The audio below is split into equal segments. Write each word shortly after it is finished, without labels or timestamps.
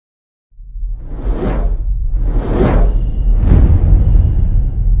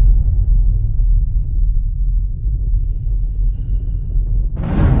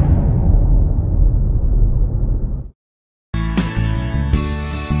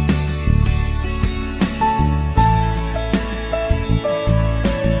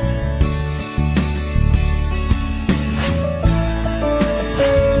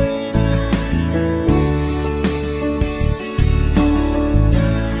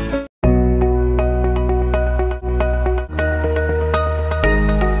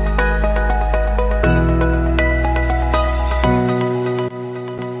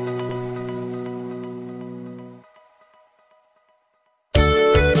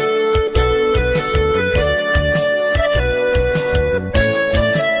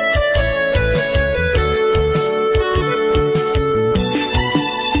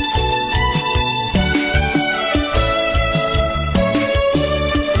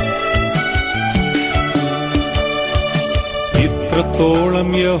ഇത്രത്തോളം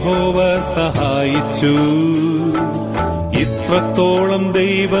യഹോവ സഹായിച്ചു, ഇത്രത്തോളം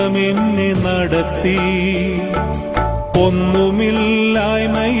ദൈവം എന്നെ നടത്തി.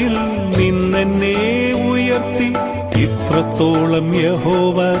 ഒന്നുമില്ലായ്മയിൽ നിന്നെന്നെ ഉയർത്തി, ഇത്രത്തോളം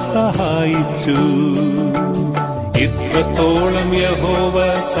യഹോവ സഹായിച്ചു, ഇത്രത്തോളം യഹോവ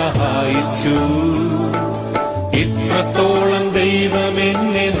സഹായിച്ചു. ഇത്രത്തോളം ദൈവം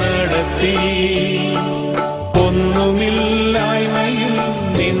എന്നെ നടത്തി. ഒന്നുമില്ലായ്മയിൽ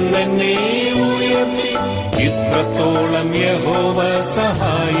നിന്നെന്നെ ഉയർത്തി, ഇത്രത്തോളം യഹോവ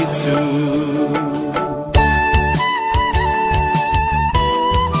സഹായിച്ചു.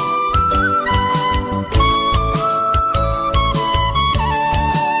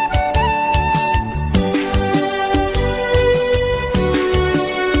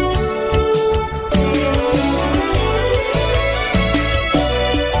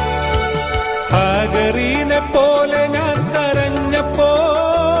 പോലെ ഞാൻ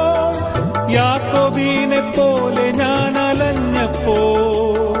കരഞ്ഞപ്പോൾ, യാക്കോബിനെ പോലെ ഞാൻ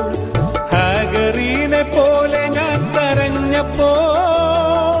അലഞ്ഞപ്പോൾ. ഹാഗറിനെ പോലെ ഞാൻ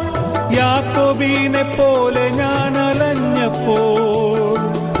കരഞ്ഞപ്പോൾ, യാക്കോബിനെ പോലെ ഞാൻ അലഞ്ഞപ്പോൾ.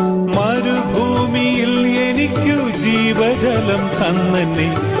 മരുഭൂമിയിൽ എനിക്കു ജീവജലം തന്നെന്നെ,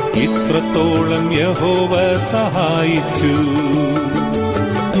 ഇത്രത്തോളം യഹോവ സഹായിച്ചു.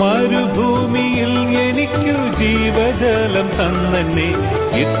 മരുഭൂമിയിൽ എനിക്കു ജീവജലം തന്നെന്നെ,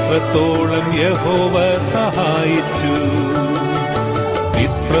 ഇത്രത്തോളം യഹോവ സഹായിച്ചു,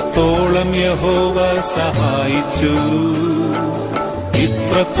 ഇത്രത്തോളം യഹോവ സഹായിച്ചു.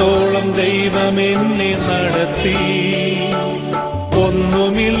 ഇത്രത്തോളം ദൈവം എന്നെ നടത്തി.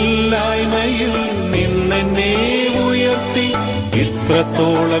 ഒന്നുമില്ലായ്മയിൽ നിന്നെന്നെ ഉയർത്തി,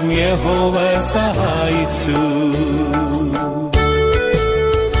 ഇത്രത്തോളം യഹോവ സഹായിച്ചു.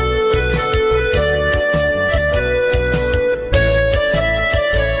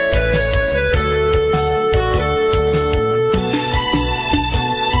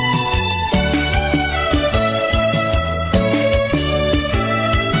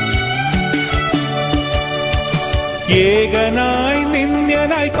 ഏകനായി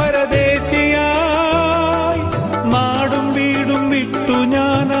നിന്ദ്യനായി പരദേശിയായി, നാടും വീടും വിട്ടു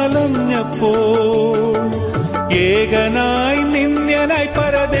ഞാൻ അലഞ്ഞപ്പോൾ. ഏകനായി നിന്ദ്യനായി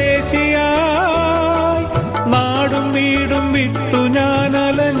പരദേശിയായി, നാടും വീടും വിട്ടു ഞാൻ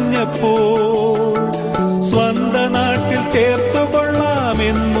അലഞ്ഞപ്പോൾ. സ്വന്ത നാട്ടിൽ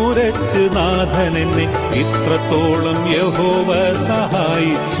ചേർത്തുകൊള്ളാമെന്നുരച്ച് നാഥനെന്നെ, ഇത്രത്തോളം യഹോവ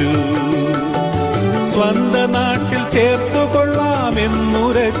സഹായിച്ചു. സ്വന്ത നാട്ടിൽ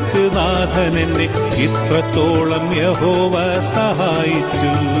ചേർത്തുകൊള്ളാമെന്നുരച്ച് നാഥനെന്നെ, ഇത്രത്തോളം യഹോവ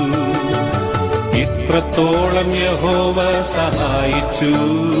സഹായിച്ചു, ഇത്രത്തോളം യഹോവ സഹായിച്ചു.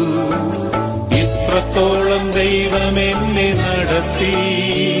 ഇത്രത്തോളം ദൈവം എന്നെ നടത്തി.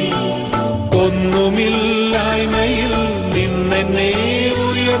 ഒന്നുമില്ലായ്മയിൽ നിന്നെന്നെ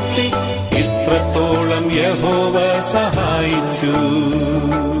ഉയർത്തി, ഇത്രത്തോളം യഹോവ സഹായിച്ചു.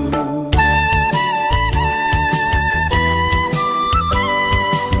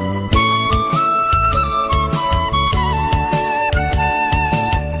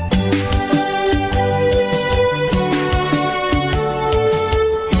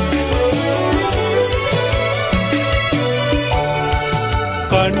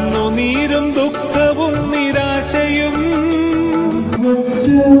 കണ്ണുനീരും ദുഃഖവും നിരാശയും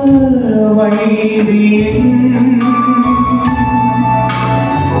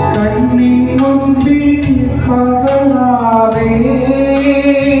കണ്ണിൻ മുമ്പിൽ പകരാതെ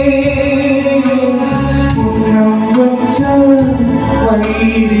ഉന്നം വച്ച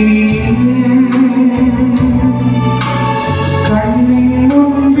വൈരിയും, കണ്ണിൻ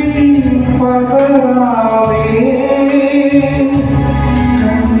മുമ്പിൽ പകരാതെ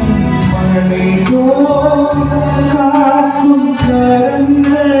കാക്കും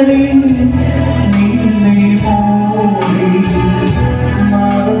കരങ്ങളിൽ നിന്നെ മൂടി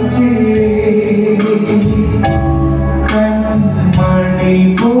മറച്ചില്ലേ. കൺമണി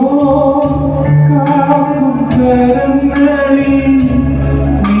പോ കാക്കും കരങ്ങളിൽ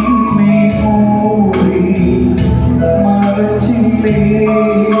നിന്നെ മൂടി മറച്ചില്ലേ.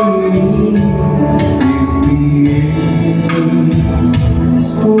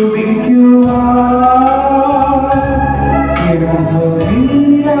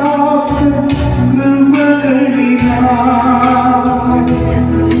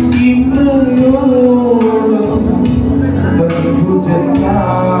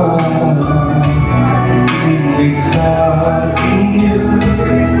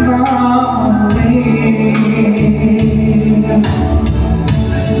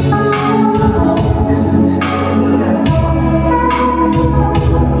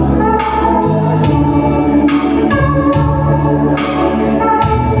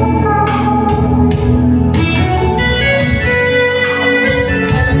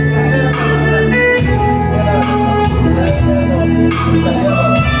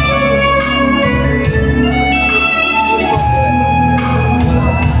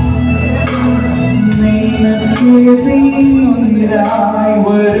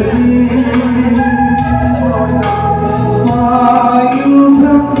 വരും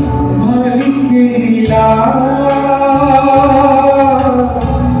ആയുധം ഫലിക്കയില്ല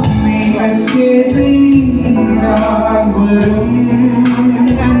നിനക്കെതിരായി വരും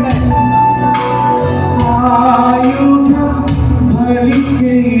ആയുധം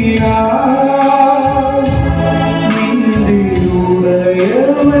ഫലിക്കയില്ല നിന്റെ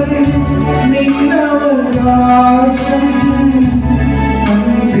ഉടയവൻ നിന്നവകാശം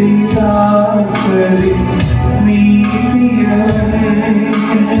ദാസരി നീതിയവൻ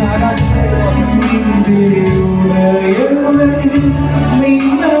നിന്റെ ഉടയവൻ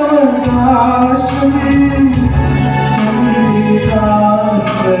നിന്നവകാശം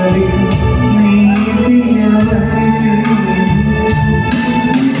ദാസരി നീതിയവൻ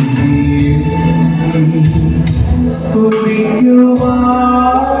സ്തുതിക്കുവാൻ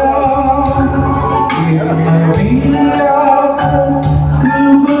എണ്ണമില്ലാത്ത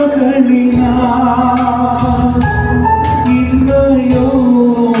കൃപകളിനാൽ ഇന്നയോളം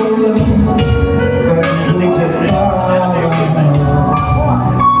കണ്ടു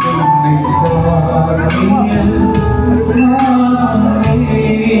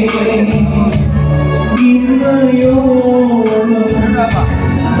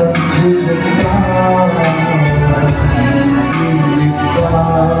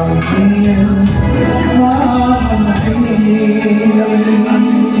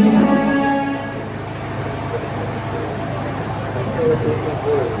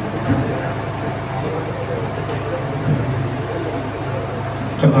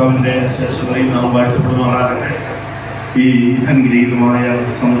കർത്താവിൻ്റെ ശേഷങ്ങളിൽ നാം വാഴ്ത്തപ്പെടുമാറാകട്ടെ. ഈ അനുഗ്രഹീതമായ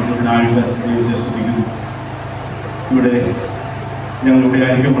സന്ദർഭത്തിനായിട്ട് ദൈവത്തെ സ്തുതിക്കുന്നു. ഇവിടെ ഞങ്ങളിവിടെ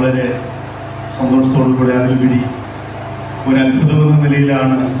ആയിരിക്കും വളരെ സന്തോഷത്തോടുകൂടെ അതിലുപരി ഒരു അത്ഭുതമെന്ന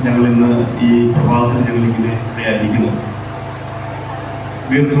നിലയിലാണ് ഞങ്ങൾ ഇന്ന് ഈ പ്രഭാതത്തിൽ ഞങ്ങളിങ്ങനെ ഇവിടെ ആയിരിക്കുന്നത്.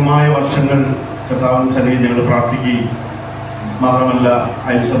 ദീർഘമായ വർഷങ്ങൾ കർത്താവിൻ്റെ സന്നിധിയിൽ ഞങ്ങൾ പ്രാർത്ഥിക്കുകയും മാത്രമല്ല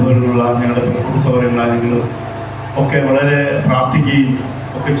അയൽസഭകളിലുള്ള ഞങ്ങളുടെ സൗകര്യങ്ങളാണെങ്കിലും ഒക്കെ വളരെ പ്രാർത്ഥിക്കുകയും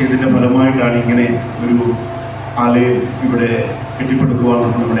ഒക്കെ ചെയ്തതിൻ്റെ ഫലമായിട്ടാണ് ഇങ്ങനെ ഒരു ആലയം ഇവിടെ കെട്ടിപ്പടുക്കുവാൻ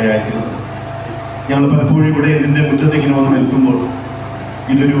നമ്മുടെ അയക്കുന്നത്. ഞങ്ങൾ പലപ്പോഴും ഇവിടെ ഇതിൻ്റെ മുറ്റത്തേക്കിന് വന്ന് നിൽക്കുമ്പോൾ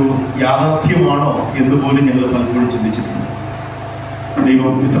ഇതൊരു യാഥാർത്ഥ്യമാണോ എന്ന് പോലും ഞങ്ങൾ പലപ്പോഴും ചിന്തിച്ചിട്ടുണ്ട്.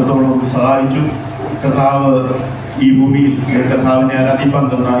 ദൈവം ഇത്രത്തോളം സഹായിച്ചു. കർത്താവ് ഈ ഭൂമിയിൽ കർത്താവിനെ ആരാധിപ്പാൻ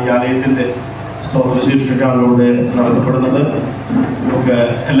തന്ന ഈ ആലയത്തിൻ്റെ സ്തോത്ര ശുശ്രൂഷകളിലൂടെ നടത്തപ്പെടുന്നത്. നമുക്ക്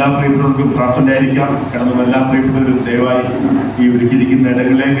എല്ലാ പ്രിയപ്പെട്ടവർക്കും പ്രാർത്ഥനയായിരിക്കാം. കടന്നു എല്ലാ പ്രിയപ്പെട്ടവരും ദയവായി ഈ ഒരുക്കിയിരിക്കുന്ന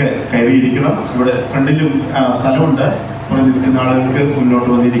ഇടങ്ങളിലേക്ക് കയറിയിരിക്കണം. ഇവിടെ ഫ്രണ്ടിലും സ്ഥലമുണ്ട്. ഇവിടെ നിൽക്കുന്ന ആളുകൾക്ക് മുന്നോട്ട്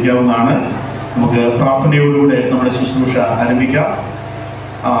വന്നിരിക്കാവുന്നതാണ്. നമുക്ക് പ്രാർത്ഥനയോടുകൂടെ നമ്മുടെ ശുശ്രൂഷ ആരംഭിക്കാം.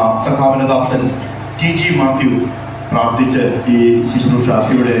 കർത്താവിൻ്റെ ദാസൻ ടി മാത്യു പ്രാർത്ഥിച്ച് ഈ ശുശ്രൂഷ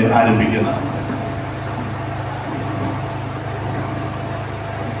ഇവിടെ ആരംഭിക്കുന്നത്.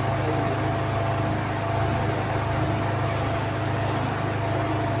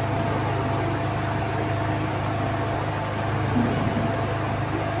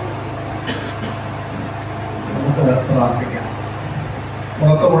 പ്രാർത്ഥിക്കാം.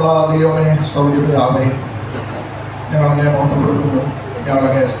 മഹത്വമുള്ള ദൈവമേ, സൗരഭ്യരാമേ, ഞങ്ങളങ്ങനെ മഹത്വപ്പെടുത്തുന്നു,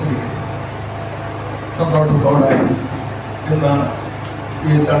 ഞങ്ങളങ്ങനെ സ്തുതിക്കുന്നു. സന്തോഷത്തോടെ ഇന്ന്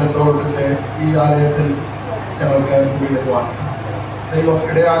ഈ തണ്ണീത്തോടിൻ്റെ ഈ ആലയത്തിൽ ഞങ്ങൾക്ക് കൂടിയെത്തുവാൻ ദൈവം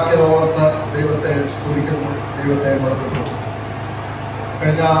ഇടയാക്കിയതോർത്ത് ദൈവത്തെ സ്തുതിക്കുന്നു, ദൈവത്തെ മഹത്വപ്പെടുത്തുന്നു.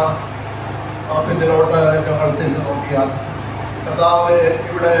 കഴിഞ്ഞ പിന്നിലോട്ട് ഞങ്ങൾ തിരിഞ്ഞു നോക്കിയാൽ കർത്താവ്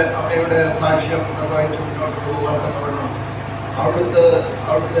ഇവിടെ അങ്ങയുടെ സാക്ഷ്യം നിർവഹിച്ച് മുന്നോട്ട് പോകുവാൻ തക്കവണ്ണം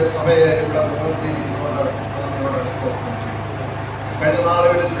അവിടുത്തെ സഭയെ ഇവിടെ നിലനിർത്തിയിരിക്കുന്നുകൊണ്ട് നമ്മയോട് സ്തോത്രം ചെയ്യും. കഴിഞ്ഞ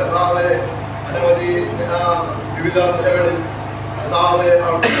നാളുകളിൽ കർത്താവ് അനവധി വിവിധ നിലകളിൽ കർത്താവ്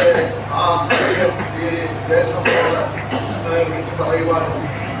അവിടുത്തെ ആ സാക്ഷ്യം ഈ ദേശത്തോട് വിളിച്ചു പറയുവാനും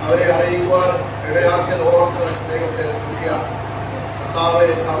അവരെ അറിയിക്കുവാനും ഇടയാക്കിയത് ഓർത്ത് ദൈവത്തെ സ്തുതിക്കാം. കർത്താവ്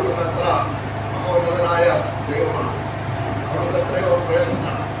അവിടുന്ന് എത്ര മഹോന്നതനായ ദൈവമാണ്, അവിടുന്ന് എത്രയോ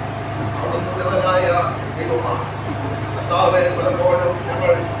ശ്രേഷ്ഠനാണ്, അവിടുന്ന് ഉന്നതനായ ദൈവമാണ്. കർത്താവെ, പലപ്പോഴും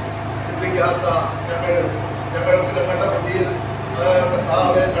ഞങ്ങൾ ചിന്തിക്കാത്ത ഞങ്ങൾക്ക് ഞങ്ങളുടെ ബുദ്ധിയിൽ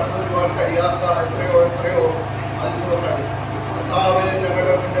കർത്താവെ കടന്നു വരുവാൻ കഴിയാത്ത എത്രയോ അത്ഭുതങ്ങൾ കർത്താവെ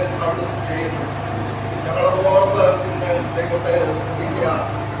ഞങ്ങളുടെ മുന്നിൽ അവിടുന്ന് ചെയ്യുന്നു. ഞങ്ങളെ ഓർത്ത് ഇന്ന് ദൈവത്തെ സ്തുതിക്കുക.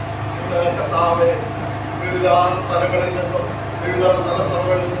 ഇന്ന് കർത്താവെ വിവിധ സ്ഥലങ്ങളിൽ നിന്നും വിവിധ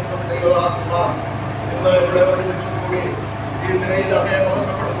സ്ഥലസഭകളിൽ നിന്നും ദൈവദാസന്മാർ ഇന്ന് ഇവിടെ ഒരുമിച്ച് കൂടി ഈ നിലയിൽ അങ്ങയെ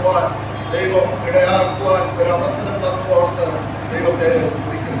മഹത്വപ്പെടുത്തുവാൻ ദൈവം ഇടയാക്കുവാൻ ഒരു അവസരം തന്നോർത്ത് ദൈവത്തെ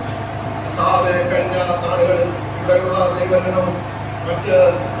സ്തുതിക്കുന്നു. കർത്താവെ, കഴിഞ്ഞ നാളുകളിൽ ഇവിടെയുള്ള ദൈവനും മറ്റ്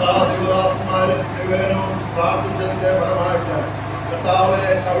ദൈവദാസന്മാരും ദൈവനും പ്രാർത്ഥിച്ചതിൻ്റെ ഫലമായിട്ട് കർത്താവെ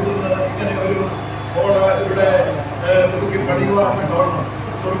അവിടുന്ന് ഇങ്ങനെ ഒരു ഇവിടെ പുതുക്കി പണിയുവാനുള്ള ഗവൺമെന്റ്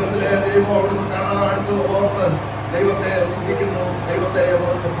സ്വർഗത്തിലെ ദൈവം അവിടുന്ന് കാണാൻ കാണിച്ചത് ഓർത്ത് ദൈവത്തെ സ്തുതിക്കുന്നു, ദൈവത്തെ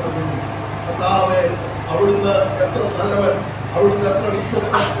ഓർമ്മപ്പെടുത്തുന്നു. കർത്താവേ, അവിടുന്ന് എത്ര നല്ലവൻ, അവിടുന്ന് എത്ര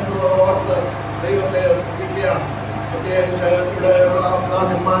വിശ്വസ്തൻ എന്നുള്ളത് ഓർത്ത് ദൈവത്തെ സ്തുതിക്കുകയാണ്. പ്രത്യേകിച്ച് ഇവിടെയുള്ള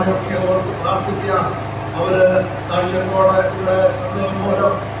നാട്ടിന്മാരെയൊക്കെ ഓർത്ത് പ്രാർത്ഥിക്കുകയാണ്. അവര് സാക്ഷ്യത്തോടെ ഇവിടെ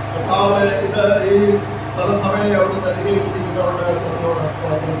മൂലം കർത്താവ് ഇത് ഈ സ്ഥലസഭയെ അവിടുന്ന് അനുഗ്രഹിച്ചിരിക്കുന്നവരുടെ കർത്താവോട്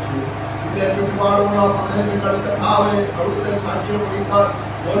സ്തോത്രം ചെയ്യും. ഇതിന്റെ ചുറ്റുപാടുള്ള പ്രദേശങ്ങൾ കർത്താവെ അവിടുത്തെ സാക്ഷ്യം വഹിക്കാൻ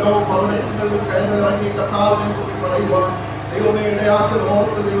ഓരോ ഭവനങ്ങളിലും കയറിറങ്ങി കർത്താവിനെ കുറിച്ച് പറയുവാൻ ദൈവമേ ഇടയാക്കിയത്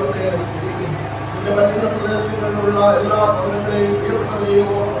ഓർത്ത് ദൈവത്തെ സ്തുതിക്കുന്നു. ഇതിന്റെ പരിസര പ്രദേശങ്ങളിലുള്ള എല്ലാ ഭവനങ്ങളെയും പ്രിയപ്പെട്ടവരെയും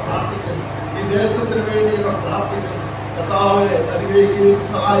ഓർത്ത് പ്രാർത്ഥിക്കുന്നു. ഈ ദേശത്തിന് വേണ്ടി പ്രാർത്ഥിക്കുന്നു. കർത്താവെ അനുഗ്രഹിക്കുകയും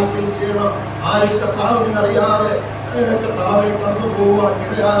സഹായിക്കുകയും ചെയ്യണം. ആരും കർത്താവിനെ അറിയാതെ കർത്താവെ കടന്നു പോകാൻ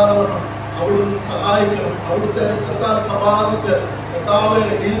ഇടയാകണം. അവിടുന്ന് സഹായിക്കണം. അവിടുത്തെ രക്തത്താൽ സമാധിച്ച് കർത്താവെ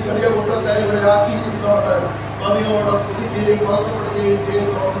ഈ ചെറിയ കൂട്ടത്തെ ഇവിടെ ആക്കിയിരിക്കുന്നവർക്ക് നന്ദിയോടെ സ്തുതിക്കുകയും ബോധപ്പെടുത്തുകയും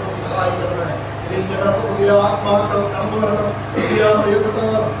ചെയ്യുന്നവർക്ക് സഹായിക്കണമേ. ഇനി ഞങ്ങൾക്ക് പുതിയ ആത്മാക്കൾ കടന്നു വരണം. പുതിയ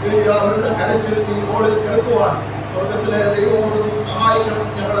പ്രിയപ്പെട്ടവർ അവരുടെ കരച്ചിൽ ഈ ഹോളിൽ കേൾക്കുവാൻ സ്വർഗത്തിലെ ദൈവത്തോട് സഹായിക്കണം.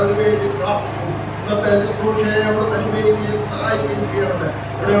 ഞങ്ങൾ അതിനുവേണ്ടി പ്രാർത്ഥിക്കുന്നു. ഇന്നത്തെ ശുശ്രൂഷയെ അവിടെ അനുഭവിക്കുകയും സഹായിക്കുകയും ചെയ്യണമേ.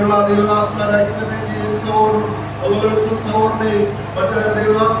 ഇവിടെയുള്ള ദൈവദാസന്മാരായിരിക്കും സഹോദരനും അതുപോലെ സഹോദരനെയും മറ്റ്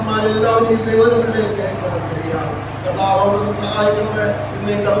ദൈവദാസന്മാരെല്ലാവരെയും ദൈവങ്ങളിലേക്ക് കൊണ്ടുവരികയാണ്. കർത്താവ് സഹായിക്കണമേ.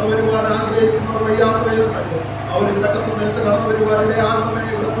 ഇന്ന് കടന്നു വരുവാൻ ആഗ്രഹിക്കുന്നവർ വയ്യാത്രയുണ്ടല്ലോ, അവർ ഇതൊക്കെ സമയത്ത് കടന്നു വരുവാനിടയാകണമേ.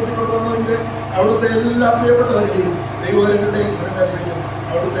 ഇവിടെ കൂട്ടിക്കൊണ്ടുവന്നതിന്റെ അവിടുത്തെ എല്ലാ പ്രിയപ്പെട്ടവരെയും ദൈവങ്ങളിലേക്ക് കൊണ്ടുവരികയും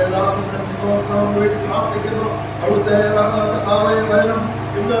അവിടുത്തെ ദാസന്റെ സിംഹോത്സവം വേണ്ടി പ്രാർത്ഥിക്കുന്നു. അവിടുത്തെ കർത്താവെ വരണം.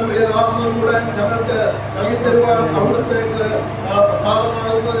 ഇന്ന് പ്രിയദാസനും കൂടെ ഞങ്ങൾക്ക് നൽകിത്തരുവാൻ അവിടുത്തേക്ക്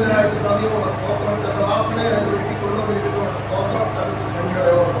പ്രസാദമാകുന്നതിനായിട്ട് നന്ദിയോടെ സ്തോത്രം. തന്റെ ദാസനെ ഒരുക്കിക്കൊണ്ടുവന്നിരിക്കുന്ന സ്തോത്രം. തന്റെ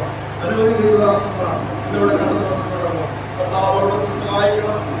ശുശ്രൂഷയോടൊപ്പം അനവധി ദൈവദാസന്മാരാണ് ഇന്നിവിടെ കടന്നു വന്നിട്ടുള്ളത്. കർത്താവോടൊപ്പം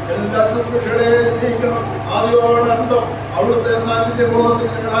സഹായിക്കണം. എല്ലാ ശുശ്രൂഷകളെയും ജയിക്കണം. ആദ്യോടന്തം അവിടുത്തെ സാന്നിധ്യബോധത്തിൽ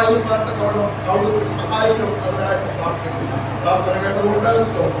ഞങ്ങളായി മാറ്റത്തോളം അവിടുത്തെ സഹായിക്കണം. അതിനായിട്ട് പ്രാർത്ഥിക്കുന്നു. പ്രാർത്ഥന കേട്ടതുകൊണ്ട്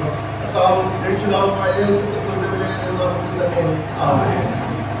സ്തോത്രം. കർത്താവും രക്ഷിതാവുമായ യേശുക്രിസ്തുവിന്റെ വിലയേറിയ നാമത്തിൽ തന്നെ ആമേൻ.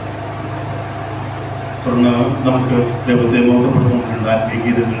 തുടർന്ന് നമുക്ക് ദൈവത്തെ മോഹപ്പെടുത്തുന്നുണ്ട് ആത്മീയ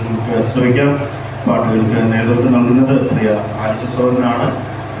ഗീതങ്ങൾ നമുക്ക് ശ്രമിക്കാം. പാട്ടുകൾക്ക് നേതൃത്വം നൽകുന്നത് പ്രിയ ആഴ്ച സോദരനാണ്.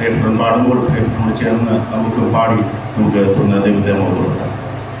 പ്രിയപ്പെട്ടവൻ പാടുമ്പോൾ പ്രിയപ്പെട്ടവനോട് ചേർന്ന് നമുക്ക് പാടി നമുക്ക് തുടർന്ന് ദൈവത്തെ മോഹപ്പെടുത്താം.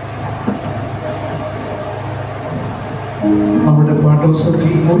 നമ്മുടെ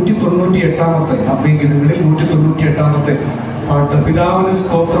പാഠപുസ്തകത്തിൽ 198-ാമത്തെ ആത്മീയ ഗീതങ്ങളിൽ 198-ാമത്തെ പാട്ട് പിതാവിന്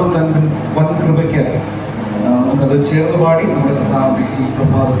സ്തോത്രം തൻ വൻ കൃപയ്ക്ക്. നമുക്കത് ചേർന്ന് പാടി നമ്മുടെ കർത്താവിനെ ഈ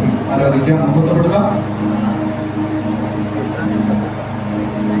പ്രഭാതത്തിൽ ആരാധിക്കാം, മഹത്വപ്പെടുത്താം.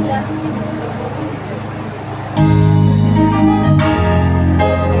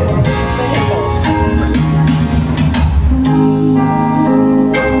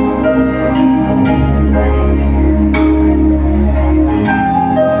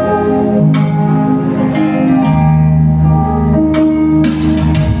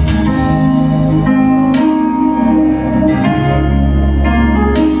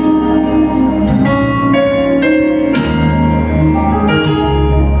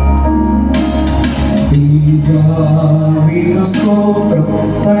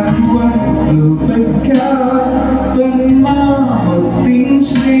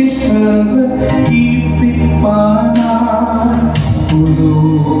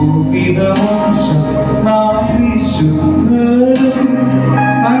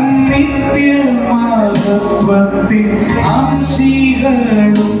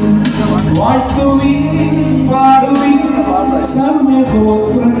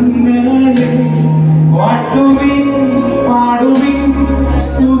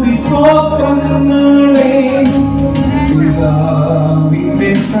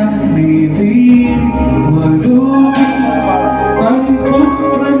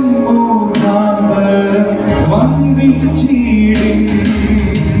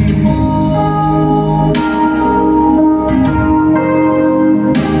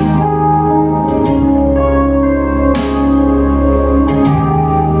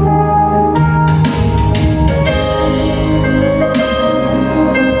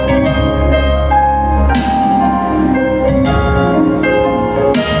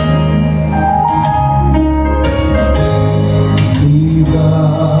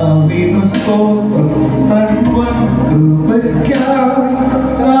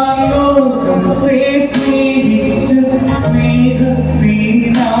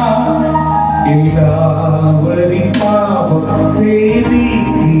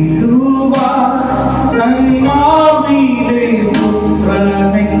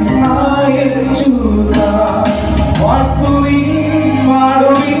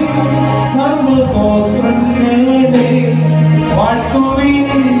 പാടുവിൻ സർവ്വഗോത്രങ്ങളെ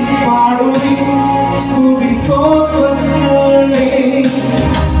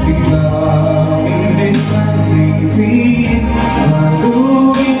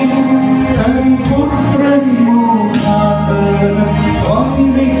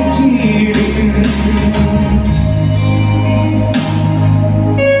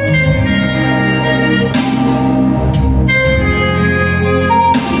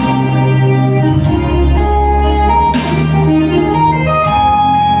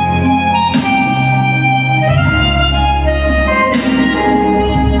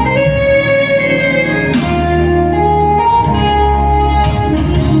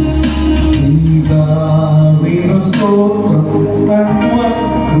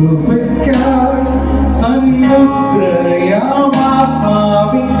കൃപയ്ക്കായി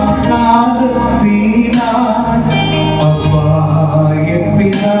തന്മുദ്രയാമാത്മാവിൻ കാലത്തിനായി അപ്പായ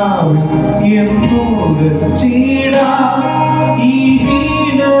പിതാവിൻ എന്നുറച്ചിടാൻ ഈ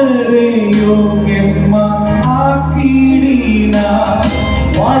ഹീനരെ യോഗ്യന്മാക്കിടീനാൻ.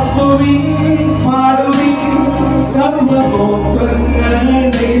 വാഴ്ത്തുവിൻ പാടുവിൻ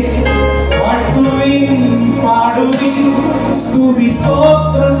സർവഗോത്രങ്ങളെ, വാഴ്ത്തുവിൻ പാടുവിൻ സ്തുതി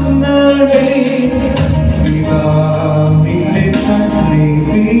സ്തോത്രങ്ങളെ. പിതാവിന്റെ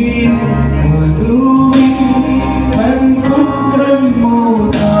സന്നിധിയിൽ വരുവിൻ, തൻ പുത്രൻ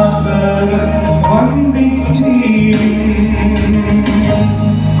മൂലാധാരം വന്ദിച്ചിടുവിൻ.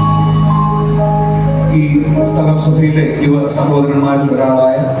 ഈ സ്ഥലം സഭയിലെ യുവ സഹോദരന്മാരിൽ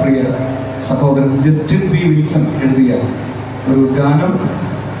ഒരാളായ പ്രിയ സഹോദരൻ ജസ്റ്റിൻ ബി വിൽസൺ എഴുതിയ ഒരു ഗാനം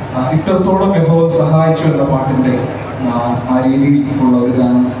ഇത്രത്തോളം യഹോവ സഹായിച്ചു എന്ന പാട്ടിൻ്റെ ആ രീതിയിൽ ഉള്ള ഒരു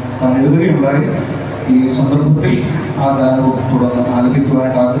ഗാനം താൻ എഴുതുകയുണ്ടായി. ഈ സന്ദർഭത്തിൽ ആ ഗാനവും തുടർന്ന്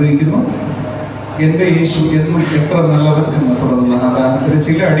ആലപിക്കുവാനായിട്ട് ആഗ്രഹിക്കുന്നു. എൻ്റെ യേശു എന്നും എത്ര നല്ലവൻ എന്ന് തുടർന്ന് ആ ഗാനത്തിലെ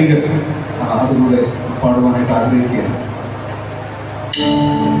ചില അടികൾ അതിലൂടെ പാടുവാനായിട്ട് ആഗ്രഹിക്കുകയാണ്.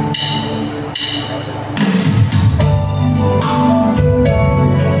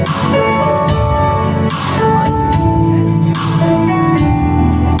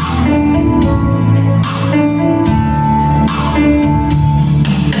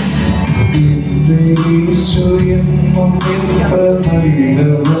 എന്നും എത്ര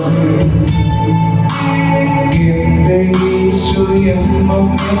നല്ലവൻ, എന്റെ യേശു എന്നും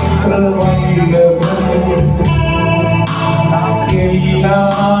എത്ര നല്ലവൻ,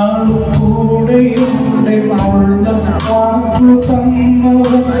 എല്ലാളും കൂടെയുണ്ട് ഉള്ള വാക്കു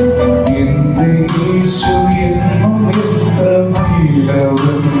തന്നവൻ. എന്റെ യേശു എന്നും എത്ര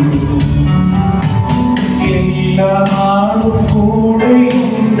നല്ലവൻ, എല്ലാളും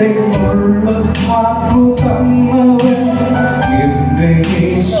കൂടെയുണ്ട് ഉള്ള വാക്കു തന്നവൻ. എന്റെ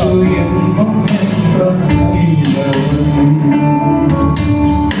യേശു എന്നും എത്ര നല്ലവൻ.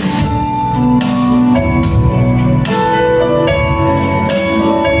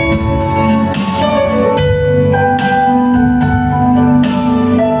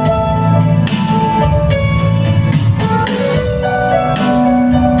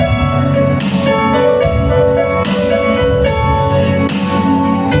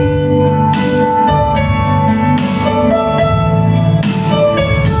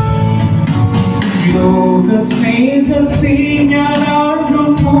 സ്നേഹത്തിൽ ഞാനാണ്ടു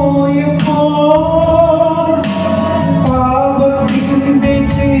പോയപ്പോൾ പാപത്തിന്റെ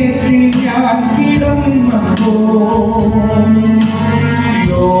ചേറ്റിൽ ഞാൻ കിടന്നപ്പോൾ,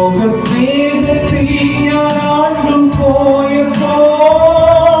 ലോക സ്നേഹത്തിൽ ഞാനാണ്ടു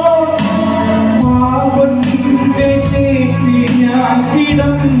പോയപ്പോൾ പാപത്തിന്റെ ചേറ്റിൽ ഞാൻ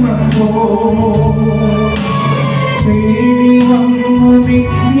കിടന്നപ്പോൾ, തേടി വന്നു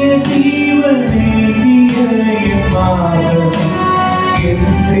നിത്യജീവനെ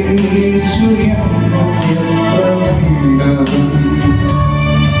എന്റെ യേശു എന്നും എത്ര നല്ലവൻ.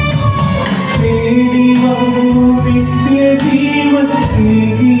 തേടി വന്നു നിത്യജീവൻ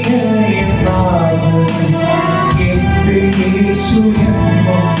എന്റെ യേശു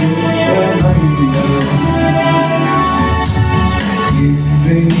എന്നും എത്ര നല്ലവൻ.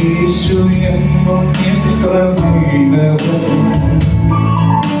 എന്റെ യേശു എന്നും എത്ര നല്ലവൻ.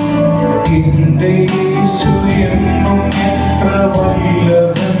 എന്റെ യേശു എന്നും എത്ര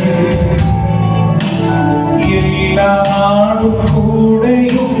വല്ലവൻ. എല്ലാടും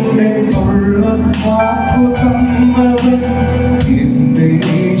കൂടെയുണ്ടെന്നുള്ള വാക്കു തന്നവൻ. എന്റെ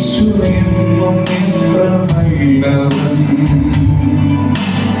യേശു എന്നും എത്ര നല്ലവൻ.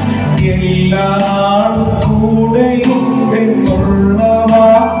 എല്ലാടും കൂടെയുണ്ടെന്നുള്ള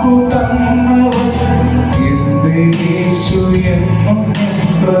വാക്കു തന്നവൻ. എന്റെ യേശു എന്നും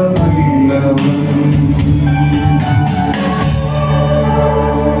എത്ര നല്ലവൻ.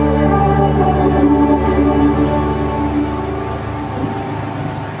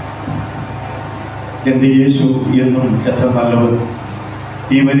 എൻ്റെ യേശു എന്നും എത്ര നല്ലവൻ.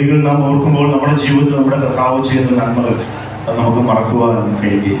 ഈ വരികൾ നാം ഓർക്കുമ്പോൾ നമ്മുടെ ജീവിതത്തിൽ നമ്മുടെ കർത്താവ് ചെയ്ത നന്മകൾ അത് നമുക്ക് മറക്കുവാൻ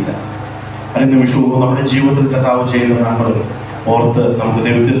കഴിയുകയില്ല. അനുനിമിഷവും നമ്മുടെ ജീവിതത്തിൽ കർത്താവ് ചെയ്ത നന്മകൾ ഓർത്ത് നമുക്ക്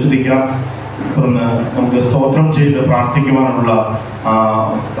ദൈവത്തെ സ്തുതിക്കാം. തുടർന്ന് നമുക്ക് സ്തോത്രം ചെയ്ത് പ്രാർത്ഥിക്കുവാനുള്ള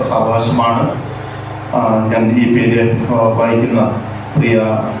അവകാശമാണ്. ഞാൻ ഈ പേര് വായിക്കുന്ന പ്രിയ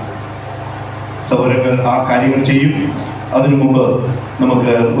സഹോദരങ്ങൾ ആ കാര്യങ്ങൾ ചെയ്യും. അതിനു മുമ്പ്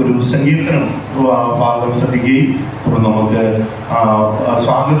നമുക്ക് ഒരു സങ്കീർത്തനം ഭാഗം ശ്രദ്ധിക്കുകയും തുടർന്ന് നമുക്ക്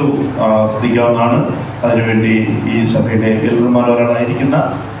സ്വാഗതവും ശ്രദ്ധിക്കാവുന്നതാണ്. അതിനുവേണ്ടി ഈ സഭയുടെ എൽഡർമാർ ഒരാളായിരിക്കുന്ന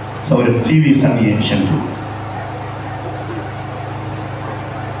സഹോദരൻ CV സണ്ണിയെ ക്ഷണിച്ചു.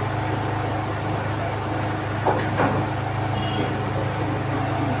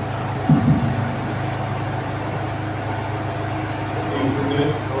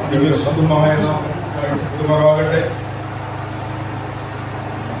 പരിശുദ്ധമായ നാമം വാഴ്ത്തപ്പെടുമാറാകട്ടെ.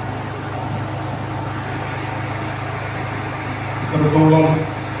 ഇത്രത്തോളം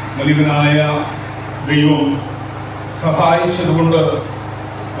വലിയവനായ ദൈവം സഹായിച്ചതുകൊണ്ട്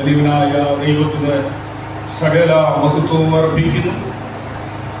വലിയവനായ ദൈവത്തിന് സകല മഹത്വവും അർപ്പിക്കുന്നു.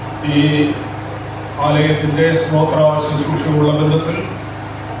 ഈ ആലയത്തിൻ്റെ സ്തോത്ര ശുശ്രൂഷയുള്ള ബന്ധത്തിൽ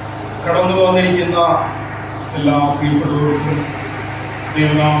കടന്നു വന്നിരിക്കുന്ന എല്ലാ പ്രിയപ്പെട്ടവർക്കും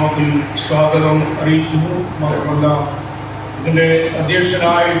ദൈവനാമത്തിൽ സ്വാഗതം അറിയിക്കുന്നു. മാത്രമല്ല ഇതിൻ്റെ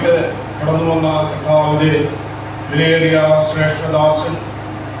അധ്യക്ഷനായിട്ട് കടന്നു വന്ന കർത്താവിൻ്റെ വിലയേറിയ ശ്രേഷ്ഠദാസൻ,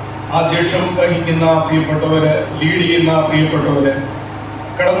 അധ്യക്ഷം വഹിക്കുന്ന പ്രിയപ്പെട്ടവര്, ലീഡ് ചെയ്യുന്ന പ്രിയപ്പെട്ടവര്,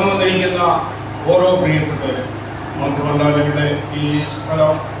 കടന്നു വന്നിരിക്കുന്ന ഓരോ പ്രിയപ്പെട്ടവര്, മാത്രമല്ല ഞങ്ങളുടെ ഈ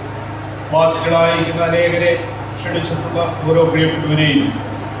സ്ഥലം വാസികളായിരിക്കുന്ന അനേകരെ ക്ഷണിച്ചിട്ടുള്ള ഓരോ പ്രിയപ്പെട്ടവരെയും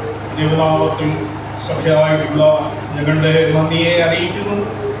ദൈവനാമത്തിൽ സഭയായിട്ടുള്ള ഞങ്ങളുടെ നന്ദിയെ അറിയിക്കുന്നു.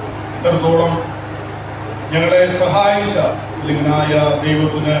 ഇത്രത്തോളം ഞങ്ങളെ സഹായിച്ച വലിയവനായ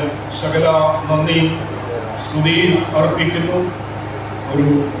ദൈവത്തിന് സകല നന്ദിയും സ്തുതിയും അർപ്പിക്കുന്നു. ഒരു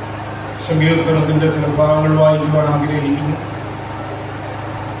സങ്കീർത്തനത്തിൻ്റെ ചില ഭാഗങ്ങൾ വായിക്കുവാൻ ആഗ്രഹിക്കുന്നു.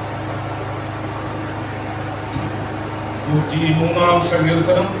 103-ാം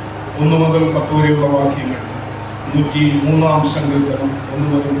സങ്കീർത്തനം 1 മുതൽ 10 വരെയുള്ള വാക്യങ്ങൾ. 103-ാം സങ്കീർത്തനം 1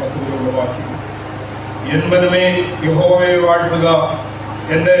 മുതൽ 10 വരെയുള്ള വാക്യങ്ങൾ. എൻ മനമേ യഹോവയെ വാഴ്ത്തുക,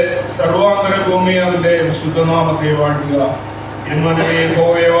 എൻ്റെ സർവാന്തര ഭൂമി അവൻ്റെ വിശുദ്ധനാമത്തെ വാഴ്ത്തുക. എൻ മനമേ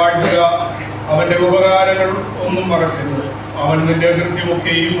യഹോവയെ വാഴ്ത്തുക, അവൻ്റെ ഉപകാരങ്ങൾ ഒന്നും മറക്കരുത്. അവൻ നിന്റെ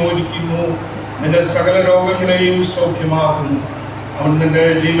കൃത്യമൊക്കെയും മോചിക്കുന്നു, നിന്റെ സകല രോഗങ്ങളെയും സൗഖ്യമാക്കുന്നു. അവൻ നിന്റെ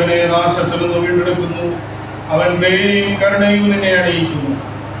ജീവനെ നാശത്തിൽ നിന്ന് വീണ്ടെടുക്കുന്നു. അവൻ ദയയും കരുണയും നിന്നെ അണിയിക്കുന്നു.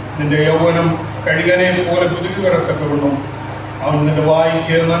 നിന്റെ യൗവനം കഴുകനെ പോലെ പുതുക്കി വരത്തക്കവണ്ണം അവൻ നിന്റെ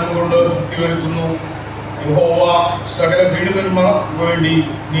വായിക്ക് നന്മ കൊണ്ട് തൃപ്തി വരുത്തുന്നു. യഹോവ സകല പീഡിതന്മാർക്ക് വേണ്ടി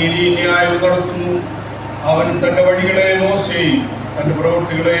നീതി ന്യായം നടത്തുന്നു. അവൻ തൻ്റെ വഴികളെ മോശെയും തൻ്റെ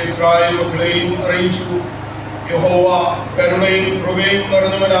പ്രവൃത്തികളെ ഇസ്രായേൽ മക്കളെയും അറിയിച്ചു. യഹോവ കരുണയും കൃപയും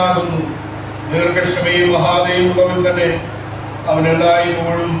നിറഞ്ഞവനാകുന്നു, ദീർഘക്ഷമയും മഹാദയും ഉള്ളവൻ തന്നെ. അവൻ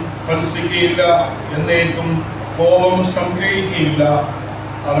എല്ലായ്പ്പോഴും ഫലസിക്കുകയില്ല, എന്നേക്കും കോപം സംഗ്രഹിക്കുകയില്ല.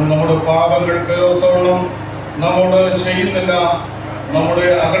 അവൻ നമ്മുടെ പാപങ്ങൾക്ക് ഒത്തവണ്ണം നമ്മോട് ചെയ്യുന്നില്ല, നമ്മുടെ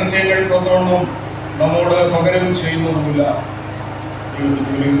അകൃത്യങ്ങൾക്ക് ഒത്തവണ്ണം നമ്മോട് പകരം ചെയ്യുന്നതുമില്ല.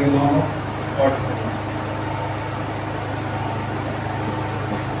 ദൈവത്തിൻ്റെ നാമം വാഴ്ത്തപ്പെടുന്നു.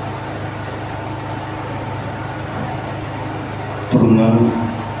 തുടർന്ന്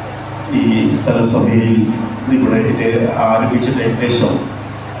ഈ സ്ഥലസഭയിൽ ഇവിടെ ഇത് ആരംഭിച്ചിട്ട് ഏകദേശം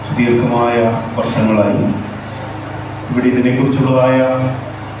സുദീർഘമായ വർഷങ്ങളായി. ഇവിടെ ഇതിനെക്കുറിച്ചുള്ളതായ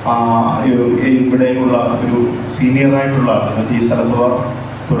ഇവിടെയുള്ള ഒരു സീനിയറായിട്ടുള്ള ഈ സ്ഥലസഭ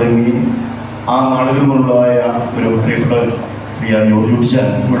തുടങ്ങി ആ നാളുകളിലുള്ളതായ ഒരു പ്രിയപ്പെട്ട യോജിച്ചാൻ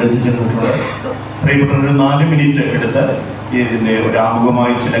ഇവിടെ എത്തിച്ചേർന്നിട്ടുള്ളത്. പ്രിയപ്പെട്ട ഒരു 4 മിനിറ്റ് എടുത്ത് ഇതിൻ്റെ ഒരു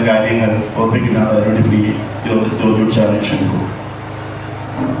ആമുഖമായി ചില കാര്യങ്ങൾ ഓർപ്പിക്കുന്നതാണ്. അതിനുവേണ്ടി പ്രിയ യോജിച്ചാൻ ക്ഷണിക്കും.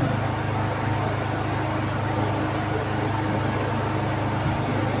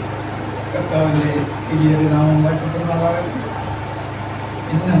 കർത്താവിൻ്റെ വലിയ നാമം വാഴ്ത്തപ്പെടുന്നതാകട്ടെ.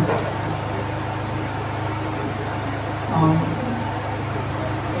 ഇന്ന്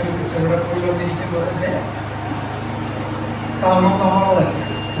ഒരുമിച്ച് ഇവിടെ കൂടി വന്നിരിക്കുന്നതിൻ്റെ കാരണം നമ്മൾ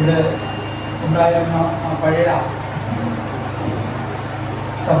ഇവിടെ ഉണ്ടായിരുന്ന ആ പഴയ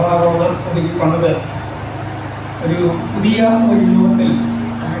സഭാകളോട് ഒതുക്കി പണിത് ഒരു പുതിയ ഒരു രൂപത്തിൽ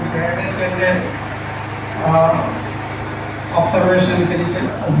ഏകദേശം എൻ്റെ ഒബ്സർവേഷൻ അനുസരിച്ച്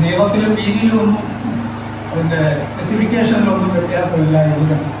നീളത്തിലും വീതിയിലും ഒന്നും അതിൻ്റെ സ്പെസിഫിക്കേഷനിലൊന്നും വ്യത്യാസമില്ല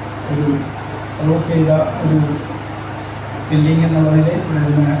എങ്കിലും ഒരു റൂഫ് ചെയ്ത ഒരു ബിൽഡിംഗ് എന്നുള്ള നിലയിൽ ഇവിടെ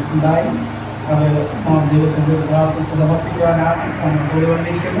നിന്ന് ഉണ്ടായി. അത് ദിവസത്തിൽ പ്രാർത്ഥിച്ച് സമർപ്പിക്കുവാനാണ് കൂടി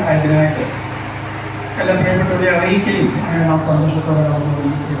വന്നിരിക്കുന്നത്. അതിനായിട്ട് എല്ലാ പ്രിയപ്പെട്ടവരെ അറിയിക്കുകയും അങ്ങനെ നാം സന്തോഷത്തോടെ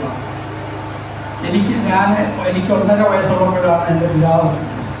കടന്നുകൊണ്ടിരിക്കുകയാണ്. എനിക്ക് 1.5 വയസ്സുള്ളപ്പോഴാണ് എൻ്റെ പിതാവ്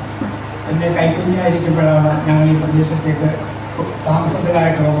എൻ്റെ കൈക്കുഞ്ഞായിരിക്കുമ്പോഴാണ് ഞങ്ങൾ ഈ പ്രദേശത്തേക്ക്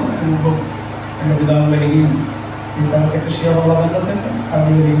താമസത്തിനായിട്ട് വന്നത്. മുമ്പും എൻ്റെ പിതാവ് വരികയും ഈ സ്ഥലത്തെ കൃഷിയോടുള്ള ബന്ധത്തിൽ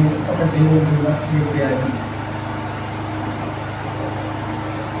കടന്നു വരികയും ഒക്കെ ചെയ്തുകൊണ്ടിരുന്ന വ്യക്തിയായിരുന്നു.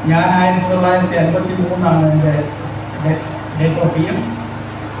 ഞാൻ 1953 എൻ്റെ ഡേറ്റ് ഓഫ് ഇയർ.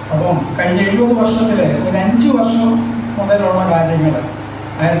 അപ്പം കഴിഞ്ഞ 70 വർഷത്തിൽ ഒരു 5 വർഷം മുതലുള്ള കാര്യങ്ങൾ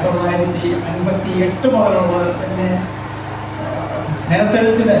 1958 മുതലുള്ളത് പിന്നെ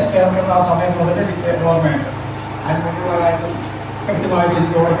നിലത്തെഴുത്തിൽ ചേർക്കുന്ന ആ സമയം മുതൽ എനിക്ക് ഓർമ്മയുണ്ട്. അതിനുള്ള കാര്യം കൃത്യമായിട്ട്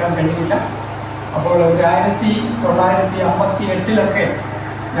എനിക്ക് ഓർക്കാൻ കഴിയില്ല. അപ്പോൾ ഒരു 1958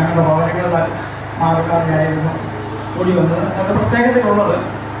 ഞങ്ങളുടെ ഭവനങ്ങളിൽ മാറുകാരായിരുന്നു കൂടി വന്നത്. അത് പ്രത്യേകതയുള്ളത്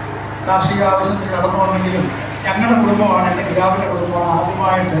കാർഷിക ആവശ്യത്തിന് കടന്നു വന്നെങ്കിലും ഞങ്ങളുടെ കുടുംബമാണ്, എൻ്റെ പിതാവിൻ്റെ കുടുംബമാണ്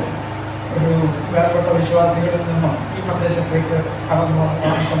ആദ്യമായിട്ട് ഒരു വേർപെട്ട വിശ്വാസികളിൽ നിന്നും ഈ പ്രദേശത്തേക്ക് കടന്നു വന്ന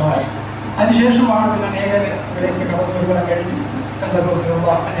താമസമായി. അതിനുശേഷമാണ് പിന്നെ അനേകരിലേക്ക് കടന്നു വരുവാൻ കഴിഞ്ഞു. പെന്തക്കോസ്തിലുള്ള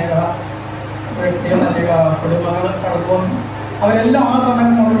അനേക വ്യക്തികൾ, അനേക കുടുംബങ്ങൾ കടന്നു വന്നു. അവരെല്ലാം ആ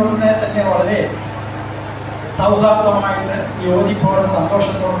സമയം മുതലുടനെ തന്നെ വളരെ സൗഹാർദ്ദമായിട്ട് യോജിപ്പോടെ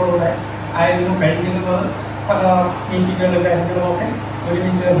സന്തോഷത്തോടുകൂടെ ആയിരുന്നു കഴിഞ്ഞിരുന്നത്. പല മീറ്റിങ്ങുകളും കാര്യങ്ങളുമൊക്കെ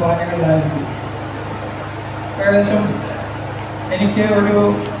ഒരുമിച്ച് ഭവനങ്ങളിലായിരുന്നു. ഏകദേശം എനിക്ക് ഒരു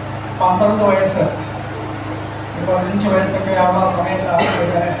 12 വയസ്സ്, 15 വയസ്സൊക്കെ ആവുന്ന സമയത്താണ്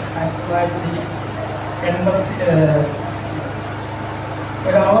ഇവിടെ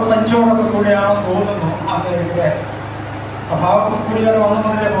 1965 കൂടിയാണെന്ന് തോന്നുന്നു. അന്ന് ഇവിടെ സഭാ കുടികൾ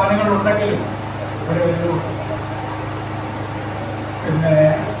വന്നതിൻ്റെ ഭവനങ്ങളുണ്ടെങ്കിലും ഇവിടെ ഒരു പിന്നെ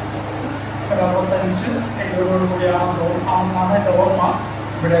 65-70 കൂടിയാണെന്ന് തോന്നുന്നാണ് എൻ്റെ ഓർമ്മ.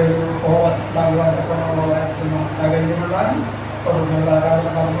 ഇവിടെ ഒരു ഓവർ ഉണ്ടാകുവാനൊക്കെ ഉള്ളതായിട്ടുള്ള സാഹചര്യമുണ്ടാകും. തുടർന്നുള്ള ആരാധന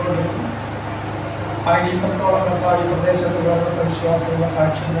നടന്നുകൊണ്ടിരുന്നു. ഇത്രത്തോളം കർത്താവ് ഈ പ്രദേശത്ത് വേർപെട്ട വിശ്വാസമുള്ള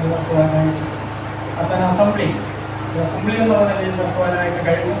സാക്ഷ്യം നിലനിർത്തുവാനായിട്ട് അസൻ അസംബ്ലി എന്ന് പറഞ്ഞ നിലയിൽ നിർത്തുവാനായിട്ട്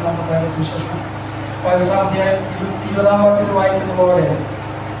കഴിയുന്നു. നമ്മുടെ സുവിശേഷം 18-ാം അധ്യായം 20-ാം വാക്യത്തിൽ വായിക്കുന്ന പോലെ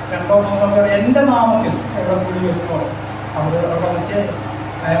 2-3 പേർ എൻ്റെ നാമത്തിൽ എവിടെ കൂടി വരുന്നോ അവരുടെ മധ്യേ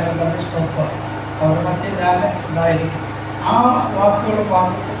അവരുടെ മധ്യേ ഞാൻ ഉണ്ടായിരിക്കും. ആ വാക്കുകളും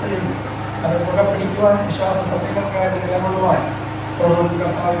വാക്യത്തെയും അത് മുഖം പിടിക്കുവാൻ, വിശ്വാസ സത്യങ്ങൾക്കായിട്ട് നിലകൊള്ളുവാൻ തുടർന്ന്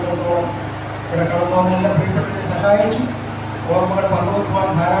കർത്താവിനോടൊപ്പം ഇവിടെ കടന്നു വന്ന എല്ലാ പ്രിയപ്പെട്ടവരെ സഹായിച്ചു. ഓർമ്മകൾ പങ്കുവെക്കുവാൻ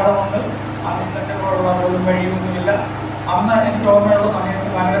ധാരാളമുണ്ട്. അന്ന് ഇന്നത്തെപ്പോലുള്ള ഒരു വഴിയൊന്നുമില്ല. അന്ന് എനിക്ക് ഓർമ്മയുള്ള സമയത്ത്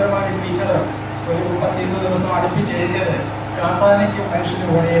മനോഹരമായ ഫീച്ചർ ഒരു 10-20 ദിവസം അടുപ്പിച്ച് എഴുതിയത് കാട്ടാനയ്ക്കും മനുഷ്യനും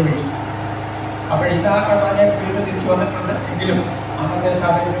ഒരേ വഴി. അപ്പോൾ ഇന്ന് കാട്ടാനെ വീണ്ടും തിരിച്ചു വന്നിട്ടുണ്ട്. എങ്കിലും അന്നത്തെ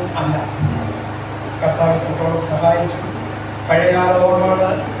സാഹചര്യം അല്ല. കർത്താവിനോടൊപ്പം സഹായിച്ചു. പഴയകാല ഓർമ്മകൾ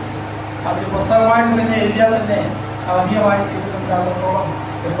അതിൽ പുസ്തകമായിട്ട് തന്നെ എഴുതിയാൽ തന്നെ അധികമായി തീരുന്നതിനകത്തോളം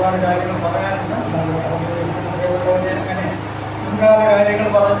ഒരുപാട് കാര്യങ്ങൾ പറയാനുണ്ട്. അതേപോലെ അങ്ങനെ മുൻകാല കാര്യങ്ങൾ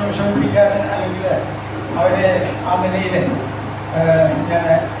പറഞ്ഞ് വിഷമിപ്പിക്കാൻ അല്ലെങ്കിൽ അവരെ ആ നിലയിൽ ഞാൻ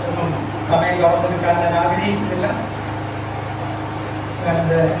ഒന്നും സമയം കവർന്നെടുക്കാൻ ഞാൻ ആഗ്രഹിക്കുന്നില്ല.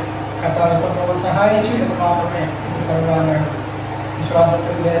 ഞാനെൻ്റെ കർത്താവിനോടൊപ്പം സഹായിച്ചു എന്ന് മാത്രമേ എനിക്ക് പറയുവാനാണ്.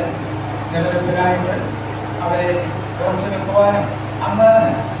 വിശ്വാസത്തിൻ്റെ നിലനിൽപ്പിനായിട്ട് അവരെ ഉറച്ചു നിൽക്കുവാനും അന്ന്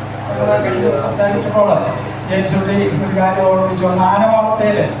അവിടെ കഴിഞ്ഞ സംസാരിച്ചപ്പോൾ ജയിച്ചുള്ളി ഒരു കാര്യം ഓർമ്മിച്ചു. അന്ന്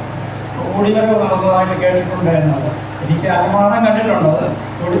ആനമാടത്തേൽ ഓടിവരവ് നടന്നതായിട്ട് കേട്ടിട്ടുണ്ട് എന്നത്. എനിക്ക് ആനമാടം കണ്ടിട്ടുള്ളത്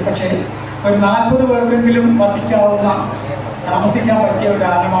ഓടി, പക്ഷേ ഒരു 40 പേർക്കെങ്കിലും താമസിക്കാൻ പറ്റിയ ഒരു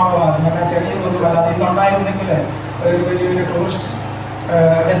ആനമാടമാണ്. എന്നാൽ ചെറിയതൊന്നുമല്ല. അതിന്നുണ്ടായിരുന്നെങ്കിൽ ഒരു വലിയൊരു ടൂറിസ്റ്റ്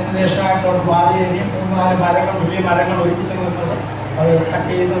ഡെസ്റ്റിനേഷനായിട്ടോട് മാറിയേക്കും. 3-4 മരങ്ങൾ, വലിയ മരങ്ങൾ ഒരുമിച്ച് നിന്നത് അത് കട്ട്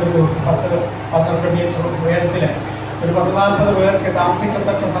ചെയ്യുന്ന ഒരു 10-12 മീറ്റർ ഉയരത്തിൽ ഒരു 10-40 പേർക്ക്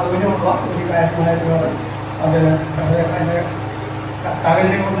താമസിക്കത്തക്ക സൗകര്യമുള്ള ഒരു കാര്യമായിരുന്നു അത്. അതിൻ്റെ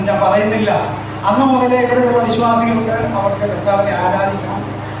സാഹചര്യങ്ങളൊന്നും ഞാൻ പറയുന്നില്ല. അന്ന് മുതലേ ഇവിടെയുള്ള വിശ്വാസികൾക്ക് അവർക്ക് കർത്താവിനെ ആരാധിക്കണം,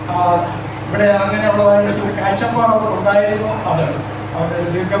 ഇവിടെ അങ്ങനെയുള്ളതായിട്ട് ഒരു കാഴ്ചപ്പാട് അവർ ഉണ്ടായിരുന്നു. അത് അവരുടെ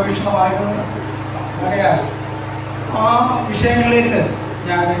ദീർഘവീക്ഷണമായിരുന്നു. അറിയാം, ആ വിഷയങ്ങളിലേക്ക്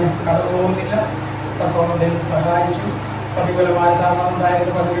ഞാൻ കടന്നു പോകുന്നില്ല. എത്രത്തോളം ദൈവം സഹായിച്ചു. പ്രതികൂലമായ സാധനം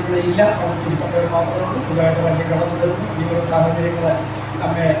ഉണ്ടായിരുന്ന പദവികളില്ല. അവർ ചുരുക്കം പേർ മാത്രമേ ഉള്ളൂ. പുതുതായിട്ട് വലിയ കടന്നു വരുന്നു. ജീവിത സാഹചര്യങ്ങൾ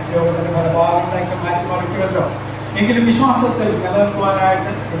നമ്മെ ലോകത്തിൻ്റെ പല ഭാഗങ്ങളിലേക്ക് മാറ്റിമറിക്കുമല്ലോ. എങ്കിലും വിശ്വാസത്തിൽ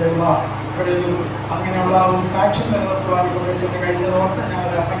നിലനിർത്തുവാനായിട്ട് ഇവിടെ ഒരു അങ്ങനെയുള്ള ഒരു സാക്ഷ്യം നിലനിർത്തുവാൻ പ്രദേശത്ത് കഴിഞ്ഞതോർത്ത്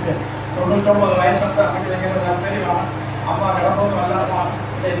ഞങ്ങളുടെ അമ്മയ്ക്ക് 99 വയസ്സുണ്ട്. അമ്മയ്ക്ക് ഭയങ്കര താല്പര്യമാണ്. അമ്മ കിടപ്പൊന്നുമല്ല,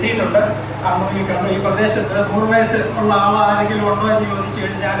 എത്തിയിട്ടുണ്ട്. അമ്മയ്ക്ക് കണ്ടു. ഈ പ്രദേശത്ത് 100 വയസ്സ് ഉള്ള ആളാരെങ്കിലും ഉണ്ടോ എന്ന് ചോദിച്ചു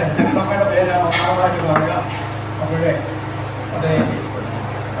കഴിഞ്ഞാൽ ഞങ്ങളുടെ അമ്മയുടെ പേരാണ് ഒന്നാമതായിട്ട് പറയുക. അപ്പോഴേ അതെ,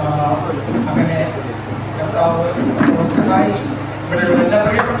 അങ്ങനെ കർത്താവ് സഹായിച്ചു. ഇവിടെയുള്ള എല്ലാ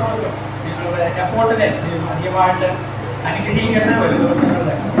പ്രിയപ്പെട്ടവർക്കും നിങ്ങളുടെ എഫോർട്ടിനെ അധികമായിട്ട് അനുഗ്രഹിക്കേണ്ട ഒരു ദിവസങ്ങളിൽ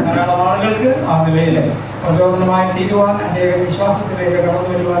ധാരാളം ആളുകൾക്ക് ആ നിലയിൽ പ്രചോദനമായി തീരുവാൻ, എൻ്റെ വിശ്വാസത്തിലേക്ക് കടന്നു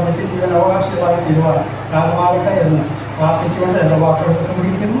വരുവാൻ, നിത്യജീവൻ അവകാശമായി തീരുവാൻ കാരണമാകട്ടെ എന്ന് പ്രാർത്ഥിച്ചുകൊണ്ട് എൻ്റെ വാക്കുകൾ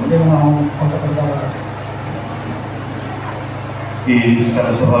സമർപ്പിക്കുന്നു. ദൈവനാമം കൊണ്ടപ്പെടുത്താനാകട്ടെ. ഈ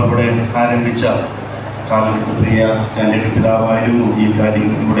സ്ഥലസഭ ഇവിടെ ആരംഭിച്ച കാലഘട്ടത്തിൽ പ്രിയ ചാനലിൻ്റെ പിതാവായിരുന്നു ഈ കാര്യം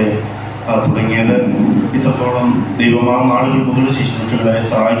ഇവിടെ തുടങ്ങിയത്. ഇത്രത്തോളം ദൈവമാ നാളുകൾ മുതൽ ശുശ്രൂഷകളെ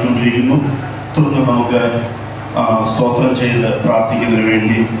സഹായിച്ചുകൊണ്ടിരിക്കുന്നു. തുടർന്ന് നമുക്ക് സ്തോത്രം ചെയ്ത് പ്രാർത്ഥിക്കുന്നതിന്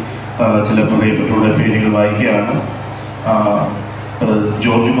വേണ്ടി ചില പ്രിയപ്പെട്ടവരുടെ പേരുകൾ വായിക്കുകയാണ്.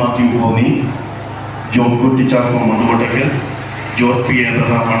 ജോർജ് മാത്യു കോന്നി, ജോൺ കുട്ടി ചാക്കോ മുണ്ടുകോട്ടയ്ക്ക്, ജോർജ് പി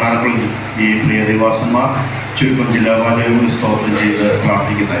എബ്രഹാം മണ്ണാർക്കുളി, ഈ പ്രിയ ദേവാസന്മാർ ചുരുക്കം ജില്ലാ വാചകങ്ങൾ സ്തോത്രം ചെയ്ത്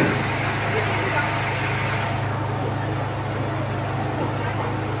പ്രാർത്ഥിക്കുന്നതായിരുന്നു.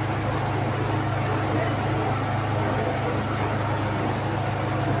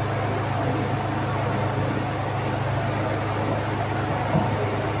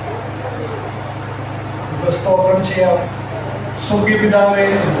 പ്രാർത്ഥന ചെയ്യാം. സ്വർഗീയ പിതാവേ,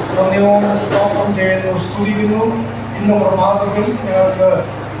 നന്ദിയോടെ സ്തോത്രം ചെയ്യുന്നു, സ്തുതിക്കുന്നു. ഇന്ന് പ്രഭാതത്തിൽ ഞങ്ങൾക്ക്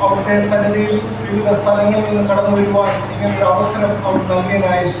അവിടുത്തെ സന്നിധിയിൽ വിവിധ സ്ഥലങ്ങളിൽ നിന്ന് കടന്നു വരുവാൻ ഇങ്ങനൊരു അവസരം അവിടെ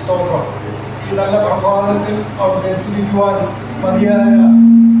നൽകിയതിനായി സ്തോത്രം. ഈ നല്ല പ്രഭാതത്തിൽ അവിടുത്തെ സ്തുതിക്കുവാൻ മതിയായ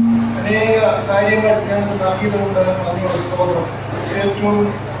അനേക കാര്യങ്ങൾ ഞങ്ങൾക്ക് നൽകിയതുകൊണ്ട് നന്ദിയോടെ സ്തോത്രം. ഏറ്റവും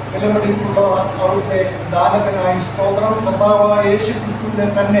വിലപിടിപ്പുള്ള അവിടുത്തെ ദാനത്തിനായി സ്തോത്രം. കർത്താവായ യേശു ക്രിസ്തുവിനെ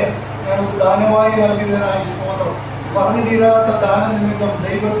തന്നെ ഞങ്ങൾക്ക് ദാനമായി നൽകിയതിനായി സ്തോത്രം. പറഞ്ഞു തീരാത്ത ദാനനിമിത്തം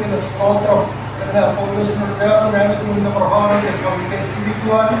ദൈവത്തിന് സ്തോത്രം എന്ന് പൗലോസിനോട് ചേർന്ന് ഞങ്ങൾക്ക് ഇന്ന് പ്രഭാതത്തിൽ അവിടുത്തെ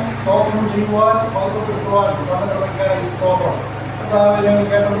സ്തുതിക്കുവാനും സ്തോത്രം ചെയ്യുവാൻ മഹത്വപ്പെടുത്തുവാൻ തന്ന കൃപയ്ക്കായി സ്തോത്രം. കർത്താവ് ഞങ്ങൾ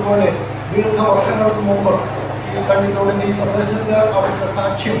കേട്ടതുപോലെ ദീർഘവർഷങ്ങൾക്ക് മുമ്പ് ഈ തണ്ണിത്തോടിൻ്റെ ഈ പ്രദേശത്ത് അവിടുത്തെ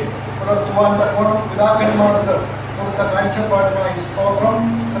സാക്ഷ്യം പുലർത്തുവാൻ തക്കോണം പിതാക്കന്മാർക്ക് കൊടുത്ത കാഴ്ചപ്പാടിനായി സ്തോത്രം.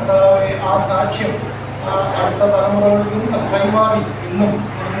 കർത്താവെ, ആ സാക്ഷ്യം അടുത്ത തലമുറകൾക്കും അത് കൈമാറി ഇന്നും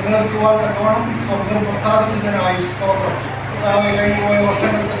നിലനിർത്തുവാൻ തക്കോണം സ്വർഗം പ്രസാദിച്ചതിനായി സ്തോത്രം. കർത്താവെ, കഴിഞ്ഞുപോയ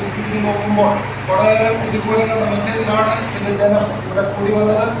വർഷങ്ങൾക്ക് തിരിഞ്ഞു നോക്കുമ്പോൾ വളരെ പ്രതികൂലങ്ങളുടെ മധ്യത്തിലാണ് ഇന്ന് ജനം ഇവിടെ കൂടി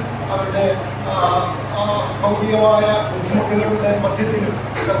വന്നത്. അവരുടെ ഭൗതികമായ ബുദ്ധിമുട്ടുകളുടെ മധ്യത്തിലും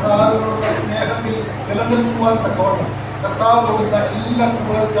കർത്താവിനോടുള്ള സ്നേഹത്തിൽ നിലനിൽക്കുവാൻ തക്കവണ്ണം കർത്താവ് കൊടുത്ത എല്ലാ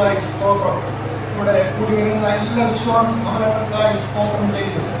കൃപകൾക്കായി സ്തോത്രം. ഇവിടെ കൂടി വരുന്ന എല്ലാ വിശ്വാസ ഭവനങ്ങൾക്കായി സ്തോത്രം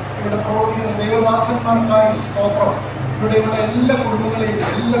ചെയ്യുന്നു. ഇവിടെ പ്രവർത്തിക്കുന്ന ദൈവദാസന്മാർക്കായി സ്തോത്രം. ഇവിടെയുള്ള എല്ലാ കുടുംബങ്ങളെയും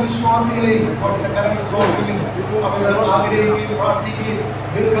എല്ലാ വിശ്വാസികളെയും അവിടുത്തെ കരങ്ങൾ സമർപ്പിക്കുന്നു. അവർ ആഗ്രഹിക്കുകയും പ്രാർത്ഥിക്കുകയും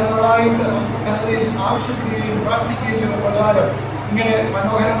ദീർഘനാളായിട്ട് അവിടുത്തെ സന്നദ്ധയിൽ ആവശ്യപ്പെടുകയും പ്രാർത്ഥിക്കുകയും ചെയ്ത പ്രകാരം ഇങ്ങനെ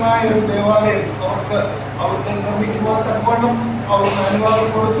മനോഹരമായ ഒരു ദേവാലയം അവർക്ക് അവിടുത്തെ നിർമ്മിക്കുവാൻ തക്കവണ്ണം അവിടുന്ന് അനുവാദം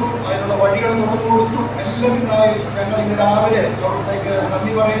കൊടുത്തു. അതിനുള്ള വഴികൾ തുറന്നു കൊടുത്തു. എല്ലാവരുമായി ഞങ്ങൾ ഇന്ന് രാവിലെ അവിടത്തേക്ക്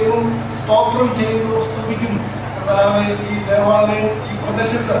നന്ദി പറയുന്നു, സ്തോത്രം ചെയ്യുന്നു, സ്തുതിക്കുന്നു. കർത്താവേ, ഈ ദേവാലയം ഈ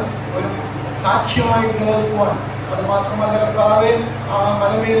പ്രദേശത്ത് ഒരു സാക്ഷ്യമായി നിലനിൽക്കുവാൻ, അത് മാത്രമല്ല കർത്താവേ, ആ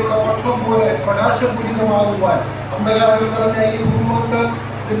മലമേലുള്ള പട്ടണം പോലെ പ്രകാശപൂരിതമാകുവാൻ, അന്ധകാരം നിറഞ്ഞ ഈ ഭൂമുഖത്ത്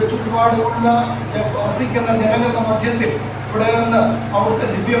ഇതിൻ്റെ ചുറ്റുപാടുമുള്ള വസിക്കുന്ന ജനങ്ങളുടെ മധ്യത്തിൽ ഇവിടെ നിന്ന് അവിടുത്തെ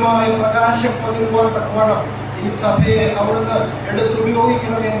ദിവ്യമായ പ്രകാശം പകരുവാൻ തക്കവണ്ണം ഈ സഭയെ അവിടുന്ന്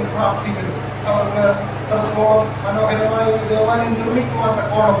എടുത്തുപയോഗിക്കണമെന്ന് പ്രാർത്ഥിക്കുന്നു. അവർക്ക് ഇത്രത്തോളം മനോഹരമായ ഒരു ദേവാലയം നിർമ്മിക്കുവാൻ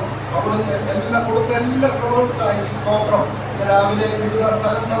തക്കോണം അവിടുന്ന് കൊടുത്ത എല്ലാ കൃപകൾക്കായി സ്തോത്രം. രാവിലെ വിവിധ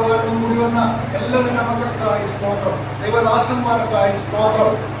സ്ഥല സഭകളിലും കൂടി വന്ന എല്ലാ നിന്റെ മക്കൾക്കായി സ്തോത്രം. ദൈവദാസന്മാർക്കായി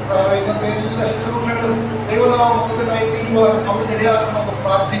സ്തോത്രം. ഇന്നത്തെ എല്ലാ ശുശ്രൂഷകളും ദൈവനാമത്തിനായി തീരുവാൻ അവിടുന്ന് ഇടയാക്കണമെന്ന്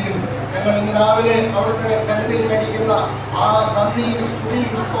പ്രാർത്ഥിക്കുന്നു. ഞങ്ങൾ ഇന്ന് രാവിലെ അവിടുത്തെ സന്നിധിയിൽ കഴിക്കുന്ന ആ നന്ദിയും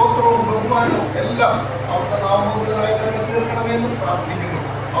സ്തുതിയും സ്തോത്രവും ബഹുമാനവും എല്ലാം അവിടുത്തെ നാമത്തിനായി തന്നെ തീർക്കണമെന്ന് പ്രാർത്ഥിക്കുന്നു.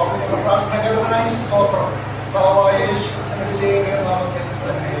 അവിടുത്തെ പ്രാർത്ഥന കേട്ടതിനായി സ്തോത്രം. കർത്താവായ യേശു ക്രിസ്തുവിന്റെ വിലയേറിയ നാമത്തിൽ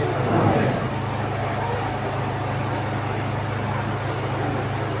തന്നെ.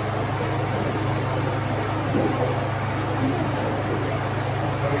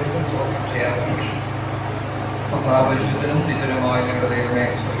 മഹാപരിശുദ്ധനും നിതരുമായ ഞങ്ങളുടെ ദൈവമേ,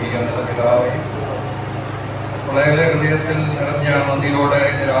 സ്വർഗീയ പിതാവേ, വളരെ ഹൃദയത്തിൽ നിറഞ്ഞ നന്ദിയോടെ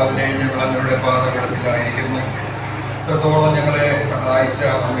രാവിലെ ഞങ്ങൾ അങ്ങയുടെ പാദപീഠത്തിലായിരിക്കുന്നു. ഇത്രത്തോളം ഞങ്ങളെ സഹായിച്ച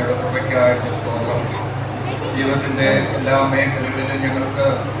അങ്ങയുടെ കൃപയ്ക്കായിട്ട് സ്തോത്രം. ജീവിതത്തിൻ്റെ എല്ലാ മേഖലകളിലും ഞങ്ങൾക്ക്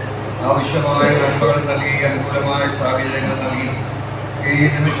ആവശ്യമായ നന്മകൾ നൽകി, അനുകൂലമായ സാഹചര്യങ്ങൾ നൽകി, ഈ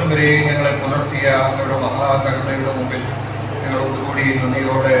നിമിഷം വരെയും ഞങ്ങളെ പുലർത്തിയ അങ്ങയുടെ മഹാകരുണയുടെ മുമ്പിൽ ഞങ്ങൾ ഒന്നുകൂടി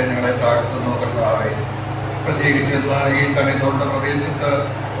നന്ദിയോടെ ഞങ്ങളെ താഴ്ത്തുന്നു കർത്താവേ. പ്രത്യേകിച്ച് ഈ തണ്ണിത്തോട് പ്രദേശത്ത്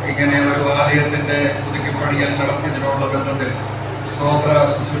ഇങ്ങനെ ഒരു ആലയത്തിൻ്റെ പുതുക്കിപ്പണിയൽ നടത്തിയതിനുള്ള ബന്ധത്തിൽ സ്തോത്ര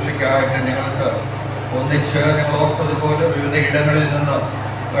ശുശ്രൂഷയ്ക്കായിട്ട് ഞങ്ങൾക്ക് ഒന്നിച്ച് ഞങ്ങൾ ഓർത്തതുപോലെ വിവിധ ഇടങ്ങളിൽ നിന്ന്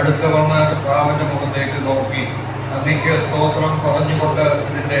അടുത്ത് വന്ന കർത്താവിൻ്റെ മുഖത്തേക്ക് നോക്കി അങ്ങയ്ക്ക് സ്തോത്രം പറഞ്ഞുകൊണ്ട്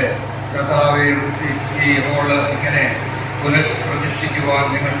ഇതിൻ്റെ കർത്താവെ ഈ ഹോള് ഇങ്ങനെ പുനഃപ്രതിഷ്ഠിക്കുവാൻ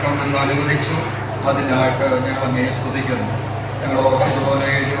ഞങ്ങൾക്ക് അവിടുന്ന് അനുവദിച്ചു. അതിനായിട്ട് ഞങ്ങൾ അങ്ങേ സ്തുതിക്കുന്നു. ഞങ്ങൾ ഓർത്തതുപോലെ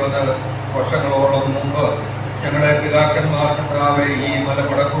 70 വർഷങ്ങളോളം മുമ്പ് ഞങ്ങളുടെ പിതാക്കന്മാർ കർത്താവെ ഈ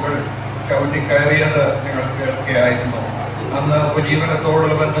മലമുടക്കുകൾ ചവിട്ടിക്കയറിയത് ഞങ്ങൾ കേൾക്കുകയായിരുന്നു. അന്ന്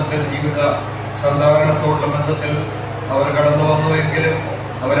ഉപജീവനത്തോടുള്ള ബന്ധത്തിൽ, ജീവിത സന്ധാരണത്തോടുള്ള ബന്ധത്തിൽ അവർ കടന്നു വന്നുവെങ്കിലും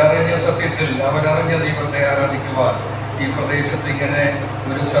അവരറിഞ്ഞ സത്യത്തിൽ അവരറിഞ്ഞ ദൈവത്തെ ആരാധിക്കുവാൻ ഈ പ്രദേശത്ത് ഇങ്ങനെ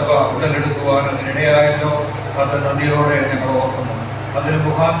ഒരു സഭ ഉടലെടുക്കുവാൻ അതിനിടയായല്ലോ. അത് നന്ദിയോടെ ഞങ്ങൾ ഓർക്കുന്നു. അതിന്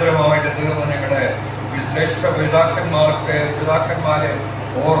മുഖാന്തരമായിട്ട് തീർന്ന ഞങ്ങളുടെ ശ്രേഷ്ഠ പിതാക്കന്മാരെ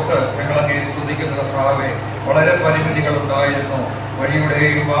ഓർത്ത് ഞങ്ങളങ്ങേ സ്തുതിക്കുന്ന കർത്താവേ, വളരെ പരിമിതികളുണ്ടായിരുന്നു.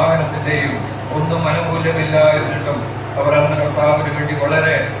 വഴിയുടെയും വാഹനത്തിൻ്റെയും ഒന്നും അനുകൂല്യമില്ലായിരുന്നിട്ടും അവരന്ന് കർത്താവിന് വേണ്ടി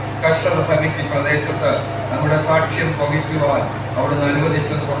വളരെ കഷ്ടത സഹിച്ച് പ്രദേശത്ത് നമ്മുടെ സാക്ഷ്യം പകിക്കുവാൻ അവിടുന്ന്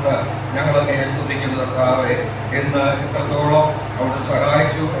അനുവദിച്ചത് കൊണ്ട് ഞങ്ങളങ്ങേ സ്തുതിക്കുന്ന കർത്താവേ. ഇന്ന് ഇത്രത്തോളം അവിടുന്ന്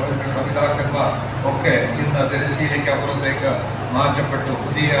സഹായിച്ചു. ഞങ്ങളുടെ പിതാക്കന്മാർ ഒക്കെ ഇന്ന് തിരശ്ശീലയ്ക്ക് അപ്പുറത്തേക്ക് മാറ്റപ്പെട്ടു.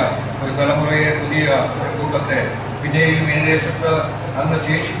 പുതിയ ഒരു തലമുറയെ, പുതിയ ഒരു കൂട്ടത്തെ പിന്നെയും ഈ ദേശത്ത് അങ്ങ്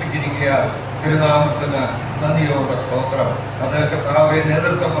ശേഷിപ്പിച്ചിരിക്കുക. തിരുനാമത്തിന് നന്ദിയോടെ സ്തോത്രം. അത് കർത്താവെ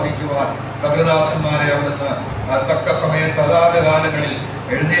നേതൃത്വം വഹിക്കുവാൻ ഭദ്രദാസന്മാരെ അവിടുന്ന് തക്ക സമയത്ത് അതാത് കാലങ്ങളിൽ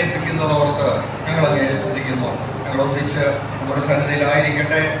എഴുന്നേൽപ്പിക്കുന്നതോർത്ത് ഞങ്ങൾ അങ്ങേ സ്തുതിക്കുന്നു. ഞങ്ങൾ ഒന്നിച്ച് നമ്മുടെ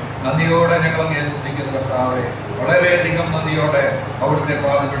സന്നിധിയിലായിരിക്കട്ടെ. നന്ദിയോടെ ഞങ്ങൾ അങ്ങേ സ്തുതിക്കുന്നു കർത്താവെ. വളരെയധികം നന്ദിയോടെ അവിടുത്തെ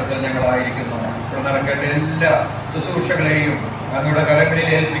പാതപ്പെടുത്തൽ ഞങ്ങളായിരിക്കുന്നു. ഇവിടെ നടക്കേണ്ട എല്ലാ ശുശ്രൂഷകളെയും അങ്ങയുടെ കരങ്ങളിൽ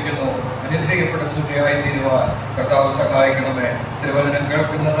ഏൽപ്പിക്കുന്നു. അനുഗ്രഹിക്കപ്പെട്ട ശുശ്രൂഷയായി തീരുവാൻ കർത്താവ് സഹായിക്കണമേ. തിരുവചനം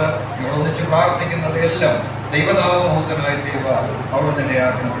കേൾക്കുന്നത്, ഞങ്ങൾ ഒന്നിച്ച് പ്രാർത്ഥിക്കുന്നത് എല്ലാം ദൈവനാമമഹത്വനായി തീരുവാൻ അവിടുന്ന്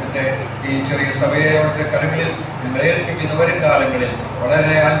ഇടയാക്കണം. ഇവിടുത്തെ ഈ ചെറിയ സഭയെ അവിടുത്തെ കരങ്ങളിൽ നിങ്ങൾ ഏൽപ്പിക്കുന്ന വരും കാലങ്ങളിൽ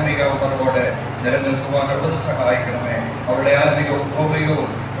വളരെ ആത്മീക ഉണർവോടെ നിലനിൽക്കുവാൻ അവിടുന്ന് സഹായിക്കണമേ. അവരുടെ ആത്മീകവും ഭൗമികവും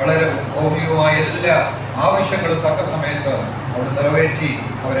വളരെ ഭൗമികവുമായ എല്ലാ ആവശ്യങ്ങളും തക്ക സമയത്ത് അവിടെ നിറവേറ്റി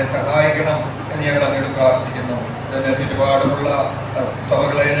അവരെ സഹായിക്കണം എന്ന് ഞങ്ങൾ അങ്ങോട്ട് പ്രാർത്ഥിക്കുന്നു. ഇതിന് ചുറ്റുപാടുമുള്ള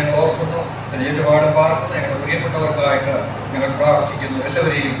സഭകളെ ഞങ്ങൾ ഓർക്കുന്നു. ഇതിന് ചുറ്റുപാടും പാർക്കുന്ന ഞങ്ങളുടെ പ്രിയപ്പെട്ടവർക്കായിട്ട് ഞങ്ങൾ പ്രാർത്ഥിക്കുന്നു.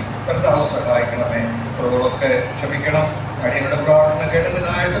 എല്ലാവരെയും കർത്താവ് സഹായിക്കണമേ. കുറവുകളൊക്കെ ക്ഷമിക്കണം. അടിയങ്ങളുടെ പ്രാർത്ഥന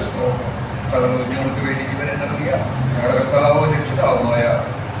കേട്ടതിനായിട്ട് സ്തോത്രം. സകല കുഞ്ഞുങ്ങൾക്ക് വേണ്ടി ഇവരെ നൽകിയ ഞങ്ങളുടെ കർത്താവും രക്ഷിതാവുമായ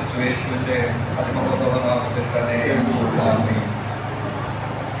യേശുവിന്റെ അതിമഹത്വ നാമത്തിൽ തന്നെ ആമേൻ.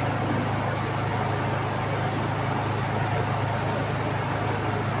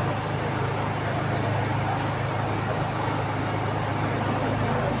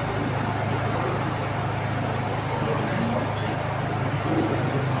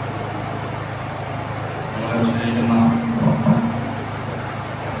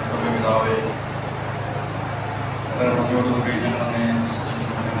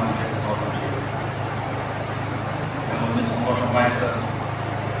 സന്തോഷമായിട്ട്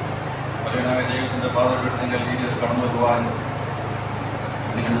പലനായ ദൈവത്തിൻ്റെ പാതപീഠത്തിൻ്റെ രീതിയിൽ കടന്നു വരുവാൻ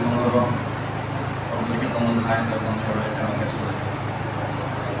ഇതിൻ്റെ സന്ദർഭം അവർക്ക് തന്നതിനായിട്ട് നന്ദിയോടെ ഞങ്ങൾ സ്തുതിക്കുന്നു.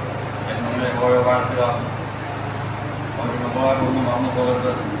 നമ്മളെ പോയ വാഴ്ത്തുക, അവരുടെ ഉപകാരമൊന്നും മറന്നു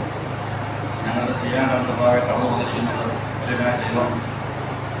പോകരുത്. ഞങ്ങളുടെ ചെയ്യാനുള്ള ഭാഗം കടന്നു വന്നിരിക്കുന്നത് പലനായ ദൈവം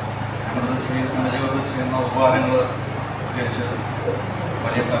ഞങ്ങളുടെ ജീവിതത്തിൽ ചെയ്യുന്ന ഉപകാരങ്ങൾ പ്രത്യേകിച്ച്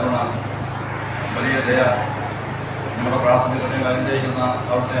വലിയ കരുണ, വലിയ ദയ, നമ്മുടെ പ്രാർത്ഥനകളിൽ അനുഗ്രഹിക്കുന്ന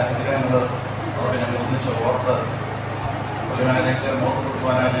അവരുടെ അനുഗ്രഹങ്ങൾ അവർക്ക് ഞങ്ങൾ ഒന്നിച്ച് ഓർത്ത് പലനായതിനെ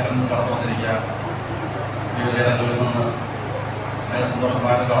മോർപ്പെടുത്തുവാനായി ഞങ്ങൾ കടന്നു വന്നിരിക്കുക. ജീവിതങ്ങളിൽ നിന്ന് ഞങ്ങൾ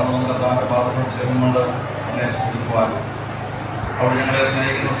സന്തോഷമായിട്ട് കടന്നു വന്ന കർത്താവിൻ്റെ പാത്രത്തിലുകൊണ്ട് എന്നെ സ്തുതിക്കുവാൻ, അവർ ഞങ്ങളെ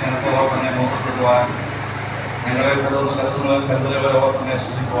സ്നേഹിക്കുന്ന സ്നേഹത്തെ ഓർത്ത് എന്നെ മോർപ്പെടുത്തുവാൻ, ഞങ്ങളെ കരുതലുകളെ ഓർത്ത് എന്നെ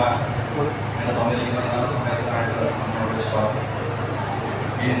സ്തുതിക്കുവാൻ ഞങ്ങൾ തന്നിരിക്കുന്ന നല്ല സമയത്തിനായിട്ട് നമ്മളോട് സ്വാഗതം.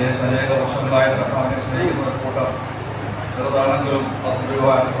 ഈ ദേശം അനേക വർഷങ്ങളായിട്ട് കർത്താവിനെ സ്നേഹിക്കുന്ന ഒരു കൂട്ടം ചെറുതാണെങ്കിലും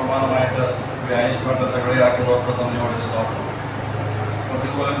പദ്ധതിയുവാൻ പ്രമാണമായിട്ട് വ്യാനിക്കേണ്ടത് എവിടെയാക്കിയതോർത്ത് തന്നെയോട് സ്വാഗതം.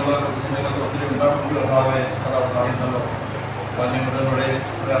 പ്രതികൂലങ്ങൾ പ്രതിസന്ധികളൊക്കെ ഒത്തിരി ഉണ്ടാക്കുന്നത് കർത്താവെ അത് അവിടെ അറിയുന്നല്ലോ. വന്യമൃഗങ്ങളുടെ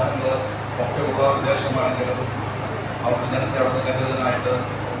പ്രയാസങ്ങൾ ഒക്കെ ഉള്ള വിദേശമാണെങ്കിലും അവരുടെ ജനത്തെ അവിടെ കരുതലിനായിട്ട്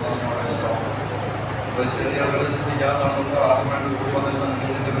തന്നെയോട് സ്വാഗതം. ഒരു ചെറിയ പരിസ്ഥിതിക്കാതാണ് നമുക്ക് ആദ്യമായിട്ട് കൂടി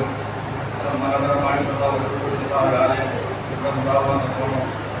വന്നിരുന്നെങ്കിലും മനോഹരമായിട്ടുള്ള ഒരു ആലയം ഇവിടെ ഉണ്ടാകുവാൻ തോന്നുന്നു.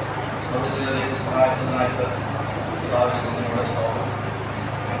 സ്വർഗത്തിലേക്ക് സഹായിച്ചതിനായിട്ട് പിതാവിനോട് സ്തോത്രം.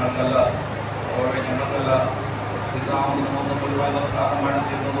 ഞങ്ങൾക്കല്ല പിതാവിനൊന്നും മുഴുവൻ കാരണമായിട്ട്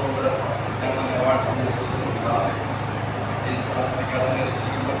തീരുന്നതുകൊണ്ട് ഞങ്ങളെ വാഴ്ത്തുന്ന ശ്രദ്ധിക്കുന്നതായി ഈ സഹസ്രിക്കാതെ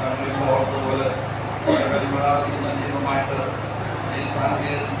ശ്രദ്ധിക്കുന്ന കണ്ണിൽ ഓർത്തതുപോലെ പരിപാലിക്കുന്ന നിയമമായിട്ട് ഈ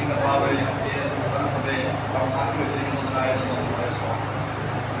സ്ഥാനത്ത് ഭാവയും ഈ സഭയെ അവർ നാട്ടിൽ വെച്ചിരിക്കുന്നതിനായിരുന്നു നമ്മുടെ സ്വാഗതം.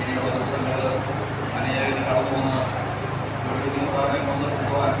 ഇനിയുള്ള ദിവസങ്ങളിൽ അനേകം കടന്നു വന്ന് ഒരു ജീവിതാവിനെ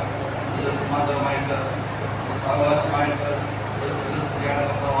കൊണ്ടുപോകാൻ ഇത് മാത്രമായിട്ട് സാവകാശമായിട്ട് ഒരു പ്രതിസ്ഥിതിയാണ്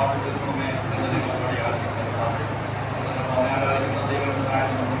കർത്താവാക്കി തീർക്കണമേ എന്ന് നിങ്ങൾ വഴി ആശിക്കുന്നതാണ്. കർത്താവിനെ ആരാധിക്കുന്ന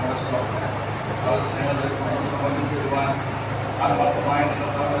ദൈവത്തിനായിട്ട് നമ്മൾ മനസ്സിലാക്കണം. അത് സ്നേഹത്തിൽ സന്തോഷം പങ്കിച്ചു തരുവാൻ ആത്മാർത്ഥമായിട്ട്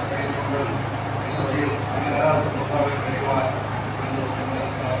കർത്താവിനെ സ്നേഹിച്ചുകൊണ്ട് ഈശ്വരയിൽ അങ്ങനെ ആരാധന കർത്താവെ കഴിയുവാൻ ഒരു ദിവസങ്ങളിൽ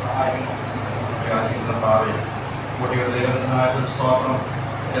സഹായിക്കണം എന്ന് ആശിക്കുന്ന കർത്താവെ കുട്ടികളുടെ ദൈവത്തിനായിട്ട് സ്തോത്രം.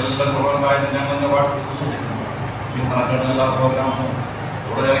 എല്ലാ പ്രവർത്തനമായിട്ട് ഞങ്ങൾ വാഴ്ത്തി സൂചിക്കുന്നു. ഈ നടക്കുന്ന എല്ലാ പ്രോഗ്രാംസും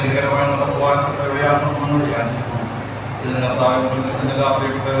വളരെ അനുഗ്രഹമായി നടത്തുവാൻ എവിടെയാണെന്ന് യാചിക്കുന്നു. ഇതിന് കർത്താവ് എല്ലാ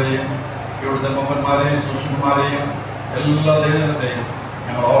പ്രിയപ്പെട്ടവരെയും ഇവിടുത്തെ പമ്പന്മാരെയും സൂക്ഷ്മന്മാരെയും എല്ലാ ദൈവത്തെയും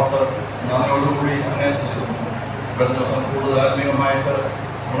ഞങ്ങൾ ഓർത്ത് നന്ദിയോടുകൂടി അങ്ങനെ സ്തുതിക്കുന്നു. വരും ദിവസം കൂടുതൽ ആത്മീയമായിട്ട്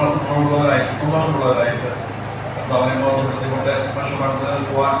ഉണർന്നുള്ളവരായിട്ട് സന്തോഷമുള്ളവരായിട്ട് കർത്താവിനെ ബോധപ്പെടുത്തിക്കൊണ്ട് സന്തോഷമായിട്ട്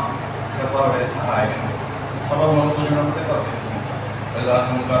നിലനിൽക്കുവാൻ കർത്താവിനെ സഹായിക്കണം. സഭ മഹത്വത്തെ തർക്കിക്കുന്നു.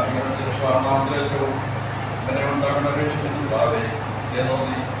 എല്ലാവർക്കും കാട്ടിക്കും എന്നെ ഉണ്ടാകേണ്ട അപേക്ഷിക്കുന്നുണ്ടാവേ ഏതോ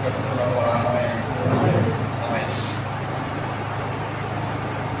നീ കേട്ടിട്ടുള്ളവരാണമേ. അമേ.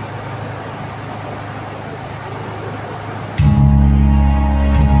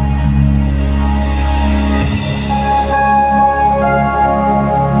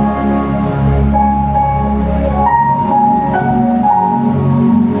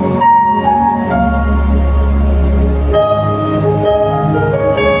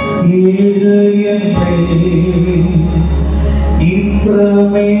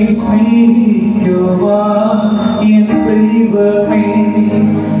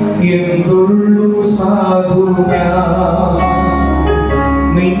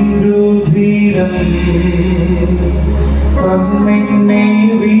 നിൻരുധിരം തന്നിന്നെ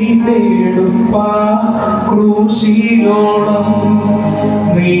വീണ്ടെടുപ്പാ ക്രൂശിലോളം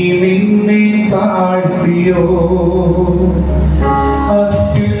നീ നിന്നെ താഴ്ത്തിയോ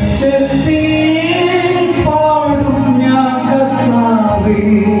അത്യുച്ചത്തിൽ പാടും ഞാൻ കർത്താവേ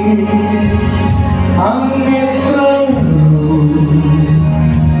അങ്ങെത്ര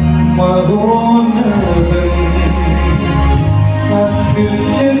മഹോന്നതൻ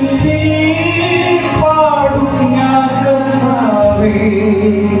അത്യുച്ചത്തിൽ പാടും ഞാൻ കർത്താവേ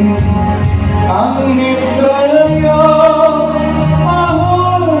അങ്ങെത്രയോ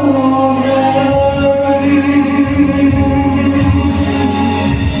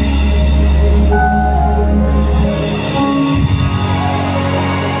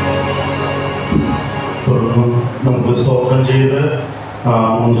നമുക്ക് സ്തോത്രം ചെയ്ത്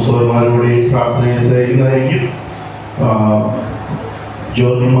മുസ്തോന്മാരുടെ പ്രാർത്ഥനയിൽ സഹായിക്കുന്നതായിരിക്കും.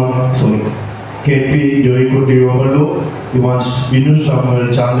 K P Joykutty ഓമല്ലു, Binu Samuel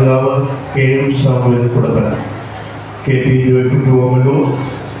ചാന്തുകാവ്, K M Samuel കുടപ്പന. K P Joykutty ഓമല്ലു,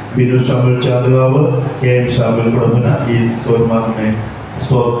 Binu Samuel ചാന്തുകാവ്, K M Samuel കുടപ്പന. ഈ സോന്മാരുടെ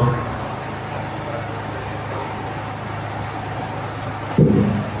സ്തോത്രം.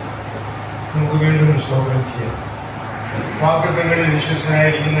 നമുക്ക് വീണ്ടും സ്തോത്രം ചെയ്യാം. വാഗ്ദത്തങ്ങളിൽ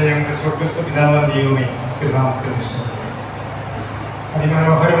വിശ്വസനായിരിക്കുന്ന ഞങ്ങളുടെ സ്വർഗസ്ഥ പിതാവാം ദൈവമേ, തിരുനാമത്തിന് സ്തോത്രം.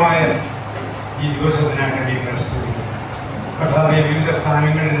 അതിമനോഹരമായ ഈ ദിവസത്തിനാണ് ഞങ്ങൾ സ്തുതിക്കുന്നത്. കർത്താവെ, വിവിധ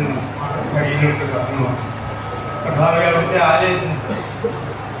സ്ഥാനങ്ങളിൽ നിന്നും വഴികൾക്ക് കടന്നു വന്നു. കർത്താവെ, അവിടുത്തെ ആലയത്തിന്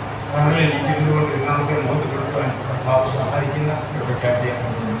തണലിൽ ഇരുന്നുകൊണ്ട് തിരുനാമത്തെ ബോധപ്പെടുത്താൻ കർത്താവ് സഹായിക്കുന്ന കൃപയ്ക്കാറ്റിയാണ്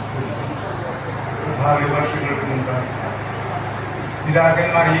സ്തുതിക്കുന്നത്. കർത്താവ് വർഷങ്ങൾക്ക് മുമ്പ്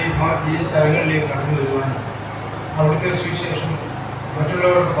പിതാക്കന്മാർ ഈ സ്ഥലങ്ങളിലേക്ക് കടന്നു വരുവാനും അവിടുത്തെ സുവിശേഷം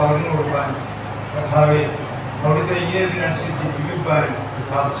മറ്റുള്ളവർക്ക് പകർന്നു കൊടുക്കാനും കർത്താവെ അവിടുത്തെ ഈയതിനനുസരിച്ച് ജീവിക്കാനും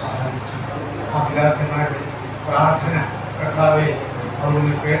കർത്താവ് സഹായിച്ചു. ആ പിതാക്കന്മാരുടെ പ്രാർത്ഥന കർത്താവെ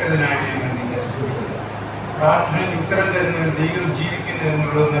അവിടുന്ന് കേട്ടതിനായിട്ട് ഞങ്ങൾ നിന്നെ സ്തുതിക്കുന്നു. പ്രാർത്ഥനയിൽ ഉത്തരം തരുന്ന ഒരു ദൈവം ജീവിക്കുന്നു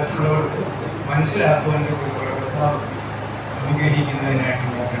എന്നുള്ളത് മറ്റുള്ളവർക്ക് മനസ്സിലാക്കുവാൻ കർത്താവ് അനുഗ്രഹിക്കുന്നതിനായിട്ട്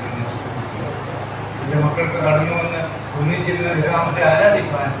ഞങ്ങൾ നിന്നെ സ്തുതിക്കുന്നു. എൻ്റെ മക്കൾക്ക് കടന്നു വന്ന് ഒന്നിച്ചിരുന്ന തിരുനാമത്തെ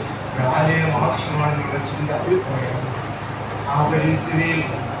ആരാധിക്കാൻ ഒരു ആലയം ആവശ്യമാണെന്നുള്ള ചിന്ത പോയാണ്. ആ പരിസ്ഥിതിയിൽ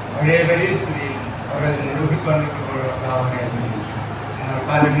പഴയ പരിസ്ഥിതിയിൽ അവരെ നിർവഹിക്കാൻ നിൽക്കുമ്പോൾ കർത്താവിനെ അന്വേഷിച്ചു. എന്നാൽ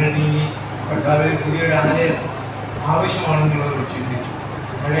കാലങ്ങൾ നീങ്ങി കർത്താവിൽ പുതിയൊരു ആലയം ആവശ്യമാണെന്നുള്ളത് ചിന്തിച്ചു.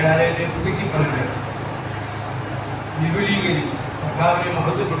 പഴയ ആലയത്തെ പുതുക്കിപ്പണിത് വിപുലീകരിച്ച് കർത്താവിനെ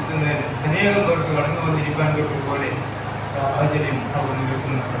മഹത്വപ്പെടുത്തുന്നതിന് അനേകം പേർക്ക് കടന്നു വന്നിരിക്കാൻ പോലെ സാഹചര്യം അവർ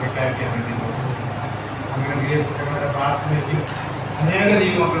നിൽക്കുന്ന കൃപയ്ക്കായിരിക്കാൻ വേണ്ടി നോക്കുന്നത്. അങ്ങനെ പ്രിയപ്പെട്ടവരുടെ പ്രാർത്ഥനയ്ക്കും അനേക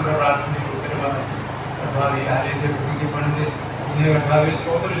ദൈവമക്കളുടെ പ്രാർത്ഥനയ്ക്കും ഉത്തരവാദം കർത്താവ് ഈ ആലയത്തെ പുതുക്കിപ്പണിത് ഇന്ന് കർത്താവിൽ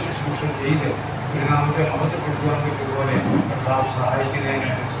സ്തോത്ര ശുശ്രൂഷ ചെയ്ത് തിരുനാമത്തെ മഹത്വപ്പെടുത്തുവാൻ പോലെ കർത്താവ്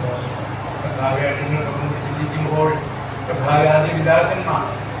സഹായിക്കുന്നതിനായിട്ട് സ്തോത്രം. കർത്താവായിട്ട് നിങ്ങൾ കടന്നു ചിന്തിക്കുമ്പോൾ കർത്താവ് ആദ്യ പിതാക്കന്മാർ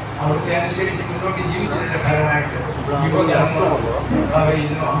അവിടുത്തെ അനുസരിച്ച് മുന്നോട്ട് ജീവിച്ചതിൻ്റെ ഫലമായിട്ട് യുവജനങ്ങൾ കർത്താവ്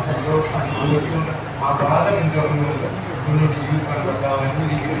ഇന്നും ആ സന്തോഷം അനുഭവിച്ചുകൊണ്ട് ആ പാദം പിന്തുടർന്നുകൊണ്ട് മുന്നോട്ട് ജീവിക്കാൻ കർത്താവ്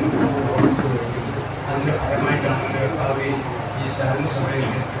അനുവദിക്കുന്നു. അതിൻ്റെ ഫലമായിട്ടാണ് കർത്താവ് ഈ സ്ഥലം സഭയിൽ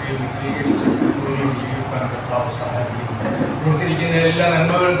വിപുലീകരിച്ച് മുന്നോട്ട് ജീവിക്കാൻ കർത്താവ് സഹായിക്കുന്നത്. കൊടുത്തിരിക്കുന്ന എല്ലാ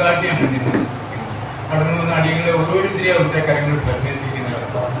നന്മകൾ കാട്ടിയാണ് നിന്നെ കടന്നു വന്ന അടികളെ ഓരോരുത്തരെയും അവിടുത്തെ കരങ്ങൾ പരിണമിപ്പിക്കുന്ന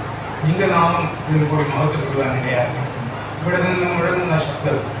കർത്താവ് നിന്റെ നാമം ഇതിൽ കൂടി മഹത്വപ്പെടുവാൻ ഇടയാക്കി. ഇവിടെ നിന്ന് മുഴങ്ങുന്ന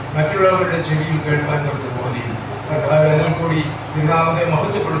ശബ്ദം മറ്റുള്ളവരുടെ ചെവിയിൽ കേൾക്കാൻ തൊട്ട് ബോധിയും കർത്താവ് അതിൽ കൂടി തിരുനാമത്തെ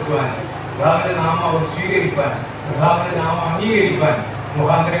മഹത്വപ്പെടുത്തുവാൻ കർത്താവിൻ്റെ നാമം അവർ സ്വീകരിക്കാൻ കർത്താവിൻ്റെ നാമം അംഗീകരിക്കാൻ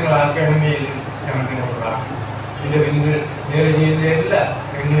മുഖാന്തരങ്ങളാക്കണമേ എന്നും ഞങ്ങൾ നിന്നോട് പ്രാർത്ഥിക്കുന്നു. ഇതിൻ്റെ പിന്നിൽ നേരെ ചെയ്ത എല്ലാ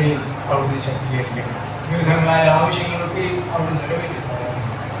രംഗങ്ങളെയും അവിടുന്ന് ശക്തീകരിക്കണം. വിവിധങ്ങളായ ആവശ്യങ്ങളൊക്കെയും അവിടെ നിറവേറ്റി തരാനും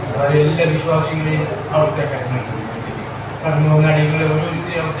കർത്താവ് എല്ലാ വിശ്വാസികളെയും അവിടുത്തെ കരങ്ങൾ കടന്നു വന്ന അടികളെ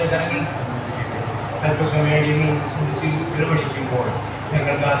ഓരോരുത്തരെയും അവിടുത്തെ കരങ്ങൾ അല്പസമയ അടികൾ ചെലവഴിക്കുമ്പോൾ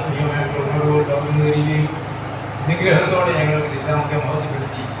ഞങ്ങൾക്ക് ആത്മീയമായിട്ടുള്ള ഉണർവുകൾ പകർന്നു തരികയും അനുഗ്രഹത്തോടെ ഞങ്ങൾക്ക് തിരുനാമത്തെ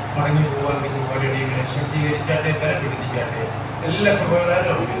മഹത്വപ്പെടുത്തി മടങ്ങി പോകാൻ പോലെ അടികളെ ശക്തീകരിച്ചാട്ടെ തരപ്പെടുത്തിക്കാട്ടെ എല്ലാ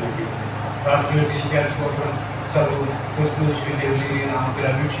കൃപകളാലും പ്രാർത്ഥനയിട്ടിരിക്കാൻ സ്തോത്രം സർവ്വവും ക്രിസ്തുവിന്റെ വലിയ നാമത്തിൽ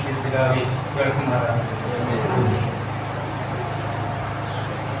അപേക്ഷിക്കുന്ന പിതാവെ കേൾക്കുമാറാണ്.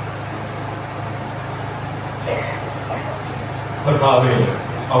 കർത്താവെ,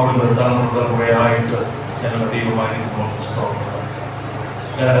 അവിടുന്ന് തലമുറയായിട്ട് ഞങ്ങളുടെ ദൈവമായിരിക്കുന്നു. സ്തോത്രം.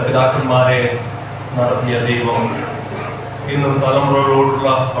 ഞങ്ങളുടെ പിതാക്കന്മാരെ നടത്തിയ ദൈവം ഇന്നും തലമുറകളോടുള്ള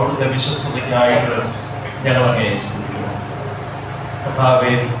അവിടുത്തെ വിശ്വസ്തതയ്ക്കായിട്ട് ഞങ്ങളങ്ങേ സ്തുതിക്കുന്നു.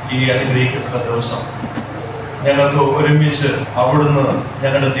 കർത്താവെ, ഈ അനുഗ്രഹിക്കപ്പെട്ട ദിവസം ഞങ്ങൾക്ക് ഒരുമിച്ച് അവിടുന്ന്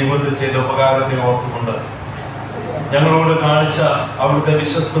ഞങ്ങളുടെ ജീവിതത്തിൽ ചെയ്ത ഉപകാരത്തെ ഓർത്തുകൊണ്ട് ഞങ്ങളോട് കാണിച്ച അവിടുത്തെ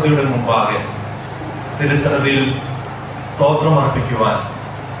വിശ്വസ്തതയുടെ മുമ്പാകെ തിരുസന്നിധിയിൽ സ്തോത്രം അർപ്പിക്കുവാൻ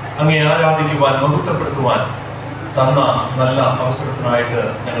അങ്ങേ ആരാധിക്കുവാൻ മഹത്വപ്പെടുത്തുവാൻ തന്ന നല്ല അവസരത്തിനായിട്ട്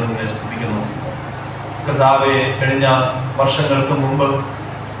ഞങ്ങൾ നിന്നെ സ്തുതിക്കുന്നു. കർത്താവെ, കഴിഞ്ഞ വർഷങ്ങൾക്ക് മുമ്പ്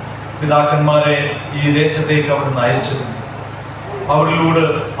പിതാക്കന്മാരെ ഈ ദേശത്തേക്ക് അവിടുന്ന് അയച്ചതും അവരിലൂടെ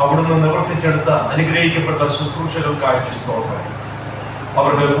അവിടുന്ന് നിവർത്തിച്ചെടുത്ത അനുഗ്രഹിക്കപ്പെട്ട ശുശ്രൂഷകൾക്കായിട്ട് സ്തോത്രം.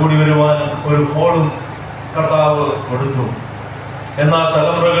 അവർക്ക് കൂടി വരുവാൻ ഒരു ഹോളും കർത്താവ് കൊടുത്തു. എന്നാൽ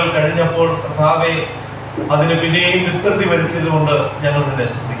തലമുറകൾ കഴിഞ്ഞപ്പോൾ കർത്താവെ അതിന് പിന്നെയും വിസ്തൃതി വരുത്തിയത് കൊണ്ട് ഞങ്ങൾ നിന്നെ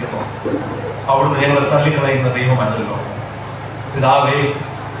സ്തുതിക്കുന്നു. അവിടുന്ന് ഞങ്ങളെ തള്ളിക്കളയുന്ന ദൈവമല്ലല്ലോ പിതാവേ.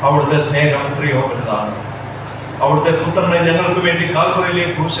 അവിടുത്തെ സ്നേഹം എത്രയോ വലുതാണ്. അവിടുത്തെ പുത്രനെ ഞങ്ങൾക്ക് വേണ്ടി കാൽവറിയിലെ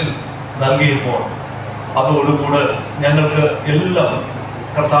ക്രൂശിൽ നൽകിയപ്പോൾ അതോടുകൂടെ ഞങ്ങൾക്ക് എല്ലാം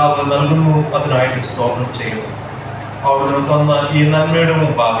കർത്താവ് നൽകുന്നു. അതിനായിട്ട് സ്തോത്രം ചെയ്യുന്നു. അവിടുന്ന് തന്ന ഈ നന്മയുടെ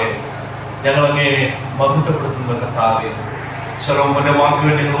മുമ്പാകെ ഞങ്ങളങ്ങേ മഹത്വപ്പെടുത്തുന്ന കർത്താവെ, ശലോമോന്റെ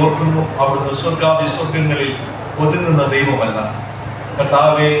വാക്കുകൾ ഞങ്ങൾ ഓർക്കുന്നു. അവിടുന്ന് സ്വർഗാദി സ്വർഗങ്ങളിൽ ഒതുങ്ങുന്ന ദൈവമല്ല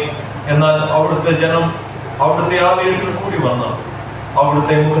കർത്താവെ. എന്നാൽ അവിടുത്തെ ജനം അവിടുത്തെ ആലയത്തിൽ കൂടി വന്ന്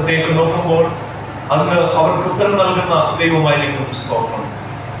അവിടുത്തെ മുഖത്തേക്ക് നോക്കുമ്പോൾ അങ്ങ് അവർക്ക് ഉത്തരം നൽകുന്ന ദൈവമായിരിക്കും. സ്തോത്രം.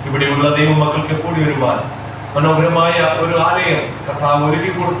 ഇവിടെയുള്ള ദൈവമക്കൾക്ക് കൂടി വരുവാൻ മനോഹരമായ ഒരു ആലയം കർത്താവ്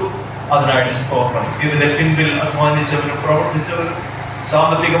ഒരുക്കി കൊടുത്തു. അതിനായിട്ട് സ്തോത്രം. ഇതിന്റെ പിൻപിൽ അധ്വാനിച്ചവരും പ്രവർത്തിച്ചവരും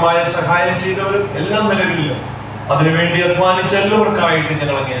സാമ്പത്തികമായ സഹായം ചെയ്തവരും എല്ലാ നിലകളിലും അതിനുവേണ്ടി അധ്വാനിച്ച എല്ലാവർക്കായിട്ട്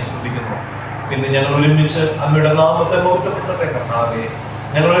ഞങ്ങൾ അങ്ങനെ സ്തുതിക്കുന്നു. ഇന്ന് ഞങ്ങൾ ഒരുമിച്ച് അങ്ങയുടെ നാമത്തെ മഹത്വപ്പെടുത്തട്ടെ കർത്താവെ.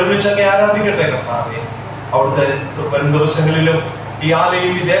 ഞങ്ങൾ ഒരുമിച്ച് അങ്ങേ ആരാധിക്കട്ടെ കർത്താവെ. അവിടുത്തെ വരും ദിവസങ്ങളിലും ഈ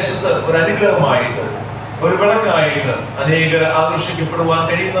ആലയം ഈ ദേശത്ത് ഒരു അനുഗ്രഹമായിട്ട്, ഒരു വിളക്കായിട്ട് അനേകരെ ആകർഷിക്കപ്പെടുവാൻ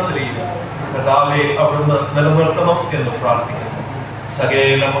കഴിയുന്ന നിലയിൽ കർത്താവെ അവിടുന്ന് നിലനിർത്തണം എന്ന് പ്രാർത്ഥിക്കുന്നു.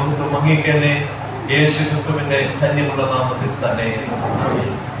 സകല മഹത്വം അങ്ങേക്കന്നെ യേശു ക്രിസ്തുവിന്റെ ധന്യമുള്ള നാമത്തിൽ തന്നെ.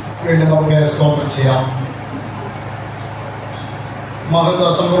 വീണ്ടും നമുക്ക് സ്തോത്രം ചെയ്യാം. മഹത്വ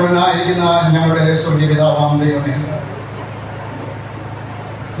സമ്പൂർണനായിരിക്കുന്ന ഞങ്ങളുടെ സ്വർഗീയ പിതാവാം ദൈവമേ,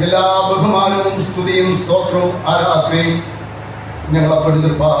 എല്ലാ ബഹുമാനവും സ്തുതിയും സ്തോത്രവും ആരാധനയും ഞങ്ങളെ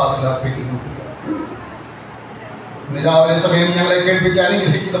പരിതൃപാത്തിൽ അർപ്പിക്കുന്നു. രാവിലെ സമയം ഞങ്ങളെ കേൾപ്പിച്ച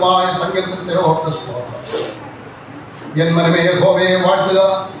അനുഗ്രഹിക്കുന്നമായ സങ്കീർത്തനത്തെ ഓർത്ത് സ്തോത്രം. എൻ മനമേ യഹോവയെ വാഴ്ത്തുക,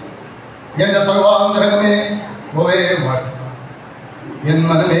 എൻ്റെ സർവാന്തരംഗമേ യഹോവയെ വാഴ്ത്തുക. എൻ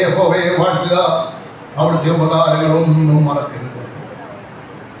മനമേ യഹോവയെ വാഴ്ത്തുക, അവിടുത്തെ ഉപകാരങ്ങളൊന്നും മറക്കരുത്.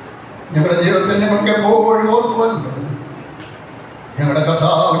 ഞങ്ങളുടെ ജീവിതത്തിൽ ഞങ്ങൾക്ക് എപ്പോഴും ഓർക്കുവാനുള്ളത്, ഞങ്ങളുടെ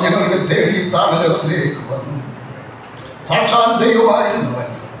കർത്താവ് ഞങ്ങൾക്ക് തേടി താണലോകത്തിലേക്ക് വന്നു. സാക്ഷാൽ ദൈവമായിരുന്നവൻ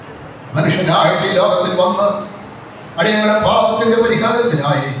മനുഷ്യനായിട്ട് ഈ ലോകത്തിൽ വന്ന് അടിയങ്ങളുടെ പാപത്തിന്റെ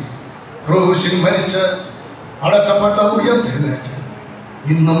പരിഹാരത്തിനായി ക്രൂശിൽ മരിച്ച് അടക്കപ്പെട്ട ഉയർത്തെഴുന്നേറ്റ്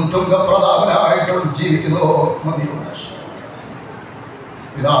ഇന്നും തുങ്കപ്രതാപനായിട്ട് ജീവിക്കുന്നു.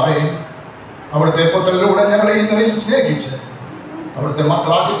 പിതാവേ, അവിടുത്തെ പുത്രനിലൂടെ ഞങ്ങളെ ഈ നിലയിൽ സ്നേഹിച്ച് അവിടുത്തെ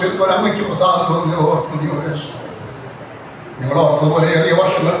മക്കളാക്കി തീർക്കുവാൻ അമ്മയ്ക്ക് പ്രസാദം തോന്നി ഓർത്തുനിയോടെ ഞങ്ങൾ ഓർത്തതുപോലെ ഏറിയ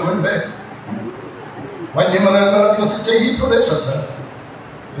വർഷങ്ങൾക്ക് മുൻപേ വന്യമൃഗങ്ങൾ അധിവസിച്ച ഈ പ്രദേശത്ത്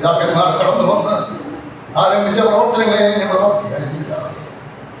പിതാക്കന്മാർ കടന്നു വന്ന് ആരംഭിച്ച പ്രവർത്തനങ്ങളെ ഞങ്ങൾ ഓർക്കുകയായിരുന്നു.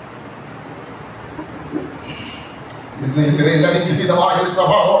 ഇന്ന് ഈ നിലയിൽ അനുഗ്രഹീതമായ ഒരു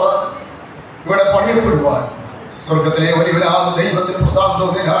സഭയോട് ഇവിടെ പണിയപ്പെടുവാൻ സ്വർഗത്തിലെ വലിയവനാഥ ദൈവത്തിന് പ്രസാദം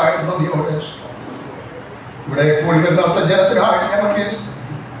തോന്നിയതിനായിട്ട് നന്ദിയോടെ ഇവിടെ കൂടി വരുന്ന ജനത്തിനായിട്ട് ഞങ്ങൾക്ക്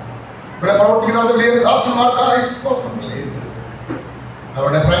ഇവിടെ പ്രവർത്തിക്കുന്ന ദാസന്മാർക്കായി സ്തോത്രം ചെയ്യുന്നു.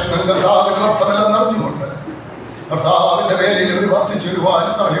 അവരുടെ പ്രയത്നം കർത്താവിൽ അർത്ഥമെല്ലാം നിറഞ്ഞുകൊണ്ട് കർത്താവിന്റെ വേലയിൽ ഇവർ വർദ്ധിച്ചു വരുവാൻ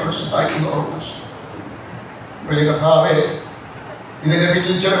അവരെ സഹായിക്കുന്നു. പ്രിയ കർത്താവേ, ഇതിന്റെ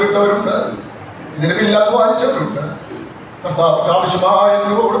പിന്നിൽ ചെലവിട്ടവരുണ്ട്, ഇതിന്റെ പിന്നിൽ അധ്വാനിച്ചവരുണ്ട്. കർത്താവിന് ആവശ്യമായ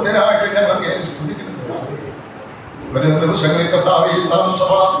കൊടുത്തതിനായിട്ട് ഞങ്ങൾ അങ്ങേ സ്തുതിക്കുന്നുണ്ട്. വരുന്ന ദിവസങ്ങളിൽ കർത്താവ് ഈ സ്ഥാനം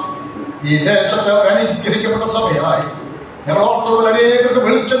സഭ ഈ ദേശത്ത് അനുഗ്രഹിക്കപ്പെട്ട സഭയായി ഞങ്ങൾ ഓർത്തതുപോലെ അനേകർക്ക്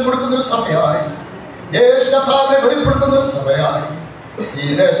വെളിച്ചം കൊടുക്കുന്ന ഒരു സഭയായി, യേശു കർത്താവിനെ വെളിപ്പെടുത്തുന്ന ഒരു സഭയായി ഈ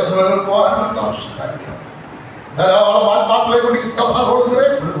ദേശത്ത് നിലനിൽക്കുവാൻ ധാരാളം ആത്മാക്കളെ കൊണ്ട് ഈ സഭകളോട്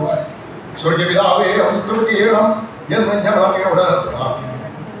നിറയപ്പെടുവാൻ സ്വർഗീയ പിതാവേ അവിടുന്ന് കൃപ ചെയ്യണം എന്ന് ഞങ്ങൾ അങ്ങയോട് പ്രാർത്ഥിക്കുന്നു.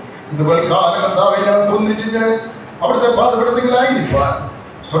 ഇതുപോലെ കാലകർത്താവെ ഞങ്ങൾക്ക് ഒന്നിച്ചിങ്ങനെ അവിടുത്തെ പാതപ്പെടുത്തികളായിരിക്കാൻ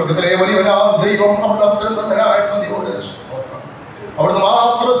സ്വർഗത്തിലെ വലിയവനാ ദൈവം നമ്മുടെ അവസരം തന്നതിനായിട്ട് നന്ദിയോടെ സ്തോത്രം. അവിടുന്ന്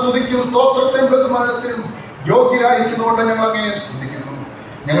മാത്രം സ്തുതിക്കും, സ്തോത്രത്തിനും ബഹുമാനത്തിനും യോഗ്യരായിരിക്കുന്നതുകൊണ്ട് ഞങ്ങൾ അങ്ങേ സ്തുതിക്കുന്നു.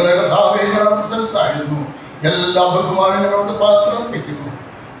 ഞങ്ങളെ കർത്താവെ ഞങ്ങളുടെ സ്ഥലത്തായിരുന്നു എല്ലാ ബഹുമാനം ഞങ്ങളുടെ പാത്രർപ്പിക്കുന്നു.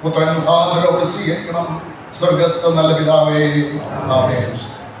 പുത്രൻ മുഖാന്തരോട് സ്വീകരിക്കണം. സ്വർഗസ്ഥ നല്ല പിതാവേ, ആമേൻ.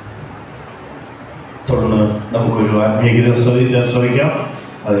 തുടർന്ന് നമുക്കൊരു ആത്മീയഗീതം ശ്രമിക്കാം.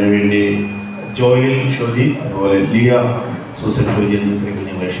 അതിനുവേണ്ടി ജോയിൽ ഷോജി അതുപോലെ ലിയ സൂസൻ ഷോജി എന്നിവർക്ക്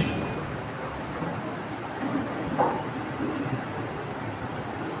ഞങ്ങൾ ക്ഷണിക്കുന്നു.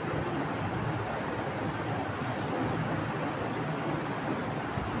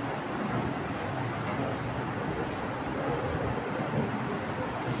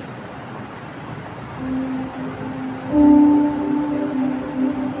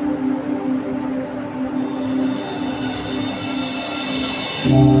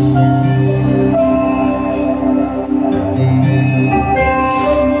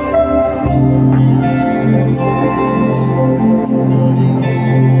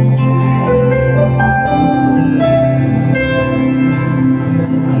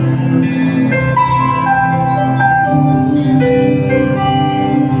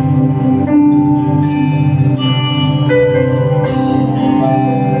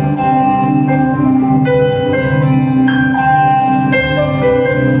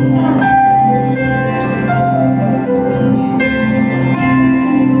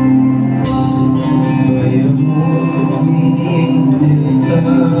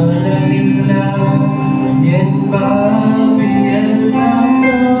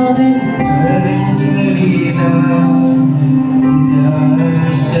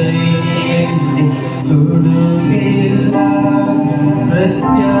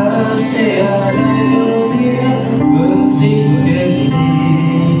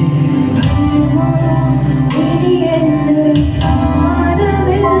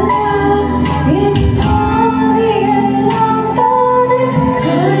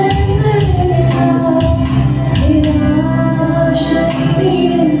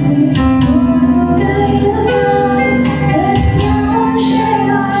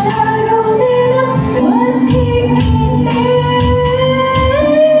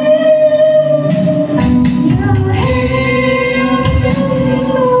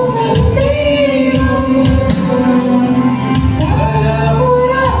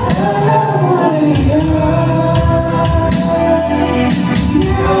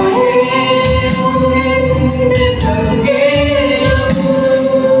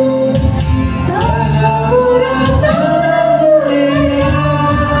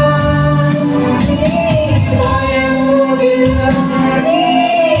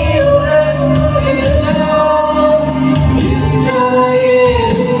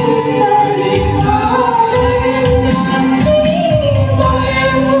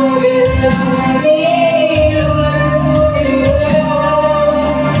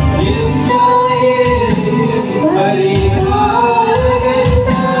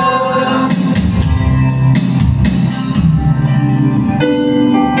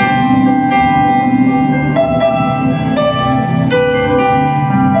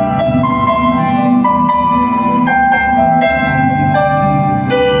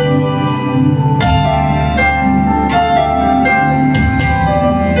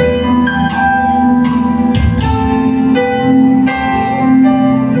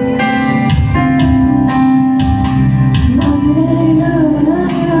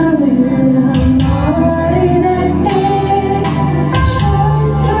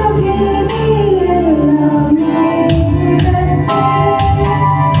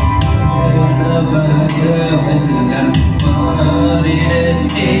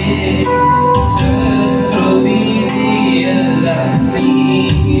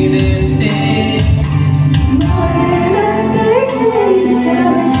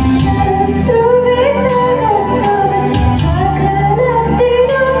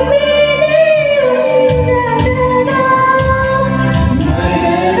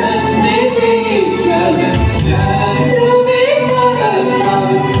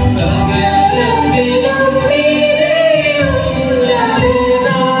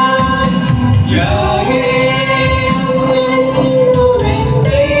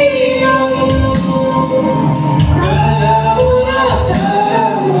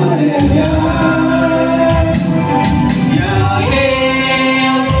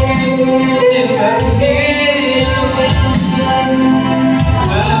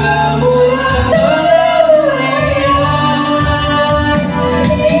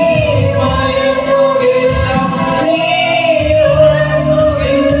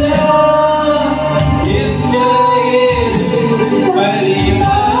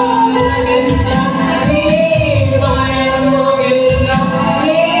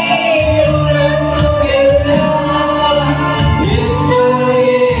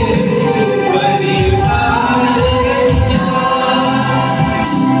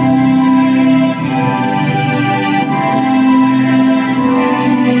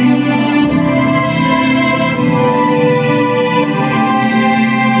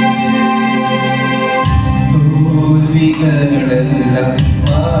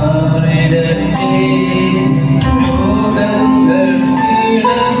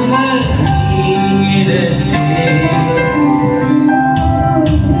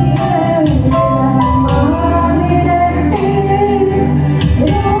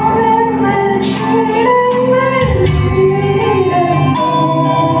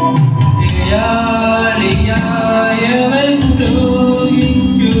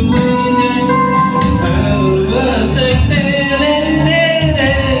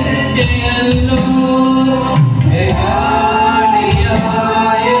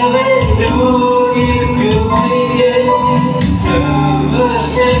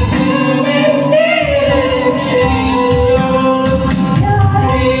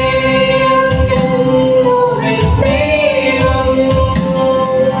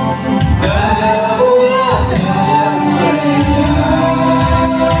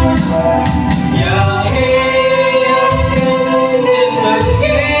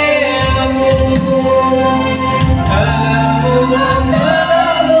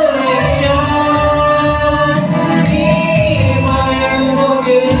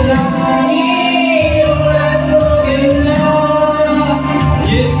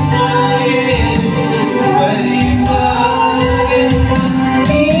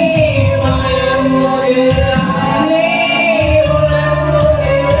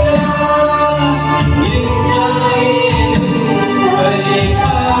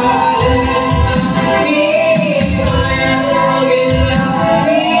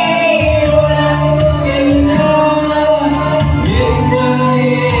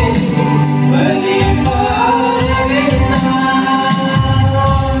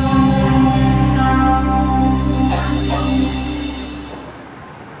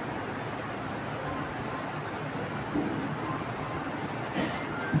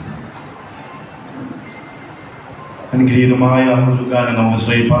 അനുഗ്രഹീതമായ ഒരു ഗാനം നമുക്ക്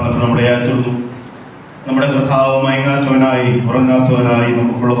ശ്രമിപ്പാൻ നമ്മുടെ ആയത്തുള്ളൂ. നമ്മുടെ കർത്താവ് മയങ്ങാത്തവനായി ഉറങ്ങാത്തവനായി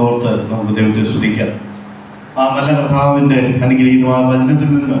നമുക്കുള്ളതോർത്ത് നമുക്ക് ദൈവത്തെ സ്തുതിക്കാം. ആ നല്ല കർത്താവിൻ്റെ അനുഗ്രഹീതമായ വചനത്തിൽ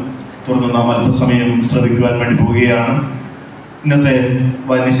നിന്ന് തുറന്ന് നാം അല്പസമയം ശ്രമിക്കുവാൻ വേണ്ടി പോവുകയാണ്. ഇന്നത്തെ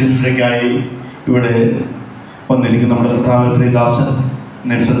വചനശുശ്രൂഷയ്ക്കായി ഇവിടെ വന്നിരിക്കുന്ന നമ്മുടെ കർത്താവിൻ്റെ പ്രിയദാസൻ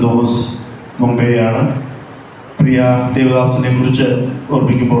നെൽസൺ തോമസ് മുംബൈയാണ്. പ്രിയ ദേവദാസനെ കുറിച്ച്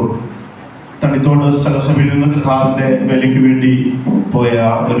ഓർപ്പിക്കുമ്പോൾ തണ്ണിത്തോട് സഹസഭയിൽ നിന്ന് കർത്താവിൻ്റെ വേലയ്ക്ക് വേണ്ടി പോയ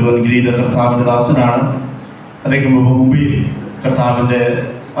ഒരു അനുഗ്രഹീത കർത്താവിൻ്റെ ദാസനാണ്. അദ്ദേഹം മുംബൈ കർത്താവിൻ്റെ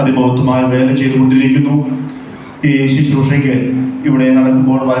അതിമഹത്വമായ വേല ചെയ്തുകൊണ്ടിരിക്കുന്നു. ഈ ശുശ്രൂഷയ്ക്ക് ഇവിടെ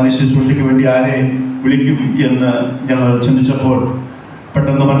നടക്കുമ്പോൾ അതിൻ്റെ ശുശ്രൂഷയ്ക്ക് വേണ്ടി ആരെ വിളിക്കും എന്ന് ഞങ്ങൾ ചിന്തിച്ചപ്പോൾ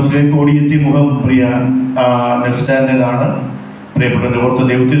പെട്ടെന്ന് മനസ്സിലേക്ക് ഓടിയെത്തിയ മുഖം പ്രിയ നെൽസ്റ്റാൻ്റേതാണ്. പ്രിയപ്പെട്ട ഓർത്ത്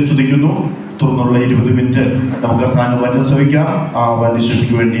ദൈവത്തെ സ്തുതിക്കുന്നു. തുടർന്നുള്ള 20 മിനിറ്റ് നമുക്ക് കർത്താവിനെ വചനം ശ്രവിക്കാം. ആ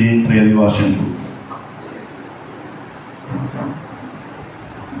വചനശുശ്രൂഷയ്ക്ക് വേണ്ടി പ്രിയ ദൈവാശിക്കുന്നു.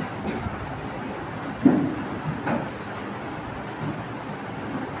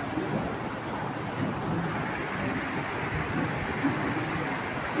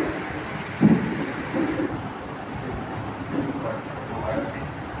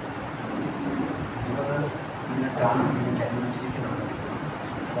 എനിക്ക് അനുവദിച്ചിരിക്കുന്നത്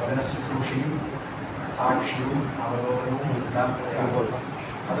വചന ശുശ്രൂഷയും സാക്ഷ്യവും അവലോകനവും എല്ലാം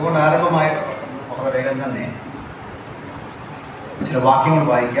അതുകൊണ്ട് ആരംഭമായിട്ട് വളരെ വേഗം തന്നെ ചില വാക്യങ്ങൾ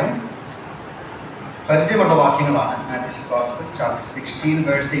വായിക്കാം. പരിചയമുള്ള വാക്യങ്ങളാണ്. മാത്യൂസ് ഗോസ്പൽ ചാപ്റ്റർ 16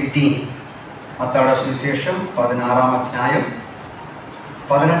 വേഴ്സ് 18, മത്തായിയുടെ സുവിശേഷം 16-ാം അധ്യായം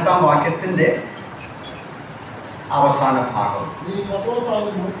 18-ാം വാക്യത്തിൻ്റെ അവസാന ഭാഗം.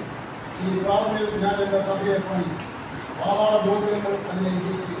 ഈ പ്രാർത്ഥനയിൽ ഞാൻ എൻ്റെ സഭയെ പണി പാതാള ബോധങ്ങൾ അതിനെ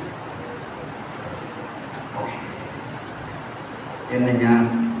എന്ന് ഞാൻ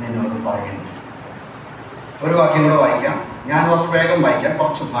നിന്നോട് പറയുന്നു. ഒരു വാക്യം കൂടെ വായിക്കാം. ഞാൻ വളരെ വേഗം വായിക്കാം,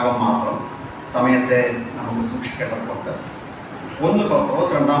 കുറച്ച് ഭാഗം മാത്രം, സമയത്തെ നമുക്ക് സൂക്ഷിക്കേണ്ടതുകൊണ്ട്. 1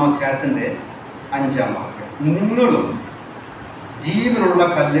 പത്രോസ് 2-ാം അധ്യായത്തിൻ്റെ 5-ാം വാക്യം. നിങ്ങളും ജീവനുള്ള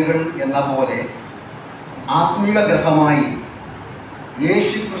കല്ലുകൾ എന്ന പോലെ ആത്മീക ഗ്രഹമായി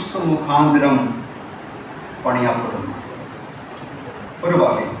യേശുക്രിസ്തു മുഖാന്തരം പണിയപ്പെടുന്നു. ഒരു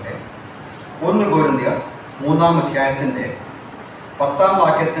വാക്യത്തിൻ്റെ 1 കൊരിന്ത്യർ 3-ാം അധ്യായത്തിൻ്റെ 10-ാം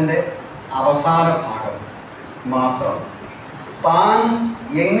വാക്യത്തിൻ്റെ അവസാന ഭാഗം മാത്രം. താൻ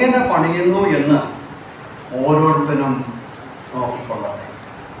എങ്ങനെ പണിയുന്നു എന്ന് ഓരോരുത്തരും നോക്കിക്കൊള്ളട്ടെ.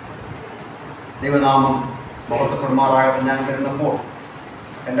 ദൈവനാമം മഹത്വപ്പെടുമാറാകട്ടെ. ഞാൻ വരുന്നപ്പോൾ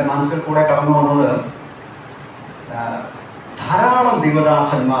എൻ്റെ മനസ്സിൽ കൂടെ കടന്നു വന്നത് ധാരാളം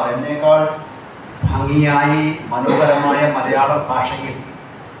ദൈവദാസന്മാർ എന്നേക്കാൾ ഭംഗിയായി മനോഹരമായ മലയാള ഭാഷയിൽ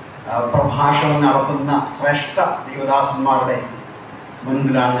പ്രഭാഷണം നടത്തുന്ന ശ്രേഷ്ഠ ദൈവദാസന്മാരുടെ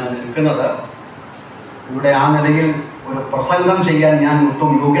മുൻപിലാണ് ഞാൻ നിൽക്കുന്നത്. ഇവിടെ ആ നിലയിൽ ഒരു പ്രസംഗം ചെയ്യാൻ ഞാൻ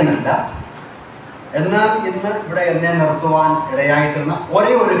ഒട്ടും യോഗ്യനല്ല. എന്നാൽ ഇന്ന് ഇവിടെ എന്നെ നിർത്തുവാൻ ഇടയായിത്തീർന്ന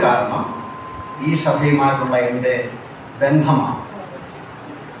ഒരേ ഒരു കാരണം ഈ സഭയുമായിട്ടുള്ള എൻ്റെ ബന്ധമാണ്.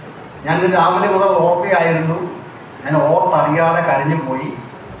 ഞാനിത് രാവിലെ മുതൽ ഓർക്കുകയായിരുന്നു. ഞാൻ ഓർത്തറിയാതെ കരഞ്ഞു പോയി.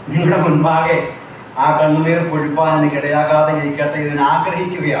 നിങ്ങളുടെ മുൻപാകെ ആ കണ്ണുനീർ പൊഴിപ്പാൻ എനിക്ക് ഇടയാകാതെ ഇരിക്കട്ടെ ഇതിന്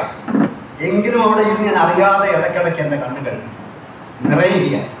ആഗ്രഹിക്കുകയാണ്. എങ്കിലും അവിടെ ഇരുന്ന് ഞാൻ അറിയാതെ ഇടയ്ക്കിടയ്ക്ക് എൻ്റെ കണ്ണുകൾ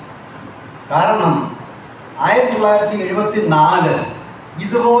നിറയുകയായി. കാരണം 1974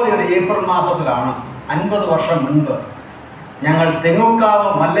 ഇതുപോലെ ഒരു ഏപ്രിൽ മാസത്തിലാണ് 50 വർഷം മുൻപ് ഞങ്ങൾ തെങ്ങൂക്കാവ്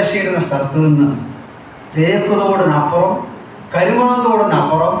മല്ലശ്ശേരി എന്ന സ്ഥലത്ത് നിന്ന് തേക്കുതോടിനപ്പുറം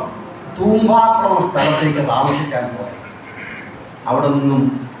കരുമാന്തോടിനപ്പുറം തൂമ്പാക്കുളം സ്ഥലത്തേക്ക് താമസിക്കാൻ പോയത്. അവിടെ നിന്നും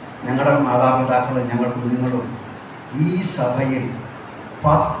ഞങ്ങളുടെ മാതാപിതാക്കളും ഞങ്ങൾ കുഞ്ഞുങ്ങളും ഈ സഭയിൽ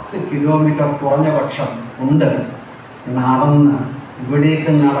 10 കിലോമീറ്റർ കുറഞ്ഞ പക്ഷം ഉണ്ട്. നടന്ന്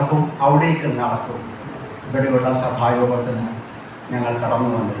ഇവിടേക്ക് നടക്കും, അവിടേക്ക് നടക്കും. ഇവിടെയുള്ള സഭായോഗത്തിന് ഞങ്ങൾ കടന്നു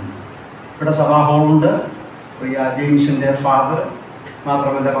വന്നിരുന്നു. ഇവിടെ സഭാ ഹോളുണ്ട്. പ്രിയ ജെയിംസിൻ്റെ ഫാദർ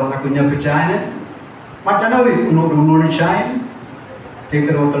മാത്രമല്ല പറഞ്ഞ കുഞ്ഞപ്പിച്ചായന്, മറ്റനവധി ഉണ്ണുണിച്ചായൻ,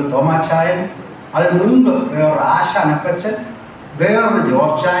 തേക്കരോക്കൽ തോമാച്ചായൻ, അതിന് മുൻപ് വേറൊരു ആശാനപ്പച്ചൻ, വേറൊരു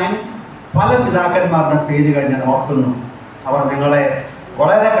ജോർച്ചായൻ, പല പിതാക്കന്മാരുടെ പേരുകൾ ഞാൻ ഓർക്കുന്നു. അവർ ഞങ്ങളെ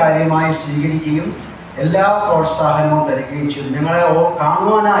വളരെ കാര്യമായി സ്വീകരിക്കുകയും എല്ലാ പ്രോത്സാഹനവും തരികയും ചെയ്തു. ഞങ്ങളെ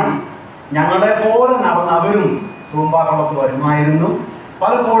കാണുവാനായി ഞങ്ങളെപ്പോലെ നടന്ന് അവരും തൂമ്പാക്കുളത്ത് വരുമായിരുന്നു.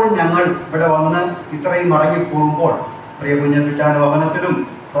 പലപ്പോഴും ഞങ്ങൾ ഇവിടെ വന്ന് ഇത്രയും മടങ്ങിപ്പോകുമ്പോൾ പ്രിയ കുഞ്ഞപ്പിച്ചാൻ്റെ ഭവനത്തിലും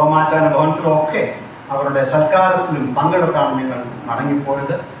തോമാച്ചാൻ്റെ ഭവനത്തിലും ഒക്കെ അവരുടെ സൽക്കാരത്തിലും പങ്കെടുത്താണ് ഞങ്ങൾ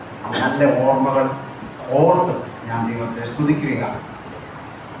മടങ്ങിപ്പോയത്. നല്ല ഓർമ്മകൾ ഓർത്ത് ഞാൻ ദൈവത്തെ സ്തുതിക്കുകയാണ്.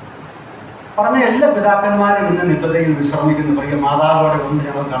 പറഞ്ഞ എല്ലാ പിതാക്കന്മാരും ഇന്ന് നിത്യതയിൽ വിശ്രമിക്കുന്നു. പ്രിയ മാതാവോടെ കൊണ്ട്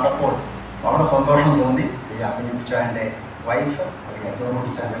ഞങ്ങൾ കണ്ടപ്പോൾ വളരെ സന്തോഷം തോന്നി. പ്രിയ കുഞ്ഞപ്പിച്ചാൻ്റെ വൈഫ്, പ്രിയ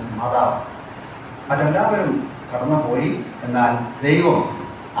ജോർച്ചാൻ്റെ മാതാവ്, മറ്റെല്ലാവരും കടന്നുപോയി. എന്നാൽ ദൈവം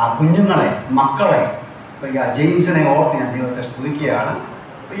ആ കുഞ്ഞുങ്ങളെ, മക്കളെ, പ്രിയ ജെയിംസിനെ ഓർത്ത് ഞാൻ ദൈവത്തെ സ്തുതിക്കുകയാണ്.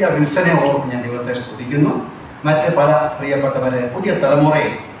 പ്രിയ വിൽസനെ ഓർത്ത് ഞാൻ ദൈവത്തെ സ്തുതിക്കുന്നു. മറ്റ് പല പ്രിയപ്പെട്ടവരെ, പുതിയ തലമുറയെ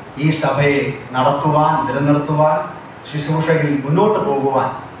ഈ സഭയെ നടത്തുവാൻ, നിലനിർത്തുവാൻ, ശുശ്രൂഷയിൽ മുന്നോട്ട് പോകുവാൻ,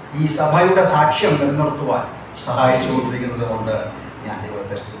 ഈ സഭയുടെ സാക്ഷ്യം നിലനിർത്തുവാൻ സഹായിച്ചുകൊണ്ടിരിക്കുന്നത് കൊണ്ട് ഞാൻ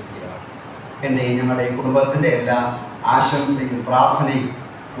ദൈവത്തെ സ്തുതിക്കുകയാണ്. എൻ്റെ ഞങ്ങളുടെ ഈ കുടുംബത്തിൻ്റെ എല്ലാ ആശംസയും പ്രാർത്ഥനയും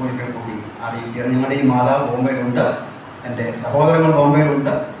ഒരിക്കൽ കൂടി അറിയിക്കുകയാണ്. ഞങ്ങളുടെ ഈ മാതാവ് ബോംബെയിലുണ്ട്, എൻ്റെ സഹോദരങ്ങൾ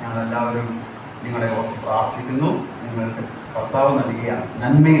ബോംബെയിലുണ്ട്. ഞങ്ങളെല്ലാവരും നിങ്ങളെ ഓർത്ത് പ്രാർത്ഥിക്കുന്നു. നിങ്ങൾക്ക് കർത്താവ് നൽകിയ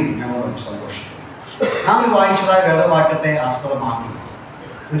നന്മയിൽ ഞങ്ങളും സന്തോഷിക്കുന്നു. നാം ഈ വായിച്ചതായ വേദവാക്യത്തെ ആസ്പദമാക്കി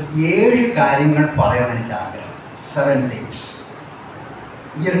ഒരു 7 കാര്യങ്ങൾ പറയാൻ എനിക്ക് ആഗ്രഹം. 7 things.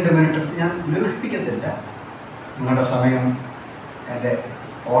 ഈ 2 മിനിറ്റ് ഞാൻ ദീർഘിപ്പിക്കത്തില്ല. നിങ്ങളുടെ സമയം എൻ്റെ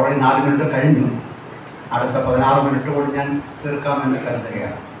ഓൾറെഡി 4 മിനിറ്റ് കഴിഞ്ഞു. അടുത്ത 16 മിനിറ്റ് കൂടി ഞാൻ തീർക്കാമെന്ന്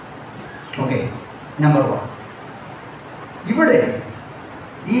കരുതുകയാണ്. Okay, number 1. ഇവിടെ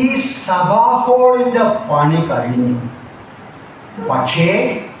ഈ സഭാ ഹാളിൻ്റെ പണി കഴിഞ്ഞു. പക്ഷേ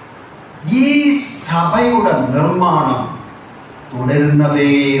ഈ സഭയുടെ നിർമ്മാണം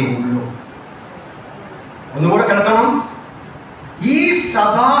തുടരുന്നതേ ഉള്ളൂ. ഒന്നുകൂടെ കേൾക്കണം. ഈ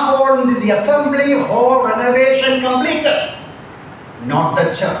സഭാ ഹാളിൻ്റെ the assembly hall renovation completed, not the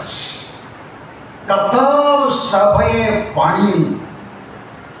church. കർത്താവ് സഭയെ പണിയുന്നു.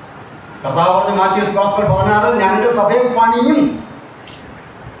 കർത്താവ് പറഞ്ഞ മാത്യൂസ് ഗോസ്പൽ 16 ഞാൻ എൻ്റെ സഭയെ പണിയും.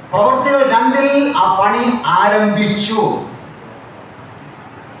 പ്രവൃത്തികൾ 2 ആ പണി ആരംഭിച്ചു.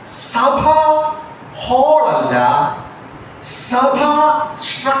 സഭ ഹാളല്ല, സഭ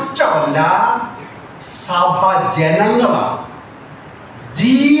സ്ട്രക്ചറല്ല, സഭ ജനങ്ങളാണ്,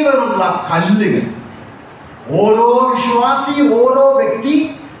 ജീവനുള്ള കല്ലുകൾ. ഓരോ വിശ്വാസി, ഓരോ വ്യക്തി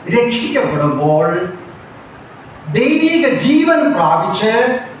രക്ഷിക്കപ്പെടുമ്പോൾ ദൈവിക ജീവൻ പ്രാപിച്ച്,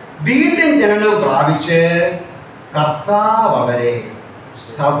 വീണ്ടും ജനനം പ്രാപിച്ച്, കർത്താവ് അവരെ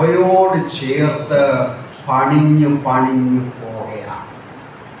സഭയോട് ചേർത്ത് പണിഞ്ഞു പോവുകയാണ്.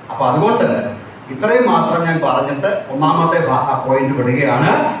 അപ്പം അതുകൊണ്ട് ഇത്രയും മാത്രം ഞാൻ പറഞ്ഞിട്ട് ഒന്നാമത്തെ പോയിന്റ്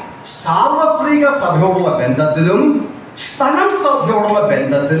വിടുകയാണ്. സാർവത്രിക സഭയോടുള്ള ബന്ധത്തിലും സ്ഥലം സഭയോടുള്ള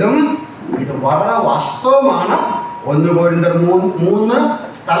ബന്ധത്തിലും ഇത് വളരെ വാസ്തവമാണ്. 1 കൊരിന്ത്യർ 3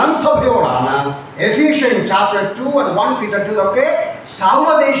 സ്ഥലം സഭയോടാണ്. എഫീഷ്യൻ ചാപ്റ്റർ 2 and 1 Peter 2 ഒക്കെ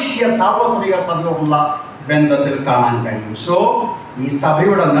സാർവദേശീയ സാർവത്രിക സഭയോടുള്ള ബന്ധത്തിൽ കാണാൻ കഴിയും. സോ ഈ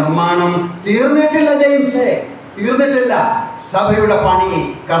സഭയുടെ നിർമ്മാണം തീർന്നിട്ടില്ല ജെയിംസേ, തീർന്നിട്ടില്ല. സഭയുടെ പണി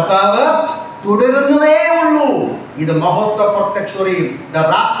കർത്താവ് തുടരുന്നതേ ഉള്ളൂ. ഇത് മഹത്വ പ്രത്യക്ഷറി, ദ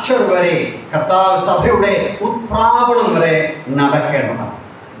റാപ്ചർ വരെ, കർത്താവ് സഭയുടെ ഉത്പ്രാപണം വരെ നടക്കേണ്ടതാണ്.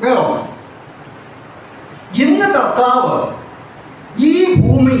 വേറെ ഇന്ന് കർത്താവ് ഈ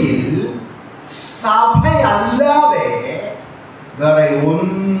ഭൂമിയിൽ സഭയല്ലാതെ വേറെ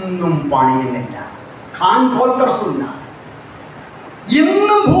ഒന്നും പണിയുന്നില്ല.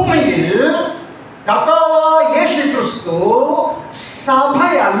 ഇന്ന് ഭൂമിയിൽ കർത്താവായ യേശു ക്രിസ്തു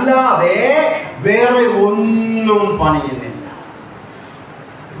സഭയല്ലാതെ വേറെ ഒന്നും പണിയുന്നില്ല.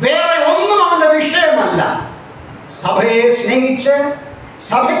 വേറെ ഒന്നും അവന്റെ വിഷയമല്ല. സഭയെ സ്നേഹിച്ച്,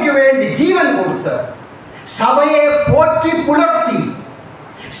 സഭയ്ക്ക് വേണ്ടി ജീവൻ കൊടുത്ത്, സഭയെ പോറ്റി പുലർത്തി,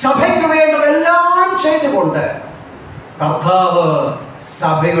 സഭയ്ക്ക് വേണ്ടതെല്ലാം ചെയ്തുകൊണ്ട് കർത്താവ്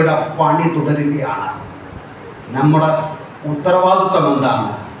സഭയുടെ പണി തുടരുകയാണ്. നമ്മുടെ ഉത്തരവാദിത്വം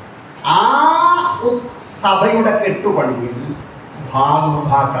എന്താണ്? ആ സഭയുടെ കെട്ടുപണിയിൽ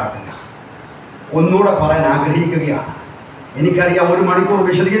ഭാഗഭാക്കാകുക. ഒന്നുകൂടെ പറയാൻ ആഗ്രഹിക്കുകയാണ്. എനിക്കറിയാം 1 മണിക്കൂർ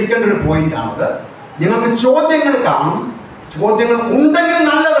വിശദീകരിക്കേണ്ട ഒരു പോയിന്റാണത്. നിങ്ങൾക്ക് ചോദ്യങ്ങൾ കാണും. ചോദ്യങ്ങൾ ഉണ്ടെങ്കിൽ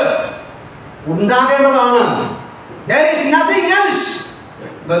നല്ലത്, ഉണ്ടാകേണ്ടതാണ്. There is nothing else.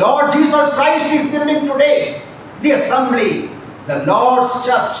 The Lord Jesus Christ is building today the assembly, the Lord's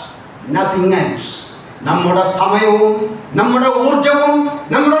church, nothing else. നമ്മുടെ സമയവും നമ്മുടെ ഊർജവും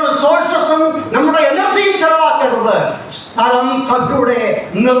നമ്മുടെ റിസോഴ്സസും നമ്മുടെ എനർജിയും ചെലവാക്കേണ്ടത് സ്ഥലം സഭയുടെ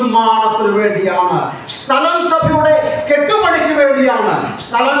നിർമ്മാണത്തിന് വേണ്ടിയാണ്. സ്ഥലം സഭയുടെ കെട്ടുപണിക്ക് വേണ്ടിയാണ്.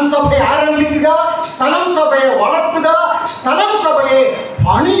 സ്ഥലം സഭയെ ആരംഭിക്കുക, സ്ഥലം സഭയെ വളർത്തുക, സ്ഥലം സഭയെ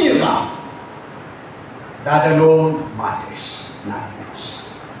പണിയുക. That alone matters.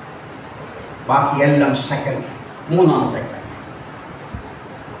 ബാക്കിയെല്ലാം സെക്കൻഡറി. മൂന്നാമത്തെ കാര്യം,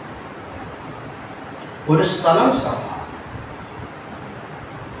 ഒരു സ്ഥലം സഭ.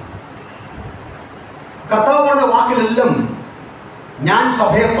 കർത്താവ് പറഞ്ഞ വാക്കിലെല്ലാം ഞാൻ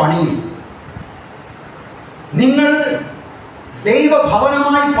സഭയെ പണിയും. നിങ്ങൾ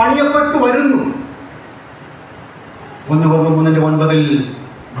ദൈവഭവനമായി പണിയപ്പെട്ടു വരുന്നു. 1 കൊരിന്ത്യർ 3:9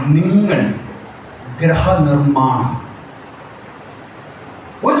 നിങ്ങൾ ഗ്രഹനിർമ്മാണം.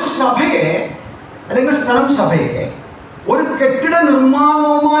 ഒരു സഭയെ അല്ലെങ്കിൽ സ്ഥലം സഭയെ ഒരു കെട്ടിട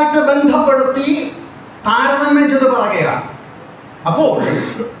നിർമ്മാണവുമായിട്ട് ബന്ധപ്പെടുത്തി താരതമ്യം ചെയ്ത് പറയുകയാണ്. അപ്പോൾ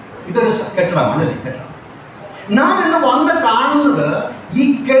ഇതൊരു കെട്ടിടമാണ് അല്ലേ? കെട്ടിടം. നാം ഇന്ന് വന്ന് കാണുന്നത് ഈ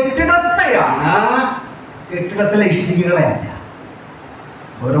കെട്ടിടത്തെയാണ്, കെട്ടിടത്തിലെ ഇഷ്ടികകളെ അല്ല.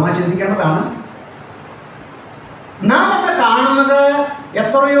 ഗൗരവമായി ചിന്തിക്കേണ്ടതാണ്. നാം ഇന്ന് കാണുന്നത്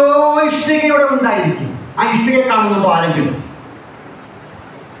എത്രയോ ഇഷ്ടിക ഇവിടെ ഉണ്ടായിരിക്കും. ആ ഇഷ്ടികയെ കാണുന്നുണ്ടോ ആരെങ്കിലും?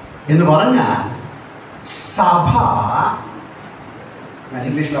 എന്ന് പറഞ്ഞാൽ സഭ, ഞാൻ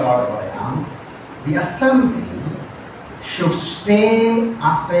ഇംഗ്ലീഷിലെ വാർഡ് പറയാം, the assembly should stay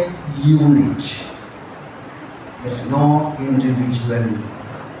as a unit. There is no individual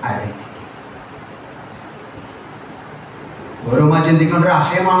identity. ഗൗരവമായി ചിന്തിക്കേണ്ട ഒരു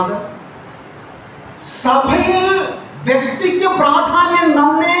ആശയമാണത്. സഭയിൽ വ്യക്തിക്ക് പ്രാധാന്യം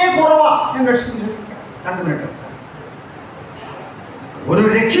നന്നേ കുറവാ. ഞാൻ 2 മിനിറ്റ്. ഒരു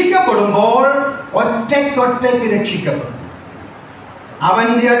രക്ഷിക്കപ്പെടുമ്പോൾ ഒറ്റയ്ക്കൊറ്റയ്ക്ക് രക്ഷിക്കപ്പെടുന്നു.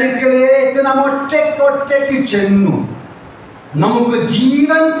 അവൻ്റെ അടുക്കലേക്ക് നാം ഒറ്റയ്ക്കൊറ്റയ്ക്ക് ചെന്നു. നമുക്ക്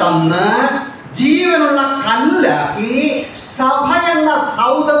ജീവൻ തന്ന് ജീവനുള്ള കല്ലാക്കി സഭ എന്ന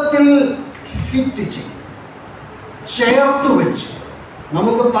സൗധത്തിൽ ഫിറ്റ് ചെയ്തു, ചേർത്തു വെച്ചു.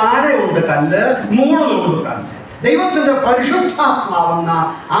 നമുക്ക് താഴെയുണ്ട് കല്ല്, മുകളിലുണ്ട് കല്ല്. ദൈവത്തിൻ്റെ പരിശുദ്ധാത്മാവെന്ന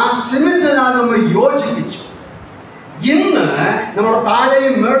ആ സിമെന്റിനാൽ നമ്മൾ യോജിപ്പിച്ചു. ഇന്ന് നമ്മുടെ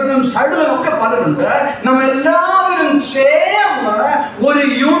താഴെയും മേളിലും സൈഡിലും ഒക്കെ പലരുണ്ട്. നമ്മെല്ലാവരും ചേർന്ന് ഒരു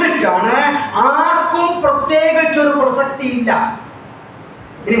യൂണിറ്റാണ്. ആർക്കും പ്രത്യേകിച്ചൊരു പ്രസക്തി ഇല്ല.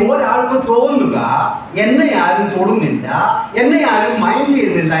 ഇനി ഒരാൾക്ക് തോന്നുക എന്നെ ആരും തൊടുന്നില്ല, എന്നെ ആരും മൈൻഡ്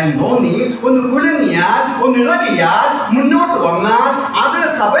ചെയ്യുന്നില്ല എന്ന് തോന്നി ഒന്ന് കുലുങ്ങിയാൽ, ഒന്ന് ഇളകിയാൽ, മുന്നോട്ട് വന്നാൽ അത്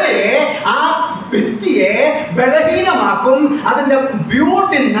സഭയെ, ആ വ്യക്തിയെ ബലഹീനമാക്കും, അതിൻ്റെ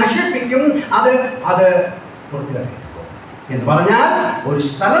ബ്യൂട്ടി നശിപ്പിക്കും. അത് വൃത്തികേടായിരിക്കും. എന്ന് പറഞ്ഞാൽ ഒരു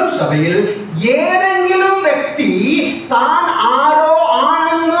സ്ഥലം സഭയിൽ ഏതെങ്കിലും വ്യക്തി താൻ ആരോ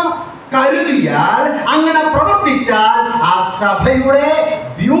ആണെന്ന് കരുതിയാൽ, അങ്ങനെ പ്രവർത്തിച്ചാൽ ആ സഭയുടെ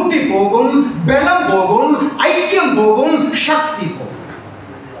ബ്യൂട്ടി പോകും, ബലം പോകും, ഐക്യം പോകും, ശക്തി പോകും.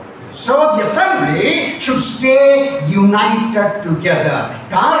 So the assembly should stay united together.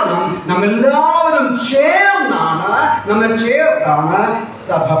 കാരണം നമ്മെല്ലാവരും ചേർത്താണ്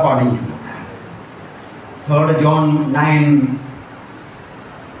സഭ പണിയുന്നത്. 3 John 9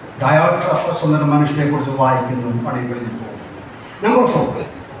 ഡയോട്രഫസ് എന്നൊരു മനുഷ്യനെ കുറിച്ച് വായിക്കുന്നു. പണികളിൽ പോകും. നമ്പർ 4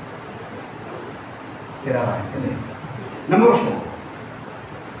 തിരാറായില്ലേ? നമ്പർ 4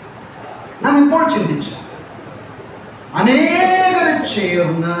 നാം ഇപ്പോൾ ചിന്തിച്ച അനേകർ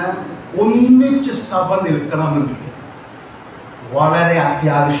ചേർന്ന് ഒന്നിച്ച് സഭ നിൽക്കണമെങ്കിൽ വളരെ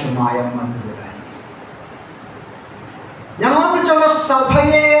അത്യാവശ്യമായ മറ്റൊരു കാര്യം. ഞാൻ ഓർമ്മിച്ചുള്ള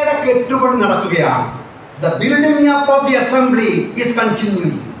സഭയുടെ കെട്ടുപണി നടക്കുകയാണ്. The building up of the assembly is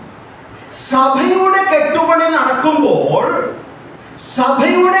continuing. സഭയുടെ കെട്ടുപണി നടക്കുമ്പോൾ,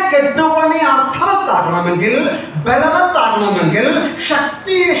 സഭയുടെ കെട്ടുപണി അർത്ഥവത്താകണമെങ്കിൽ, ബലവത്താകണമെങ്കിൽ,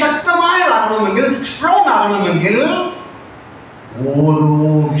 ശക്തമായതാകണമെങ്കിൽ, സ്ട്രോങ് ആകണമെങ്കിൽ ഓരോ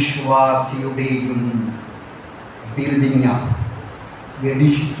വിശ്വാസിയുടെയും ബിൽഡിംഗ് അപ്പ്,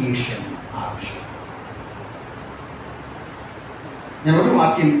 എഡിഫിക്കേഷൻ ആവശ്യം. ഞാൻ ഒരു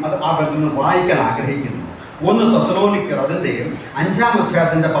വാക്യം ആ ബന്ധത്തിൽ വായിക്കാൻ ആഗ്രഹിക്കുന്നു. 1 തെസ്സലോനിക്കർ അതിൻ്റെ 5-ാം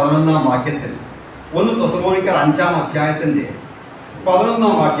അധ്യായത്തിൻ്റെ 11-ാം വാക്യത്തിൽ, 1 തെസ്സലോനിക്കർ 5-ാം അധ്യായത്തിൻ്റെ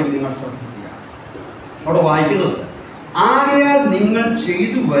 11-ാം വാക്യം നിങ്ങൾ ശ്രദ്ധിക്കുക. അവിടെ വായിക്കുന്നത്, ആകയാൽ നിങ്ങൾ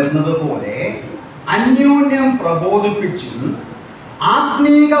ചെയ്തു വരുന്നത് പോലെ അന്യോന്യം പ്രബോധിപ്പിച്ചും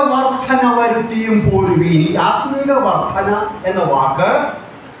ആത്മീക വർധന വരുത്തിയും പോരുവീൻ. ഈ ആത്മീക വർധന എന്ന വാക്ക്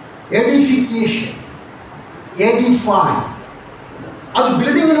എഡിഫിക്കേഷൻ, എഡിഫൈ, അത്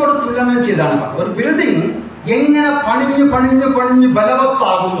ബിൽഡിങ്ങിനോട് തുലനം ചെയ്താണ്. ഒരു ബിൽഡിംഗ് എങ്ങനെ പണിഞ്ഞ്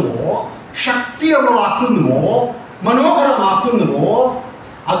ബലവത്താകുന്നുവോ, ശക്തിയുള്ളതാക്കുന്നുവോ, മനോഹരമാക്കുന്നുവോ,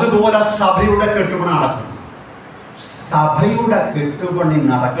 അതുപോലെ സഭയുടെ കെട്ടുപണി നടക്കുന്നു. സഭയുടെ കെട്ടുപണി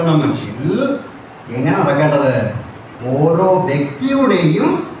നടക്കണമെങ്കിൽ എങ്ങനെ നടക്കേണ്ടത്? ഓരോ വ്യക്തിയുടെയും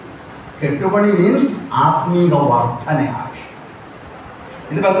കെട്ടുപണി മീൻസ് ആത്മീക വർധന ആവശ്യം.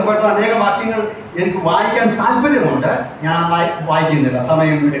 ഇത് ബന്ധപ്പെട്ട അനേക വാക്യങ്ങൾ എനിക്ക് വായിക്കാൻ താല്പര്യമുണ്ട്. ഞാൻ വായിക്കുന്നില്ല,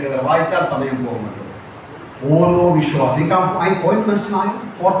 സമയം എടുക്കുന്നില്ല. വായിച്ചാൽ സമയം പോകുന്നുണ്ട്. ഓരോ വിശ്വാസം ആ പോയിന്റ് മനസ്സിലായും.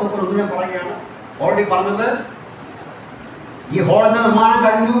 4th ഒന്ന് ഞാൻ പറയുകയാണ്. ഓൾറെഡി പറഞ്ഞത്, ഈ ഹോളിന്റെ നിർമ്മാണം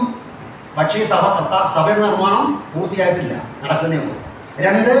കഴിഞ്ഞു, പക്ഷേ സഭയുടെ നിർമ്മാണം പൂർത്തിയായിട്ടില്ല, നടക്കുന്നേ ഉള്ളൂ.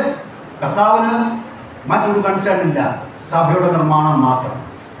 2, കർത്താവിന് മറ്റൊരു കൺസേൺ ഇല്ല, സഭയുടെ നിർമ്മാണം മാത്രം.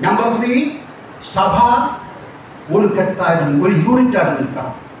 നമ്പർ 3, സഭ ഒരു കെട്ടായിട്ട്, ഒരു യൂണിറ്റായിട്ട്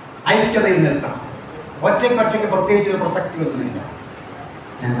നിൽക്കണം, ഐക്യതയിൽ നിൽക്കണം. ഒറ്റയ്ക്കൊറ്റയ്ക്ക് പ്രത്യേകിച്ച് ഒരു പ്രസക്തിയൊന്നുമില്ല.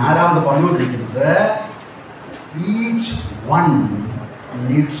 ഞാൻ 4ാമത് പറഞ്ഞുകൊണ്ടിരിക്കുന്നത്, each one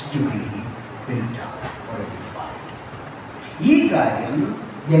needs to B built up or എഡിഫൈഡ്. ഈ കാര്യം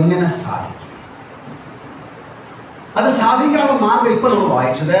എങ്ങനെ സാധിക്കും? അത് സാധിക്കാനുള്ള മാർഗം ഇപ്പോൾ നമ്മൾ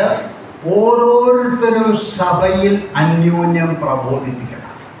വായിച്ചത് ഓരോരുത്തരും സഭയിൽ അന്യോന്യം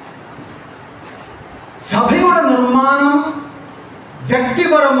പ്രബോധിപ്പിക്കണം. സഭയുടെ നിർമ്മാണം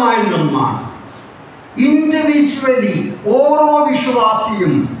വ്യക്തിപരമായ നിർമ്മാണം, ഇൻഡിവിജ്വലി ഓരോ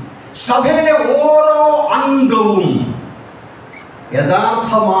വിശ്വാസിയും സഭയിലെ ഓരോ അംഗവും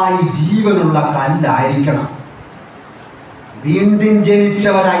യഥാർത്ഥമായി ജീവനുള്ള കല്ലായിരിക്കണം, വീണ്ടും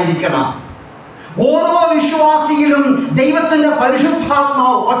ജനിച്ചവരായിരിക്കണം. ഓരോ വിശ്വാസിയിലും ദൈവത്തിന്റെ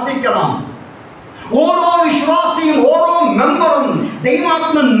പരിശുദ്ധാത്മാവ് വസിക്കണം. ഓരോ വിശ്വാസിയും ഓരോ മെമ്പറും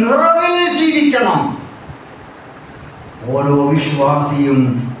ദൈവാത്മ നിറവിൽ ജീവിക്കണം. ഓരോ വിശ്വാസിയും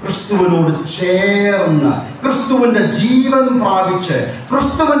ക്രിസ്തുവിനോട് ചേർന്ന് ക്രിസ്തുവിന്റെ ജീവൻ പ്രാപിച്ച്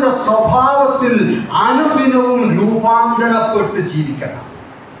ക്രിസ്തുവിന്റെ സ്വഭാവത്തിൽ അനുദിനവും രൂപാന്തരപ്പെട്ട് ജീവിക്കണം.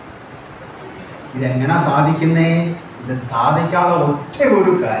 ഇതെങ്ങനെ സാധിക്കുന്നേ? ഇത് സാധിക്കാനുള്ള ഒറ്റ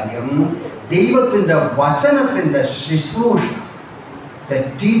ഒരു കാര്യം, ദൈവത്തിന്റെ വചനത്തിന്റെ ശുശ്രൂഷ, the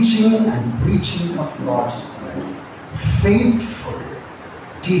teaching and preaching of God's word, faithful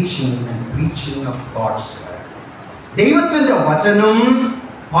teaching and preaching of God's word. ദൈവത്തിന്റെ വചനം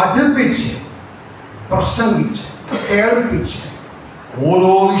പഠിപ്പിച്ച് പ്രസംഗിച്ച് കേൾപ്പിച്ച്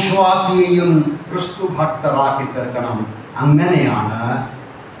ഓരോ വിശ്വാസിയെയും ക്രിസ്തു ഭക്തരാക്കി തീർക്കണം. അങ്ങനെയാണ്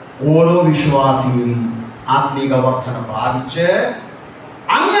ഓരോ വിശ്വാസിയും ആത്മീക വർധന പ്രാപിച്ച്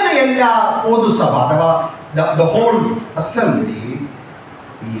അങ്ങനെയല്ല പൊതുസഭ അഥവാ the whole assembly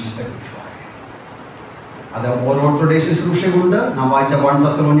is edified. അത് ഓരോരുത്തരുടെ ശുശ്രൂഷയുണ്ട്. നാം വായിച്ച 1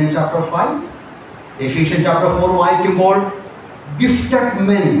 Thessalonians chapter 5, Ephesians chapter 4 വായിക്കുമ്പോൾ ഗിഫ്റ്റഡ്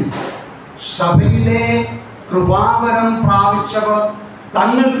മെൻ, സഭയിലെ കൃപാവരം പ്രാപിച്ചവർ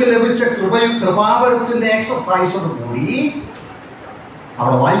തങ്ങൾക്ക് ലഭിച്ച കൃപാവരത്തിന്റെ എക്സസൈസോട് കൂടി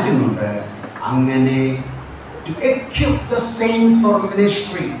അവിടെ വായിക്കുന്നുണ്ട്. അങ്ങനെ to equip the saints for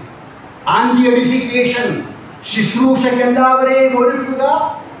ministry and the edification, ശുശ്രൂഷയ്ക്ക് എല്ലാവരെയും ഒരുക്കുക,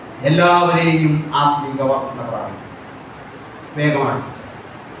 എല്ലാവരെയും ആത്മീക വർധന പ്രാപിക്കുക. വേഗമാണ്.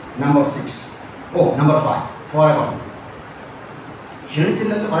 Number 6, number 5 Forever.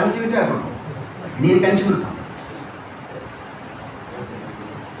 ക്ഷണിച്ചില്ലല്ലോ, 15 മിനിറ്റ് ആയിട്ടുള്ളൂ. ഇനി എനിക്ക് 5 മിനിറ്റ് ഉണ്ട്.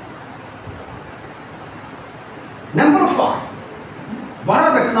 നമ്പർ 5 വളരെ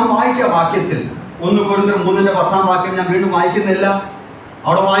വ്യക്തം വായിച്ച വാക്യത്തിൽ 1 Corinthians 3:10 വാക്യം ഞാൻ വീണ്ടും വായിക്കുന്നില്ല.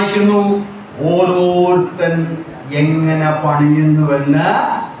 അവിടെ വായിക്കുന്നു, ഓരോരുത്തൻ എങ്ങനെ പണിയുന്നുവെന്ന്.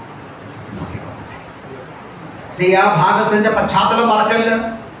 ആ ഭാഗത്തിന്റെ പശ്ചാത്തലം മറക്കല്ല.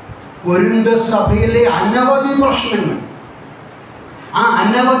 കൊരിന്ത് സഭയിലെ അനവധി പ്രശ്നങ്ങൾ, ആ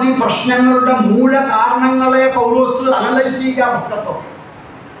അനവധി പ്രശ്നങ്ങളുടെ മൂല കാരണങ്ങളെ പൗലോസ് അനലൈസ് ചെയ്യാൻ പറ്റത്തോ.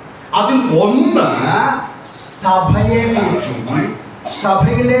 അതിൽ ഒന്ന് സഭയെ കുറിച്ചും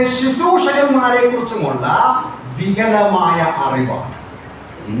സഭയിലെ ശുശ്രൂഷകന്മാരെ കുറിച്ചുമുള്ള വികലമായ അറിവാണ്.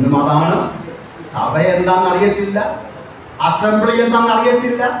 ഇന്നും അതാണ്. സഭ എന്താണെന്ന് അറിയത്തില്ല, അസംബ്ലി എന്താണെന്ന്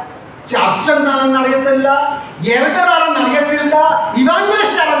അറിയത്തില്ല, ചർച്ച എന്താണെന്ന് അറിയത്തില്ല, എൽഡറാണെന്ന് അറിയത്തില്ല,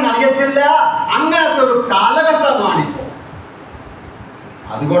 ഇവാഞ്ചലിസ്റ്റാണെന്ന് അറിയത്തില്ല. അങ്ങനത്തെ ഒരു കാലഘട്ടമാണിപ്പോൾ.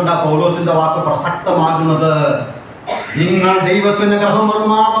 അതുകൊണ്ടാണ് പൗലോസിന്റെ വാക്ക് പ്രസക്തമാകുന്നത്. നിങ്ങൾ ദൈവത്തിന്റെ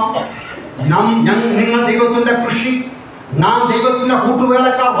ഗൃഹനിർമ്മാണം, നിങ്ങൾ ദൈവത്തിന്റെ കൃഷി, നാം ദൈവത്തിന്റെ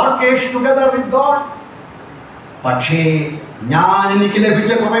കൂട്ടുവേലക്കാർ, വർക്കേഴ്സ് ടുഗദർ വിത്ത് ഗോഡ്. പക്ഷേ ഞാൻ എനിക്ക്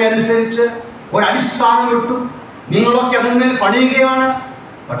ലഭിച്ച കൃപയനുസരിച്ച് ഒരടിസ്ഥാനം ഇട്ടു, നിങ്ങളൊക്കെ അതിന്മേൽ പണിയുകയാണ്.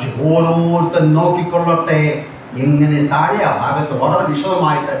 പക്ഷെ ഓരോരുത്തർ നോക്കിക്കൊള്ളട്ടെ എങ്ങനെ. താഴെ ആ ഭാഗത്ത് വളരെ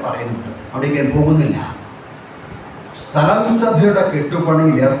വിശദമായിട്ട് പറയുന്നുണ്ട്, അവിടേക്ക് ഞാൻ പോകുന്നില്ല. സ്ഥലം സഭയുടെ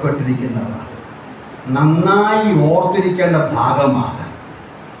കെട്ടുപണിയിൽ ഏർപ്പെട്ടിരിക്കുന്നവർ നന്നായി ഓർത്തിരിക്കേണ്ട ഭാഗമാണ്.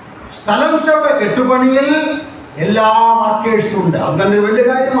 സ്ഥലം സഭയുടെ കെട്ടുപണിയിൽ എല്ലാ വർക്കേഴ്സും ഉണ്ട്. അത് തന്നെ ഒരു വലിയ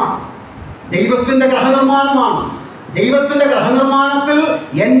കാര്യമാണ്. ദൈവത്തിന്റെ ഗൃഹനിർമ്മാണമാണ്. ദൈവത്തിന്റെ ഗൃഹനിർമ്മാണത്തിൽ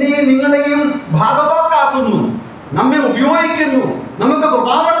എന്നെയും നിങ്ങളെയും ഭാഗഭാക്കാക്കുന്നു, നമ്മെ ഉപയോഗിക്കുന്നു, നമുക്ക്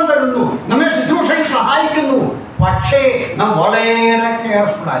കൃപാവരം തരുന്നു, നമ്മെ ശുശ്രൂഷയിൽ സഹായിക്കുന്നു. പക്ഷേ നാം വളരെ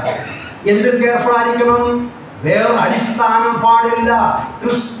കെയർഫുൾ ആയിരിക്കണം. എന്ത് കെയർഫുൾ ആയിരിക്കണം? വേറൊരു അടിസ്ഥാനം പാടില്ല.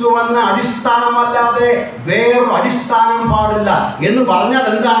 ക്രിസ്തു എന്ന അടിസ്ഥാനമല്ലാതെ വേറൊരു അടിസ്ഥാനം പാടില്ല എന്ന് പറഞ്ഞാൽ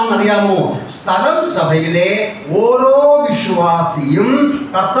എന്താണെന്ന് അറിയാമോ? സ്ഥലം സഭയിലെ ഓരോ വിശ്വാസിയും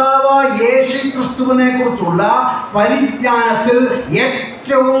കർത്താവായ യേശു ക്രിസ്തുവിനെ കുറിച്ചുള്ള പരിജ്ഞാനത്തിൽ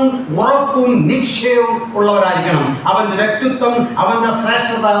ഏറ്റവും ഉറപ്പും നിശ്ചയവും ഉള്ളവരായിരിക്കണം. അവന്റെ വ്യക്തിത്വം, അവന്റെ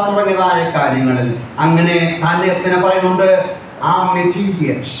ശ്രേഷ്ഠത തുടങ്ങിയതായ കാര്യങ്ങളിൽ. അങ്ങനെ തന്നെ പറയുന്നുണ്ട്, ആ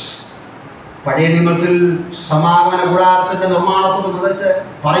മെറ്റീരിയൽസ് പഴയ നിയമത്തിൽ സമാഗമന കൂടാരത്തിന്റെ നിർമ്മാണത്തെക്കുറിച്ച്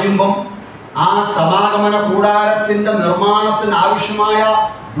പറയുമ്പം ആ സമാഗമന കൂടാരത്തിന്റെ നിർമ്മാണത്തിന് ആവശ്യമായ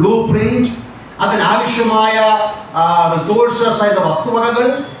ബ്ലൂ പ്രിന്റ്, അതിനാവശ്യമായ റിസോഴ്സസ് ആയ വസ്തുവകകൾ,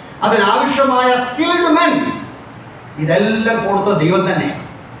 അതിനാവശ്യമായ സ്കിൽഡ് മെൻ, ഇതെല്ലാം കൊടുത്ത ദൈവം തന്നെയാണ്.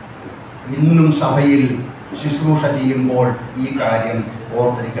 ഇന്നും സഭയിൽ ശുശ്രൂഷ ചെയ്യുമ്പോൾ ഈ കാര്യം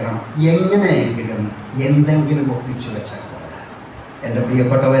ഓർത്തിരിക്കണം. എങ്ങനെയെങ്കിലും എന്തെങ്കിലും ഒപ്പിച്ചു വെച്ചാൽ പോരാ. എൻ്റെ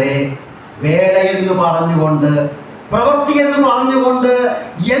പ്രിയപ്പെട്ടവരെ, വേലയെന്ന് പറഞ്ഞുകൊണ്ട്, പ്രവൃത്തി എന്ന് പറഞ്ഞുകൊണ്ട്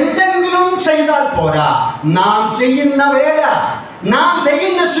എന്തെങ്കിലും ചെയ്താൽ പോരാ. നാം ചെയ്യുന്ന വേല, നാം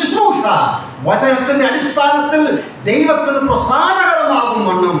ചെയ്യുന്ന ശുശ്രൂഷ വചനത്തിന്റെ അടിസ്ഥാനത്തിൽ ദൈവത്തിന് പ്രസാദകരമാകും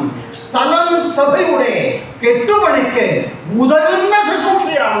വണ്ണം സ്ഥലം സഭയുടെ കെട്ടുപണിക്ക് ഉതകുന്ന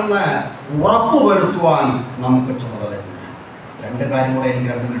ശുശ്രൂഷയാണെന്ന് ഉറപ്പുവരുത്തുവാൻ നമുക്ക് ചുമതലയുണ്ട്. രണ്ട് കാര്യം കൂടെ എനിക്ക്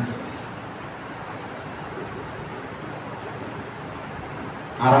 2 മിനിറ്റ്.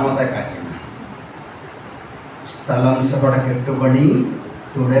 6ാമത്തെ കാര്യം, സ്ഥലം സഭയുടെ കെട്ടുപണി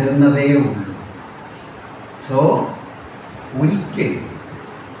തുടരുന്നതേ ഉള്ളൂ. സോ ഒരിക്കലും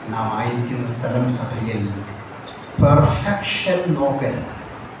നാം ആയിരിക്കുന്ന സ്ഥലം സഭയിൽ പെർഫെക്ഷൻ നോക്കരുത്.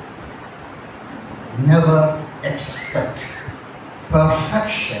 Never expect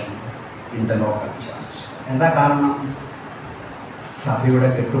perfection in the local church. എന്താ കാരണം? സഭയുടെ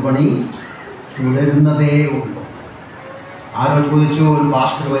കെട്ടുപണി തുടരുന്നതേ ഉള്ളൂ. ആരോ ചോദിച്ചു, ഒരു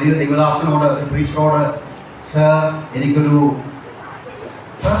പാസ്റ്റർ വലിയ ദൈവദാസനോട്, ഒരു പ്രീച്ചറോട്, സർ എനിക്കൊരു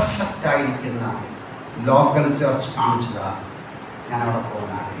പെർഫെക്റ്റ് ആയിരിക്കുന്ന ലോക്കൽ ചർച്ച് കാണിച്ചതാ, ഞാൻ അവിടെ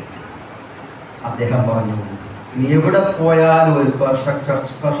പോകാൻ ആഗ്രഹിക്കുന്നു. അദ്ദേഹം പറഞ്ഞു, നീ എവിടെ പോയാലും ഒരു പെർഫെക്റ്റ്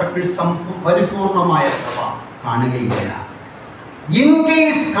ചർച്ച്, പെർഫെക്റ്റ് പരിപൂർണമായ സഭ കാണുകയില്ല. ഇൻ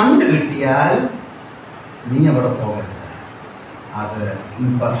കേസ് കണ്ടു കിട്ടിയാൽ നീ അവിടെ പോകരുത്. അത്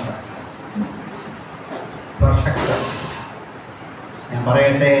ഇംപെർഫെക്റ്റ്, പെർഫെക്റ്റ് ചർച്ച്. ഞാൻ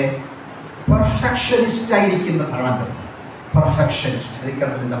പറയട്ടെ, പെർഫെക്ഷനിസ്റ്റ് ആയിരിക്കുന്ന ഭരണത്തിൽ, പെർഫെക്ഷനിസ്റ്റ്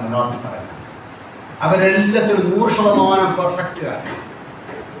ഹരിക്കടത്തിൻ്റെ മലയാളത്തിൽ പറയുന്നത്, അവരെല്ലാത്തിലും 100% പെർഫെക്റ്റുകാരാണ്.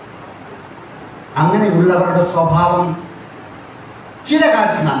 അങ്ങനെയുള്ളവരുടെ സ്വഭാവം ചില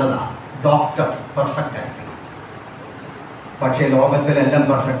കാര്യത്തിൽ നല്ലതാണ്. ഡോക്ടർ പെർഫെക്റ്റ് ആയിരിക്കണം, പക്ഷേ ലോകത്തിലെല്ലാം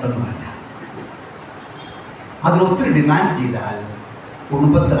പെർഫെക്റ്റ് ഒന്നുമല്ല. അതിനൊത്തിരി ഡിമാൻഡ് ചെയ്താൽ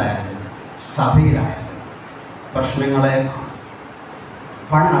കുടുംബത്തിലായാലും സഭയിലായാലും പ്രശ്നങ്ങളെ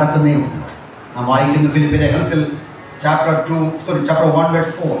പണി നടക്കുന്നേ ഉള്ളൂ. നാം വായിക്കുന്ന ഫിലിപ്പിലെ ലേഖനത്തിൽ ചാപ്റ്റർ 1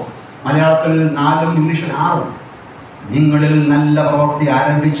 verse 4, മലയാളത്തിൽ 4 ഇംഗ്ലീഷിൽ 6, നിങ്ങളിൽ നല്ല പ്രവൃത്തി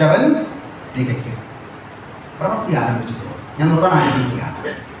ആരംഭിച്ചവൻ തികയ്ക്കും. പ്രവൃത്തി ആരംഭിച്ചത് ഞാൻ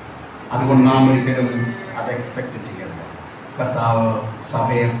നിർത്താനായിരിക്കുകയാണ്. അതുകൊണ്ട് നാം ഒരിക്കലും അത് എക്സ്പെക്റ്റ് ചെയ്യരുത്. കർത്താവ്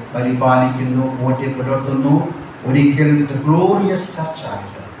സഭയെ പരിപാലിക്കുന്നു, പോറ്റി പുലർത്തുന്നു. ഒരിക്കൽ ഗ്ലോറിയസ്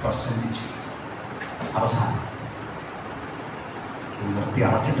ചർച്ചായിട്ട് പ്രസന്റ് ചെയ്യും. അവസാനം നിർത്തി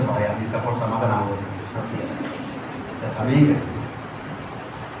അടച്ചിട്ട് പറയാം, നിൽക്കപ്പോൾ സമാധാനമാകുമല്ലോ. നിർത്തിയത് സമയം കഴിഞ്ഞു.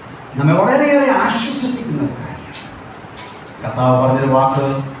 നമ്മെ വളരെയേറെ ആശ്വസിപ്പിക്കുന്ന ഒരു കാര്യം, കർത്താവ് പറഞ്ഞൊരു വാക്ക്,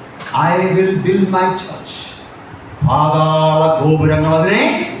 I will build my church. പാതാള ഗോപുരങ്ങൾ അതിനെ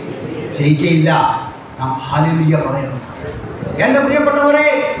ജയിക്കയില്ല. നാം ഹല്ലേലൂയ പറയണം. എന്റെ പ്രിയപ്പെട്ടവരെ,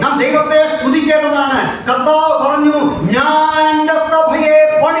 നാം ദൈവത്തെ സ്തുതിക്കേണ്ടതാണ്. കർത്താവ് പറഞ്ഞു, ഞാൻ എൻ്റെ സഭയെ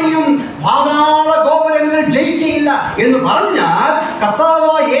പണിയും, പാതാള ഗോപുരങ്ങൾ ജയിക്കയില്ല എന്ന് പറഞ്ഞാൽ,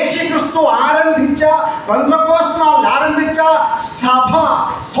 കർത്താവ് യേശുക്രിസ്തു ആരംഭിച്ച, പെന്തക്കോസ്ത് ആരംഭിച്ച സഭ,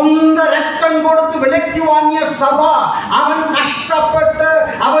 സ്വന്തം രക്തം കൊടുത്ത് വിലയ്ക്ക് വാങ്ങിയ സഭ, അവൻ കഷ്ടപ്പെട്ട്,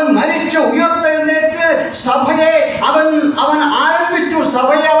 അവൻ മരിച്ച് ഉയർത്തെഴുന്നേറ്റ് സഭയെ അവൻ ആരംഭിച്ചു,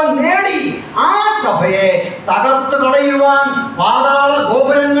 സഭയെ അവൻ നേടി. ആ സഭയെ തകർത്ത് കളയുവാൻ പാതാള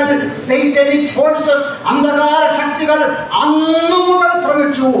ഗോപുരങ്ങൾ, സൈറ്റനിക് ഫോഴ്സസ്, അന്ധകാര ശക്തികൾ അന്നു മുതൽ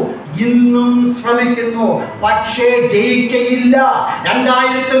ശ്രമിച്ചു, ഇന്നും ശ്രമിക്കുന്നു. പക്ഷേ ജയിക്കയില്ല.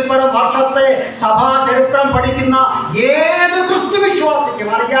 2000-ൽ പരം വർഷത്തെ സഭാ ചരിത്രം പഠിക്കുന്ന ഏത് ക്രിസ്തു വിശ്വാസിക്കും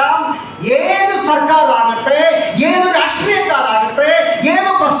അറിയാം, ഏത് സർക്കാരാകട്ടെ, ഏത് രാഷ്ട്രീയക്കാരാകട്ടെ,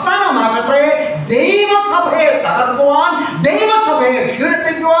 ഏത് പ്രസ്ഥാനമാകട്ടെ, ദൈവസഭയെ തകർക്കുവാൻ, ദൈവസഭയെ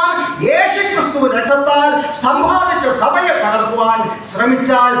ക്ഷീണിപ്പിക്കുവാൻ, യേശുക്രിസ്തു രക്തത്താൽ സമ്പാദിച്ച സഭയെ തകർക്കുവാൻ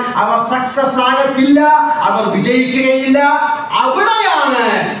ശ്രമിച്ചാൽ അവർ സക്സസ് ആകത്തില്ല, അവർ വിജയിക്കുകയില്ല. അവിടെയാണ്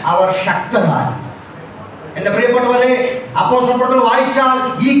അവർ ശക്തരാകുന്നത്. എന്റെ പ്രിയപ്പെട്ടവരെ, അപ്പോസ്തലപ്രവൃത്തികൾ വായിച്ചാൽ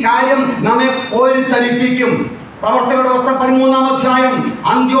ഈ കാര്യം നമ്മെ കോരിത്തരിപ്പിക്കും. പ്രവർത്തകരുടെ പുസ്തകം 13-ാം അധ്യായം,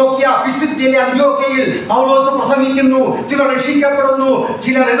 പിസിദ്യയിലെ അന്ത്യോക്യയിൽ പൗലോസ് പ്രസംഗിക്കുന്നു. ചിലർ രക്ഷിക്കപ്പെടുന്നു,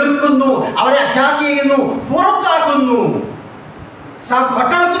 ചിലർ എതിർക്കുന്നു, അവരെ അറ്റാക്ക് ചെയ്യുന്നു, പുറത്താക്കുന്നു,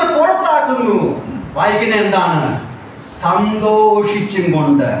 പട്ടണത്തിന് പുറത്താക്കുന്നു. വായിക്കുന്ന എന്താണ്? സന്തോഷിച്ചും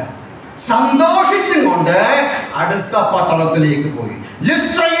കൊണ്ട് അടുത്ത പട്ടണത്തിലേക്ക് പോയി.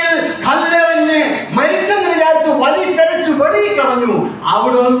 ലിസ്ട്രയിൽ കല്ലെറിഞ്ഞ് മരിച്ചെന്ന് വിചാരിച്ച് വലിച്ചടിച്ച് വെളിയിൽ കളഞ്ഞു.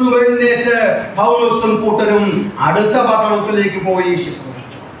 അവിടെ നിന്ന് എഴുന്നേറ്റ് പൗലോസും കൂട്ടരും അടുത്ത പട്ടണത്തിലേക്ക് പോയി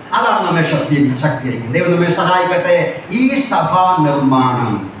ശുശ്രൂഷിച്ചു. അതാണ് നമ്മെ ശക്തീകരിക്കുന്നത്. ദൈവം നമ്മെ സഹായിക്കട്ടെ. ഈ സഭാ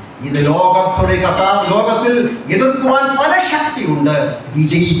നിർമ്മാണം ഇത് ലോകത്തിൽ എതിർക്കുവാൻ പല ശക്തിയുണ്ട്,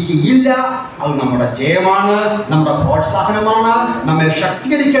 വിജയിക്കുകയില്ല. അത് നമ്മുടെ ജയമാണ്, നമ്മുടെ പ്രോത്സാഹനമാണ്, നമ്മെ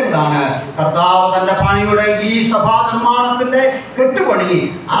ശക്തീകരിക്കേണ്ടതാണ്. കർത്താവ് തന്റെ പണിയുടെ ഈ സഭാ നിർമ്മാണത്തിന്റെ കെട്ടുപണി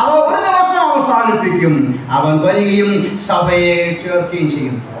അവ ഒരു ദിവസം അവസാനിപ്പിക്കും. അവൻ വരികയും സഭയെ ചേർക്കുകയും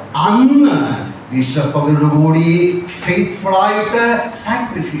ചെയ്യും. അന്ന് വിശ്വസ്തയോടുകൂടി ഫെയ്ത്ത്ഫുള്ളായിട്ട്,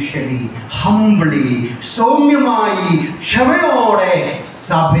 സാക്രിഫിഷ്യലി, ഹംബിളി, സൗമ്യമായി, ക്ഷമയോടെ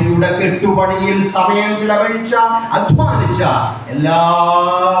സഭയുടെ കെട്ടുപണിയിൽ സമയം ചിലവഴിച്ച, അധ്വാനിച്ച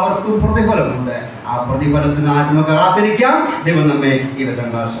എല്ലാവർക്കും പ്രതിഫലമുണ്ട്. ആ പ്രതിഫലത്തിനായിട്ട് നമുക്ക് കാത്തിരിക്കാം. ദൈവം നമ്മെ ഈ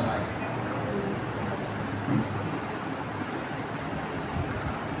വിധങ്ങൾ സഹായിക്കും.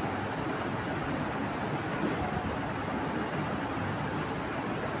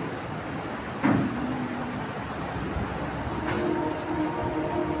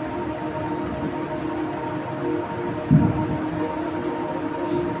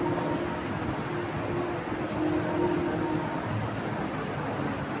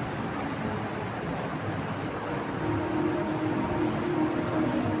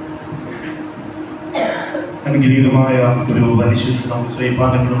 അനുഗ്രഹീതമായ ഒരു വന്യശിശുഷം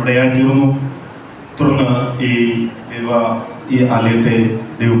ശ്രീപാദങ്ങളുടെ തീർന്നു. തുടർന്ന് ഈ ആലയത്തെ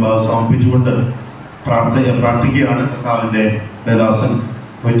ദൈവഭാവ സമർപ്പിച്ചുകൊണ്ട് പ്രാർത്ഥിക്കുകയാണ്. കർത്താവിൻ്റെ വേദാസൻ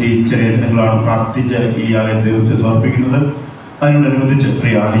പറ്റി ചെറിയ ജനങ്ങളാണ് പ്രാർത്ഥിച്ച് ഈ ആലയം ദൈവത്തെ സമർപ്പിക്കുന്നത്. അതിനോടനുബന്ധിച്ച്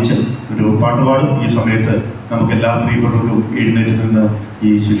ആലിച്ച് ഒരു പാട്ടുപാടും. ഈ സമയത്ത് നമുക്കെല്ലാ പ്രിയപ്പെട്ടവർക്കും എഴുന്നേറ്റ് നിന്ന് ഈ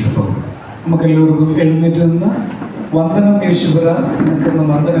ശിഷ്യത്വം നമുക്കെല്ലാവർക്കും എഴുന്നേറ്റ് നിന്ന് വന്ദനം യേശുവര, നിൽക്കുന്ന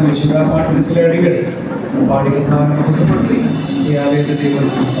വന്ദനം യേശുവര പാട്ടിന്റെ ചില അടികൾ പാടി കർത്താവിനെ ബന്ധപ്പെടുത്തി ഈ ആലയത്തെ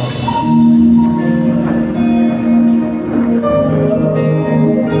ദൈവത്തിൽ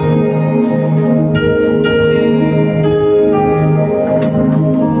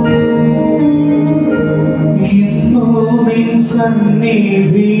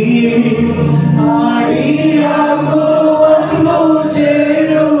സന്നിധിയിൽ ആടിയാർന്നു വന്നു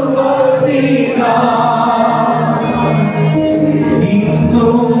ചേരുവതിനാ ഇന്നു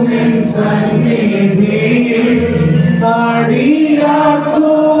നിൻ സന്നിധിയിൽ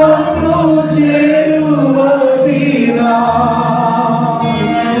ആടിയാർന്നു വന്നു ചേരുവതിനാ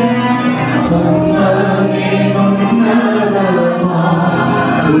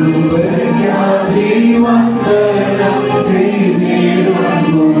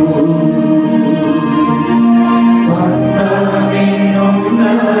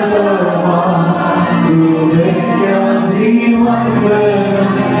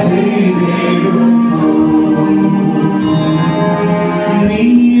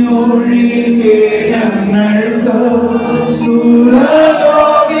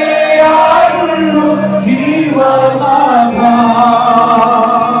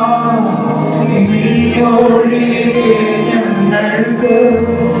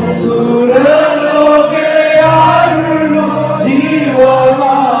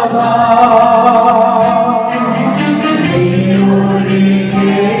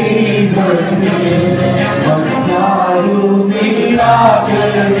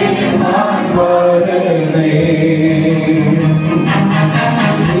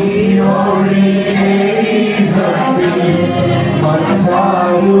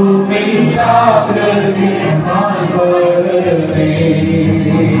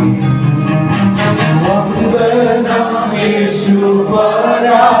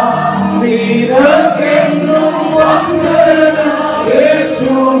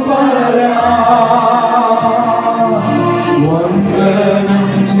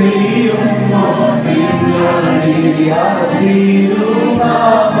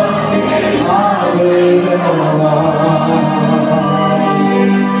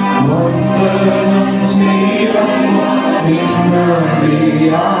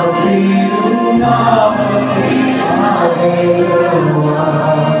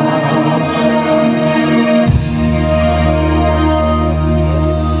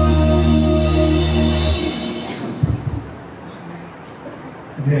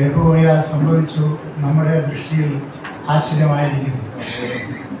സംഭവിച്ചു നമ്മുടെ ദൃഷ്ടിയിൽ ആശ്ചര്യമായിരിക്കുന്നു.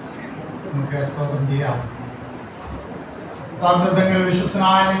 നമുക്ക് സ്തോത്രം ചെയ്യാം. വാഗ്ദത്തങ്ങൾ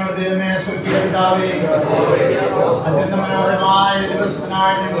വിശ്വസനായ ഞങ്ങളുടെ ദൈവമേ, സ്വർഗ്ഗീയ പിതാവേ, അത്യന്തം മനോഹരമായ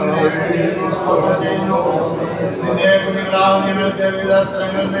ദിവസത്തിനായി ഞങ്ങളെ സ്തുതിക്കുന്നു, സ്തോത്രം ചെയ്യുന്നു. നിന്റെ കുഞ്ഞുങ്ങളാവുന്ന ഞങ്ങൾക്ക് വിവിധ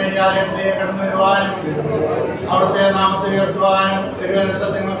സ്ഥലങ്ങളിൽ നിന്ന് ഈ ആലയത്തിലേക്ക് കടന്നു വരുവാനും അവിടുത്തെ നാമത്തെ ഉയർത്തുവാനും തിരുവന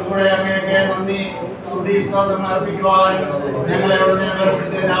സത്യങ്ങൾക്ക് കൂടെ അങ്ങേക്ക് നന്ദി സ്തുതി സ്തോത്രം അർപ്പിക്കുവാനും ഞങ്ങളെ അവിടുന്ന്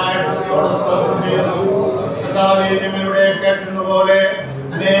ബലപ്പെടുത്തിയതിനായിട്ട് സ്തോത്രം ചെയ്യുന്നു. കർത്താവേ, ഞങ്ങളിവിടെ കേട്ടിരുന്ന പോലെ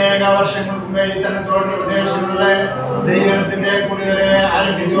അനേക വർഷങ്ങൾക്ക് മുമ്പേ ഈ Thannithode പ്രദേശങ്ങളിലെ ദൈവത്തിന്റെ കുടിവരെ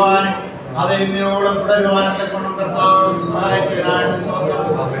ആരംഭിക്കുവാനും അത് ഇന്നോളം തുടരുവാനും തക്കൊണ്ടും കർത്താവ് സഹായിച്ചതിനായിട്ട് സ്തോത്രം.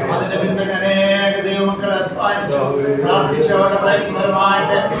 അധ്വാനിച്ചു പ്രാർത്ഥിച്ചു അവരുടെ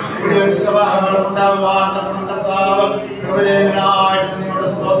പ്രയത്നപരമായിട്ട് ഇവിടെ ഒരു സഭകൾ ഉണ്ടാകുവാൻ തക്കണം കർത്താവ് കൃപലേഖനായിട്ട് നിങ്ങളുടെ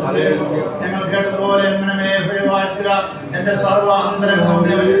സ്തോത്രം ചെയ്യുന്നു. ഞങ്ങൾ കേട്ടതുപോലെ മനമേഹയെ വാഴ്ത്തുക, എന്റെ സർവ്വ അന്തരങ്ങളും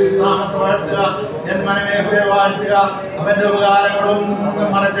സ്ഥാനത്ത് വാഴ്ത്തുക, എൻ മനമേഹയെ വാഴ്ത്തുക. അവന്റെ ഉപകാരങ്ങളും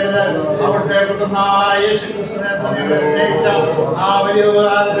മറക്കരുത്. അവിടുത്തെ പുത്രനായ യേശു ക്രിസ്തുവിനെ തന്നെ സ്നേഹിച്ച ആ വലിയ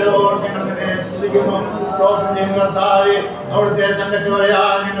ഉപകാരത്തെ ഓർത്ത് ഞങ്ങൾ നിന്നെ സ്തുതിക്കുന്നു, സ്തോത്രം ചെയ്യുന്നു. കർത്താവേ, അവിടുത്തെ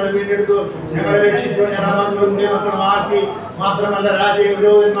തങ്കച്ചോരയാൽ ഞങ്ങൾ വീണ്ടെടുത്തു, ഞങ്ങളെ രക്ഷിച്ചു, ഞങ്ങളെ മക്കളുമാക്കി, മാത്രമല്ല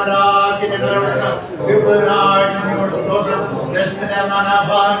രാജവിരോധന്മാരാക്കി ഞങ്ങളെ തീർത്തതിനായിട്ട് നിങ്ങളുടെ സ്തോത്രം. ദേശത്തിന്റെ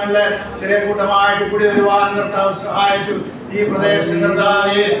നാനാഭാഗങ്ങളിലെ ചെറിയ കൂട്ടമായിട്ട് കൂടി വരുവാൻ കർത്താവ് സഹായിച്ചു. ഈ പ്രദേശം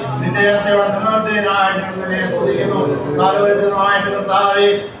കർത്താവേ, നിന്റെ ജനതയോടെ നിലനിർത്തിയതിനായിട്ട് ഞങ്ങൾ നിന്നെ സ്തുതിക്കുന്നു. കാലപരിചിതമായിട്ട് കർത്താവേ,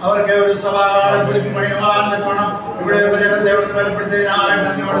 അവർക്ക് ഒരു സഭാകാലം പുതുക്കി പണിയുവാൻ തക്കണം ഇവിടെയുള്ള ജനതയോട് ബലപ്പെടുത്തിയതിനായിട്ട്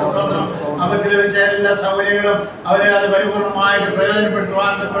നിങ്ങളുടെ സ്തോത്രം. അവർക്ക് ലഭിച്ച എല്ലാ സൗകര്യങ്ങളും അവരെ അത് പരിപൂർണമായിട്ട്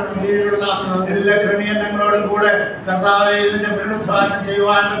പ്രയോജനപ്പെടുത്തുവാൻ തക്കണം രീതിയിലുള്ള എല്ലാ ക്രമീകരണങ്ങളോടും കൂടെ കർത്താവെ ഇതിന്റെ പുനരുദ്ധാരണം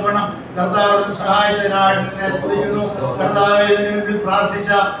ചെയ്യുവാൻ തക്കണം കർത്താവ് സഹായിച്ചതിനായിട്ട് നിന്നെ സ്തുതിക്കുന്നു. കർത്താവെ ഇതിനു മുൻപിൽ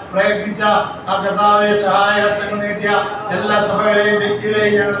പ്രാർത്ഥിച്ച പ്രയത്നിച്ച ആ കർത്താവെ സഹായഹസ്തങ്ങൾ നീട്ടിയ എല്ലാ സഭകളെയും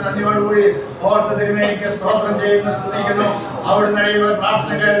വ്യക്തികളെയും ഞങ്ങൾ നന്ദിയോടുകൂടി ഓർത്ത് തിരുമേനിക്ക് സ്തോത്രം ചെയ്യുന്നു, സ്തുതിക്കുന്നു. അവിടുന്ന് ഇടയിലൂടെ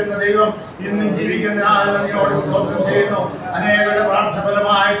പ്രാർത്ഥന കേൾക്കുന്ന ദൈവം ഇന്നും ജീവിക്കുന്നതിനാൽ നന്ദിയോട് സ്തോത്രം ചെയ്യുന്നു. അനേകരുടെ പ്രാർത്ഥന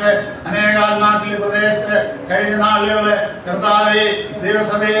ഫലമായിട്ട് അനേക ആത്മാക്കളിൽ പ്രദേശത്ത് കഴിഞ്ഞ നാളുകളിൽ കർത്താവെ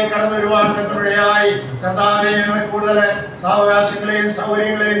ദൈവസഭയിൽ കടന്നു വരുവാൻ തങ്ങളുടെയായി കർത്താവെ ഞങ്ങളെ കൂടുതൽ സാവകാശങ്ങളെയും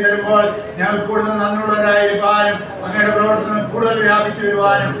സൗകര്യങ്ങളെയും തരുമ്പോൾ ഞങ്ങൾ കൂടുതൽ നന്ദിയുള്ളവരായിരിക്കാനും അങ്ങയുടെ പ്രവർത്തനങ്ങൾ കൂടുതൽ വ്യാപിച്ചു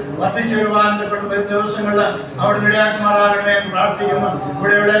വരുവാനും വർദ്ധിച്ചു വരുവാനും തക്കൊണ്ട് വരും ദിവസങ്ങളിൽ അവിടുന്ന് ഇടയാക്കുമാറാകണമേ എന്ന് പ്രാർത്ഥിക്കുന്നു.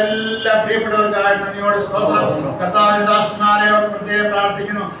 ഇവിടെയുള്ള എല്ലാ പ്രിയപ്പെട്ടവർക്കായിട്ട് നന്ദിയോട് സ്തോത്രം. കർത്താവിന്റെ ദാസന്മാരെ പ്രത്യേകം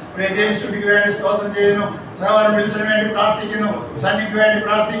പ്രാർത്ഥിക്കുന്നു. പ്രിയ ജെയിംസ് കുട്ടിക്ക് വേണ്ടി സ്തോത്രം ചെയ്യുന്നു. സഹോദരൻ വിൽസന് വേണ്ടി പ്രാർത്ഥിക്കുന്നു. സണ്ണിക്ക് വേണ്ടി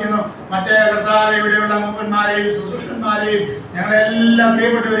പ്രാർത്ഥിക്കുന്നു. മറ്റേ കർത്താവ് ഇവിടെയുള്ള മൂപ്പന്മാരെയും ശുശ്രൂഷന്മാരെയും ഞങ്ങളെല്ലാം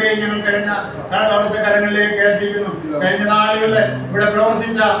പ്രിയപ്പെട്ടവരെയും ഞങ്ങൾ കഴിഞ്ഞ അവിടുത്തെ കരങ്ങളിലേക്ക് ഏൽപ്പിക്കുന്നു. കഴിഞ്ഞ നാളുകളിൽ ഇവിടെ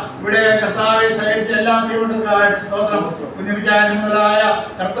പ്രവർത്തിച്ച ഇവിടെ കർത്താവെ സഹകരിച്ച എല്ലാ പ്രിയപ്പെട്ടവർക്കായിട്ട് സ്തോത്രം. കുഞ്ഞുമിച്ചാനും മുതലായ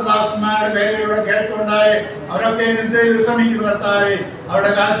കർത്തദാസന്മാരുടെ പേരുകളിലൂടെ കേൾക്കുണ്ടായി അവരൊക്കെ നിത്യത്തിൽ വിശ്രമിക്കുന്നു. കർത്താവെ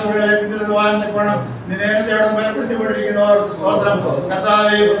അവരുടെ കാഴ്ചപ്പാടുകളെ പിന്തുടരുവാൻ തക്കോണം നേരത്തെയോടെ ബലപ്പെടുത്തിക്കൊണ്ടിരിക്കുന്നവർ സ്തോത്രം.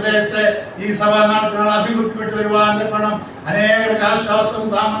 കർത്താവെ പ്രദേശത്തെ ഈ സഭ നടത്തുന്ന അഭിവൃദ്ധിപ്പെട്ടു വരുവാൻ തക്കണം അനേകർക്ക് ആശ്വാസവും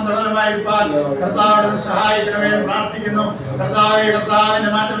താമന്തളനുമായിരിക്കാൻ കർത്താവിനെ സഹായിക്കണമെന്ന് പ്രാർത്ഥിക്കുന്നു. കർത്താവെ കർത്താവിന്റെ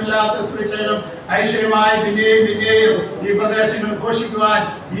മാറ്റമില്ലാത്ത സുവിശേഷം ഐശ്വര്യമായി പിന്നെയും പിന്നെയും ഈ പ്രദേശങ്ങൾ ഘോഷിക്കുവാൻ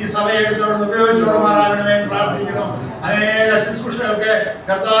ഈ സഭയെടുത്തോട് ഉപയോഗിച്ചുകൊള്ളുമാറാകണമെന്ന് പ്രാർത്ഥിക്കുന്നു. അനേക ശുശ്രൂഷകൾക്ക്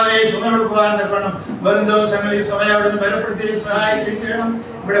കർത്താവെ ചുമടെടുക്കുവാൻ തക്കണം വരും ദിവസങ്ങളിൽ ഈ സഭയെ അവിടുന്ന് ബലപ്പെടുത്തുകയും സഹായിക്കുകയും ചെയ്യണം.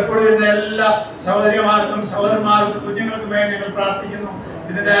 ഇവിടെ കൂടി വരുന്ന എല്ലാ സഹോദരിമാർക്കും സഹോദരന്മാർക്കും കുഞ്ഞുങ്ങൾക്കും വേണ്ടി ഞങ്ങൾ പ്രാർത്ഥിക്കുന്നു.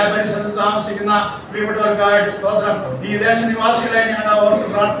 ഇതിന്റെ പരിസരത്ത് താമസിക്കുന്ന പ്രിയപ്പെട്ടവർക്കായിട്ട് സ്തോത്രം. ഈ ദേശനിവാസികളെ ഞങ്ങൾ ഓർത്ത്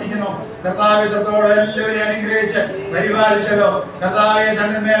പ്രാർത്ഥിക്കുന്നു. കർത്താവ് ഇത്രത്തോളം എല്ലാവരെയും അനുഗ്രഹിച്ച് പരിപാലിച്ചല്ലോ. കർത്താവെ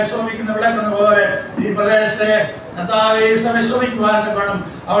തന്റെ മേൽ ശോഭിക്കുന്ന വിളക്കുന്ന പോലെ ഈ പ്രദേശത്തെ കർത്താവെ ശോഭിക്കുവാൻ വേണം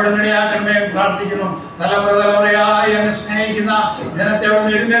അവിടെ ഇടയാക്കണമേ പ്രാർത്ഥിക്കുന്നു. തലമുറ തലമുറയായി അങ്ങ് സ്നേഹിക്കുന്ന ജനത്തെ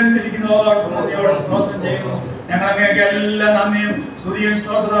അവിടെ എഴുന്നേൽപ്പിരിക്കുന്നവർ നന്ദിയോടെ സ്തോത്രം ചെയ്യുന്നു. ഞങ്ങളങ്ങേക്ക് എല്ലാം നന്ദിയും സ്തുതിയും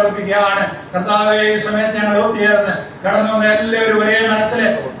സ്തോത്രം അർപ്പിക്കുകയാണ്. കർത്താവെ ഈ സമയത്ത് ഞങ്ങൾ ഒത്തുചേർന്ന് കടന്നു വന്ന എല്ലാവരും ഒരേ മനസ്സില്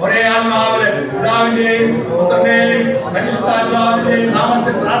ഒരേ ആത്മാവില് പിതാവിന്റെയും പുത്രന്റെയും പരിശുദ്ധാത്മാവിന്റെയും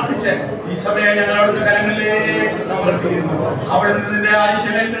നാമത്തിൽ പ്രാർത്ഥിച്ച് ഈ സഭയെ ഞങ്ങൾ അവിടുത്തെ കരങ്ങളിലേക്ക് സമർപ്പിക്കുന്നു. അവിടെ നിന്നിന്റെ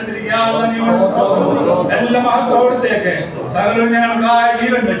ആദിത്യത്തിരിക്കാവുന്ന എല്ലാ മഹത്വത്തേക്ക് സകലവും ഞങ്ങൾക്കായി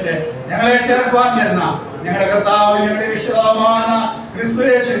ജീവൻ വെച്ച് ഞങ്ങളെ ചേർക്കുവാൻ വരുന്ന ഞങ്ങളുടെ കർത്താവ് ഞങ്ങളുടെ രക്ഷിതാവായ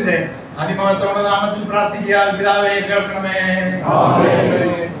ക്രിസ്തുയേശുവിന്റെ അതിമഹത്വമുള്ള നാമത്തിൽ പ്രാർത്ഥിക്കാൻ പിതാവേ കേൾക്കണമേ.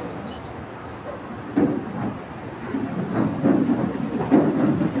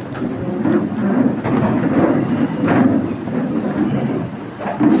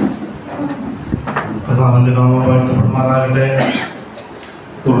 കർത്താവിന്റെ നാമം വാഴ്ത്തപ്പെടുമാറാകട്ടെ.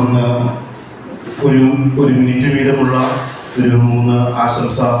 തുടർന്ന് ഒരു മിനിറ്റ് വീതമുള്ള ഒരു 3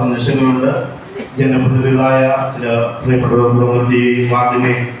 ആശംസാ സന്ദേശങ്ങളുണ്ട്. ജനപ്രതിനിധികളായ ചില പ്രിയപ്പെട്ടവരുടെ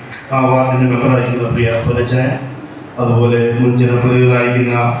വാർഡിന്റെ മെമ്പറായിരിക്കുന്ന പ്രിയ പലച്ചനെ, അതുപോലെ മുൻ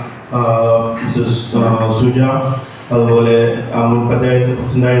ജനപ്രതിനിധികളായിരിക്കുന്ന മിസസ് സുജ, അതുപോലെ മുൻ പഞ്ചായത്ത്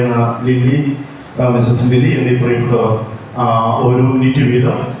പ്രസിഡന്റായിരുന്ന മിസസ് ലില്ലി എന്നീ പ്രിയപ്പെട്ടവർ ഒരു മിനിറ്റ്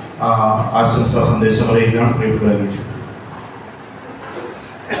വീതം ആശംസാ സന്ദേശം അറിയിക്കുകയാണ്. പ്രിയപ്പെട്ടവരെ വിളിച്ചു.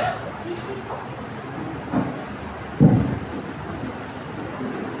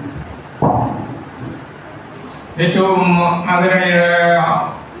 ഏറ്റവും ആദരണീയരായ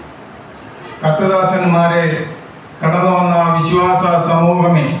കർത്തദാസന്മാരെ, കടന്നു വന്ന വിശ്വാസ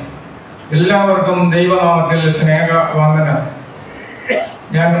സമൂഹമേ, എല്ലാവർക്കും ദൈവനാമത്തിൽ സ്നേഹവന്ദനം.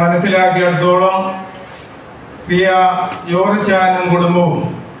 ഞാൻ മനസ്സിലാക്കിയിടത്തോളം പ്രിയ ജോർജാനും കുടുംബവും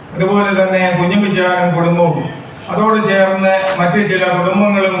അതുപോലെ തന്നെ കുഞ്ഞുമിച്ചാനും കുടുംബവും അതോട് ചേർന്ന് മറ്റ് ചില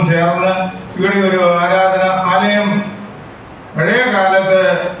കുടുംബങ്ങളും ചേർന്ന് ഇവിടെ ഒരു ആലയം പഴയ കാലത്ത്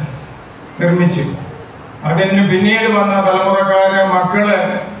നിർമ്മിച്ചു. അതിന് പിന്നീട് വന്ന തലമുറക്കാരെ മക്കള്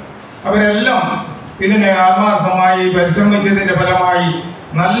അവരെല്ലാം ഇതിന് ആത്മാർത്ഥമായി പരിശ്രമിച്ചതിൻ്റെ ഫലമായി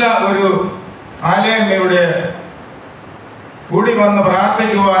നല്ല ഒരു ആലയം ഇവിടെ കൂടി വന്ന്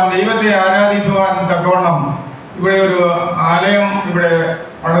പ്രാർത്ഥിക്കുവാൻ, ദൈവത്തെ ആരാധിക്കുവാൻ തക്കവണ്ണം ഇവിടെ ഒരു ആലയം ഇവിടെ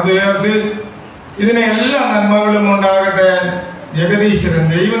പണിതുയർത്തി. ഇതിന് എല്ലാ നന്മകളും ഉണ്ടാകട്ടെ. ജഗദീശ്വരൻ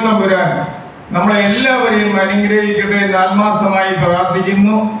ദൈവം തമ്പുരാൻ നമ്മളെ എല്ലാവരെയും അനുഗ്രഹിക്കട്ടെ എന്ന് ആത്മാർത്ഥമായി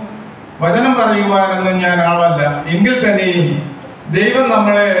പ്രാർത്ഥിക്കുന്നു. വചനം പറയുവാനൊന്നും ഞാൻ ആളല്ല, എങ്കിൽ തന്നെയും ദൈവം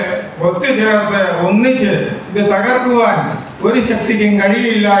നമ്മളെ ഒത്തുചേർത്ത് ഒന്നിച്ച് ഇത് തകർക്കുവാൻ ഒരു ശക്തിക്കും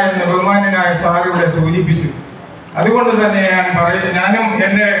കഴിയില്ല എന്ന് ബഹുമാന്യനായ സാറിവിടെ സൂചിപ്പിച്ചു. അതുകൊണ്ട് തന്നെ ഞാനും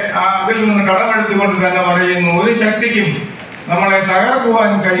എൻ്റെ അതിൽ നിന്ന് കടമെടുത്തുകൊണ്ട് തന്നെ പറയുന്നു, ഒരു ശക്തിക്കും നമ്മളെ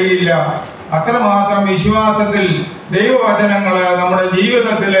തകർക്കുവാൻ കഴിയില്ല. അത്രമാത്രം വിശ്വാസത്തിൽ ദൈവവചനങ്ങൾ നമ്മുടെ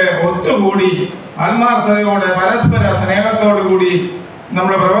ജീവിതത്തിൽ ഒത്തുകൂടി ആത്മാർത്ഥതയോടെ പരസ്പര സ്നേഹത്തോടു കൂടി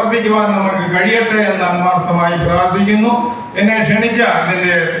നമ്മൾ പ്രവർത്തിക്കുവാൻ നമുക്ക് കഴിയട്ടെ എന്ന് ആത്മാർത്ഥമായി പ്രാർത്ഥിക്കുന്നു. എന്നെ ക്ഷണിച്ച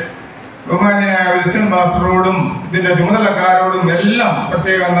ഇതിൻ്റെ ബഹുമാന്യനായ വിൽസൺ പാസ്റ്ററോടും ഇതിൻ്റെ ചുമതലക്കാരോടും എല്ലാം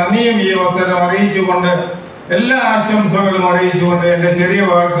പ്രത്യേകം നന്ദിയും ഈ അവസരം അറിയിച്ചുകൊണ്ട് എല്ലാ ആശംസകളും അറിയിച്ചുകൊണ്ട് എൻ്റെ ചെറിയ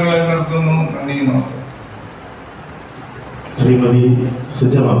വാക്കുകൾ നിർത്തുന്നു. നന്ദി, നമസ്കാരം. ശ്രീമതി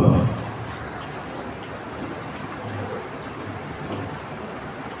സുജമ.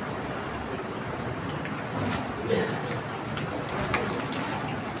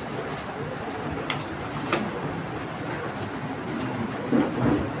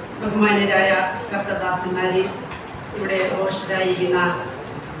 ബഹുമാന്യരായ കർത്തദാസന്മാരെ, ഇവിടെ ഉപസ്ഥിതരായിരിക്കുന്ന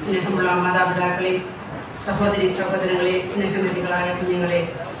സ്നേഹമുള്ള മാതാപിതാക്കളെ, സഹോദരി സഹോദരങ്ങളെ, സ്നേഹനിധികളായ കുഞ്ഞുങ്ങളെ,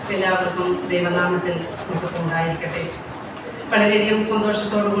 എല്ലാവർക്കും ദൈവനാമത്തിൽ ഉണ്ടായിരിക്കട്ടെ. വളരെയധികം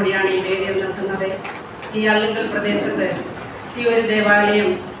സന്തോഷത്തോടു കൂടിയാണ് ഈ വേദിയിൽ നിൽക്കുന്നത്. ഈ അള്ളിക്കൽ പ്രദേശത്ത് ഈ ഒരു ദേവാലയം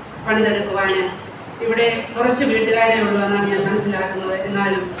പണിതെടുക്കുവാൻ ഇവിടെ കുറച്ച് വീട്ടുകാരെ ഉള്ളൂ എന്നാണ് ഞാൻ മനസ്സിലാക്കുന്നത്.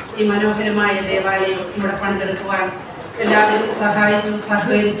 എന്നാലും ഈ മനോഹരമായ ദേവാലയം ഇവിടെ പണിതെടുക്കുവാൻ എല്ലാവരും സഹായിച്ചു,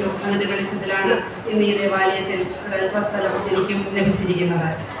 സഹകരിച്ചു. അതിൻ്റെ വെളിച്ചത്തിലാണ് ഇന്ന് ഈ ദേവാലയത്തിൽ അല്പസ്ഥലം എനിക്കും ലഭിച്ചിരിക്കുന്നത്.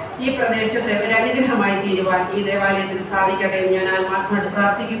 ഈ പ്രദേശത്ത് ഒരു അനുഗ്രഹമായി തീരുവാൻ ഈ ദേവാലയത്തിന് സാധിക്കട്ടെ എന്ന് ഞാൻ ആത്മാർത്ഥമായിട്ട്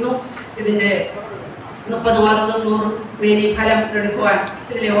പ്രാർത്ഥിക്കുന്നു. ഇതിൻ്റെ 30-60 മേനി ഫലം എടുക്കുവാൻ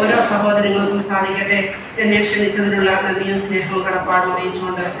ഇതിലെ ഓരോ സഹോദരങ്ങൾക്കും സാധിക്കട്ടെ. എന്നെ ക്ഷണിച്ചതിനുള്ള നന്ദിയും സ്നേഹവും കടപ്പാടും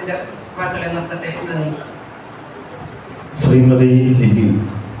അറിയിച്ചുകൊണ്ട് എൻ്റെ വാക്കുകളെ നിർത്തട്ടെ. നന്ദി. ശ്രീമതി ലിഹി.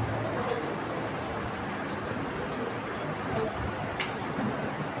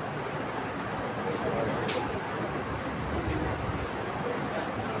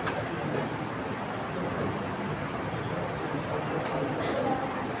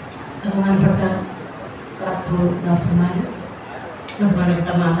 ബഹുമാനപ്പെട്ട ദാസന്മാർ, ബഹുമാനപ്പെട്ട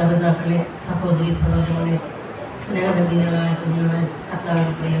മാതാപിതാക്കളെ, സഹോദരി സഹോദരങ്ങളെ, സ്നേഹബന്ധികളായ കുഞ്ഞുങ്ങളെ, കർത്താവിൽ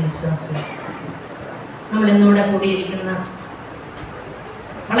പ്രിയ വിശ്വാസികൾ, നമ്മളിന്നിവിടെ കൂടിയിരിക്കുന്ന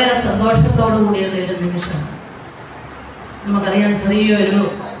വളരെ സന്തോഷത്തോടു കൂടിയുള്ള ഒരു നിമിഷമാണ്. നമുക്കറിയാം, ചെറിയൊരു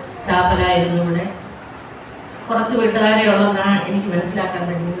ചാപ്പലായിരുന്നു ഇവിടെ. കുറച്ച് വീട്ടുകാരെ ഉള്ളതാണ് എനിക്ക് മനസ്സിലാക്കാൻ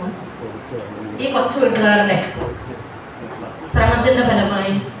കഴിയുന്നത്. ഈ കുറച്ച് വീട്ടുകാരുടെ ശ്രമത്തിൻ്റെ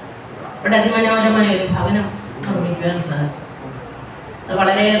ഫലമായി ഇവിടെ അതിമനോഹരമായ ഒരു ഭവനം നിർമ്മിക്കുവാൻ സാധിച്ചു. അത്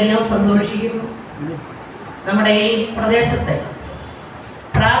വളരെയധികം സന്തോഷിക്കുന്നു. നമ്മുടെ ഈ പ്രദേശത്തെ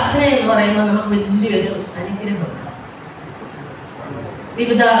പ്രാർത്ഥന എന്ന് പറയുമ്പോൾ നമുക്ക് വലിയൊരു അനുഗ്രഹമാണ്.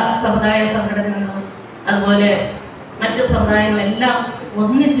 വിവിധ സമുദായ സംഘടനകൾ, അതുപോലെ മറ്റ് സമുദായങ്ങളെല്ലാം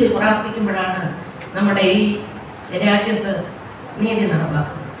ഒന്നിച്ച് പ്രാർത്ഥിക്കുമ്പോഴാണ് നമ്മുടെ ഈ രാജ്യത്ത് നീതി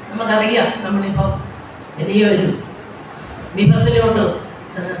നടപ്പാക്കുന്നത്. നമുക്കറിയാം, നമ്മളിപ്പോൾ വലിയൊരു വിപത്തിലോട്ട്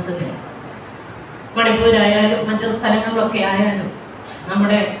ചെന്നെത്തുകയാണ്. മണിപ്പൂരായാലും മറ്റു സ്ഥലങ്ങളിലൊക്കെ ആയാലും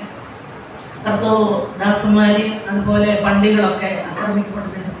നമ്മുടെ കർത്തദാസന്മാർ, അതുപോലെ പള്ളികളൊക്കെ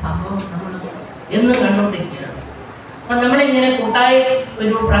ആക്രമിക്കപ്പെടുന്ന ഒരു സംഭവം നമ്മൾ എന്നും കണ്ടുകൊണ്ടിരിക്കുകയാണ്. അപ്പം നമ്മളിങ്ങനെ കൂട്ടായി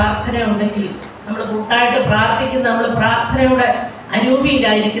ഒരു പ്രാർത്ഥന ഉണ്ടെങ്കിൽ, നമ്മൾ കൂട്ടായിട്ട് പ്രാർത്ഥിക്കുന്ന, നമ്മൾ പ്രാർത്ഥനയുടെ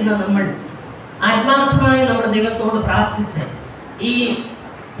അരൂപിയിലായിരിക്കുന്ന നമ്മൾ ആത്മാർത്ഥമായി നമ്മൾ ദൈവത്തോട് പ്രാർത്ഥിച്ച് ഈ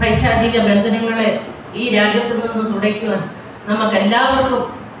പൈശാചിക ബന്ധനങ്ങളെ ഈ രാജ്യത്തു നിന്ന് തുടയ്ക്കുവാൻ നമുക്കെല്ലാവർക്കും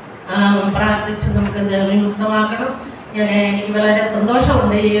പ്രാർത്ഥിച്ച് നമുക്ക് വിമുക്തമാക്കണം. എനിക്ക് വളരെ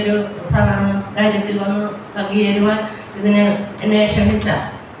സന്തോഷമുണ്ട് ഈ ഒരു കാര്യത്തിൽ വന്ന് പങ്കുചേരുവാൻ. ഇതിന് എന്നെ ക്ഷണിച്ച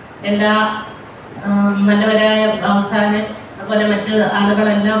എല്ലാ നല്ലവരായ ബാബുച്ചാനെ, അതുപോലെ മറ്റ്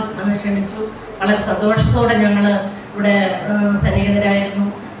ആളുകളെല്ലാം വന്ന് ക്ഷണിച്ചു. വളരെ സന്തോഷത്തോടെ ഞങ്ങൾ ഇവിടെ സന്നിഹിതരായിരുന്നു.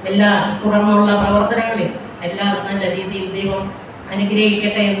 എല്ലാ തുടർന്നുള്ള പ്രവർത്തനങ്ങളിൽ എല്ലാം നല്ല രീതിയിൽ ദൈവം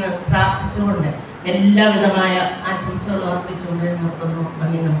അനുഗ്രഹിക്കട്ടെ എന്ന് പ്രാർത്ഥിച്ചുകൊണ്ട് എല്ലാവിധമായ ആശംസകൾ അർപ്പിച്ചുകൊണ്ട് നിർത്തുന്നു.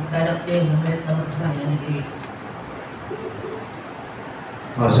 നന്ദി, നമസ്കാരം. ദൈവം നമ്മളെ സമൃദ്ധമായി അനുഗ്രഹിക്കും.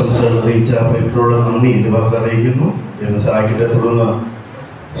 ആശംസകൾ അറിയിച്ച പ്രിയപ്പെട്ടവരോട് നന്ദി എൻ്റെ വാക്ക് അറിയിക്കുന്നു. ദൈവം സഹായിക്കട്ടെ. തുടർന്ന്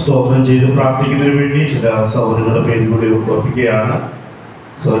സ്തോത്രം ചെയ്ത് പ്രാർത്ഥിക്കുന്നതിന് വേണ്ടി ചില സൗകര്യങ്ങളുടെ പേര് കൂടി ഉറപ്പിക്കുകയാണ്.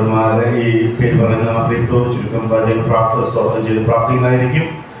 സൗരന്മാരെ ഈ പേര് പറയുന്ന പ്രിയപ്പെട്ടവർ ചുരുക്കം രാജ്യങ്ങൾ സ്തോത്രം ചെയ്ത് പ്രാർത്ഥിക്കുന്നതായിരിക്കും.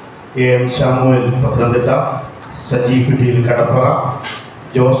 AM ശാമുവേൽ പത്തനംതിട്ട, സജി പിടിയിൽ കടപ്പറ,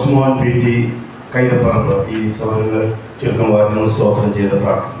 ജോസ്മോൻ PT കൈതപ്പറമ്പ്. ഈ സൗകര്യങ്ങൾ ചുരുക്കം വാര്യങ്ങൾ സ്തോത്രം ചെയ്ത്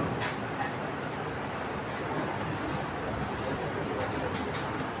പ്രാർത്ഥിക്കുന്നു.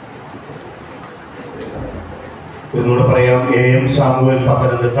 ഇതുകൂടെ പറയാം. AM ശാമുവേൽ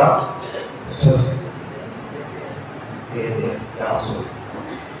പത്തനംതിട്ട,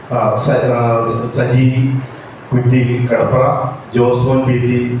 സജി കുറ്റി കടപ്പറ, ജോസ്മോൻ PT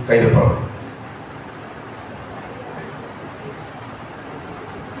കൈതപ്പറമ്പ്.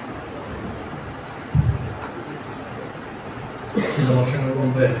 ചില വർഷങ്ങൾക്ക്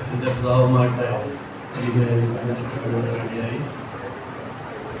മുമ്പ് എൻ്റെ പിതാവുമായിട്ട് റെഡിയായി.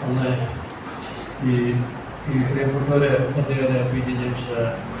 അന്ന് ഈ പ്രിയപ്പെട്ടവർ പ്രത്യേകത PT ജെയിംസ്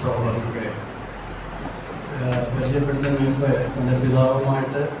സഹോദരനൊക്കെ പരിചയപ്പെടുന്നതിന് മുമ്പ് എൻ്റെ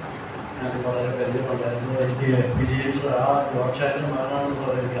പിതാവുമായിട്ട് ഞാൻ വളരെ പരിചയമുണ്ടായിരുന്നു. എനിക്ക് PT ജെയിംസ് ജോർജാനും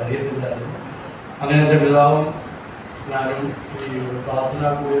ആരാണെന്നുള്ളത് എനിക്ക് അറിയത്തില്ലായിരുന്നു. അങ്ങനെ എൻ്റെ പിതാവും ഞാനും ഈ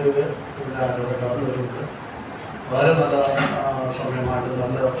പ്രാർത്ഥനാ കൂടിയത് ഇവിടെ കടന്നു വരുന്നത് വളരെ നല്ല സമയമായിട്ട്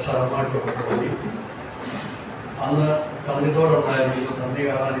നല്ല സ്ഥലമായിട്ടൊക്കെ തോന്നി. അന്ന് തണ്ണിത്തോടുണ്ടായിരുന്നു. തണ്ണി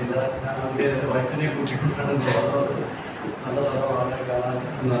കാണാനില്ല. ഞാൻ അതിൻ്റെ എൻ്റെ വൈഫിനെ കൂട്ടിക്കൊണ്ടാണ് പോകുന്നത്. നല്ല സ്ഥലമാണ് കാണാൻ.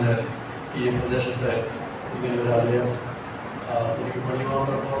 എന്നാൽ ഈ പ്രദേശത്ത് ഇങ്ങനെ ഒരു ആലയം എനിക്ക് പള്ളി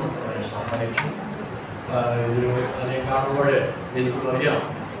മാത്രത്തോളം വളരെ സഹായിച്ചു. അതിനെ കാണുമ്പോഴേ എനിക്കറിയാം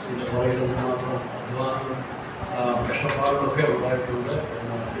ഇതിൻ്റെ പുറകിലൊന്നും മാത്രം അധ്വാനം കഷ്ടപ്പാടുകളൊക്കെ ഉണ്ടായിട്ടുണ്ട്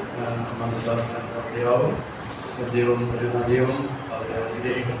എന്ന് ഞാൻ മനസ്സിലാക്കാൻ ഇടയാവും. ദൈവം ഒരു ദൈവം അവരെ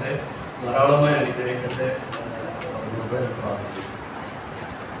അനുഗ്രഹിക്കട്ടെ, ധാരാളമായി അനുഗ്രഹിക്കട്ടെ എന്ന് പ്രാർത്ഥിക്കുന്നു.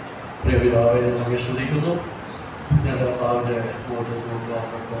 പ്രിയ പിതാവെ നമ്മെ ശ്രദ്ധിക്കുന്നു. ഞങ്ങളുടെ കർത്താവിൻ്റെ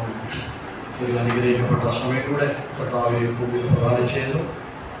മുഖത്തോടൊപ്പം ഒരു അനുഗ്രഹിക്കപ്പെട്ട സമയം കൂടെ കർത്താവെ ഭൂമിയിൽ പ്രദാനം ചെയ്തു.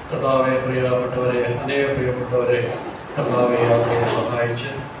 കർത്താവെ പ്രിയപ്പെട്ടവരെ, അനേക പ്രിയപ്പെട്ടവരെ കർത്താവെ അവരെ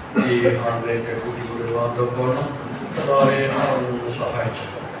സഹായിച്ച് ഈ ആളിലേക്ക് കൂട്ടിക്കൊണ്ടുവരുവാൻ തൊക്കണം കർത്താവെ അവിടുന്ന് സഹായിച്ചു.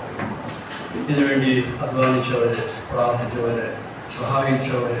 ഇതിനുവേണ്ടി അധ്വാനിച്ചവരെ, പ്രാർത്ഥിച്ചവരെ,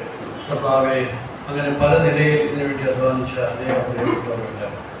 സഹായിച്ചവരെ കർത്താവെ അങ്ങനെ പല നിലയിൽ ഇതിനുവേണ്ടി അധ്വാനിച്ച അനേകം പ്രിയപ്പെട്ടവരുണ്ട്.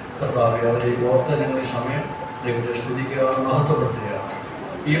 കർത്താവെ അവരെ ഓർത്ത് ഞങ്ങൾ ഈ സമയം ദൈവത്തെ സ്തുതിക്കുകയാണ്, മഹത്വപ്പെടുത്തുകയാണ്.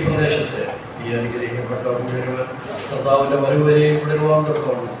 ഈ പ്രദേശത്തെ ഈ അനുഗ്രഹിക്കപ്പെട്ട ഉയരുവർ കർത്താവിൻ്റെ വരവരെയും വിടരുവാൻ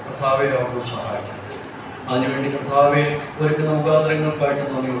തൊക്കണം കർത്താവെ അവിടുന്ന് സഹായിക്കും. അതിനുവേണ്ടി കർത്താവെ ഒരുക്കുന്ന മുഖാന്തരങ്ങൾക്കായിട്ട്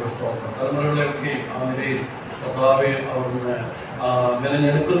നന്ദിയുടെ സ്തോത്രം. തലമുറകളെയൊക്കെ ആ നിലയിൽ കർത്താവെ അവിടുന്ന്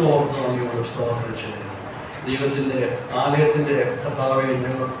മെനഞ്ഞെടുക്കുന്ന ഓർത്ത് നന്ദിയുടെ സ്തോത്രം ചെയ്യുന്നു. ദൈവത്തിൻ്റെ ആലയത്തിൻ്റെ കർത്താവെ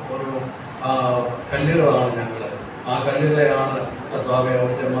ഞങ്ങൾ ഓരോ കല്ലുകളാണ് ഞങ്ങൾ. ആ കല്ലുകളെയാണ് കർത്താവെ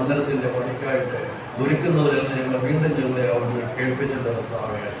അവിടുത്തെ മന്ദിരത്തിൻ്റെ പണിക്കായിട്ട് ഒരുക്കുന്നതെന്ന് ഞങ്ങൾ വീണ്ടും ഞങ്ങളെ അവിടുന്ന് കേൾപ്പിച്ചിട്ട്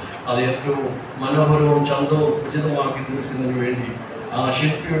കർത്താവെ അത് ഏറ്റവും മനോഹരവും ചന്തവും ഉചിതമാക്കി തീർക്കുന്നതിന് വേണ്ടി ആ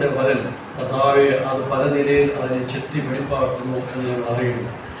ശില്പിയുടെ വരൻ കർത്താവെ അത് പല നിലയിൽ അതിനെ ചെത്തി വെളിപ്പാക്കുന്നു എന്ന് ഞങ്ങൾ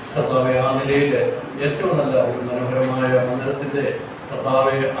അറിയുന്നു. കർത്താവെ ആ നിലയിൽ ഏറ്റവും നല്ല ഒരു മനോഹരമായ മന്ദിരത്തിൻ്റെ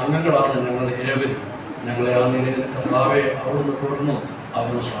കർത്താവെ അംഗങ്ങളാണ് ഞങ്ങൾ ഏവരും. ഞങ്ങളെ ആ നിലയിൽ കർത്താവെ അവിടുന്ന് തുടർന്നും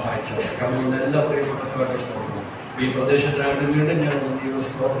അവിടുന്ന് സഹായിച്ചു. കാരണം എല്ലാ പ്രിയപ്പെട്ടവരുടെ സ്തോത്രം ഈ പ്രദേശത്തിനായിട്ട് വീണ്ടും ഞങ്ങൾ നന്ദിയുടെ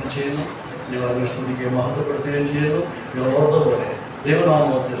സ്തോത്രം ചെയ്യുന്നു. ഞങ്ങൾ അതിനെ സ്തുതിക്കുകയും മഹത്വപ്പെടുത്തുകയും ചെയ്യുന്നു. ഞങ്ങൾ ഓർത്തപോലെ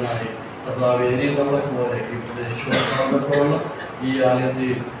ദൈവനാമത്തിനായി കർത്താവെ ഇനിയും നമ്മളെ പോലെ ഈ പ്രദേശത്തോളം ഈ ആലയത്തിൽ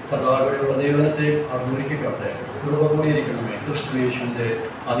കർത്താവിലുള്ള ദൈവനത്തെയും അവിടെ ഒരുക്കിക്കട്ടെ. കൃപ കൂടിയിരിക്കണമേ ക്രിസ്തു യേശുവിൻ്റെ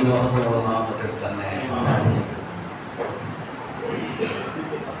അതിമഹത്വമുള്ള നാമത്തിൽ തന്നെ.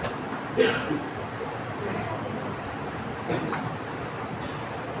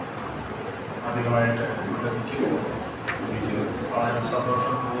 ആദ്യമായിട്ട് ഇവിടെ നിൽക്കുന്നു. എനിക്ക് വളരെ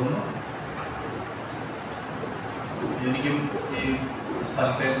സന്തോഷം തോന്നുന്നു. എനിക്കും ഈ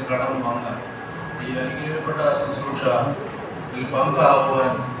സ്ഥലത്തേക്ക് കടന്നു വന്ന് ഈ അനുഗ്രഹിക്കപ്പെട്ട ശുശ്രൂഷ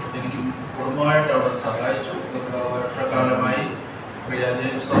പങ്കാവുവാൻ എനിക്കും കുടുംബമായിട്ട് അവിടെ സഹായിച്ചു. വർഷക്കാലമായി പ്രിയ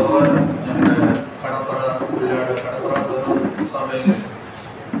ജെയിംസ് സഹോദരൻ ഞങ്ങളുടെ കടപ്പുറ പുല്ലാട് കടപ്പുറ സഭയിൽ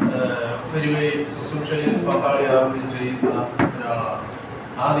വരികയും ശുശ്രൂഷയിൽ പങ്കാളിയാവുകയും ചെയ്യുന്ന ഒരാളാണ്.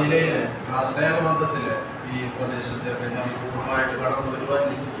 ആ നിലയിൽ ആ സ്നേഹബന്ധത്തിൽ ഈ പ്രദേശത്തേക്ക് ഞാൻ പൂർണ്ണമായിട്ട് കടന്നു വരുവാൻ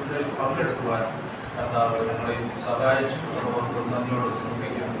ഈ ശുശ്രൂഷയിൽ പങ്കെടുക്കുവാൻ കർത്താവ് ഞങ്ങളെയും സഹായിച്ചു. അതോർത്ത് നന്ദിയോട്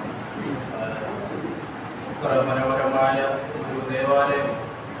ശ്രമിക്കുന്നു. ഇത്ര മനോഹരമായ ഒരു ദേവാലയം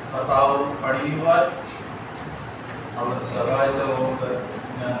കർത്താവ് പണിയുവാൻ അവിടുത്തെ സഹായിച്ചതോർത്ത്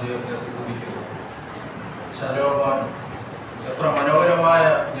ഞാൻ ദൈവത്തെ സ്തുതിക്കുന്നു. ശലോമോൻ എത്ര മനോഹരമായ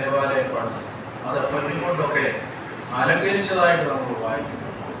ദേവാലയമാണ്. അത് പൊന്നുകൊണ്ടൊക്കെ അലങ്കരിച്ചതായിട്ട് നമ്മൾ വായിക്കുന്നു.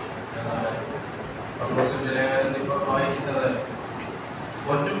 എന്നാൽ പത്രോസിന്റെ ലേഖനം ഇപ്പോൾ വായിക്കുന്നത്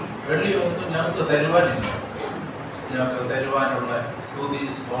പൊന്നും വെള്ളിയും ഒന്നും ഞങ്ങൾക്ക് തരുവാനില്ല. ഞങ്ങൾക്ക് തരുവാനുള്ള സ്തുതി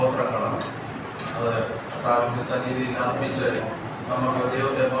സ്തോത്രങ്ങളാണ്. അത് കർത്താവിന്റെ സന്നിധിയിൽ അർപ്പിച്ച് നമുക്ക്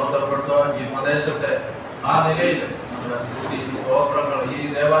ദൈവത്തെ ബോധപ്പെടുത്തുവാൻ ഈ പ്രദേശത്തെ ആ നിലയിൽ നമ്മുടെ സ്തുതി സ്തോത്രങ്ങൾ ഈ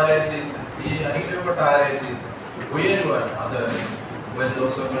ദേവാലയത്തിൽ ഈ അനുഗ്രഹപ്പെട്ട ആലയത്തിൽ ഉയരുവാൻ അത് വരും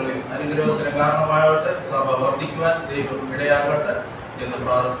ദിവസങ്ങളിൽ അനുഗ്രഹത്തിന് കാരണമാകട്ടെ. സഭ വർദ്ധിക്കുവാൻ ദൈവം ഇടയാകട്ടെ എന്ന്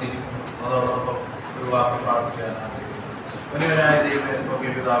പ്രാർത്ഥിക്കും. അതോടൊപ്പം ഒരു വാക്ക് പ്രാർത്ഥിക്കാൻ ആഗ്രഹിക്കുന്നു. മുനിവനായ ദൈവമേ,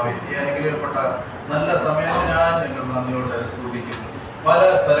 സ്വർഗ്ഗീയ പിതാവേ, ഈ അനുഗ്രഹപ്പെട്ട നല്ല സമയത്തിനായി ഞങ്ങൾ നന്ദിയോടെ സ്തുതിക്കുന്നു. പല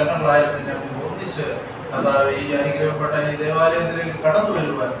സ്ഥലങ്ങളിലായിരുന്നു ഞങ്ങൾ ഒന്നിച്ച് കർത്താവ് ഈ അനുഗ്രഹപ്പെട്ട ഈ ദേവാലയത്തിലേക്ക് കടന്നു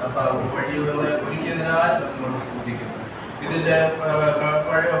വരുവാൻ കർത്താവ് വഴികളെ ഒരുക്കിയതിനായി ഞങ്ങൾ സ്തുതിക്കുന്നു. ഇതിൻ്റെ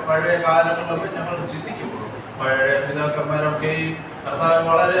പഴയ കാലങ്ങളൊക്കെ ഞങ്ങൾ ചിന്തിക്കുമ്പോൾ പഴയ പിതാക്കന്മാരൊക്കെയും കർത്താവ്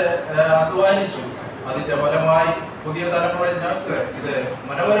വളരെ അധ്വാനിച്ചു. അതിൻ്റെ ഫലമായി പുതിയ തലമുറയിൽ ഞങ്ങൾക്ക് ഇത്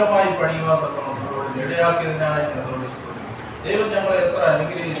മനോഹരമായി പണിയുവാൻ തക്കവണ്ണം ഇടയാക്കിയതിനായി ഞങ്ങളോട് സ്തുതിക്കുന്നു. ദൈവം ഞങ്ങളെ എത്ര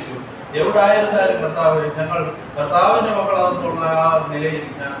അനുഗ്രഹിച്ചു. എവിടായിരുന്നാലും കർത്താവ് ഞങ്ങൾ കർത്താവിൻ്റെ മക്കളാണെന്നുള്ള ആ നിലയിൽ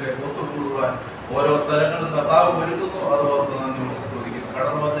ഞങ്ങൾക്ക് ഒത്തുകൂടുവാൻ ഓരോ സ്ഥലങ്ങളും കർത്താവ് ഒരുക്കുന്നു. അത് ഓർത്ത് നന്ദിയോട് സ്തുതിക്കുന്നു.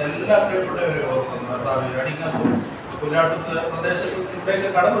 കടന്നു വന്ന എല്ലാ പ്രിയപ്പെട്ടവരെയും ഓർക്കുന്നു. കർത്താവ് അടിങ്ങാക്കും പുല്ലാട്ടത്ത് പ്രദേശത്ത് ഇവിടേക്ക്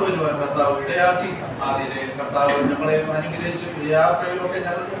കടന്നു വരുവാൻ കർത്താവ് ഇടയാക്കി. ആദ്യമേ കർത്താവ് ഞങ്ങളെ അനുഗ്രഹിച്ചു. യാത്രയിലൊക്കെ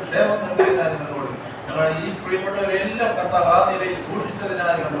ഞങ്ങൾക്ക് ക്ഷേമം നൽകിയതിനായി ഞങ്ങളോട് ഞങ്ങൾ ഈ പ്രിയപ്പെട്ടവരെല്ലാം കർത്താവ് ആ നിലയിൽ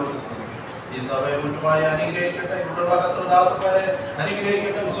സൂക്ഷിച്ചതിനായി ഞങ്ങളോട് സ്തുതിക്കുന്നു. ഈ സഭയെ മുറ്റുമായി അനുഗ്രഹിക്കട്ടെ. ഇവിടെയുള്ള കർത്തൃദാസന്മാരെ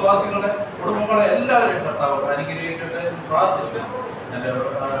അനുഗ്രഹിക്കട്ടെ. വിശ്വാസികളുടെ കുടുംബങ്ങളെ എല്ലാവരെയും കർത്താവ് അനുഗ്രഹിക്കട്ടെ എന്ന് പ്രാർത്ഥിച്ചു. എൻ്റെ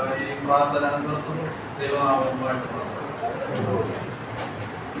ഈ പ്രാർത്ഥന നിർത്തുന്നു. ദൈവനാമമായിട്ട്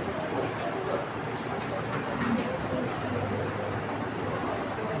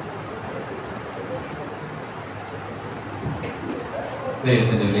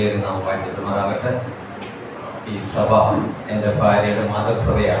ദൈവത്തിൻ്റെ വിലയേറിയ നാമം വാഴ്ത്തപ്പെടുമാറാകട്ടെ. ഈ സഭ എൻ്റെ ഭാര്യയുടെ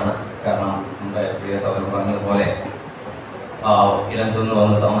മാതൃസഭയാണ്. കാരണം നമ്മുടെ പ്രിയ സഹോദരൻ പറഞ്ഞതുപോലെ ഇലന്തുനിന്ന്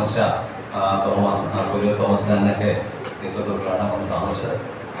വന്ന് താമസിച്ച തോമസ് ചാനൊക്കെ ദീപത്തോട്ടിലാണ് വന്ന് താമസിച്ചത്.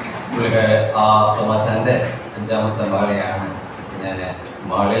 പുള്ളിക്കാരെ തോമസാൻ്റെ 5ാമത്തെ മകളെയാണ് ഞാൻ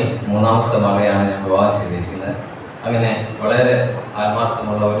മകളിൽ 3ാമത്തെ മകളെയാണ് ഞാൻ വിവാഹം ചെയ്തിരിക്കുന്നത്. അങ്ങനെ വളരെ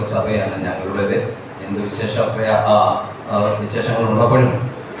ആത്മാർത്ഥമുള്ള ഒരു സഭയാണ് ഞങ്ങളുടേത്. എന്ത് വിശേഷങ്ങൾ ഉള്ളപ്പോഴും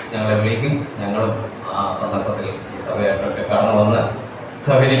ഞങ്ങളെ വിളിക്കും. ഞങ്ങളും ആ സന്ദർഭത്തിൽ ഈ സഭയായിട്ടൊക്കെ കടന്നു വന്ന്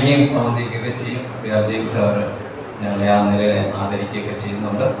സഹകരിക്കുകയും സംബന്ധിക്കുകയൊക്കെ ചെയ്യും. ജെയിംസ് അവർ ഞങ്ങളെ ആ നിലയിൽ ആദരിക്കുകയൊക്കെ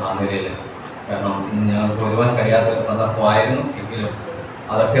ചെയ്യുന്നുണ്ട്. ആ നിലയിൽ കാരണം ഞങ്ങൾക്ക് വരുവാൻ കഴിയാത്തൊരു സന്ദർഭമായിരുന്നു. എങ്കിലും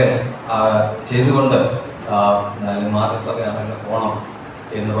അതൊക്കെ ചെയ്തുകൊണ്ട് മാതൃസഭയാണെങ്കിൽ പോകണം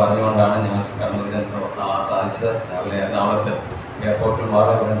എന്ന് പറഞ്ഞുകൊണ്ടാണ് ഞങ്ങൾക്ക് കടന്നു വരാൻ സാധിച്ചത്. രാവിലെ എറണാകുളത്ത് എയർപോർട്ടിൽ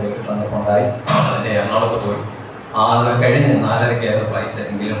വളരെ വരേണ്ട ഒരു സന്ദർഭം ഉണ്ടായി. അതിൻ്റെ എറണാകുളത്ത് പോയി. അത് കഴിഞ്ഞ് 4:30 ഫ്ലൈറ്റ്.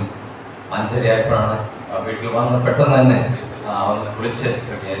 എങ്കിലും 5:30 ആയപ്പോഴാണ് വീട്ടിൽ വന്ന് പെട്ടെന്ന് തന്നെ ഒന്ന് വിളിച്ച്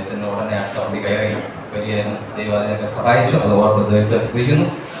വിചാരിച്ചതിന് ഉടനെ ആ വണ്ടി കയറി വലിയ ദൈവം അതിനൊക്കെ സഹായിച്ചു. അത് ഓർത്ത് ദൈവത്തെ സ്തുതിക്കുന്നു.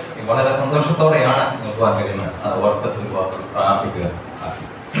 വളരെ സന്തോഷത്തോടെയാണ് നിൽക്കുവാൻ കഴിയുന്നത്. അത് ഓർത്ത് പ്രാർത്ഥിക്കുക.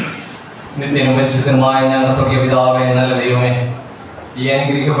 നിത്യനും പരിശുദ്ധനുമായ ഞങ്ങളുടെ സ്വർഗ്ഗീയ പിതാവേ, നല്ല ദൈവമേ, ഈ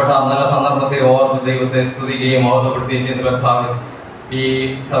അനുഗ്രഹിക്കപ്പെട്ട നല്ല സന്ദർഭത്തെ ഓർത്ത് ദൈവത്തെ സ്തുതിക്കുകയും ഓർമ്മപ്പെടുത്തുകയും ചെയ്ത കർത്താവേ, ഈ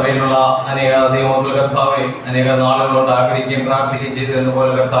സഭയിലുള്ള അനേക ദൈവമക്കൾ കർത്താവെ അനേക നാളുകളോട് ആഗ്രഹിക്കുകയും പ്രാർത്ഥിക്കുകയും ചെയ്തതെന്ന്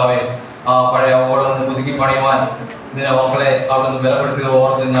പോലെ കർത്താവെ ആ പഴയ ഓടൊന്ന് പുതുക്കി പണിയുവാൻ ഇതിനെ മക്കളെ അവിടെ നിന്ന് ബലപ്പെടുത്തിയത്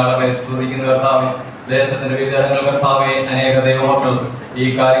ഓർത്ത് ഞങ്ങളെ സ്തുതിക്കുന്ന കർത്താവെ, ദേശത്തിന്റെ വിവിധങ്ങൾ കർത്താവെ അനേക ദൈവമക്കൾ ഈ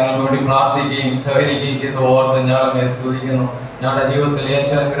കാര്യങ്ങൾക്ക് വേണ്ടി പ്രാർത്ഥിക്കുകയും സഹകരിക്കുകയും ചെയ്ത് ഓർത്ത് ഞങ്ങളെ സ്തുതിക്കുന്നു. ഞങ്ങളുടെ ജീവിതത്തിൽ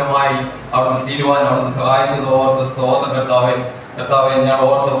ഏറ്റവും അനുഗ്രഹമായി അവിടുന്ന് തീരുവാൻ അവിടുന്ന് സഹായിച്ചത് ഓർത്ത് സ്തോത്രം കർത്താവെ. കർത്താവെ, ഞാൻ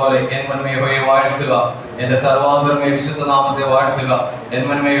ഓർത്ത പോലെ എന്മന്മേഹോയെ വാഴ്ത്തുക, എൻ്റെ സർവാന്തരമേ വിശുദ്ധ നാമത്തെ വാഴ്ത്തുക,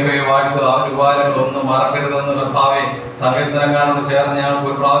 എന്മന്മേഹോയെ വാഴ്ത്തുക, അവരുടെ ഉപകാരങ്ങളൊന്നും മറക്കരുതെന്ന് കർത്താവെ സങ്കീർത്തനക്കാരോട് ചേർന്ന് ഞങ്ങൾക്ക്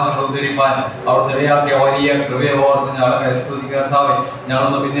ഒരു പ്രാവശ്യം ഉദ്ധരിപ്പാൻ അവിടുന്ന് ഇടയാക്കിയ വലിയ കൃപയെ ഓർത്ത് ഞങ്ങളെ സ്തുതിക്കുക കർത്താവെ.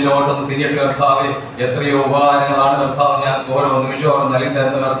 ഞങ്ങളൊന്ന് പിന്നിലോട്ടൊന്ന് തിരിയട്ടെ കർത്താവെ. എത്രയോ ഉപകാരങ്ങളാണ് കർത്താവ് ഞങ്ങൾക്ക് ഓരോ നിമിഷവും നൽകി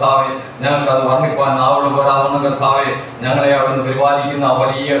തരുന്ന കർത്താവെ. ഞങ്ങൾക്ക് അത് വർണ്ണിപ്പാൻ നാവുള്ള പോരാതെന്ന് കർത്താവെ. ഞങ്ങളെ അവിടുന്ന് പരിപാലിക്കുന്ന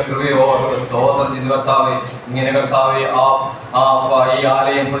വലിയ കൃപയെ ഓർത്ത് സ്തോത്രം ചെയ്ത് കർത്താവെ. ഇങ്ങനെ കർത്താവെ ഈ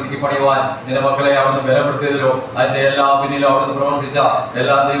ആലയം പുതുക്കി പണിയുവാൻ നിന്റെ മക്കളെ അവിടുന്ന് ബലപ്പെടുത്തിയതിലോ അതിന്റെ എല്ലാ പിന്നിലും അവിടുന്ന് പ്രവർത്തിച്ച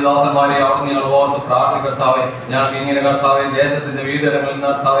എല്ലാ ദൈവദാസന്മാരെയും അവിടുന്ന് ഞങ്ങൾ ഓർത്ത് പ്രാർത്ഥിക്കും കർത്താവെ. ഞങ്ങൾക്ക് ഇങ്ങനെ കർത്താവെ ദേശത്തിന്റെ വിവിധങ്ങളിൽ നിന്ന്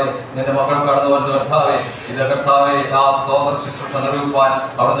കർത്താവെ നിന്റെ മക്കൾ കടന്നു വരുന്ന കർത്താവെ ഇത് കർത്താവെ ആ സ്തോത്ര ശുശ്രൂഷ നിർവഹിപ്പാൻ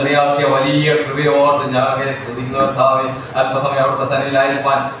അവിടുന്ന് ഇടയാക്കിയ വലിയ കൃപയെ ഓർത്ത് ഞങ്ങളെ സ്തുതിക്കുന്ന കർത്താവെ. അല്പസമയം അവിടുത്തെ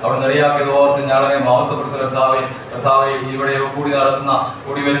സന്നിധിയിലായിരിക്കാൻ അവിടുന്ന് ഇടയാക്കിയത് ഓർത്ത് ഞങ്ങളെ മഹത്വപ്പെടുത്തുന്ന കർത്താവെ. കർത്താവെ, ഇവിടെ കൂടി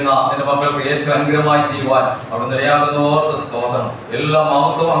വരുന്ന നിന്റെ മക്കൾക്ക് ഏറ്റവും അനുഗ്രഹമായി തീരുവാൻ അവിടുന്ന് ഇടയാക്കുന്ന ഓർത്ത് സ്തോത്രം. എല്ലാ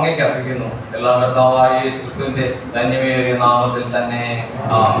മഹത്വവും അങ്ങേക്ക് അർപ്പിക്കുന്നു. എല്ലാ കർത്താവായ യേശു ക്രിസ്തുവിന്റെ ധന്യമേറിയ നാമത്തിൽ തന്നെ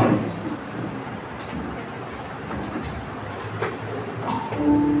ആമേൻ.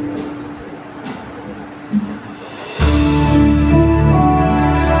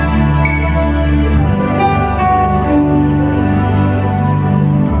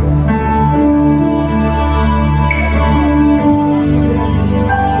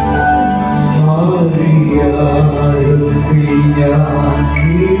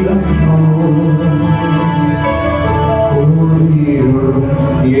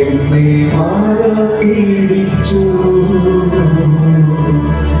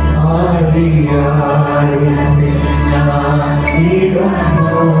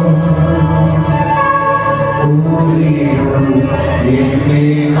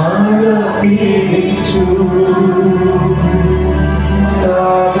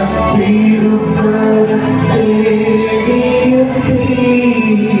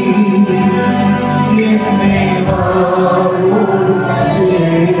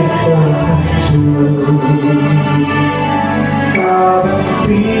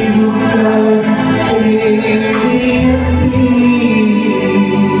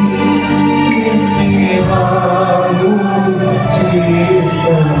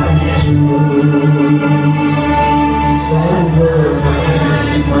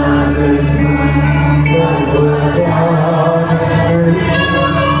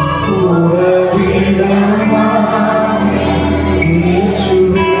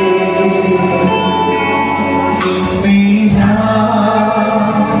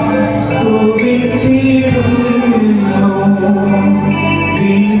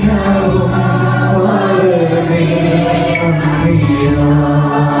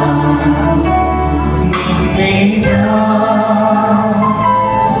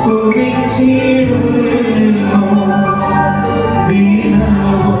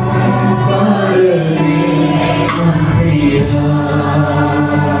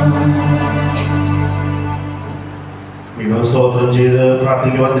 സ്തോത്രം ചെയ്ത്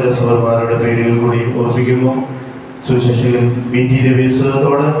പ്രാർത്ഥിക്കുവാൻ ചില സഹോദരന്മാരുടെ പേരുകൾ കൂടി ഓർപ്പിക്കുന്നു. സുവിശേഷകൻ ബി.ടി.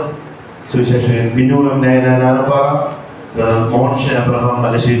 രവീശ്വരത്തോട്, Suviseshakan Binu M നയനാനപ്പാറ, Mohan Abraham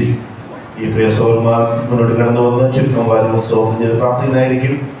Malassery. ഈ പ്രിയ സഹോദരന്മാർ മുന്നോട്ട് കടന്നു വന്ന് ചുരുക്കം വാരം സ്തോത്രം ചെയ്ത്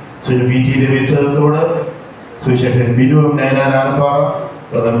പ്രാർത്ഥിക്കുന്നതായിരിക്കും. ബി.ടി. രവീശ്വരത്തോട്, Suviseshakan Binu M നയനാനപ്പാറ,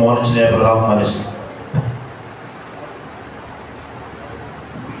 brother Mohan Abraham Malassery.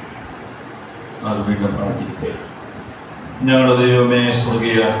 അത് വീണ്ടും പ്രാർത്ഥിക്കുക. ഞങ്ങളുടെ ദൈവമേ,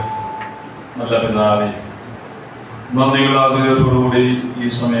 സ്വർഗീയ നല്ല പിതാവേ, നന്ദിയുള്ള ആഗ്രഹത്തോടുകൂടി ഈ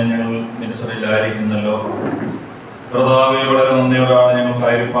സമയം ഞങ്ങൾ മനസ്സിലായിരിക്കുന്നല്ലോ. കർത്താവേ, വളരെ നന്ദിയോടാണ്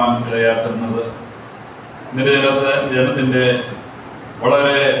ഞങ്ങൾക്കായിരിക്കാൻ ഇടയാക്കുന്നത്. നിന്റെ ജനത്തിൻ്റെ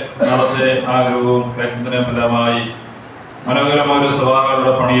വളരെ നാളത്തെ ആഗ്രഹവും പ്രയത്നത്തിന് ഫലമായി മനോഹരമായ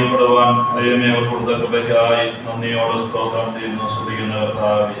സഭാകളുടെ പണിയപ്പെടുവാൻ ദൈവമേ അവർ കൊടുത്ത കൃപയ്ക്കായി നന്ദിയോടെ സ്തോത്രം ചെയ്യുന്നു, സ്തുതിക്കുന്ന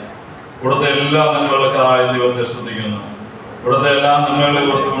കർത്താവേ. ഇവിടുത്തെ എല്ലാ നന്മകൾക്കായി ദൈവത്തെ സ്തുതിക്കുന്നു. ഇവിടുത്തെ എല്ലാ നന്മകളെ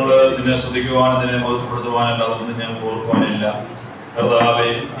കൊടുത്തുകൊണ്ട് നിന്നെ സ്തുതിക്കുവാനും നിന്നെ ബോധ്യപ്പെടുത്തുവാനല്ല, അതൊന്നും ഞങ്ങൾക്ക് ഓർക്കുവാനില്ല. കർത്താവേ,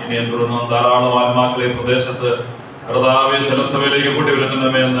 ഇനി തുടർന്നും ധാരാളം ആത്മാക്കളെ പ്രദേശത്ത് കർത്താവെ സ്ഥലസഭയിലേക്ക് കൂട്ടി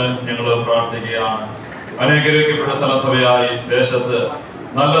വരുത്തണമെന്ന് ഞങ്ങൾ പ്രാർത്ഥിക്കുകയാണ്. അനുഗ്രഹിക്കപ്പെട്ട സ്ഥലസഭയായി ദേശത്ത്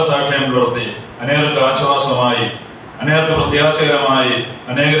നല്ല സാക്ഷ്യം പുലർത്തി അനേകർക്ക് ആശ്വാസമായി, അനേകർക്ക് പ്രത്യാശകരമായി,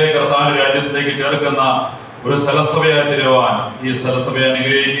 അനേകരെ കർത്താവിന്റെ രാജ്യത്തിലേക്ക് ചേർക്കുന്ന ഒരു സ്ഥലസഭയായി തീരുവാൻ ഈ സ്ഥലസഭയെ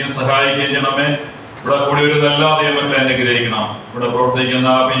അനുഗ്രഹിക്കുകയും സഹായിക്കുകയും ചെയ്യണമേ. ഇവിടെ കൂടി വരുന്ന എല്ലാ ദൈവമക്കളെ അനുഗ്രഹിക്കണം. ഇവിടെ പ്രവർത്തിക്കുന്ന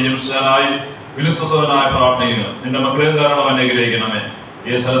പിജിംസനായി വിശ്വസനായി പ്രാർത്ഥിക്കുക. നിന്റെ മക്കളെ ധാരാളം അനുഗ്രഹിക്കണമേ.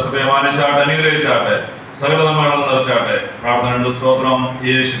 ഈ സ്ഥലസഭയെ മാനിച്ചാട്ടെ, അനുഗ്രഹിച്ചാട്ടെ, സകല നന്മകളും നിറച്ചാട്ടെ. പ്രാർത്ഥനയുടെ സ്തോത്രം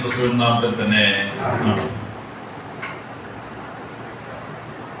യേശു ക്രിസ്തുവിൻ നാമത്തിൽ തന്നെ.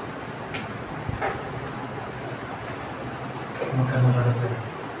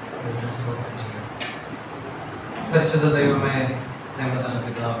 പരിശുദ്ധ ദൈവമേ, ഞങ്ങളുടെ നല്ല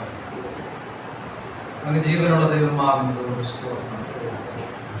പിതാവേ, അങ്ങ് ജീവനുള്ള ദൈവമാകുന്നത് സ്തോത്രം.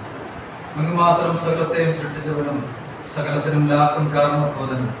 അങ്ങ് മാത്രം സകലത്തെയും സൃഷ്ടിച്ചവനും സകലത്തിനും ലാക്കും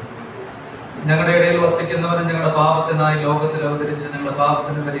കാരണബോധനും ഞങ്ങളുടെ ഇടയിൽ വസിക്കുന്നവനും ഞങ്ങളുടെ പാപത്തിനായി ലോകത്തിൽ അവതരിച്ച് ഞങ്ങളുടെ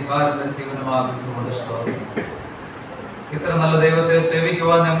പാപത്തിന് പരിഹാരം വരുത്തിയവനുമാകുന്നത് സ്തോത്രം. ഇത്ര നല്ല ദൈവത്തെ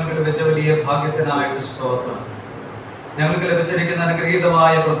സേവിക്കുവാൻ ഞങ്ങൾക്ക് ലഭിച്ച വലിയ ഭാഗ്യത്തിനായിട്ട് സ്തോത്രം. ഞങ്ങൾക്ക് ലഭിച്ചിരിക്കുന്ന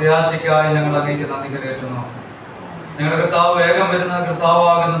അനുഗ്രഹീതമായ പ്രത്യാശയ്ക്കായി ഞങ്ങൾ അങ്ങേക്ക് നന്ദി കരയറ്റുന്നു. ഞങ്ങളുടെ കർത്താവ് വേഗം വരുന്ന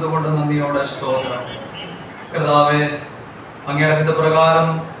കർത്താവാകുന്നത് കൊണ്ട് നന്ദിയോടെ സ്തോത്രം. കർത്താവെ, അങ്ങയുടെ ഹിതപ്രകാരം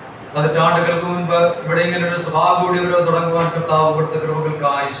പതിറ്റാണ്ടുകൾക്ക് മുൻപ് ഇവിടെ ഇങ്ങനെ ഒരു സഭാ കൂടി തുടങ്ങുവാൻ കർത്താവ് കൊടുത്ത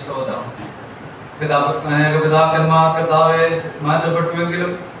കൃപകൾക്കായി സ്തോത്രം. അനേക പിതാക്കന്മാർ കർത്താവെ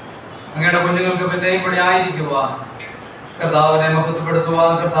മാറ്റപ്പെട്ടുവെങ്കിലും അങ്ങയുടെ കുഞ്ഞുങ്ങൾക്ക് പിന്നെയും ഇവിടെ ആയിരിക്കുവാൻ, കർത്താവിനെ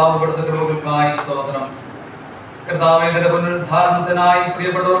മഹത്വപ്പെടുത്തുവാൻ കർത്താവ് കൊടുത്ത കൃപകൾക്കായി സ്തോത്രം. കർത്താവെ, ഇതിന്റെ പുനരുദ്ധാരണത്തിനായി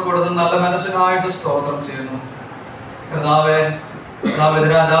പ്രിയപ്പെട്ടവർ കൊടുത്ത നല്ല മനസ്സിനായിട്ട് സ്തോത്രം ചെയ്യുന്നു. കർത്താവെ, കർത്താവിന്റെ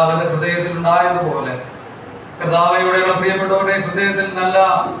രാജാവിന്റെ ഹൃദയത്തിൽ ഉണ്ടായതുപോലെ കർത്താവെ, ഇവിടെയുള്ള പ്രിയപ്പെട്ടവരുടെ ഹൃദയത്തിൽ നല്ല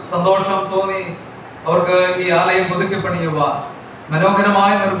സന്തോഷം തോന്നി അവർക്ക് ഈ ആലയം പുതുക്കി പണിയുവാൻ,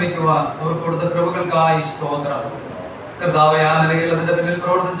 മനോഹരമായി നിർമ്മിക്കുവാൻ അവർക്ക് കൊടുത്ത കൃപകൾക്കായി സ്തോത്രം. കർത്താവെ, ആ നിലയിൽ അതിന്റെ പിന്നിൽ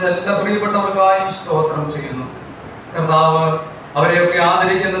പ്രവർത്തിച്ച എല്ലാ പ്രിയപ്പെട്ടവർക്കായും സ്തോത്രം ചെയ്യുന്നു. കർത്താവ് അവരെയൊക്കെ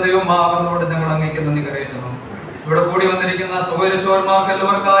ആദരിക്കുന്ന ദൈവമാകുന്നതുകൊണ്ട് ഞങ്ങൾ അങ്ങേക്ക് നന്ദി കരയറ്റുന്നു. ഇവിടെ കൂടി വന്നിരിക്കുന്ന സഹോദരന്മാർക്ക്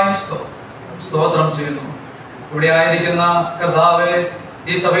എല്ലാവർക്കായും സ്തോത്രം ചെയ്യുന്നു. ഇവിടെ ആയിരിക്കുന്ന കർത്താവെ,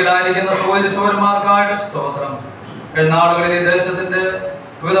 ഈ സഭയിലായിരിക്കുന്ന സഹോദരന്മാർക്കായിട്ട് സ്തോത്രം. കഴിഞ്ഞ നാളുകളിൽ ഈ ദേശത്തിന്റെ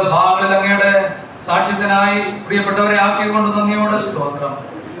വിവിധ ഭാഗങ്ങളിൽ അങ്ങയുടെ സാക്ഷ്യത്തിനായി പ്രിയപ്പെട്ടവരെ ആക്കിക്കൊണ്ട് നന്ദിയോടെ സ്തോത്രം.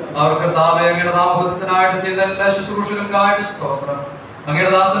 അവർ കർത്താവെ അങ്ങയുടെ നാമബോധത്തിനായിട്ട് ചെയ്ത എല്ലാ ശുശ്രൂഷകൾക്കായിട്ട് സ്തോത്രം.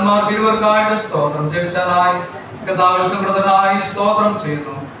 അങ്ങയുടെ ദാസന്മാർക്ക് ഇരുവർക്കായിട്ട് സ്തോത്രം. ജയിച്ചാനായി കർത്താവിൽ സമൃദ്ധനായി സ്തോത്രം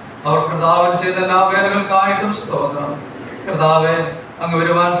ചെയ്യുന്നു. അവർ കർത്താവിൽ ചെയ്ത എല്ലാ വേലകൾക്കായിട്ടും സ്തോത്രം. കർത്താവെ, അങ്ങ്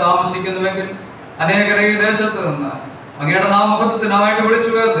വരുവാൻ താമസിക്കുന്നുവെങ്കിൽ അനേകരെ ഈ ദേശത്ത് നിന്ന് അങ്ങയുടെ നാമഹത്വത്തിനായിട്ട്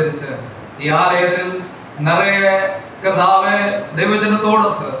വിളിച്ചു വേർതിരിച്ച് ഈ ആലയത്തിൽ നിറയെ കർത്താവെ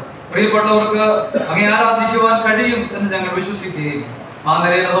ദൈവജനത്തോടൊത്ത് പ്രിയപ്പെട്ടവർക്ക് അങ്ങേ ആരാധിക്കുവാൻ കഴിയും എന്ന് ഞങ്ങൾ വിശ്വസിക്കുകയും ആ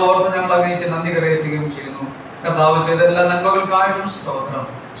നിലയിൽ അത് ഓർത്ത് ഞങ്ങൾ അങ്ങേക്ക് നന്ദി കരയറ്റുകയും ചെയ്യുന്നു. കർത്താവ് ചെയ്ത എല്ലാ നന്മകൾക്കായിട്ടും സ്തോത്രം.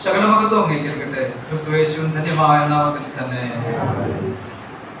 സകല മഹത്വം അംഗീകരിക്കട്ടെ. ക്രിസ്തുയേശുവിൻ ധന്യമായ നാമത്തിൽ തന്നെ.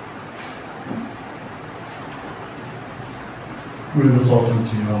 വീണ്ടും സ്തോത്രം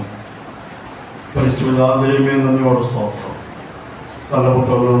ചെയ്യാം. പരിശുദ്ധമേ, നന്ദിയോടെ സ്തോത്രം. നല്ല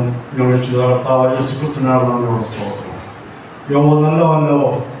പുത്രനും ഞങ്ങളുടെ കർത്താവായ യേശുക്രിസ്തുവിനാണ് നന്ദിയോടെ സ്തോത്രം. യോവ നല്ലവല്ലോ,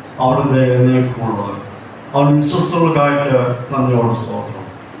 അവിടുത്തെ നീക്കമുള്ളത്. അവൻ വിശ്വസ്തകൾക്കായിട്ട് നന്ദിയോടെ സ്തോത്രം.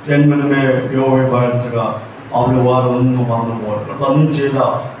 ജന്മനമേ യോവയെ വാഴ്ത്തുക, അവന് വാരൊന്നും മറന്നു പോകട്ടെ. നന്ദി ചെയ്ത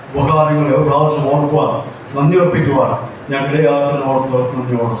ഉപകാരങ്ങളെ ഒരു പ്രാവശ്യം ഓർക്കുവാൻ, നന്ദി അർപ്പിക്കുവാൻ ഞങ്ങളുടെ ഓർത്ത്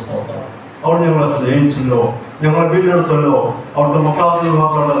നന്ദിയോടെ സ്തോത്രം. അവിടെ ഞങ്ങളെ സ്നേഹിച്ചല്ലോ, ഞങ്ങളെ വീണ്ടെടുത്തല്ലോ. അവിടുത്തെ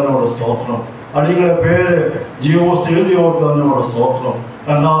മക്കളുടെ അതിനോട് സ്തോത്രം. അടികളെ പേര് ജീവോസ് എഴുതി ഓർത്ത് അതിനോട് സ്തോത്രം.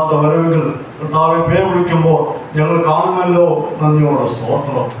 രണ്ടാമത്തെ വരവുകൾ കർത്താവെ പേര് വിളിക്കുമ്പോൾ ഞങ്ങൾ കാണുമല്ലോ, നന്ദിയോട്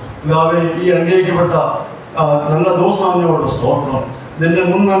സ്തോത്രം. കർത്താവെ ഈ അനുഗ്രഹിക്കപ്പെട്ട നല്ല ദിവസം നന്ദിയോട് സ്തോത്രം. ഇതിൻ്റെ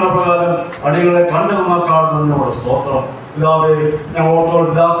മുൻഗണന പ്രകാരം അടികളെ കണ്ടുവന്നാക്കാട് നന്ദിയോട് സ്തോത്രം. പിതാവേ, ഞങ്ങളോട്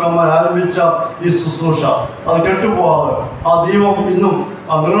പിതാക്കന്മാർ ആരംഭിച്ച ഈ ശുശ്രൂഷ അത് കെട്ടുപോകാതെ ആ ദൈവം ഇന്നും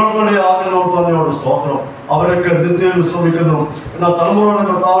നിങ്ങളോടെ ആക്കുന്നോട് നന്ദിയോട് സ്തോത്രം. അവരൊക്കെ നിത്യം വിശ്രമിക്കുന്നു. എന്നാൽ തലമുറയുടെ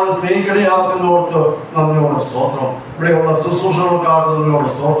കർത്താവിനെ സ്നേഹിക്കടിയാക്കുന്നോർത്ത് നന്ദിയോട് സ്തോത്രം. ഇവിടെയുള്ള ശുശ്രൂഷകൾക്കാണ് നന്ദിയോട്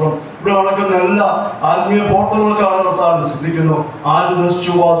സ്തോത്രം. ഇവിടെ നടക്കുന്ന എല്ലാ ആത്മീയ പ്രവർത്തനങ്ങൾക്കാണ് കർത്താവിനെ ശ്രദ്ധിക്കുന്നു. ആരും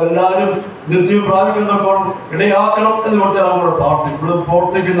നശിച്ചു പോകാതെ എല്ലാവരും നിത്യം പ്രാപിക്കുന്നതോളം ഇടയാക്കണം എന്ന് ഇവിടുത്തെ നമ്മളോട് ഇവിടെ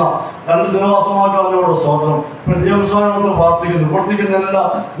പ്രവർത്തിക്കുന്ന 2 ദേവദാസന്മാർക്ക് അതിനോട് സ്തോത്രം. പ്രതിവസാനോട് പ്രവർത്തിക്കുന്ന എല്ലാ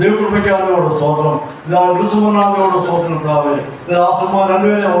ദൈവകൃപയ്ക്ക് അതിനോട് സ്തോത്രം. ക്രിസ്തുവിനോട് സ്തോത്രം. കർത്താവേ, ദാസന്മാർ 2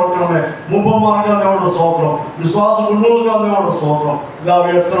 പേരെ ഓർക്കണമേ. മൂപ്പന്മാർക്ക് അതിനോട് സ്തോത്രം. വിശ്വാസ കുടുംബങ്ങൾക്ക് അതിനോട് സ്തോത്രം.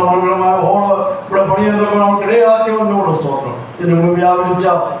 ഇതാവേ, എത്ര മനോഹരമായ ഹോള് ഇവിടെ പണിയെന്തൊക്കെ നമുക്ക് ഇടയാക്കി അതിനോട് സ്തോത്രം. ഇതിന് മുമ്പ് വ്യാപരിച്ച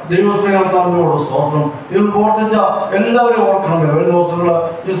ദൈവസ്നേഹത്തിന് അതിനോട് സ്തോത്രം. ഇതിൽ പ്രവർത്തിച്ച എല്ലാവരെയും ഓർക്കണമേ. വരുന്ന ദിവസങ്ങള്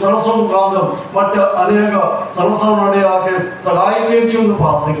ഈ സരസ്വം മുഖാന്തരം മറ്റ് അനേക സരസ്വങ്ങളിടയാക്കി സഹായിക്കുകയും ചെയ്യുമെന്ന്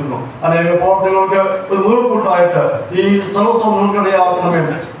പ്രാർത്ഥിക്കുന്നു. അനേക പ്രവർത്തനങ്ങൾക്ക് ഒരു നൂൽക്കൂട്ടായിട്ട് ഈ സരസ്വം നിങ്ങൾക്കിടയാക്കണമേ.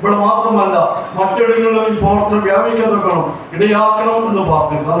 ഇവിടെ മാത്രമല്ല മറ്റിടങ്ങളിലും ഈ പ്രവർത്തനം വ്യാപിക്കത്തക്കണം ഇടയാക്കണം എന്ന്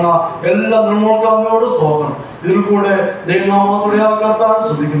പ്രാർത്ഥിക്കുന്നു. എന്നാൽ എല്ലാ നിർമ്മോൾക്കും അതിനോട് സ്തോത്രം. ഇതിൽ കൂടെ ദൈവനാമത്തിടയാക്കാൻ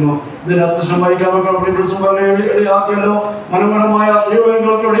ശ്രദ്ധിക്കുന്നു. ഇതിന് അത്യഷ്ടം വഹിക്കാനൊക്കെ ഇടയാക്കിയല്ലോ. മനോഹരമായ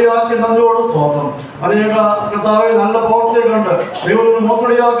ദൈവങ്ങൾക്ക് ഇടയാക്കി നന്ദിയോട് സ്തോത്രം. അനേക കർത്താവെ നല്ല പ്രവർത്തിയെ കണ്ട് ദൈവത്തിന്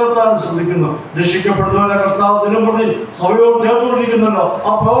മൊത്തടിയാക്കാൻ ശ്രദ്ധിക്കുന്നു. രക്ഷിക്കപ്പെടുന്നവരെ കർത്താവ് ദിനം പ്രതി സഭയോട് ചേർത്തുകൊണ്ടിരിക്കുന്നല്ലോ.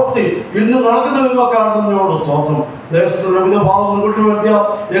 ആ പ്രവൃത്തി ഇന്ന് നടക്കുന്നതിനൊക്കെയാണ് നന്ദിയോട് സ്തോത്രം. ദേശത്തിന്റെ വിവിധ ഭാഗങ്ങൾ വിട്ടുവരുത്തിയ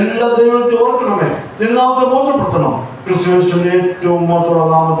എല്ലാ ദൈവത്തെ ഓർക്കണമേ. തിരുനാമത്തെ ബോധപ്പെടുത്തണം. ക്രിസ്തുവിന്റെ ഏറ്റവും മഹത്വമുള്ള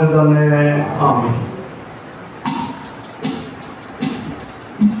നാമത്തിൽ തന്നെ ആമേൻ.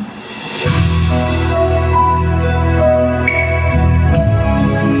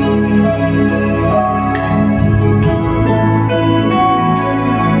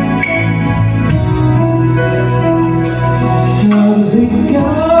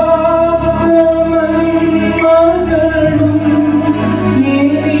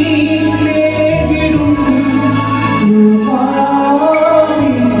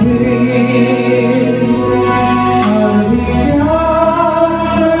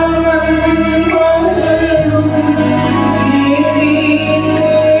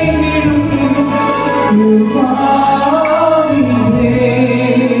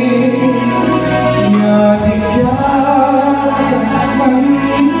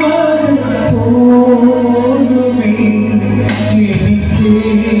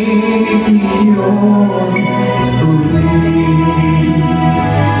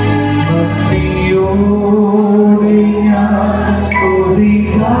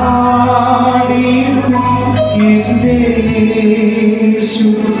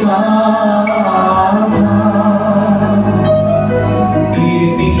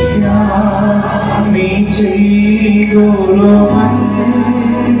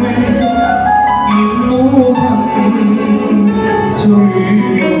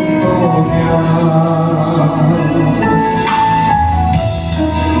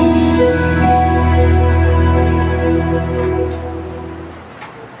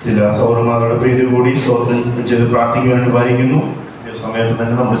 ചില സൗരന്മാരുടെ പേര് കൂടി സ്തോത്രം ചെയ്ത് പ്രാർത്ഥിക്കാൻ വേണ്ടി വായിക്കുന്നു. സമയത്ത്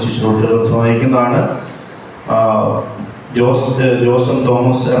തന്നെ നമ്മുടെ ശുശ്രൂഷകൾ സഹായിക്കുന്നതാണ്. Josan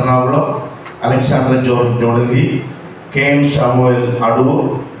Thomas Ernakulam, Alexander George New Delhi, KM Samuel Adoor,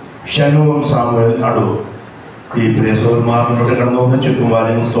 ഷനുവും Samuel Adoor. ഈ പ്രിയ സൗരന്മാർ മുന്നോട്ട് കടന്നു വന്ന് ചുറ്റും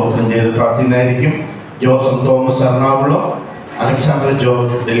വാചകം സ്തോത്രം ചെയ്ത് പ്രാർത്ഥിക്കുന്നതായിരിക്കും. Josan Thomas Ernakulam, Alexander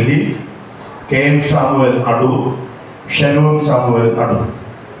George Delhi, KM Samuel Adoor, ഷനുവും Samuel Adoor.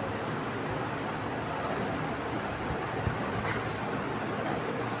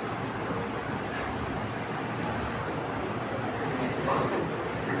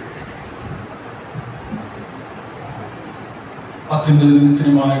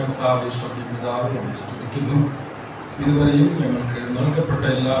 അത്യുന്നതമായ കർത്താവേ, സ്വർഗ്ഗീയ പിതാവേ, സ്തുതിക്കുന്നു. ഇതുവരെയും ഞങ്ങൾക്ക് നൽകപ്പെട്ട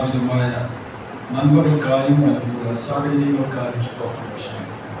എല്ലാവിധമായ നന്മകൾക്കായും അനുകൂല സാഹചര്യങ്ങൾക്കായും സ്തോത്രം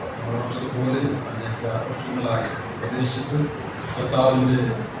ചെയ്യുന്നു. നമ്മളതുപോലെ അനേക വർഷങ്ങളായി പ്രദേശത്ത് കർത്താവിൻ്റെ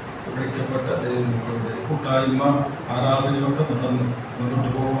വിളിക്കപ്പെട്ട ദൈവങ്ങളുടെ കൂട്ടായ്മ ആരാധനയൊക്കെ നടന്ന്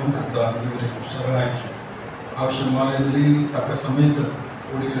മുന്നോട്ട് പോകാൻ കർത്താവ് ഇതുവരെയും സഹായിച്ചു. ആവശ്യമായ നിലയിൽ തക്ക സമയത്ത്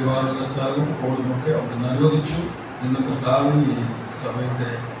കൂടി വരുവാനുള്ള സ്ഥലവും കോളുമൊക്കെ അവിടുന്ന് അനുവദിച്ചു. ഇന്ന് കർത്താവ് ഈ സഭയുടെ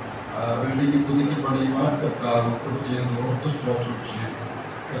ബിൽഡിംഗ് പുതുക്കി പണിയുവാൻ കർത്താവ് ചെയ്ത് ഓർത്ത് സ്തോത്രം ചെയ്തു.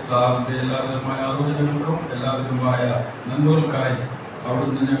 കർത്താവിൻ്റെ എല്ലാവിധമായ ആലോചനകൾക്കും എല്ലാവിധമായ നന്മകൾക്കായി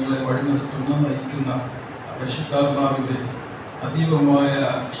അവിടുന്ന് ഞങ്ങളെ വഴിനടത്തുന്ന നയിക്കുന്ന പരിശുദ്ധാത്മാവിൻ്റെ അതീവമായ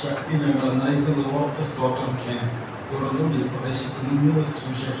ശക്തി ഞങ്ങളെ നയിക്കുന്നത് ഓർത്ത് സ്തോത്രം ചെയ്യും. തുടർന്നും ഈ പ്രദേശത്ത് നിന്ന്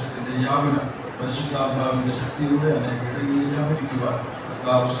സുവിശേഷത്തിൻ്റെ യാപനം പരിശുദ്ധാത്മാവിൻ്റെ ശക്തിയോടെ അനേക ഇടങ്ങളിൽ വ്യാപരിക്കുവാൻ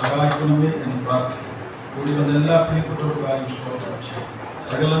കർത്താവ് സഹായിക്കണമേ എന്ന് പ്രാർത്ഥിക്കും. കൂടി വന്ന എല്ലാ പ്രിയപ്പെട്ടവർക്കായും സ്തോത്രം ചെയ്യും.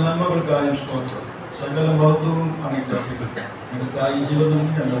 സകല നന്മകൾക്കായും സ്തോത്രം, സകല മഹത്വവും അങ്ങേക്ക് അർപ്പിക്കുന്നു. ഞങ്ങൾക്കായി ജീവനം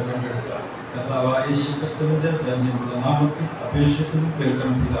ഞങ്ങളെ കണ്ടെടുത്ത കർത്താവായ യേശു ക്രിസ്തുവിന്റെ ധന്യമുള്ള നാമത്തിൽ അപേക്ഷിക്കുന്നു,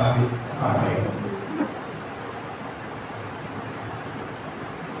 കേൾക്കണം പിതാവേ. ആമേൻ.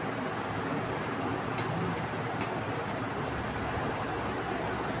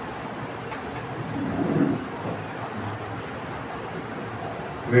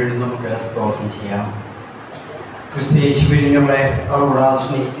 വീണ്ടും നമുക്ക് സ്തോത്രം ചെയ്യാം. ക്രിസ്തുയേശുവിൽ നമ്മളെ അവളോട്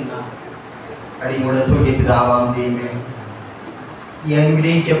സ്നേഹിക്കുന്ന അടിയുടെ സ്വർഗീയപിതാവാം ദൈവമേ, ഈ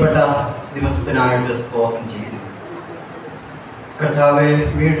അനുഗ്രഹിക്കപ്പെട്ട ദിവസത്തിനായിട്ട് സ്തോത്രം ചെയ്യുന്നു. കർത്താവ്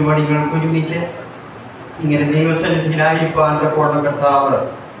വീണ്ടും അടികൾക്ക് ഒരുമിച്ച് ഇങ്ങനെ ദൈവസന്നിധിയിലായിരിക്കാൻ തക്കോണം കർത്താവ്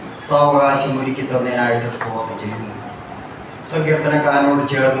സാവകാശം ഒരുക്കി തന്നതിനായിട്ട് സ്തോത്രം ചെയ്യുന്നു. സങ്കീർത്തനക്കാരനോട്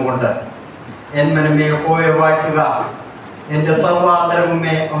ചേർന്നുകൊണ്ട് എൻ മനമേ പോയ വാഴ്ത്തുക, എൻ്റെ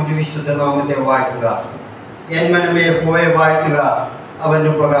സർവാന്തരമേ അവൻ്റെ വിശുദ്ധ നാമത്തെ വാഴ്ത്തുക. എൻ മനമേ പോയ വാഴ്ത്തുക, അവൻ്റെ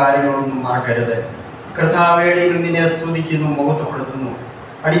ഉപകാരങ്ങളൊന്നും മറക്കരുത്. കർത്താവേടെ നിന്നെ സ്തുതിക്കുന്നു, മഹത്വപ്പെടുത്തുന്നു.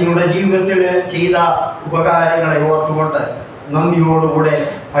 അടിയങ്ങളുടെ ജീവിതത്തിൽ ചെയ്ത ഉപകാരങ്ങളെ ഓർത്തുകൊണ്ട് നന്ദിയോടുകൂടെ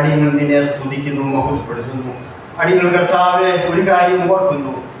അടിയങ്ങൾ നിന്നെ സ്തുതിക്കുന്നു, മഹത്വപ്പെടുത്തുന്നു. അടിയങ്ങൾ കർത്താവെ ഒരു കാര്യം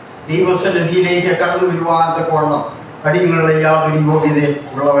ഓർക്കുന്നു, ദൈവസന്നിധിയിലേക്ക് കടന്നു വരുവാൻ തക്കവണ്ണം അടിയങ്ങളുടെ യാതൊരു യോഗ്യത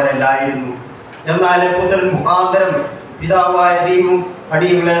ഉള്ളവരല്ലായിരുന്നു. എന്നാൽ പുത്രൻ മുഖാന്തരം പിതാവായ ദൈവം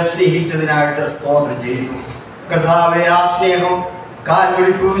അടിയങ്ങളെ സ്നേഹിച്ചതിനായിട്ട് സ്തോത്രം ചെയ്യുന്നു. കർത്താവെ ആ സ്നേഹം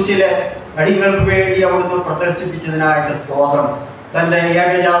കാൽവരി ക്രൂശിലെ അടിയങ്ങൾക്ക് വേണ്ടി അവിടുന്ന് പ്രദർശിപ്പിച്ചതിനായിട്ട് സ്തോത്രം. തൻ്റെ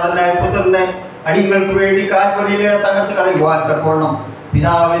ഏകജാതനായ പുത്രനെ അടിയങ്ങൾക്ക് വേണ്ടി കാൽവരിയിൽ തകർത്ത് കളയുവാൻ തക്കവണ്ണം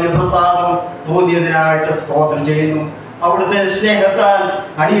പിതാവിന് പ്രസാദം തോന്നിയതിനായിട്ട് സ്തോത്രം ചെയ്യുന്നു. അവിടുത്തെ സ്നേഹത്താൽ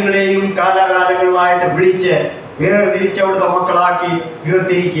അടിയങ്ങളെയും കാലാകാലങ്ങളിലായിട്ട് വിളിച്ച് വേർതിരിച്ച് അവിടുത്തെ മക്കളാക്കി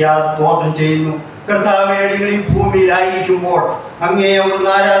തീർത്തിരിക്കുക, സ്തോത്രം ചെയ്യുന്നു. കർത്താവേ, അടികൾ ഈ ഭൂമിയിലായിരിക്കുമ്പോൾ അങ്ങേ അവിടുന്ന്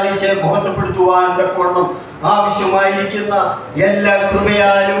ആരാധിച്ച് മഹത്വപ്പെടുത്തുവാൻ തക്കവണ്ണം ആവശ്യമായിരിക്കുന്ന എല്ലാ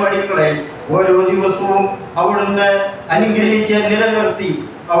കൃപയാലും അടികളെ ഓരോ ദിവസവും അവിടുന്ന് അനുഗ്രഹിച്ച് നിലനിർത്തി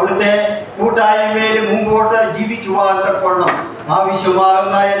അവിടുത്തെ കൂട്ടായ്മയിൽ മുമ്പോട്ട് ജീവിക്കുവാൻ തക്കവണ്ണം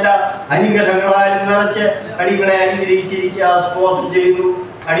ആവശ്യമാകുന്ന എല്ലാ അനുഗ്രഹങ്ങളാലും നിറച്ച് അടികളെ അനുഗ്രഹിച്ചിരിക്കുക, സ്തോത്രം ചെയ്യുന്നു.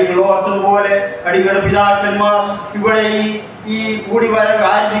 അടികൾ ഓർത്തതുപോലെ അടികളുടെ പിതാക്കന്മാർ ഇവിടെ ഈ കൂടി വരവ്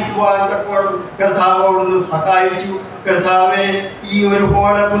ആരംഭിക്കുവാൻ തക്കവണ്ണം കർത്താവ് അവിടുന്ന് സഹായിച്ചു. കർത്താവെ, ഈ ഒരു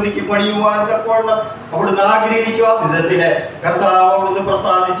പോലെ പുതുക്കി പണിയുവാൻ തക്കവണ്ണം അവിടുന്ന് ആഗ്രഹിച്ചു. ആ വിധത്തില് കർത്താവ് അവിടുന്ന്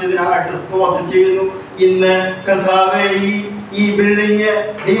പ്രസാദിച്ചതിനായിട്ട് സ്തോത്രം ചെയ്യുന്നു. ഇന്ന് കർത്താവെ ഈ ബിൽഡിങ്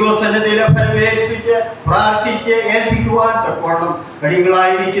ദൈവസന്നിധിയിൽ ഫലമേൽപ്പിച്ച് പ്രാർത്ഥിച്ച് ഏൽപ്പിക്കുവാൻ തക്കവണ്ണം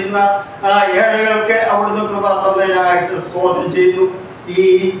അടികളായിരിക്കുന്ന ആ ഏഴകൾക്ക് അവിടുന്ന് കൃപ തന്നതിനായിട്ട് സ്തോത്രം ചെയ്യുന്നു. ഈ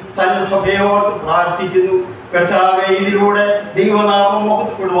സ്ഥലസഭയോട് പ്രാർത്ഥിക്കുന്നു. കർത്താവെ, ഇതിലൂടെ ദൈവനാമം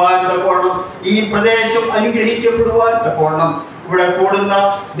മഹത്വപ്പെടുവാൻ തക്കവണ്ണം ഈ പ്രദേശം അനുഗ്രഹിക്കപ്പെടുവാൻ തക്കവണ്ണം ഇവിടെ കൂടുന്ന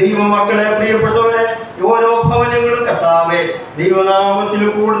ദൈവമക്കളെ, പ്രിയപ്പെട്ടവരെ, ഓരോ ഭവനങ്ങളും കർത്താവെ ദൈവനാമത്തിൽ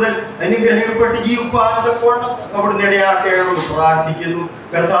കൂടുതൽ അനുഗ്രഹിക്കപ്പെട്ട് ജീവിപ്പാൻ തക്കവണ്ണം അവിടുന്ന് ഇടയാക്കണമെന്ന് പ്രാർത്ഥിക്കുന്നു.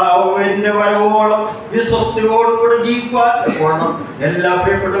 കർത്താവിന്റെ വരവോളം വിശ്വസ്തയോടുകൂടെ ജീവിപ്പാൻ തക്കവണ്ണം എല്ലാ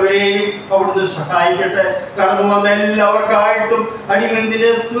പ്രിയപ്പെട്ടവരെയും അവിടുന്ന് സഹായിക്കട്ടെ. കടന്നു വന്ന എല്ലാവർക്കായിട്ടും അടികൾ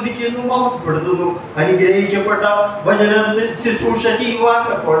നിന്നെ സ്തുതിക്കുന്നു, മഹത്വപ്പെടുത്തുന്നു. അനുഗ്രഹിക്കപ്പെട്ട വചനത്തിൽ ശുശ്രൂഷ ചെയ്യുവാൻ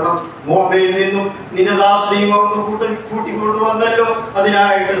തക്കവണ്ണം ബോംബെയിൽ നിന്നും നിന്നദാശ്രയം അവിടുന്ന് കൂട്ടിക്കൊണ്ടുവന്നല്ലോ,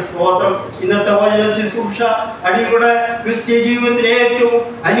 അതിനായിട്ട് സ്തോത്രം. ഇന്നത്തെ വചന ശുശ്രൂഷ അടികളുടെ ക്രിസ്ത്യ ജീവിതത്തിലെ ഏറ്റവും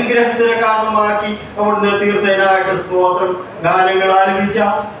അനുഗ്രഹത്തിന് കാരണമാക്കി അവിടുന്ന് തീർത്തതിനായിട്ട് സ്തോത്രം. ഗാനങ്ങൾ ആലപിച്ച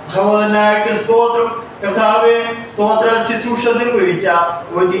സഹോദരനായിട്ട് സ്തോത്രം. കർത്താവെ, സ്തോത്ര ശുശ്രൂഷ നിർവഹിച്ച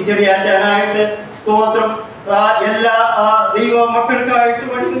ഒരു ടീച്ചറിയാച്ചാനായിട്ട് സ്തോത്രം. എല്ലാ ദൈവ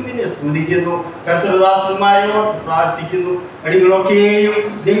മക്കൾക്കായിട്ടും അടികൾ നിന്നെ സ്തുതിക്കുന്നു. കർത്തൃദാസന്മാരെയോട് പ്രാർത്ഥിക്കുന്നു. അടികളൊക്കെയും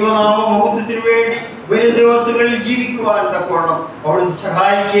ദൈവനാമ മഹത്വത്തിന് വേണ്ടി വരും ദിവസങ്ങളിൽ ജീവിക്കുവാൻ തക്കവണ്ണം അവിടുന്ന്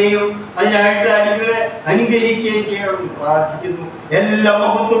സഹായിക്കുകയും അതിനായിട്ട് അടികളെ അനുഗ്രഹിക്കുകയും ചെയ്യണം പ്രാർത്ഥിക്കുന്നു. എല്ലാ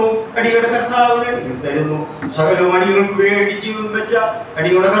മഹത്വവും അടികളുടെ കർത്താവിന് അടികൾ തരുന്നു. സകല അടികൾക്ക് വേണ്ടി ജീവൻ വെച്ച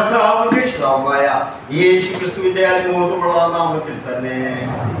അടികളുടെ കർത്താവിന്റെ രക്ഷിതാവുമായ യേശു ക്രിസ്തുവിന്റെ അനുമോദമുള്ള നാമത്തിൽ തന്നെ.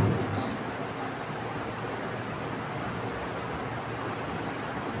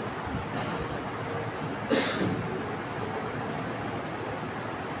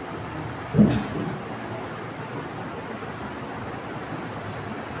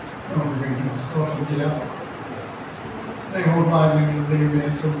 സ്നേഹോപാധനങ്ങളുടെ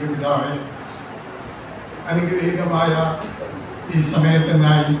അനുഗ്രഹീതമായ ഈ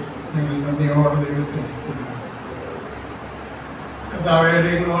സമയത്തിനായി ഞങ്ങൾ നന്ദിയോടെ ദൈവത്തെ സ്തുതിക്കുന്നു.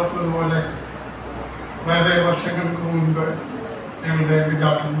 കർത്താവേടെയും ഓർത്തതുപോലെ വളരെ വർഷങ്ങൾക്ക് മുൻപ് ഞങ്ങളുടെ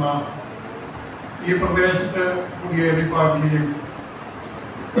പിതാക്കന്മാർ ഈ പ്രദേശത്ത് കുടിയേറിപ്പാക്കുകയും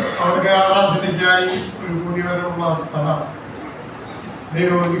അവർക്ക് ആരാധനയ്ക്കായി ഒരു കുടിവരവുള്ള സ്ഥലം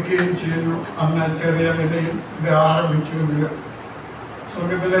ദൈവം ഒരുക്കുകയും ചെയ്തു. അന്ന് ചെറിയ നിലയിൽ ഇത് ആരംഭിച്ചുവെങ്കിലും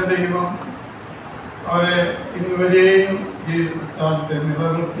സ്വർഗത്തിലെ ദൈവം അവരെ ഇന്നുവരെയും ഈ സ്ഥാനത്തെ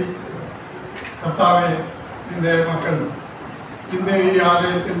നിലനിർത്തി. കർത്താവെ, എൻ്റെ മക്കൾ ഇന്ന് ഈ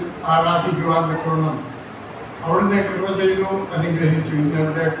ആലയത്തിൽ ആരാധിക്കുവാൻ പറ്റണം അവിടുന്ന് കൃപ ചെയ്തു, അനുഗ്രഹിച്ചു.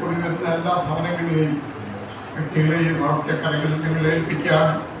 ഇന്നവരുടെ കൂടി വരുന്ന എല്ലാ ഭവനങ്ങളെയും വ്യക്തികളെയും അവിടുത്തെ കരകളിൽ നിങ്ങൾ ഏൽപ്പിക്കാൻ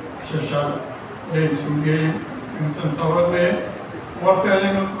ശേഷം ജെയിംസിൻ്റെയും വിൻസെൻ്റ് സഹോദരനെയും ഓർത്ത്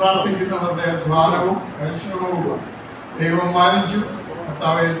ഞങ്ങൾ പ്രാർത്ഥിക്കുന്നവരുടെ അധ്വാനവും പരിശ്രമവും ദൈവം മാനിച്ചു.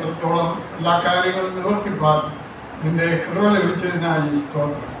 കർത്താവെ, എത്രത്തോളം എല്ലാ കാര്യങ്ങളും നിവർത്തിപ്പാൻ നിന്റെ കൃപ ലഭിച്ചതിനായി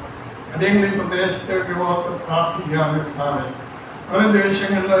സ്തോത്രം. അല്ലെങ്കിൽ ഈ പ്രദേശത്തേക്ക് ഓർത്ത് പ്രാർത്ഥിക്കാൻ കർത്താവെ, പല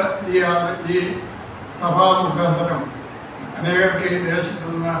ദേശങ്ങളിൽ ഈ സഭാ മുഖാന്തരം അനേകർക്ക് ഈ ദേശത്തു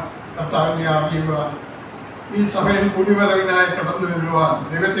നിന്ന് കർത്താവിനെ അറിയുവാൻ, ഈ സഭയിൽ കുടിവരവിനായി കടന്നു വരുവാൻ,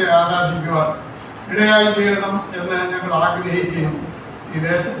 ദൈവത്തെ ആരാധിക്കുവാൻ ഇടയായി തീരണം എന്ന് ഞങ്ങൾ ആഗ്രഹിക്കുകയും ഈ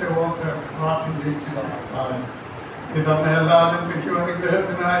ദേശത്തെ ഓർത്ത് പ്രാർത്ഥിക്കുകയും ചെയ്തു. ഇത് തന്നെ എല്ലാ നന്മയ്ക്കും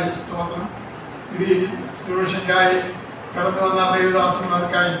അനുഗ്രഹത്തിനായി സ്തോത്രം. ഈ ശുശ്രൂഷയ്ക്കായി കടന്നു വന്ന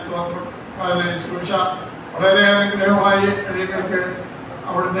ദേവദാസന്മാർക്കായി സ്തോത്രം. അതിലെ ശുശ്രൂഷ വളരെ അനുഗ്രഹമായി നിങ്ങൾക്ക്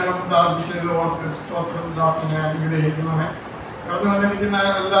അവിടുന്ന് ദാനം ചെയ്ത് ഓർത്ത് സ്തോത്രം. ദാസനെ അനുഗ്രഹിക്കുന്നവനെ കടന്നു വന്നിരിക്കുന്ന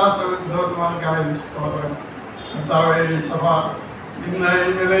എല്ലാ സഹോദരന്മാർക്കായി സ്തോത്രം. കർത്താവേ, സഭ ഇന്ന്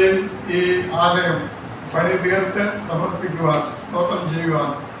ഈ നിലയിൽ ഈ ആലയം പണി തീർത്ത് സമർപ്പിക്കുവാൻ, സ്തോത്രം ചെയ്യുവാൻ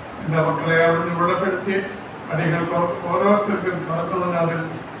എൻ്റെ മക്കളെ അവിടുന്ന് വെളിപ്പെടുത്തി അടികൾക്ക് ഓരോരുത്തർക്കും കടന്നു വന്ന് അതിൽ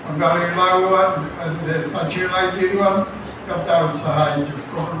പങ്കാളികളാകുവാൻ, അതിൻ്റെ സാക്ഷികളായി തീരുവാൻ കർത്താവ് സഹായിച്ചു.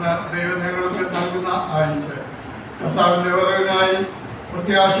 തുടർന്ന് ദൈവം ഞങ്ങൾക്ക് നൽകുന്ന ആയുസ് കർത്താവിൻ്റെ വരവിനായി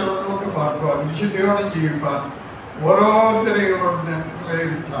പ്രത്യാശയോടുകൂടി പാർക്കുവാൻ, വിശുദ്ധിയോടെ ജീവിപ്പാൻ ഓരോരുത്തരെയും അവിടുന്ന്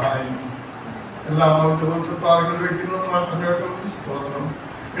കൃപയിൽ സഹായിക്കും. എല്ലാ മൗത്വപാതകൾ വയ്ക്കുന്ന പ്രാർത്ഥനകൾക്ക് സ്തോത്രം.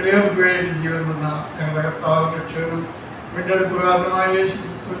 എളിയവർക്ക് വേണ്ടി ജീവൻ വന്ന ഞങ്ങളുടെ കർത്താവ് രക്ഷകനും വീണ്ടെടുപ്പുകാരനുമായ യേശു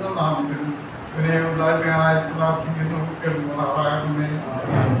ക്രിസ്തുവിന്റെ നാമത്തിൽ വിനയവും താഴ്മയായി പ്രാർത്ഥിക്കുന്നു, കേൾക്കുമാറാകണമേ.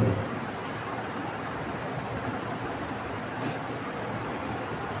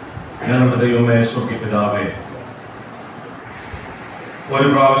 ഞങ്ങളുടെ ദൈവമേ, സ്വർഗ്ഗപിതാവേ, ഒരു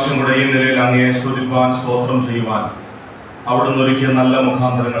പ്രാവശ്യം കൂടെ ഈ നിലയിൽ അങ്ങയെ സ്തുതിപ്പാൻ, സ്തോത്രം ചെയ്യുവാൻ അവിടുന്ന് ഒരുക്കിയ നല്ല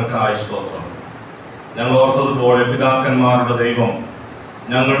മുഖാന്തരങ്ങൾക്കായി സ്തോത്രം. ഞങ്ങൾ ഓർത്തതുപോലെ പിതാക്കന്മാരുടെ ദൈവം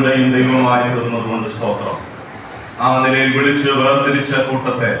ഞങ്ങളുടെയും ദൈവമായി തീർന്നതുകൊണ്ട് സ്തോത്രം. ആ നിലയിൽ വിളിച്ച് വേർതിരിച്ച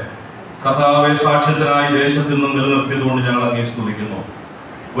കൂട്ടത്തെ കർത്താവെ സാക്ഷ്യത്തിനായി ദേശത്തിൽ നിന്നും നിലനിർത്തിയതുകൊണ്ട് ഞങ്ങൾ അങ്ങേ സ്തുതിക്കുന്നു.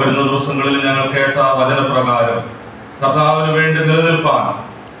 വരുന്ന ദിവസങ്ങളിൽ ഞങ്ങൾ കേട്ട വചനപ്രകാരം കർത്താവിന് വേണ്ടി നിലനിൽപ്പാൻ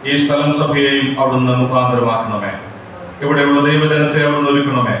ഈ സ്ഥലം സഭയെയും അവിടുന്ന് മുഖാന്തരമാക്കണമേ. ഇവിടെയുള്ള ദൈവജനത്തെ അവിടുന്ന്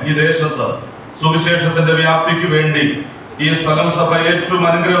ഒരുക്കണമേ. ഈ ദേശത്ത് സുവിശേഷത്തിന്റെ വ്യാപ്തിക്ക് വേണ്ടി ഈ സ്ഥലം സഭ ഏറ്റവും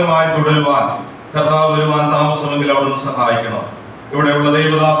അനുഗ്രഹമായി തുടരുവാൻ കർത്താവ് വരുവാൻ താമസമെങ്കിൽ അവിടുന്ന് സഹായിക്കണം. ഇവിടെയുള്ള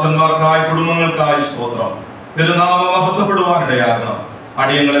ദൈവദാസന്മാർക്കായി, കുടുംബങ്ങൾക്കായി സ്തോത്രം. തിരുനാമം മഹത്വപ്പെടുവാനിടയാകണം.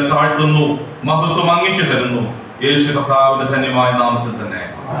 അടിയങ്ങളെ താഴ്ത്തുന്നു, മഹത്വം അങ്ങയ്ക്ക് തരുന്നു. യേശു കർത്താവിന്റെ ധന്യമായ നാമത്തിൽ തന്നെ.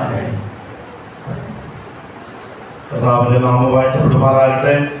 കർത്താവിന്റെ നാമം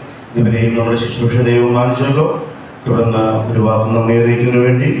വാഴ്ത്തപ്പെടുമാറാകട്ടെ. ഇവരെയും നമ്മുടെ ശുശ്രൂഷ ദൈവം മാനിച്ചല്ലോ. തുടർന്ന് ഒരു നന്ദി അറിയിക്കുന്നതിന്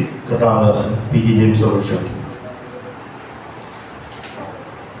വേണ്ടി കർത്താവ് പി ജി ജെയിംസ് ക്ഷണിച്ചു.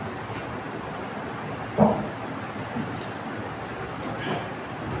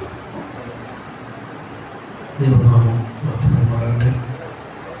 ദൈവനാമം വാഴ്ത്തപ്പെടുമാറാകട്ടെ.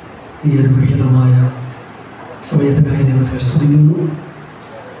 ഈ അനുഗ്രഹീതമായ സമയത്തിനായി ദൈവത്തെ സ്തുതിക്കുന്നു.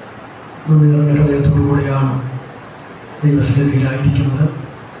 നന്ദി നിറഞ്ഞ ഹൃദയത്തോടുകൂടെയാണ് ദൈവസന്നിധിയിലായിരിക്കുന്നത്.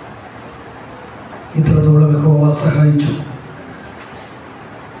 ഇത്രത്തോളം യഹോവ സഹായിച്ചു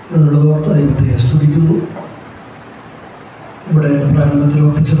എന്നുള്ളത് ഓർത്ത ദൈവത്തെ സ്തുതിക്കുന്നു. ഇവിടെ പ്രാരംഭത്തിൽ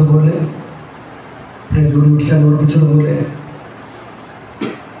ഓർപ്പിച്ചതുപോലെ, പ്രേതോടിക്കാൻ ഓർപ്പിച്ചതുപോലെ,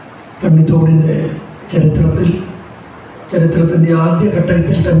 തണ്ണിത്തോടിൻ്റെ ചരിത്രത്തിൻ്റെ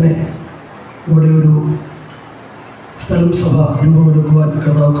ആദ്യഘട്ടത്തിൽ തന്നെ ഇവിടെ ഒരു സ്ഥലം സഭ രൂപമെടുക്കുവാൻ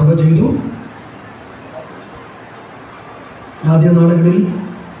കർത്താവ് കൃപ ചെയ്തു. ആദ്യ നാളുകളിൽ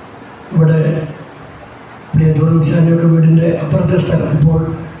ഇവിടെ പ്രിയജോർച്ചാൻ്റെയൊക്കെ വീടിൻ്റെ അപ്പുറത്തെ സ്ഥലം, ഇപ്പോൾ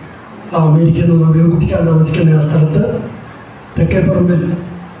അമേരിക്കയിൽ നിന്ന് ഉപയോഗിച്ചാൽ താമസിക്കുന്ന ആ സ്ഥലത്ത് തെക്കേപ്പറമ്പിൽ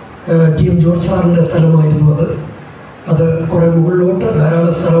ടി.എം. ജോർജ് സാറിൻ്റെ സ്ഥലമായിരുന്നു അത് കുറേ മുകളിലോട്ട്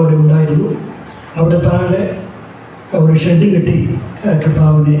ധാരാളം സ്ഥലം അവിടെ ഉണ്ടായിരുന്നു. അവിടെ താഴെ ഒരു ഷെഡ് കെട്ടി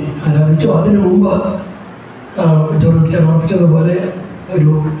കർത്താവിനെ ആരാധിച്ചു. അതിനു മുമ്പ് ജോർജാൻ ഓർപ്പിച്ചതുപോലെ ഒരു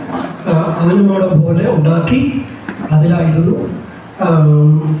ആനമാടം പോലെ ഉണ്ടാക്കി അതിലായിരുന്നു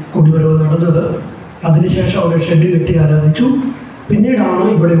കുടിവരവ് നടന്നത്. അതിനുശേഷം അവിടെ ഷെഡ് കെട്ടി ആരാധിച്ചു. പിന്നീടാണ്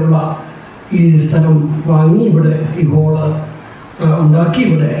ഇവിടെയുള്ള ഈ സ്ഥലം വാങ്ങി ഇവിടെ ഈ ഹോള് ഉണ്ടാക്കി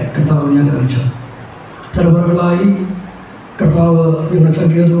ഇവിടെ കർത്താവിനെ ആരാധിച്ചത്. തലമുറകളായി കർത്താവ് ഞങ്ങളുടെ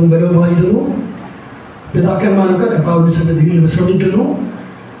സങ്കേതവും ബലവുമായിരുന്നു. പിതാക്കന്മാരൊക്കെ കർത്താവിൻ്റെ സന്നിധിയിൽ വിശ്രമിക്കുന്നു.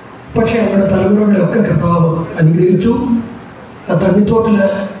 പക്ഷേ അവരുടെ തലമുറകളെയൊക്കെ കർത്താവ് അനുഗ്രഹിച്ചു. തണ്ണിത്തോട്ടിൽ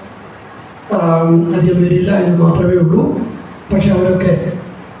അധികം പേരില്ല എന്ന് മാത്രമേ ഉള്ളൂ. പക്ഷേ അവരൊക്കെ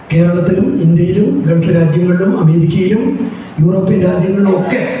കേരളത്തിലും ഇന്ത്യയിലും ഗൾഫ് രാജ്യങ്ങളിലും അമേരിക്കയിലും യൂറോപ്യൻ രാജ്യങ്ങളിലും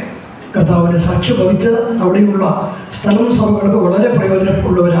ഒക്കെ കർത്താവിനെ സാക്ഷ്യം വഹിച്ച് അവിടെയുള്ള സ്ഥലം സഭകൾക്ക് വളരെ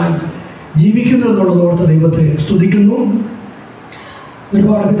പ്രയോജനമുള്ളവരായി ജീവിക്കുന്നു എന്നുള്ളതോർത്ത് ദൈവത്തെ സ്തുതിക്കുന്നു.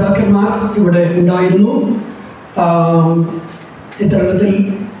 ഒരുപാട് പിതാക്കന്മാർ ഇവിടെ ഉണ്ടായിരുന്നു. ഇത്തരണത്തിൽ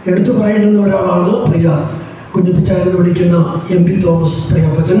എടുത്തു പറയേണ്ടുന്ന ഒരാളാണ് പ്രിയ കുഞ്ഞുപിച്ചാരെന്ന് വിളിക്കുന്ന MP തോമസ്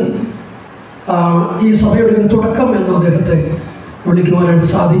പ്രിയപ്പച്ചൻ. ഈ സഭയുടെ ഒരു തുടക്കം എന്ന് അദ്ദേഹത്തെ വിളിക്കുവാനായിട്ട്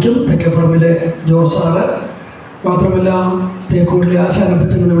സാധിക്കും. തെക്കേപ്പറമ്പിലെ ജോർജ് സാറ്, മാത്രമല്ല തേക്കോടിലെ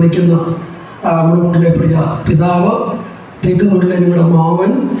ആശാനപ്പച്ചൻ എന്ന് വിളിക്കുന്ന മുളുകൂടിലെ പ്രിയ പിതാവ്, തേക്കുനോടിലെ നിങ്ങളുടെ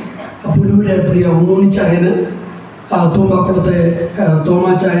മാവൻ, പുലൂരെ പ്രിയ ഉണ്ണൂണിച്ചായന്, തൂമ്പാക്കുളത്തെ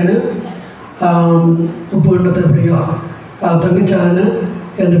തോമാച്ചായന്, ഉപ്പുകണ്ടത്തെ പ്രിയ തങ്കച്ചായന്,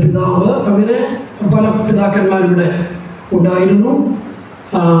 എൻ്റെ പിതാവ്, അങ്ങനെ പല പിതാക്കന്മാരിവിടെ ഉണ്ടായിരുന്നു.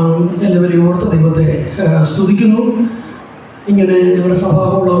 എല്ലാവരെയും ഓർത്ത് ദൈവത്തെ സ്തുതിക്കുന്നു. ഇങ്ങനെ ഞങ്ങളുടെ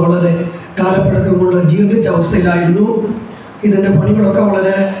സഭാഹോള് വളരെ കാലപ്പഴക്കമുള്ള ജീർണിച്ച അവസ്ഥയിലായിരുന്നു. ഇതിൻ്റെ പണികളൊക്കെ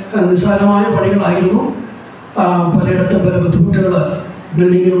വളരെ നിസ്സാരമായ പണികളായിരുന്നു. പലയിടത്തും പല ബുദ്ധിമുട്ടുകൾ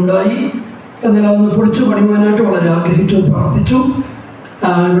ബിൽഡിങ്ങിനുണ്ടായി. എന്നാൽ അതൊന്ന് പൊളിച്ചു പണിയുവാനായിട്ട് വളരെ ആഗ്രഹിച്ചു, പ്രാർത്ഥിച്ചു.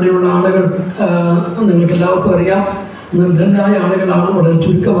 ഇവിടെയുള്ള ആളുകൾ നിങ്ങൾക്ക് എല്ലാവർക്കും അറിയാം, നിർധനരായ ആളുകളാണ്. വളരെ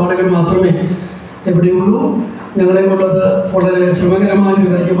ചുരുക്കം ആളുകൾ മാത്രമേ എവിടെയുള്ളൂ. ഞങ്ങളെ കൊണ്ടത് വളരെ ശ്രമകരമായൊരു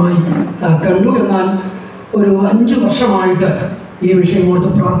കാര്യമായി കണ്ടു. എന്നാൽ ഒരു 5 വർഷമായിട്ട് ഈ വിഷയം ഓർത്ത്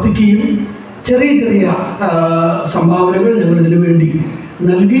പ്രാർത്ഥിക്കുകയും ചെറിയ ചെറിയ സംഭാവനകൾ ഞങ്ങൾ ഇതിനു വേണ്ടി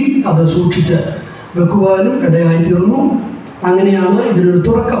നൽകി അത് സൂക്ഷിച്ച് വെക്കുവാനും ഇടയായി തീർന്നു. അങ്ങനെയാണ് ഇതിനൊരു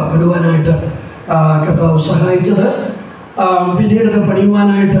തുടക്കം ഇടുവാനായിട്ട് കർത്താവ് സഹായിച്ചത്. പിന്നീട് ഇത്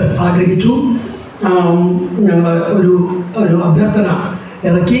പണിയുവാനായിട്ട് ആഗ്രഹിച്ചു. ഞങ്ങൾ ഒരു അഭ്യർത്ഥന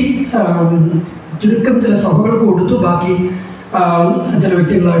ഇറക്കി. ചുരുക്കം ചില സഭകൾക്ക് കൊടുത്തു, ബാക്കി ചില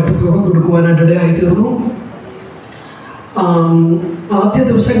വ്യക്തികളായിട്ട് കൊടുക്കുവാനായിട്ട് ഇടയായി തീർന്നു. ആദ്യ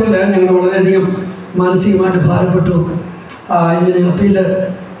ദിവസങ്ങളിൽ ഞങ്ങൾ വളരെയധികം മാനസികമായിട്ട് ഭാരപ്പെട്ടു. ഇങ്ങനെ അപ്പീൽ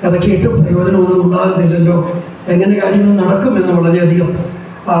ഇറക്കിയിട്ട് പ്രയോജനമൊന്നും ഉണ്ടാകുന്നില്ലല്ലോ, എങ്ങനെ കാര്യങ്ങൾ നടക്കുമെന്ന് വളരെയധികം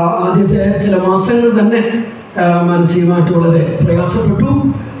ആദ്യത്തെ ചില മാസങ്ങൾ തന്നെ മാനസികമായിട്ട് വളരെ പ്രയാസപ്പെട്ടു.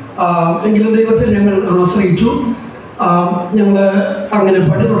 എങ്കിലും ദൈവത്തിൽ ഞങ്ങൾ ആശ്രയിച്ചു. ഞങ്ങൾ അങ്ങനെ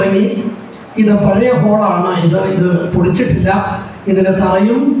പണി തുടങ്ങി. ഇത് പഴയ ഹോളാണ്. ഇത് പൊളിച്ചിട്ടില്ല. ഇതിൻ്റെ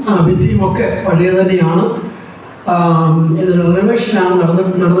തറയും ഭിത്തിയുമൊക്കെ പഴയ തന്നെയാണ്. ഇതിന് റിനോവേഷനാണ്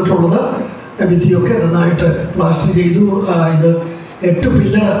നടന്നിട്ടുള്ളത്. ഭിത്തിയൊക്കെ നന്നായിട്ട് പ്ലാസ്റ്റർ ചെയ്തു. ഇത് 8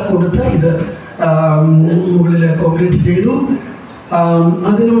 പില്ലർ കൊടുത്ത് ഇത് മുകളിൽ കോൺക്രീറ്റ് ചെയ്തു.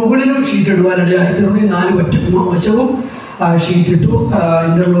 അതിന് മുകളിലും ഷീറ്റ് ഇടുവാനിടയായി തീർന്നു. 4 വശവും ഷീറ്റിട്ടു,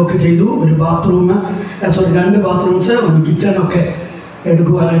 ഇൻ്റർലോക്ക് ചെയ്തു. ഒരു 2 ബാത്റൂംസ്, ഒരു കിച്ചണൊക്കെ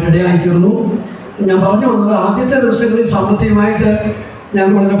എടുക്കുവാനായിട്ട് ഇടയായി തീർന്നു. ഞാൻ പറഞ്ഞു വന്നത്, ആദ്യത്തെ ദിവസങ്ങളിൽ സാമ്പത്തികമായിട്ട്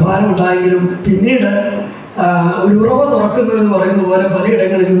ഞങ്ങൾക്ക് വളരെ ഭാരമുണ്ടായെങ്കിലും പിന്നീട് ഒരു ഉറവ തുറക്കുന്നു എന്ന് പറയുന്ന പോലെ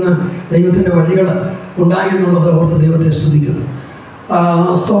പലയിടങ്ങളിൽ നിന്ന് ദൈവത്തിൻ്റെ വഴികൾ ഉണ്ടായി എന്നുള്ളത് ഓർത്ത് ദൈവത്തെ സ്തുതിക്കുന്നു.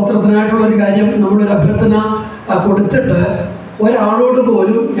 സ്തോത്രത്തിനായിട്ടുള്ളൊരു കാര്യം, നമ്മളൊരു അഭ്യർത്ഥന കൊടുത്തിട്ട് ഒരാളോട്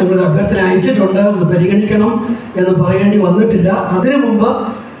പോലും ഞങ്ങളൊരു അഭ്യർത്ഥന അയച്ചിട്ടുണ്ട്, ഒന്ന് പരിഗണിക്കണം എന്ന് പറയേണ്ടി വന്നിട്ടില്ല. അതിനു മുമ്പ്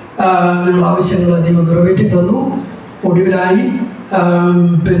ഞങ്ങൾ ആവശ്യങ്ങൾ ദൈവം നിറവേറ്റി തന്നു. ഒടുവിലായി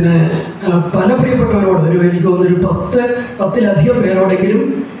പിന്നെ പല പ്രിയപ്പെട്ടവരോട് എനിക്ക് തോന്നുന്നൊരു 10-ലധികം പേരോടെങ്കിലും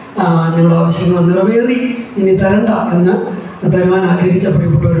ഞങ്ങളുടെ ആവശ്യങ്ങൾ നിറവേറി, ഇനി തരണ്ട എന്ന് തരുവാൻ ആഗ്രഹിച്ച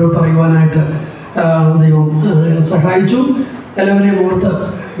പ്രിയപ്പെട്ടവരോട് പറയുവാനായിട്ട് ദൈവം സഹായിച്ചു. എല്ലാവരെയും ഓർത്ത്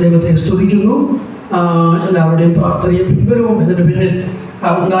ദൈവത്തെ സ്തുതിക്കുന്നു. എല്ലാവരുടെയും പ്രാർത്ഥനയും പിൻബലവും ഇതിന് പിന്നിൽ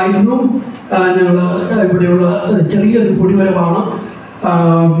ഉണ്ടായിരുന്നു. ഞങ്ങൾ ഇവിടെയുള്ള ചെറിയൊരു കുടിവരവാണ്.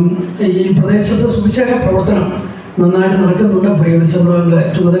 ഈ പ്രദേശത്ത് സുവിശേഷ പ്രവർത്തനം നന്നായിട്ട് നടക്കുന്നുണ്ട്. പ്രിയവിശുദ്ധരുടെ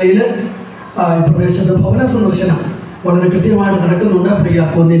ചുമതലയിൽ ഈ പ്രദേശത്ത് ഭവന സന്ദർശനം വളരെ കൃത്യമായിട്ട് നടക്കുന്നുണ്ട്. പ്രിയ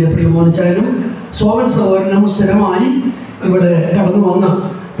കൊന്നിലെ പ്രിയ മോനിച്ചായനും സോമൻ സഹോദരനും സ്ഥിരമായി ഇവിടെ കടന്നു വന്ന്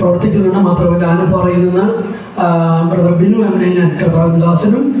പ്രവർത്തിക്കുന്നുണ്ട്. മാത്രമല്ല ആനപ്പാറയിൽ നിന്ന് ബ്രദർ ബിനു എംനൈനൻ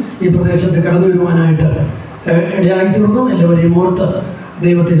കർത്താവിദാസനും ഈ പ്രദേശത്ത് കടന്നു വരുവാനായിട്ട് ഇടയായി തീർന്നു. എല്ലാവരെയും ഓർത്ത്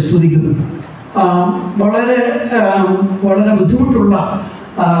ദൈവത്തെ സ്തുതിക്കുന്നു. വളരെ വളരെ ബുദ്ധിമുട്ടുള്ള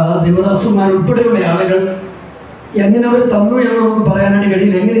ദേവദാസന്മാരുൾപ്പെടെയുള്ള ആളുകൾ എങ്ങനെ അവർ തന്നു എന്ന് നമുക്ക് പറയാനായിട്ട്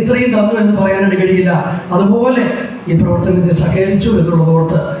കഴിയില്ല, എങ്ങനെ ഇത്രയും തന്നു എന്ന് പറയാനായിട്ട് കഴിയില്ല. അതുപോലെ ഈ പ്രവർത്തനത്തെ സഹകരിച്ചു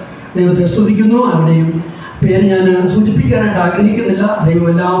എന്നുള്ളതോർത്ത് ദൈവത്തെ സ്തുതിക്കുന്നു. ആരുടെയും പേര് ഞാൻ സൂചിപ്പിക്കാനായിട്ട് ആഗ്രഹിക്കുന്നില്ല. ദൈവം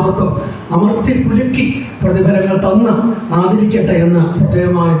എല്ലാവർക്കും അമർത്തി കുലുക്കി പ്രതിഫലങ്ങൾ തന്ന് ആദരിക്കട്ടെ എന്ന്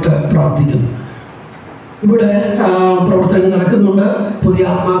പ്രത്യേകമായിട്ട് പ്രാർത്ഥിക്കുന്നു. ഇവിടെ പ്രവർത്തനങ്ങൾ നടക്കുന്നുണ്ട്. പുതിയ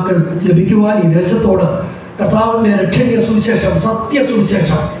ആത്മാക്കൾ ലഭിക്കുവാൻ ഈ ദേശത്തോട് കർത്താവിൻ്റെ രക്ഷണീയ സുവിശേഷം,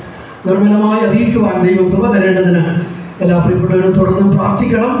 സത്യസുവിശേഷം നിർമ്മലമായി അറിയിക്കുവാൻ ദൈവം കൃപ തരേണ്ടതിന് എല്ലാ പ്രിയപ്പെട്ടവരും തുടർന്നും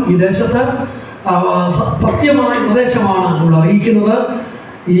പ്രാർത്ഥിക്കണം. ഈ ദേശത്ത് സത്യമായ ഉപദേശമാണ് നമ്മൾ അറിയിക്കുന്നത്.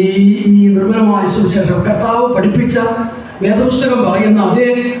 ഈ നിർമ്മലമായ സുവിശേഷം കർത്താവ് പഠിപ്പിച്ച വേദപുസ്തകം പറയുന്ന അതേ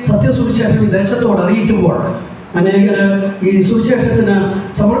സത്യസുവിശേഷം ഈ ദേശത്തോട് അറിയിക്കുമ്പോൾ അനേകർ ഈ സുവിശേഷത്തിന്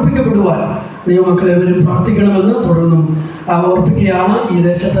സമർപ്പിക്കപ്പെടുവാൻ ദൈവമക്കളെവരും പ്രാർത്ഥിക്കണമെന്ന് തുടർന്നും ഓർപ്പിക്കുകയാണ്. ഈ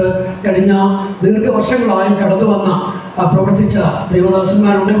ദേശത്ത് കഴിഞ്ഞ ദീർഘവർഷങ്ങളായി കടന്നു വന്ന പ്രവർത്തിച്ച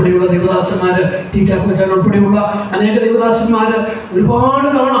ദൈവദാസന്മാരുണ്ട്. ഇവിടെയുള്ള ദൈവദാസന്മാർ ടീച്ചർ ഉൾപ്പെടെയുള്ള അനേക ദൈവദാസന്മാർ ഒരുപാട്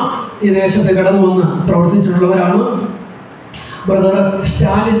തവണ ഈ ദേശത്ത് കടന്നു വന്ന് പ്രവർത്തിച്ചിട്ടുള്ളവരാണ്. ബ്രദർ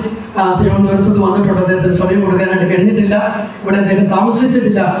സ്റ്റാലിൻ തിരുവനന്തപുരത്ത് നിന്ന് വന്നിട്ടുണ്ട്. അദ്ദേഹത്തിന് സമയം കൊടുക്കാനായിട്ട് കഴിഞ്ഞിട്ടില്ല. ഇവിടെ അദ്ദേഹം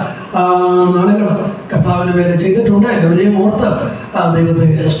താമസിച്ചിട്ടില്ല. നാളുകൾ കർത്താവിന് വേല ചെയ്തിട്ടുണ്ട്. എല്ലാവരെയും ഓർത്ത് ദൈവത്തെ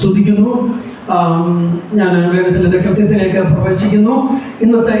സ്തുതിക്കുന്നു. ഞാൻ വേഗത്തിൽ എൻ്റെ കൃത്യത്തിലേക്ക് പ്രവേശിക്കുന്നു.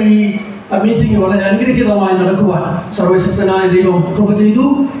 ഇന്നത്തെ ഈ മീറ്റിംഗ് വളരെ അനുഗ്രഹീതമായി നടക്കുവാൻ സർവശക്തനായ ദൈവം കൃപ ചെയ്തു.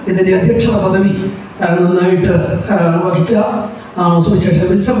 ഇതിൻ്റെ അധ്യക്ഷത പദവി നന്നായിട്ട് വഹിച്ച സുവിശേഷ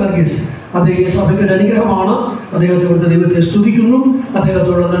വിൽസൺ വർഗീസ് അദ്ദേഹം ഈ സഭയ്ക്ക് ഒരു അനുഗ്രഹമാണ്. അദ്ദേഹത്തോട് ദൈവത്തെ സ്തുതിക്കുന്നു.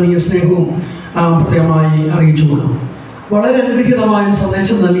 അദ്ദേഹത്തോടുള്ള നന്ദിയ സ്നേഹവും പ്രത്യേകമായി അറിയിച്ചു കൊടുക്കുന്നു. വളരെ അനുഗ്രഹീതമായ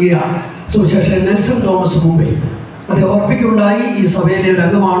സന്ദേശം നൽകിയ സുവിശേഷൻ നെൽസൺ തോമസ് മുംബൈ അദ്ദേഹം ഓർപ്പിക്കുകയുണ്ടായി. ഈ സഭയിലെ ഒരു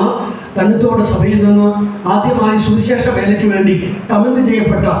അംഗമാണ്. തന്നിത്തോട് സഭയിൽ നിന്ന് ആദ്യമായി സുവിശേഷ വേലയ്ക്ക് വേണ്ടി കമന്റ്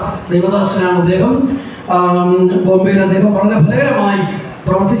ചെയ്യപ്പെട്ട ദൈവദാസനാണ് അദ്ദേഹം. ബോംബെയിൽ അദ്ദേഹം വളരെ ഫലകരമായി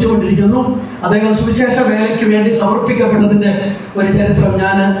പ്രവർത്തിച്ചുകൊണ്ടിരിക്കുന്നു. അദ്ദേഹം സുവിശേഷ വേലയ്ക്ക് വേണ്ടി സമർപ്പിക്കപ്പെട്ടതിൻ്റെ ഒരു ചരിത്രം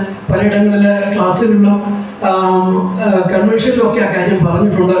ഞാൻ പലയിടങ്ങളിലെ ക്ലാസ്സുകളിലും കൺവെൻഷനിലും ഒക്കെ ആ കാര്യം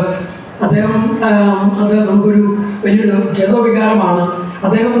പറഞ്ഞിട്ടുണ്ട്. അദ്ദേഹം അത് നമുക്കൊരു വലിയൊരു ചേതോവികാരമാണ്.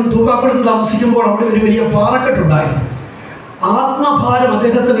 അദ്ദേഹം തൂക്കാക്കുളത്ത് താമസിക്കുമ്പോൾ അവിടെ ഒരു വലിയ പാറക്കെട്ടുണ്ടായിരുന്നു. ആത്മഭാരം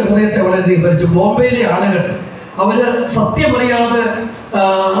അദ്ദേഹത്തിൻ്റെ ഹൃദയത്തെ വളരെയധികം ഭരിച്ചു. ബോംബെയിലെ ആളുകൾ അവർ സത്യമറിയാതെ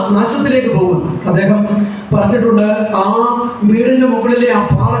നാശത്തിലേക്ക് പോകുന്നു. അദ്ദേഹം പറഞ്ഞിട്ടുണ്ട്, ആ വീടിൻ്റെ മുകളിലെ ആ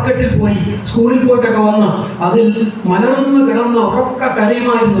പാറക്കെട്ടിൽ പോയി സ്കൂളിൽ പോയിട്ടൊക്കെ വന്ന് അതിൽ മലർന്ന് കിടന്ന് ഉറക്ക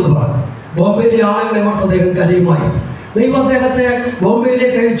കരയുമായിരുന്നു എന്ന് പറഞ്ഞു. ബോംബെയിലെ ആളുകളെ ഓർത്ത് അദ്ദേഹം കരയുമായി. ദൈവം അദ്ദേഹത്തെ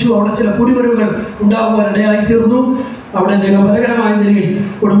ബോംബെയിലേക്ക് അയച്ചു. അവിടെ ചില കുടിവരവുകൾ ഉണ്ടാകുവാൻ ഇടയായിത്തീർന്നു. അവിടെ അദ്ദേഹം ഫലകരമായ നിലയിൽ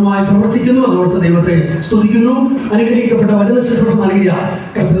കുടുംബമായി പ്രവർത്തിക്കുന്നു. അതോർത്ത് ദൈവത്തെ സ്തുതിക്കുന്നു. അനുഗ്രഹിക്കപ്പെട്ട വചന ശുശ്രൂഷ നൽകിയ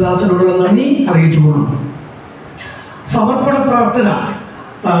കർത്തൃദാസനോടുള്ള നന്ദി അറിയിച്ചുകൊള്ളുന്നു. സമർപ്പണ പ്രാർത്ഥന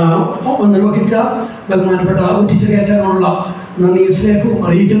നിർവഹിച്ച ബഹുമാനപ്പെട്ട ഉറ്റിച്ചേച്ചാനുള്ള നന്ദി സ്നേഹവും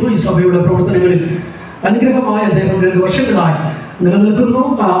അറിയിക്കുന്നു. ഈ സഭയുടെ പ്രവർത്തനങ്ങളിൽ അനുഗ്രഹമായ അദ്ദേഹം ദീർഘവർഷങ്ങളായി നിലനിൽക്കുന്നു.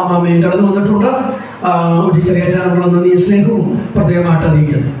 മാമയും കടന്നു വന്നിട്ടുണ്ട്. ഉറ്റിച്ചേച്ചാനുള്ള നന്ദി സ്നേഹവും പ്രത്യേകമായിട്ട്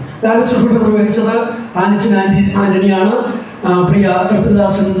അറിയിക്കുന്നു. ശുശ്രൂഷ നിർവഹിച്ചത് ആനിച്ചൻ ആന്റണിയാണ്. പ്രിയ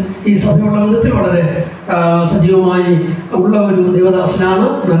കർത്തൃദാസൻ ഈ സഭയുള്ള ബന്ധത്തിൽ വളരെ സജീവമായി ഉള്ള ഒരു ദൈവദാസനാണ്.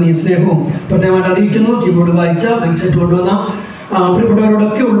 നന്ദി സ്നേഹവും പ്രത്യേകമായിട്ട് അറിയിക്കുന്നു. കീബോർഡ് വായിച്ച മൈക്സെറ്റ് കൊണ്ടുവന്ന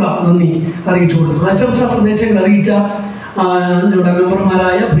പ്രിയപ്പെട്ടവരോടൊക്കെയുള്ള നന്ദി അറിയിച്ചു കൊടുക്കുന്നു. ആശംസാ സന്ദേശങ്ങൾ അറിയിച്ച ഞങ്ങളുടെ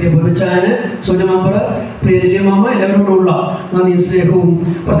മെമ്പർമാരായ പ്രിയ പൊന്നിച്ചായന്, സുജ മെമ്പർ, പ്രിയ ലില്യമാമ, എല്ലാവരോടുമുള്ള നന്ദി സ്നേഹവും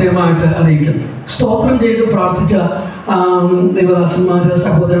പ്രത്യേകമായിട്ട് അറിയിക്കുന്നു. സ്തോത്രം ചെയ്ത് പ്രാർത്ഥിച്ച ദൈവദാസന്മാർ,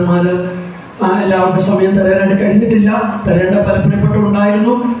 സഹോദരന്മാർ, എല്ലാവർക്കും സമയം തരാനായിട്ട് കഴിഞ്ഞിട്ടില്ല. തരേണ്ട പല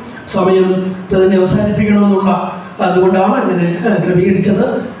പ്രിയപ്പെട്ടവരുണ്ടായിരുന്നു. സമയം തന്നെ അവസാനിപ്പിക്കണമെന്നുള്ള അതുകൊണ്ടാണ് അങ്ങനെ ക്രമീകരിച്ചത്.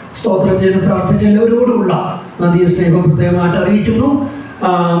 സ്തോത്രം ചെയ്ത് പ്രാർത്ഥിച്ച എല്ലാവരോടുമുള്ള നന്ദി സ്നേഹം പ്രത്യേകമായിട്ട് അറിയിക്കുന്നു.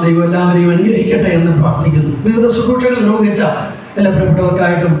 ദൈവം എല്ലാവരെയും അനുഗ്രഹിക്കട്ടെ എന്ന് പ്രാർത്ഥിക്കുന്നു. വിവിധ ശുശ്രൂഷകൾ നിർവഹിച്ച എല്ലാ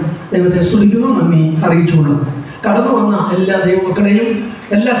പ്രിയപ്പെട്ടവർക്കായിട്ടും ദൈവത്തെ സ്തുതിക്കുന്നു, നന്ദി അറിയിച്ചുകൊള്ളുന്നു. കടന്നു വന്ന എല്ലാ ദൈവമക്കളെയും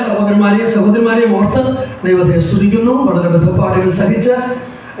എല്ലാ സഹോദരന്മാരെയും ഓർത്ത് ദൈവത്തെ സ്തുതിക്കുന്നു. വളരെ ബന്ധപ്പാടുകൾ സഹിച്ച്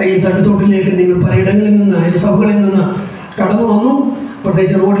ഈ തണ്ണീത്തോട്ടിലേക്ക് നിങ്ങൾ പലയിടങ്ങളിൽ നിന്ന്, അയൽസഭകളിൽ നിന്ന് കടന്നു വന്നു.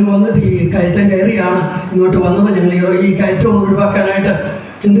 പ്രത്യേകിച്ച് റോഡിൽ വന്നിട്ട് ഈ കയറ്റം കയറിയാണ് ഇങ്ങോട്ട് വന്നത്. ഞങ്ങൾ ഈ കയറ്റം ഒന്ന് ഒഴിവാക്കാനായിട്ട്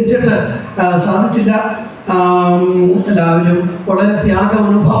ചിന്തിച്ചിട്ട് സാധിച്ചില്ല. എല്ലാവരും വളരെ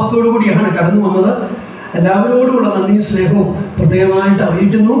ത്യാഗമനോഭാവത്തോടു കൂടിയാണ് കടന്നു വന്നത്. എല്ലാവരോടുമുള്ള നന്ദി സ്നേഹവും പ്രത്യേകമായിട്ട്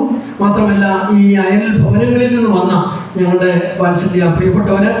അറിയിക്കുന്നു. മാത്രമല്ല, ഈ അയൽ ഭവനങ്ങളിൽ നിന്ന് വന്ന ഞങ്ങളുടെ വാത്സല്യ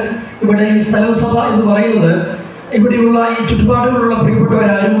പ്രിയപ്പെട്ടവർ, ഇവിടെ ഈ സ്ഥലം സഭ എന്ന് പറയുന്നത് ഇവിടെയുള്ള ഈ ചുറ്റുപാടുകളുള്ള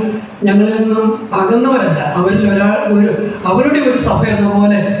പ്രിയപ്പെട്ടവരാരും ഞങ്ങളിൽ നിന്നും അകന്നവരല്ല. അവരുടെ ഒരു സഭ എന്ന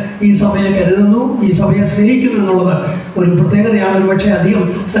പോലെ ഈ സഭയെ കരുതുന്നു, ഈ സഭയെ സ്നേഹിക്കുന്നു എന്നുള്ളത് ഒരു പ്രത്യേകതയാണ്. ഒരു പക്ഷേ അധികം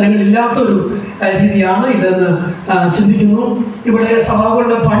സ്ഥലങ്ങളില്ലാത്തൊരു രീതിയാണ് ഇതെന്ന് ചിന്തിക്കുന്നു. ഇവിടെ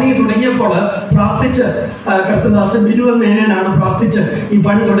സഭകളുടെ പണി തുടങ്ങിയപ്പോൾ പ്രാർത്ഥിച്ച് കർത്തൃദാസൻ ബിനുവൻ മേനോനാണ് പ്രാർത്ഥിച്ച് ഈ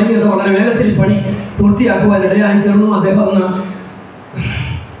പണി തുടങ്ങിയത്. വളരെ വേഗത്തിൽ പണി പൂർത്തിയാക്കുവാൻ ഇടയായി തീർന്നു. അദ്ദേഹം അന്ന്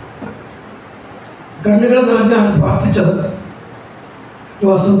കണ്ണുകൾ നിറഞ്ഞാണ് പ്രാർത്ഥിച്ചത്.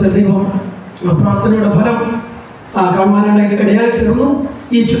 വാസ്തവത്തിൽ ദൈവം പ്രാർത്ഥനയുടെ ഫലം കാണുവാനായിട്ട് ഇടയായി തീർന്നു.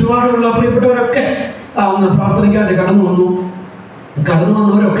 ഈ ചുറ്റുപാടുള്ള പ്രിയപ്പെട്ടവരൊക്കെ ഒന്ന് പ്രാർത്ഥനയ്ക്കായിട്ട് കടന്നു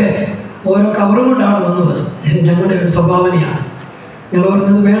വന്നവരൊക്കെ ഓരോ കവറും കൊണ്ടാണ് വന്നത്. ഞങ്ങളുടെ ഒരു സംഭാവനയാണ്. ഞങ്ങൾ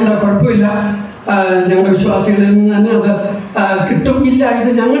പറഞ്ഞത് വേണ്ട, കുഴപ്പമില്ല, ഞങ്ങളുടെ വിശ്വാസികളിൽ നിന്ന് തന്നെ അത് കിട്ടും. ഇല്ല,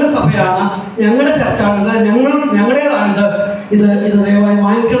 ഇത് ഞങ്ങളുടെ സഭയാണ്, ഞങ്ങളുടെ ചർച്ചാണിത്, ഞങ്ങളുടേതാണിത്, ഇത് ദയവായി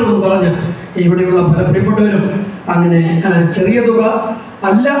വാങ്ങിക്കണമെന്ന് പറഞ്ഞ് ഇവിടെയുള്ള പല പ്രിയപ്പെട്ടവരും അങ്ങനെ ചെറിയ തുക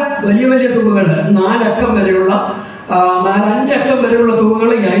അല്ല, വലിയ വലിയ തുകകൾ 4 അക്കം വരെയുള്ള 4-5 അക്കം വരെയുള്ള തുകകൾ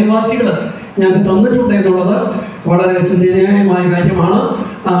ഈ അയൽവാസികൾ ഞങ്ങൾക്ക് തന്നിട്ടുണ്ട് എന്നുള്ളത് വളരെ ചിന്തനീയമായ കാര്യമാണ്.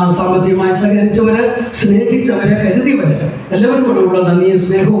 സാമ്പത്തികമായി സഹകരിച്ചവര്, സ്നേഹിച്ചവരെ, കരുതിയവര് എല്ലാവരും കൂടെയുള്ള നന്ദിയും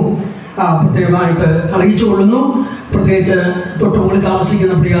സ്നേഹവും പ്രത്യേകമായിട്ട് അറിയിച്ചു കൊള്ളുന്നു. പ്രത്യേകിച്ച് തൊട്ടുമുകളിൽ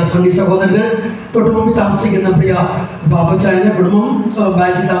താമസിക്കുന്ന പ്രിയ സണ്ണി സഹോദരന്, തൊട്ടുമുമ്പിൽ താമസിക്കുന്ന പ്രിയ ബാബുച്ചായന്, കുടുംബം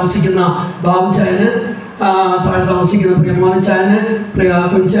ബാക്കിൽ താമസിക്കുന്ന ബാബുച്ചായന്, താഴെ താമസിക്കുന്ന പ്രിയ മോനച്ചായന്, പ്രിയ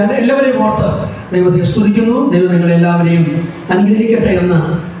കുഞ്ചായന്, എല്ലാവരെയും ഓർത്ത് ദൈവത്തെ സ്തുതിക്കുന്നു. ദൈവം നിങ്ങളെല്ലാവരെയും അനുഗ്രഹിക്കട്ടെ എന്ന്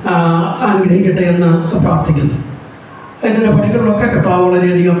പ്രാർത്ഥിക്കുന്നു. ഇതിൻ്റെ പണികളിലൊക്കെ കർത്താവ്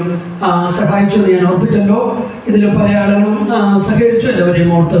വളരെയധികം സഹായിച്ചെന്ന് ഞാൻ ഓർപ്പിച്ചല്ലോ. ഇതിൽ പല ആളുകളും സഹകരിച്ചു. എല്ലാവരെയും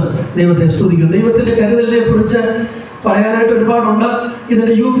ഓർത്ത് ദൈവത്തെ സ്തുതിക്കുന്നു. ദൈവത്തിൻ്റെ കരുതലിനെ കുറിച്ച് പറയാനായിട്ട് ഒരുപാടുണ്ട്.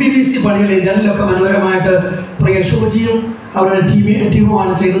 ഇതിൻ്റെ UPVC പണികൾ ഇതിലൊക്കെ മനോഹരമായിട്ട് പ്രിയ ഷോജിയും അവരുടെ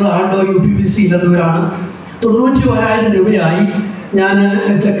ടീമുമാണ് ചെയ്തത്. ആണ്ടോ UPVC ഇല്ലെന്നവരാണ്. 91,000 രൂപയായി. ഞാൻ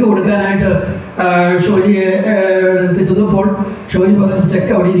ചെക്ക് കൊടുക്കാനായിട്ട് ഷോജിയെ എടുത്ത് ചെന്നപ്പോൾ ഷോജി പറഞ്ഞ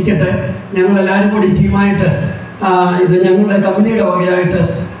ചെക്ക് അവിടെ ഇരിക്കട്ടെ, ഞങ്ങളെല്ലാവരും കൂടി ടീമായിട്ട് ഇത് ഞങ്ങളുടെ കമ്പനിയുടെ വകയായിട്ട്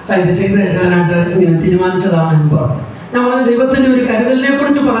ഇത് ചെയ്ത് തരാനായിട്ട് ഇങ്ങനെ തീരുമാനിച്ചതാണ് എന്ന് പറഞ്ഞു. ഞാൻ പറഞ്ഞ ദൈവത്തിൻ്റെ ഒരു കരുതലിനെ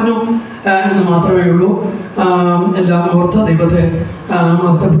കുറിച്ച് പറഞ്ഞു എന്ന് മാത്രമേ ഉള്ളൂ. എല്ലാം ഓർത്ത് ദൈവത്തെ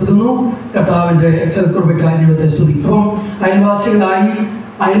മഹത്വപ്പെടുത്തുന്നു. കർത്താവിൻ്റെ കൃപയ്ക്കായി ദൈവത്തെ സ്തുതി. അപ്പം അയൽവാസികളായി,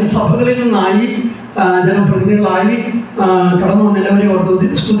 അയൽ സഭകളിൽ നിന്നായി, ജനപ്രതിനിധികളായി കടന്നു വന്ന എല്ലാവരെയും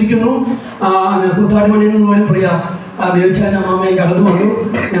ഓർത്ത് സ്തുതിക്കുന്നു. കൂത്താടിമണിയിൽ നിന്ന് പോലും പ്രിയ ബേബിച്ചായൻ്റെ അമ്മയും കടന്നു വന്നു.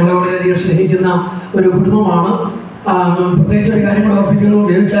 ഞങ്ങളെ വളരെയധികം സ്നേഹിക്കുന്ന ഒരു കുടുംബമാണ്. പ്രത്യേകിച്ച് ഒരു കാര്യം കൂടെ ഓർപ്പിക്കുന്നു.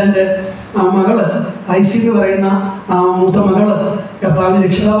 ബേബിച്ചായൻ്റെ മകള് ഐസി എന്ന് പറയുന്ന മൂത്ത മകള് കർത്താവിനെ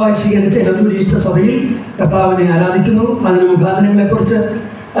രക്ഷിതാവായി സ്വീകരിച്ച എലന്തൂർ ഈസ്റ്റർ സഭയിൽ കർത്താവിനെ ആരാധിക്കുന്നു. അതിന് മുഖാന്തരങ്ങളെക്കുറിച്ച്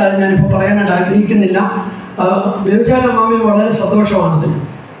ഞാനിപ്പോൾ പറയാനായിട്ട് ആഗ്രഹിക്കുന്നില്ല. ബേബിച്ചായൻ്റെ അമ്മാമയും വളരെ സന്തോഷമാണതിൽ.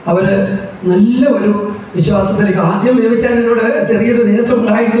 അവർ നല്ല ഒരു വിശ്വാസത്തിലേക്ക് ആദ്യം ബേബിച്ചായനോട് ചെറിയൊരു നീരസം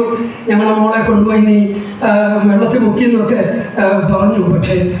ഉണ്ടായിരുന്നു. ഞങ്ങളുടെ മോളെ കൊണ്ടുപോയി നീ വെള്ളത്തിൽ മുക്കിയെന്നൊക്കെ പറഞ്ഞു.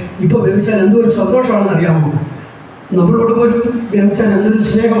 പക്ഷേ ഇപ്പോൾ ബേബിച്ചാൻ എന്തൊരു സന്തോഷമാണെന്ന് അറിയാമോ? നമ്മളോട് പോലും ബേബിച്ചാൻ എന്തൊരു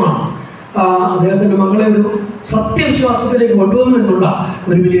സ്നേഹമാണ്. അദ്ദേഹത്തിൻ്റെ മകളെ ഒരു സത്യവിശ്വാസത്തിലേക്ക് കൊണ്ടുവന്നു എന്നുള്ള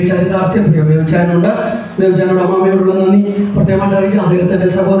ഒരു വലിയ ചരിതാർത്ഥ്യം പ്രിയ ബേബിച്ചാനുണ്ട്. ബേബിച്ചാനോട് അമ്മാമയോടുള്ള നന്ദി പ്രത്യേകമായിട്ട് അറിയിക്കാം. അദ്ദേഹത്തിൻ്റെ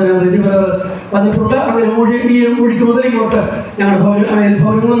സഹോദരൻ രജിബ്രദർ വന്നിട്ടുണ്ട്. അങ്ങനെ മൊഴിക്ക് മുതലിങ്ങോട്ട് ഞങ്ങളുടെ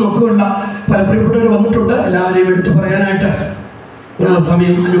ഭവനങ്ങളിൽ നോക്കുകയുള്ള പല പ്രിയപ്പെട്ടവർ വന്നിട്ടുണ്ട്. എല്ലാവരെയും എടുത്തു പറയാനായിട്ട്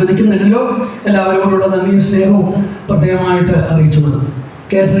സമയം അനുവദിക്കുന്നില്ലല്ലോ. എല്ലാവരോടുള്ള നന്ദിയും സ്നേഹവും പ്രത്യേകമായിട്ട് അറിയിച്ചുകൊള്ളുന്നു.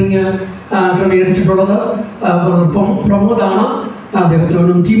 കേറ്ററിംഗ് ക്രമീകരിച്ചിട്ടുള്ളത് പ്രമോദാണ്.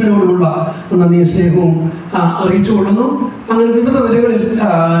 അദ്ദേഹത്തിനോടും ടീമിനോടുമുള്ള നന്ദിയും സ്നേഹവും അറിയിച്ചുകൊള്ളുന്നു. അങ്ങനെ വിവിധ നിലകളിൽ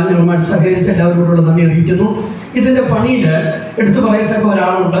ഞങ്ങളുമായിട്ട് സഹകരിച്ച് എല്ലാവരോടുള്ള നന്ദി അറിയിക്കുന്നു. ഇതിൻ്റെ പണിയിൽ എടുത്തു പറയത്തക്ക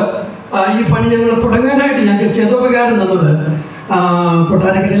ഒരാളുണ്ട്. ഈ പണി ഞങ്ങൾ തുടങ്ങാനായിട്ട് ഞങ്ങൾക്ക് ചേതോപകാരം തന്നത്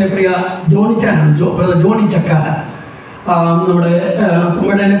കൊട്ടാരക്കരയിലെ പ്രിയ ജോണിച്ചാനാണ്. Brother Johnny ചക്കാര. നമ്മുടെ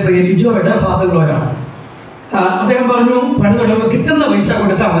കുമ്പഴയിലെ പ്രിയ ലിജോയുടെ ഫാദർ ലോയാണ്. അദ്ദേഹം പറഞ്ഞു പണി തുടങ്ങുമ്പോൾ കിട്ടുന്ന പൈസ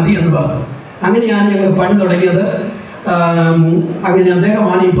കൊടുത്താൽ മതി എന്ന് പറഞ്ഞു. അങ്ങനെയാണ് ഞങ്ങൾ പണി തുടങ്ങിയത്. അങ്ങനെ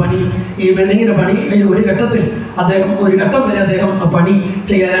അദ്ദേഹമാണ് ഈ ബിൽഡിങ്ങിൻ്റെ പണി ഒരു ഘട്ടം വരെ അദ്ദേഹം ആ പണി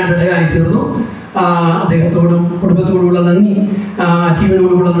ചെയ്യാനായിട്ട് ഇടയായി തീർന്നു. അദ്ദേഹത്തോടും കുടുംബത്തോടുമുള്ള നന്ദി,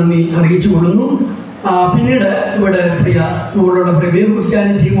 ടീമിനോടുമുള്ള നന്ദി അറിയിച്ചു കൊള്ളുന്നു. പിന്നീട് ഇവിടെ മുകളിലുള്ള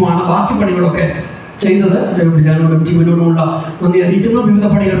ക്രിസ്ത്യാനി ടീമുമാണ് ബാക്കി പണികളൊക്കെ ചെയ്തത്. ഞാനോടും ടീമിനോടുമുള്ള നന്ദി അറിയിക്കുന്നു. വിവിധ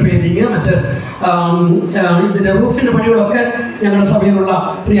പണികൾ, പെയിൻറ്റിങ്, മറ്റ് ഇതിൻ്റെ റൂഫിൻ്റെ പണികളൊക്കെ ഞങ്ങളുടെ സഭയിലുള്ള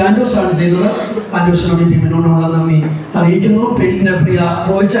ആൻഡ്രൂസാണ് ചെയ്തത്. ആൻഡ്രൂസിനോടും ടീമിനോടുമുള്ള നന്ദി അറിയിക്കുന്നു. പിന്നെ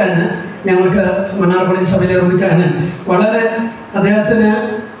റോയിച്ചാന്, ഞങ്ങൾക്ക് മണ്ണാർപ്പള്ളി സഭയിലെ റോയിച്ചാന് വളരെ അദ്ദേഹത്തിന്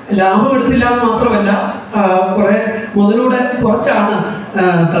ലാഭമെടുത്തില്ല എന്ന് മാത്രമല്ല കുറേ മുതലൂടെ കുറച്ചാണ്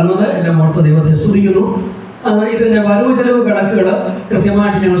തന്നത്. എല്ലാം ഓർത്ത് ദൈവത്തെ സ്തുതിക്കുന്നു. ഇതിൻ്റെ വരവ് ചെലവ് കണക്കുകൾ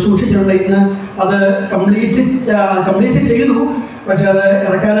കൃത്യമായിട്ട് ഞങ്ങൾ സൂക്ഷിച്ചിട്ടുണ്ട്. ഇന്ന് അത് കംപ്ലീറ്റ് ചെയ്തു. പക്ഷെ അത്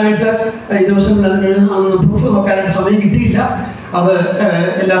ഇറക്കാനായിട്ട് ഈ ദിവസങ്ങളിൽ അന്ന് പ്രൂഫ് നോക്കാനായിട്ട് സമയം കിട്ടിയില്ല. അത്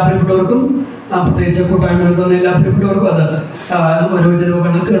എല്ലാ പ്രിയപ്പെട്ടവർക്കും, പ്രത്യേകിച്ച് കൂട്ടായ്മകളിൽ തന്നെ എല്ലാ പ്രിയപ്പെട്ടവർക്കും അത് വരവ് ചെലവ്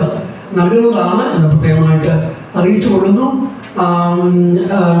കണക്കുകൾ നൽകുന്നതാണ് എന്ന് പ്രത്യേകമായിട്ട് അറിയിച്ചു കൊള്ളുന്നു.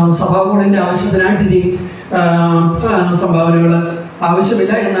 സഭാ ബോർഡിൻ്റെ ആവശ്യത്തിനായിട്ട് ഇനി സംഭാവനകൾ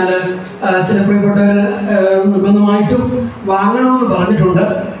ആവശ്യമില്ല. എന്നാൽ ചില പ്രിയപ്പെട്ടവർ നിർബന്ധമായിട്ടും വാങ്ങണമെന്ന് പറഞ്ഞിട്ടുണ്ട്.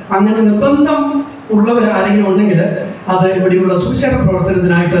 അങ്ങനെ നിർബന്ധം ഉള്ളവർ ആരെങ്കിലും ഉണ്ടെങ്കിൽ അത് ഇവിടെയുള്ള സുവിശേഷ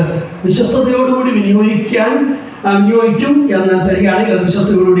പ്രവർത്തനത്തിനായിട്ട് വിശ്വസ്തയോടുകൂടി വിനിയോഗിക്കും എന്ന് തരികയാണെങ്കിൽ അത്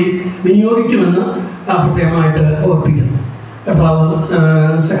വിശ്വസ്തയോടുകൂടി വിനിയോഗിക്കുമെന്ന് പ്രത്യേകമായിട്ട് ഓർപ്പിക്കുന്നു. കർത്താവ്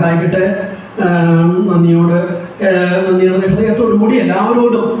സഹായിക്കട്ടെ. നന്ദിയുടെ ഹൃദയത്തോടു കൂടി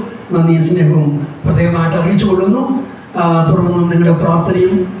എല്ലാവരോടും നന്ദിയും സ്നേഹവും പ്രത്യേകമായിട്ട് അറിയിച്ചു കൊള്ളുന്നു. തുടർന്നും നിങ്ങളുടെ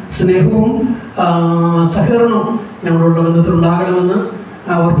പ്രാർത്ഥനയും സ്നേഹവും സഹകരണവും ഞങ്ങളുടെ ബന്ധത്തിലുണ്ടാകണമെന്ന്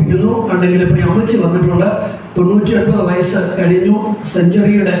ഓർപ്പിക്കുന്നു. അല്ലെങ്കിൽ ഇപ്പോൾ അമ്മച്ചി വന്നിട്ടുണ്ട്. 99 വയസ്സ് കഴിഞ്ഞു,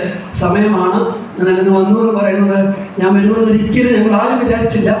 സെഞ്ചുറിയുടെ സമയമാണ്. എന്നാൽ ഇന്ന് വന്നു എന്ന് പറയുന്നത് ഞാൻ വരുമെന്ന് ഒരിക്കലും ഞങ്ങൾ ആരും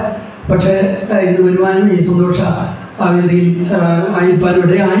വിചാരിച്ചില്ല. പക്ഷേ ഇന്ന് വരുവാനും ഈ സന്തോഷ വേദിയിൽ ആയിരിക്കാനും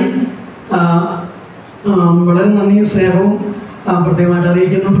ഇടയായി. വളരെ നന്ദിയും സ്നേഹവും പ്രത്യേകമായിട്ട്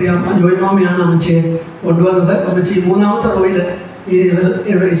അറിയിക്കുന്നു. പ്രിയ ജോയിമാമയാണ് അമ്മച്ചിയെ കൊണ്ടുവന്നത്. അമ്മച്ചി 3ാമത്തെ റോയിൽ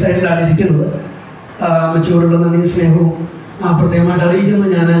ഈ സൈഡിലാണ് ഇരിക്കുന്നത്. അമ്മച്ചിയോടുള്ള നന്ദിയും സ്നേഹവും പ്രത്യേകമായിട്ട് അറിയിക്കുന്നു.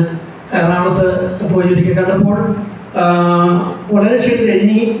 ഞാൻ എറണാകുളത്ത് പോയി ഒരിക്കൽ കണ്ടപ്പോൾ വളരെ ക്ഷീണിച്ച്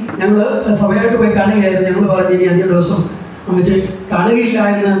ഇനി ഞങ്ങൾ സഭയായിട്ട് പോയി കാണുകയായിരുന്നു. ഞങ്ങൾ പറഞ്ഞ് ഇനി അധിക ദിവസം അമ്മച്ചി കാണുകയില്ല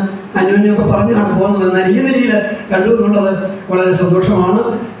എന്ന് അന്യോന്യമൊക്കെ പറഞ്ഞാണ് പോകുന്നത്. എന്നാൽ ഈ നിലയിൽ കണ്ടു എന്നുള്ളത് വളരെ സന്തോഷമാണ്.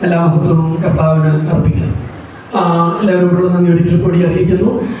 എല്ലാ മഹത്വവും കർത്താവിന് അർപ്പിക്കുന്നു. എല്ലാവരോടുള്ള നന്ദി ഒരിക്കൽ കൂടി അറിയിക്കുന്നു.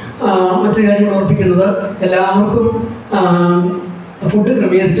 മറ്റൊരു കാര്യം കൂടെ ഓർപ്പിക്കുന്നത്, എല്ലാവർക്കും ഫുഡ്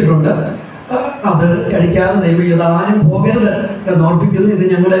ക്രമീകരിച്ചിട്ടുണ്ട്. അത് കഴിക്കാതെ ദൈവം ആരും പോകരുത് എന്ന് ഓർപ്പിക്കുന്നു. ഇത്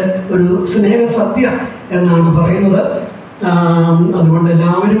ഞങ്ങളുടെ ഒരു സ്നേഹസദ്യ എന്നാണ് പറയുന്നത്. അതുകൊണ്ട്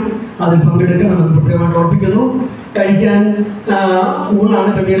എല്ലാവരും അതിൽ പങ്കെടുക്കണമെന്ന് പ്രത്യേകമായിട്ട് ഓർപ്പിക്കുന്നു. കഴിക്കാൻ ഊണാണ്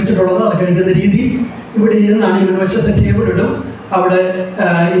ക്രമീകരിച്ചിട്ടുള്ളത്. അത് കഴിക്കുന്ന രീതി ഇവിടെ ഇരുന്നാണ്, ഈ മുൻവശത്തെ ടേബിൾ ഇടും, അവിടെ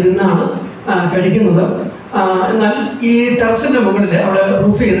ഇരുന്നാണ് കഴിക്കുന്നത്. എന്നാൽ ഈ ടെറസിൻ്റെ മുകളിൽ അവിടെ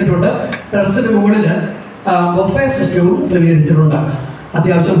റൂഫ് ചെയ്തിട്ടുണ്ട്. ടെറസിൻ്റെ മുകളിൽ ബൊഫേ സിസ്റ്റവും ക്രമീകരിച്ചിട്ടുണ്ട്.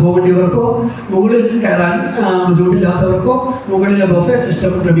 അത്യാവശ്യം പോകേണ്ടിയവർക്കോ മുകളിൽ കയറാൻ ബുദ്ധിമുട്ടില്ലാത്തവർക്കോ മുകളിലെ ബൊഫേ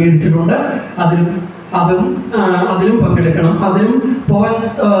സിസ്റ്റം ക്രമീകരിച്ചിട്ടുണ്ട്. അതിലും പങ്കെടുക്കണം. അതിലും പോകാൻ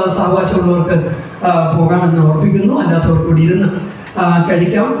സാവകാശമുള്ളവർക്ക് പോകാമെന്ന് ഓർപ്പിക്കുന്നു. അല്ലാത്തവർക്ക് കൂടി ഇരുന്ന്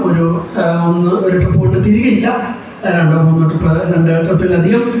കഴിക്കാം. ഒരു ട്രിപ്പ് കൊണ്ട് തിരികെയില്ല, 2-3 ട്രിപ്പ്, 2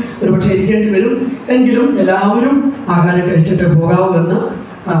 ട്രിപ്പിലധികം ഒരുപക്ഷെ ഇരിക്കേണ്ടി വരും. എങ്കിലും എല്ലാവരും ആഹാരം കഴിച്ചിട്ട് പോകാവൂ എന്ന്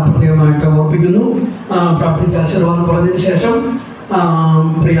പ്രത്യേകമായിട്ട് ഓർപ്പിക്കുന്നു. പ്രാർത്ഥിച്ച ആശീർവാദം പറഞ്ഞതിന് ശേഷം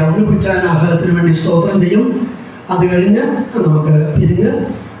പ്രിയ ഉണ്ണിക്കുച്ചാൻ ആഹാരത്തിന് വേണ്ടി സ്തോത്രം ചെയ്യും. അത് കഴിഞ്ഞ് നമുക്ക് പിരിഞ്ഞ്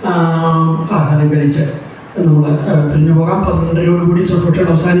ആഹാരം കഴിച്ച് നമ്മൾ പിരിഞ്ഞു പോകാം. 12:30 ശുശ്രൂഷകൾ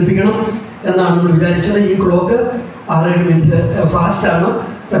അവസാനിപ്പിക്കണം എന്നാണ് നമ്മൾ വിചാരിച്ചത്. ഈ ക്ലോക്ക് 6-7 മിനിറ്റ് ഫാസ്റ്റാണ്.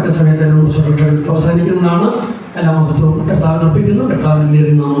 തക്ക സമയത്ത് നമ്മൾ ശുശ്രൂഷകൾ അവസാനിക്കുന്നതാണ്. എല്ലാ മഹത്വവും കർത്താവിന് അർപ്പിക്കുന്നു. കർത്താവിൻ്റെ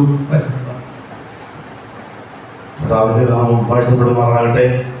നാമം വാഴ്ത്തപ്പെടും. കർത്താവിൻ്റെ നാമം വാഴ്ത്തപ്പെടുമാറാകട്ടെ.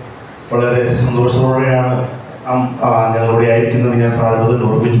 വളരെ സന്തോഷത്തോടെയാണ് ഞങ്ങളിവിടെ ആയിരിക്കുന്നത്. ഞാൻ പ്രാരംഭത്തിൽ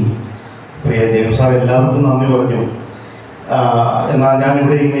ഓർപ്പിച്ചു. പ്രിയ ജെയിംസ് സാർ എല്ലാവർക്കും നന്ദി പറഞ്ഞു. എന്നാൽ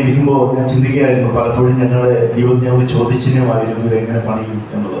ഞാനിവിടെ ഇങ്ങനെ ഇരിക്കുമ്പോൾ ഞാൻ ചിന്തിക്കുകയായിരുന്നു, പലപ്പോഴും ഞങ്ങളുടെ ജീവിതത്തിൽ ഞങ്ങൾ ചോദ്യചിഹ്നമായിരുന്നു ഇതെങ്ങനെ പണിയും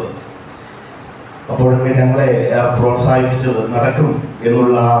എന്നുള്ളത്. അപ്പോഴൊക്കെ ഞങ്ങളെ പ്രോത്സാഹിപ്പിച്ചത് നടക്കും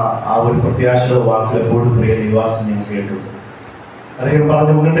എന്നുള്ള ആ ഒരു പ്രത്യാശയുടെ വാക്കുകൾ എപ്പോഴും പ്രിയ നിവാസം ഞാൻ കേട്ടിട്ടുണ്ട്. അദ്ദേഹം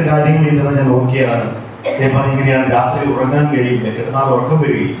പറഞ്ഞ 2 കാര്യങ്ങൾ ഇതെന്ന് ഞാൻ നോക്കിയാണ്. അദ്ദേഹം പറഞ്ഞ ഇങ്ങനെയാണ്, രാത്രി ഉറങ്ങാൻ കഴിയില്ല, കിടന്നാൽ ഉറക്കം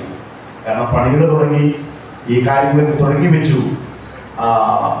വരികയില്ല. കാരണം പണികൾ തുടങ്ങി, ഈ കാര്യങ്ങളൊക്കെ തുടങ്ങി വെച്ചു.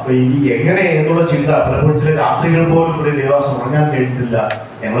 ഇനി എങ്ങനെ എന്നുള്ള ചിന്ത പലപ്പോഴും ചില രാത്രികൾ പോലും ഇവിടെ ദേവാസം ഉറങ്ങാൻ കഴിയുന്നില്ല.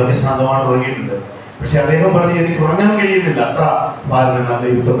 ഞങ്ങളൊക്കെ ശാന്തമായിട്ട് ഉറങ്ങിയിട്ടുണ്ട്. പക്ഷെ അദ്ദേഹം പറഞ്ഞ് എനിക്ക് ഉറങ്ങാൻ കഴിയുന്നില്ല, അത്ര ഭാരം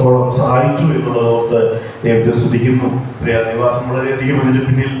ദൈവത്തോളം സഹായിച്ചു എന്നുള്ളതോർത്ത് ദൈവത്തെ സ്തുതിക്കുന്നു. പ്രിയ ദേവാസം വളരെയധികം ഇതിന്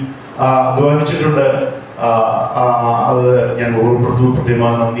പിന്നിൽ അധ്വാനിച്ചിട്ടുണ്ട്. അത് ഞാൻ ഓർമ്മപ്പെടുത്തുന്നു.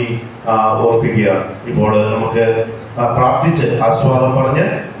 പ്രത്യേകമായി നന്ദി ഓർപ്പിക്കുകയാണ്. ഇപ്പോൾ നമുക്ക് പ്രാർത്ഥിച്ച് ആസ്വാദം പറഞ്ഞ്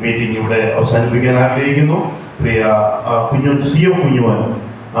മീറ്റിംഗ് ഇവിടെ അവസാനിപ്പിക്കാൻ ആഗ്രഹിക്കുന്നു. പ്രിയ കുഞ്ഞുമോൻ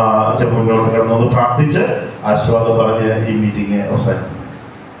മുന്നോട്ട് കടന്നു പ്രാർത്ഥിച്ച് ആസ്വാദം പറഞ്ഞ് ഈ മീറ്റിംഗ് അവസാനിപ്പിക്കും.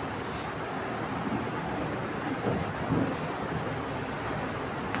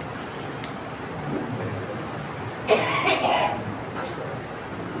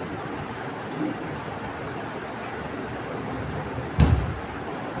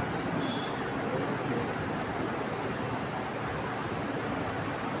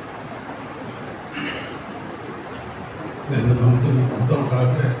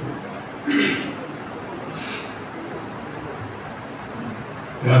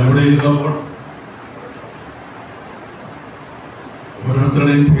 ഞാനിവിടെ ഇരുന്നപ്പോൾ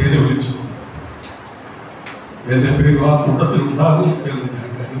ഓരോരുത്തരുടെയും പേര് വിളിച്ചു. എൻ്റെ പേര് ആ കൂട്ടത്തിൽ ഉണ്ടാകും എന്ന് ഞാൻ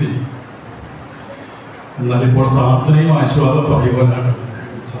കരുതി. എന്നാൽ ഇപ്പോൾ പ്രാർത്ഥനയും ആശീർവാദം പറയുവാനാണ് എന്നെ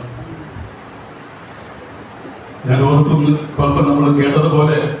വിളിച്ചത്. ഞാൻ ഓർക്കുന്നു, ഇപ്പം നമ്മൾ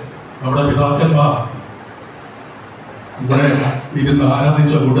കേട്ടതുപോലെ നമ്മുടെ പിതാക്കന്മാർ ഇവിടെ ഇരുന്ന്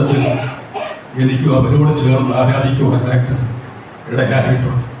ആരാധിച്ച കൂട്ടത്തിൽ എനിക്കും അവരോട് ചേർന്ന് ആരാധിക്കുവാനായിട്ട്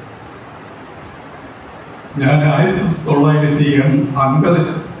ഇടയായിട്ടുണ്ട്. ഞാൻ 1980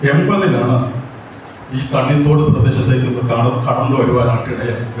 ഈ തണ്ണിത്തോട് പ്രദേശത്തേക്ക് കടന്നു വരുവാനായിട്ട്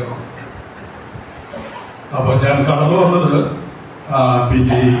ഇടയായിട്ട്. അപ്പോൾ ഞാൻ കടന്നു വന്നത്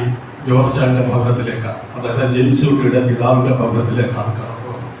പിന്നെ ജോർജാൻ്റെ ഭവനത്തിലേക്കാണ്, അതായത് ജെയിംസ് കുട്ടിയുടെ പിതാവിൻ്റെ ഭവനത്തിലേക്കാണ് കടന്നു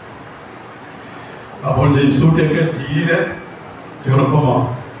വന്നത്. അപ്പോൾ ജെയിംസ് കുട്ടിയൊക്കെ തീരെ ചെറുപ്പമാണ്,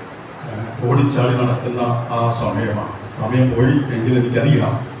 ഓടിച്ചാടി നടക്കുന്ന ആ സമയമാണ്. സമയം പോയി എങ്കിലും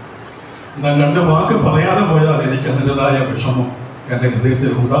എനിക്കറിയാം. എന്നാൽ 2 വാക്ക് പറയാതെ പോയാൽ എനിക്ക് അതിൻ്റെതായ വിഷമം എൻ്റെ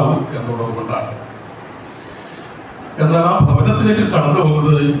ഹൃദയത്തിൽ ഉണ്ടാവും എന്നുള്ളത് കൊണ്ടാണ്. എന്നാൽ ആ ഭവനത്തിലേക്ക് കടന്നു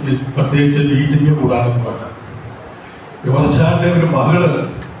പോകുന്നത് പ്രത്യേകിച്ച് മീറ്റിംഗ് കൂടാനൊന്നും അല്ല. ജോർജാൻ്റെ ഒരു മകള്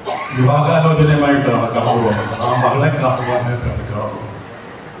വിവാഹാലോചനയുമായിട്ടാണ് കടന്നു പോകുന്നത്. ആ മകളെ കാണുവാനായിട്ടാണ് കടന്നു പോകുന്നത്.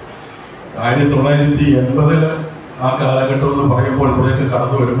 1980 ആ കാലഘട്ടം എന്ന് പറയുമ്പോൾ ഇവിടേക്ക്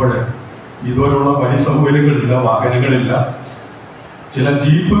കടന്നു വരുമ്പോൾ ഇതുപോലുള്ള വഴി സൗകര്യങ്ങളില്ല, വാഹനങ്ങളില്ല, ചില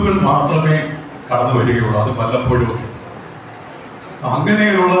ജീപ്പുകൾ മാത്രമേ കടന്നു വരികയുള്ളൂ, അത് വല്ലപ്പോഴും.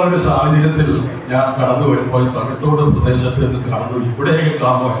 അങ്ങനെയുള്ള ഒരു സാഹചര്യത്തിൽ ഞാൻ കടന്നു വരുമ്പോൾ തണ്ണിത്തോട് പ്രദേശത്ത് കടന്നു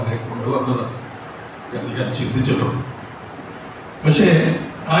ഇവിടേക്കാണോ എന്നെ കൊണ്ടുവന്നത് എന്ന് ഞാൻ ചിന്തിച്ചിട്ടുണ്ട്. പക്ഷേ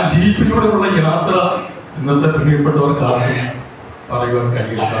ആ ജീപ്പിലൂടെയുള്ള യാത്ര ഇന്നത്തെ പ്രിയപ്പെട്ടവർക്ക് ആർക്കും പറയുവാൻ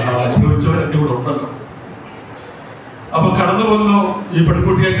കഴിയില്ല, കാരണം അനുഭവിച്ചവരൊക്കെ ഇവിടെ ഉണ്ടല്ലോ. അപ്പൊ കടന്നു വന്നു, ഈ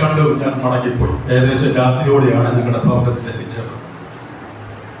പെൺകുട്ടിയെ കണ്ടു, ഞാൻ മടങ്ങിപ്പോയി. ഏകദേശം രാത്രിയോടെയാണ് ഞങ്ങളുടെ ഭവനത്തിലേക്ക് ചേർന്നത്.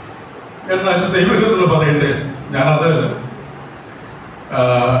 എന്നാൽ ദൈവമെന്ന് പറയട്ടെ, ഞാനത്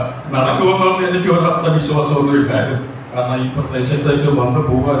നടക്കുമെന്നൊന്നും എനിക്ക് ഒരത്ര വിശ്വാസമൊന്നും ഇല്ലായിരുന്നു. കാരണം ഈ പ്രദേശത്തേക്ക് വന്നു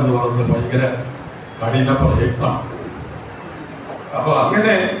പോവുക എന്ന് പറയുന്നത് ഭയങ്കര കഠിന പ്രയത്നമാണ്. അപ്പോൾ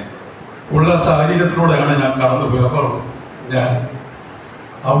അങ്ങനെ ഉള്ള സാഹചര്യത്തിലൂടെയാണ് ഞാൻ കടന്നു പോയത്. അപ്പോൾ ഞാൻ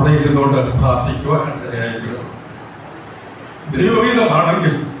അവിടെ ഇരുന്നുകൊണ്ട് പ്രാർത്ഥിക്കുവാൻ ഇടയായിട്ട്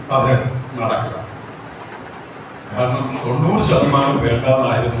ദൈവഗീതമാണെങ്കിൽ അത് നടക്കുക. കാരണം 90%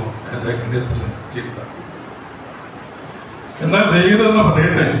 വേണ്ടെന്നായിരുന്നു എൻ്റെ ഹൃദയത്തിലെ ചിന്ത. എന്നാൽ ദൈവം എന്ന്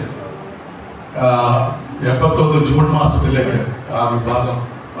പറയട്ടെ, 81 ജൂൺ മാസത്തിലേക്ക് ആ വിഭാഗം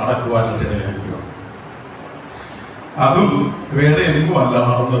നടക്കുവാനായിട്ട് ഇടയായിരിക്കുക. അതും വേറെ എങ്ങുമല്ല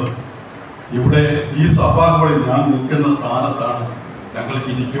നടന്നത്. ഇവിടെ ഈ സഭാകളിൽ ഞാൻ നിൽക്കുന്ന സ്ഥാനത്താണ് ഞങ്ങൾക്ക്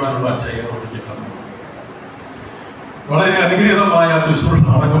ഇരിക്കുവാനുള്ള ചെയർ ഒരുക്കുന്നത്. വളരെ അനുഗ്രഹീതമായ ശുശ്രൂഷ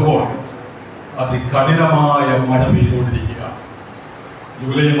നടക്കുമ്പോൾ അതികഠിനമായ മഴ പെയ്തുകൊണ്ടിരിക്കുകയാണ്.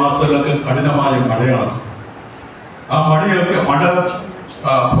 ജൂലൈ മാസത്തിലൊക്കെ കഠിനമായ മഴയാണ്. ആ മഴ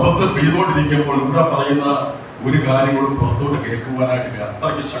പുറത്ത് പെയ്തുകൊണ്ടിരിക്കുമ്പോൾ ഇവിടെ പറയുന്ന ഒരു കാര്യങ്ങളും പുറത്തോട്ട് കേൾക്കുവാനായിട്ട്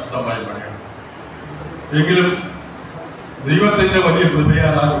അത്രയ്ക്ക് ശക്തമായ മഴയാണ്. എങ്കിലും ദൈവത്തിൻ്റെ വലിയ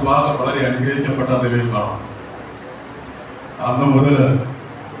കൃപയാൽ ആ വിഭാഗം വളരെ അനുഗ്രഹിക്കപ്പെട്ട നിലയിൽ കാണാം. അന്ന് മുതൽ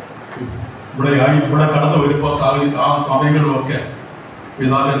ഇവിടെ കടന്നു വരുമ്പോൾ ആ സമയങ്ങളിലൊക്കെ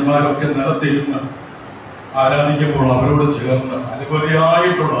പിതാക്കന്മാരൊക്കെ നിലത്തിരുന്ന് ആരാധിക്കുമ്പോൾ അവരോട് ചേർന്ന്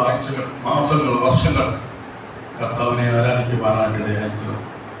അനുപതിയായിട്ടുള്ള ആഴ്ചകൾ, മാസങ്ങൾ, വർഷങ്ങൾ കർത്താവിനെ ആരാധിക്കുവാനായിട്ടിടയായിട്ട്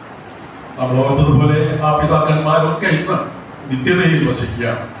നമ്മൾ ഓർത്തതുപോലെ ആ പിതാക്കന്മാരൊക്കെ ഇന്ന് നിത്യതയിൽ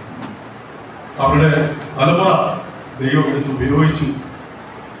വസിക്കുകയാണ്. അവരുടെ തലമുറ ദൈവം എടുത്ത് ഉപയോഗിച്ചു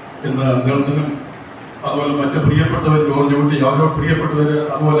എന്ന് നെൽസനും അതുപോലെ മറ്റ് പ്രിയപ്പെട്ടവർ, ജോർജ് കുട്ടി, അവരോ പ്രിയപ്പെട്ടവർ,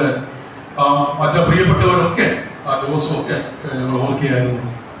 അതുപോലെ മറ്റു പ്രിയപ്പെട്ടവരൊക്കെ ആ ജോസും ഒക്കെ ഞങ്ങൾ ഓർക്കുകയായിരുന്നു.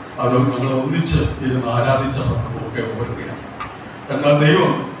 അവർ ഞങ്ങൾ ഒന്നിച്ച് ഇരുന്ന് ആരാധിച്ച സന്ദർഭമൊക്കെ ഓർക്കുകയാണ്. എന്നാൽ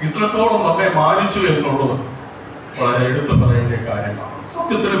ദൈവം ഇത്രത്തോളം നമ്മെ മാനിച്ചു എന്നുള്ളത് വളരെ എടുത്തു പറയേണ്ട കാര്യമാണ്.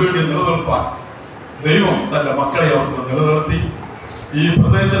 സത്യത്തിന് വേണ്ടി നിലനിൽപ്പാൻ ദൈവം തൻ്റെ മക്കളെ അവിടുന്ന് നിലനിർത്തി ഈ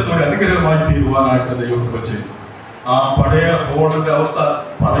പ്രദേശത്ത് ഒരു അനുഗ്രഹമായി തീരുവാനായിട്ട് ദൈവം കൃപ ചെയ്തു. ആ പഴയ ഹോളിൻ്റെ അവസ്ഥ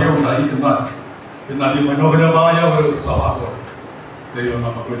പഴയുണ്ടായി. എന്നാൽ ഈ മനോഹരമായ ഒരു സഭാഹോൾ ദൈവം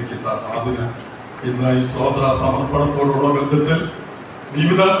നമുക്ക് ഒരുക്കി തന്നു. അതിന് ഇന്ന് ഈ സ്തോത്ര സമർപ്പണത്തോടുള്ള ബന്ധത്തിൽ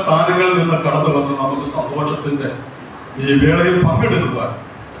വിവിധ സ്ഥാനങ്ങളിൽ നിന്ന് കടന്നു വന്ന് നമുക്ക് സന്തോഷത്തിൻ്റെ ഈ വേളയിൽ പങ്കെടുക്കുവാൻ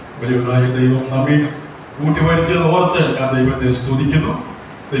വലിയവനായ ദൈവം നമ്മെ കൂട്ടിവരിച്ചത് ഓർത്ത് ഞാൻ ദൈവത്തെ സ്തുതിക്കുന്നു,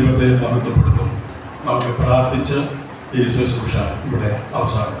 ദൈവത്തെ മഹത്വപ്പെടുത്തുന്നു. നമുക്ക് പ്രാർത്ഥിച്ച് ഈ ശുശ്രൂഷ ഇവിടെ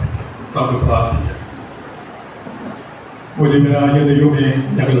അവസാനിപ്പിക്കാം. നമുക്ക് പ്രാർത്ഥിക്കാം. വലിയവനായ ദൈവമേ,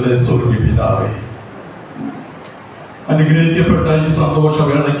 ഞങ്ങളുടെ സ്വർഗ്ഗീയ പിതാവേ, അനുഗ്രഹിക്കപ്പെട്ട ഈ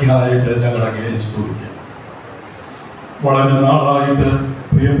സന്തോഷവേളയ്ക്കായിട്ട് ഞങ്ങൾ അങ്ങയെ സ്തുതിക്കാം. വളരെ നാളായിട്ട്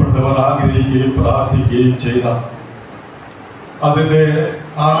പ്രിയപ്പെട്ടവർ ആഗ്രഹിക്കുകയും പ്രാർത്ഥിക്കുകയും ചെയ്ത അതിൻ്റെ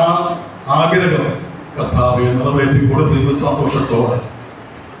ആ ആഗ്രഹം കർത്താവെ നിറവേറ്റി കൊടുത്തിരുന്ന സന്തോഷത്തോടെ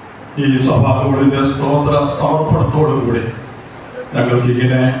ഈ സഭാഹോളിൻ്റെ സ്തോത്ര സമർപ്പണത്തോടുകൂടി ഞങ്ങൾക്ക്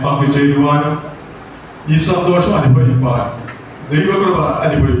ഇങ്ങനെ പങ്കുചേരുവാനും ഈ സന്തോഷം അനുഭവിപ്പാനും ദൈവകൃപ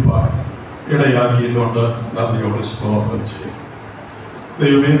അനുഭവിപ്പാനും ഇടയാക്കിയതുകൊണ്ട് നന്ദിയോട് സ്തോത്രം ചെയ്യും.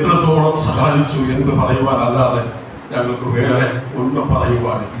 ദൈവം എത്രത്തോളം സഹായിച്ചു എന്ന് പറയുവാനല്ലാതെ ഞങ്ങൾക്ക് വേറെ ഒന്നും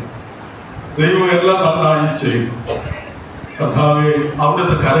പറയുവാനില്ല. ദൈവം എല്ലാം നന്നായി ചെയ്തു. കർത്താവെ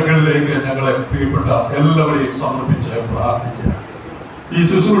അവിടുത്തെ കരങ്ങളിലേക്ക് ഞങ്ങളെ പ്രിയപ്പെട്ട എല്ലാവരെയും സമർപ്പിച്ച് പ്രാർത്ഥിക്കുക. ഈ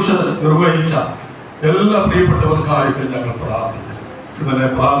ശുശ്രൂഷ നിർവഹിച്ച എല്ലാ പ്രിയപ്പെട്ടവർക്കായിട്ട് ഞങ്ങൾ പ്രാർത്ഥിക്കുന്നു. ഇന്നലെ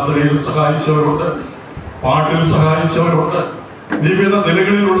പ്രാർത്ഥനയിൽ സഹായിച്ചവരുണ്ട്, പാട്ടിൽ സഹായിച്ചവരുണ്ട്, വിവിധ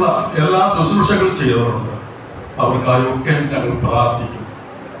നിലകളിലുള്ള എല്ലാ ശുശ്രൂഷകൾ ചെയ്തവരുണ്ട്. അവർക്കായൊക്കെ ഞങ്ങൾ പ്രാർത്ഥിക്കും.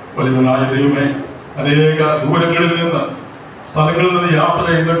 വലിയവനായ ദൈവമേ, അനേക ദൂരങ്ങളിൽ നിന്ന് സ്ഥലങ്ങളിൽ നിന്ന് യാത്ര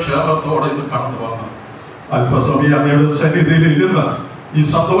ചെയ്ത് ക്ഷേമത്തോടെ ഇന്ന് കടന്നു വന്ന് അല്പസമയം അങ്ങയുടെ സന്നിധിയിൽ ഇരുന്ന് ഈ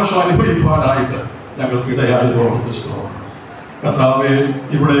സന്തോഷം അനുഭവിക്കാനായിട്ട് ഞങ്ങൾക്കിടയായതോട് കർത്താവെ,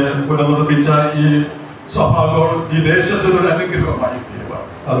 ഇവിടെ പുനർനിർമ്മിച്ച ഈ സഭാകൾ ഈ ദേശത്തിനൊരു അനുഗ്രഹമായി തീരുക.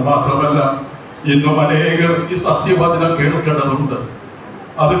 അത് മാത്രമല്ല, ഇന്നും അനേകർ ഈ സത്യവചനം കേൾക്കേണ്ടതുണ്ട്.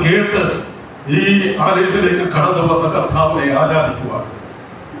 അത് കേട്ട് ഈ ആലയത്തിലേക്ക് കടന്നു വന്ന കർത്താവിനെ ആരാധിക്കുവാൻ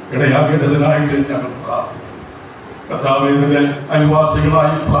ഇടയാകേണ്ടതിനായിട്ട് ഞങ്ങൾ പ്രാർത്ഥിക്കുന്നു. കർത്താവെ, ഇതിലെ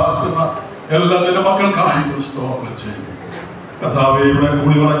അയൽവാസികളായി പ്രാർത്ഥിക്കുന്ന എല്ലാ നിന്റെ മക്കൾക്കായിട്ട് സ്തോത്രം ചെയ്യുന്നു. കർത്താവെ, ഇവിടെ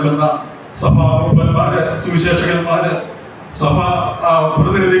കൂടി നടക്കുന്ന സഭാപന്മാര്, സുവിശേഷകന്മാര്, സഭാ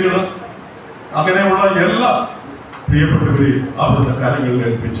പ്രതിനിധികള്, അങ്ങനെയുള്ള എല്ലാ പ്രിയപ്പെട്ടവരെയും അവിടുത്തെ കാര്യങ്ങളിൽ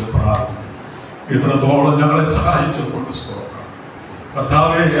ഏൽപ്പിച്ച് പ്രാർത്ഥന. ഇത്രത്തോളം ഞങ്ങളെ സഹായിച്ചുകൊണ്ട് സ്തോത്രം.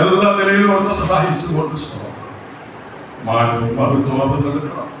 കർത്താവെ, എല്ലാ നിലയിലും ഒന്ന് സഹായിച്ചുകൊണ്ട് സ്തോത്രം. മാനവും മഹത്വം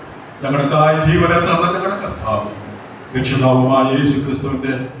നൽകണം. ഞങ്ങളുടെ ജീവനെ തന്ന ഞങ്ങളുടെ കർത്താവ് രക്ഷിതാവുമായ യേശു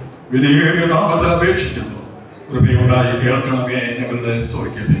ക്രിസ്തുവിന്റെ വിലയേറിയ നാമത്തിൽ അപേക്ഷിക്കുന്നു. കൃപയുണ്ടായി കേൾക്കണമേ ഞങ്ങളുടെ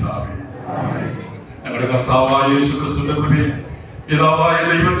സ്വർഗ്ഗീയ പിതാവേ. ഞങ്ങളുടെ കർത്താവായ യേശു ക്രിസ്തുവിന്റെ കൃപയും പിതാവായ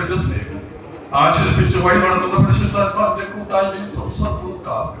ദൈവത്തിന്റെ സ്നേഹം ആശ്വസിപ്പിച്ച് വഴി നടത്തുന്ന പരിശുദ്ധാത്മാവിന്റെ കൂട്ടായ്മയും സംസാരവും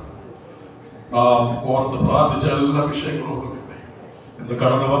നാം ഓർത്ത് പ്രാർത്ഥിച്ച എല്ലാ വിഷയങ്ങളോടും കൂടെ ഇന്ന്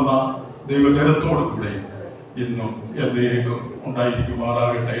കടന്നു വന്ന ദൈവജനത്തോടു കൂടെ ഇന്നും എന്നേക്കും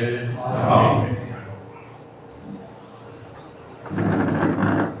ഉണ്ടായിരിക്കുമാറാകട്ടെ. ആമേൻ.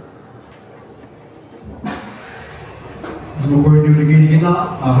 നമുക്ക് വേണ്ടി ഒരുങ്ങിയിരിക്കുന്ന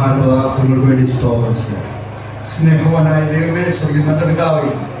ആഹാരപദാർത്ഥങ്ങൾക്ക് വേണ്ടി സ്തോത്രം ചെയ്യാം. സ്നേഹവാനായ ദൈവമേ, സ്വർഗ്ഗീയ നല്ല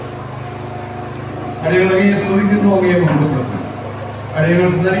പിതാവേ, അടികളെ സ്തുതിക്കുന്നു, അങ്ങയെ മഹത്വപ്പെടുത്തുന്നു.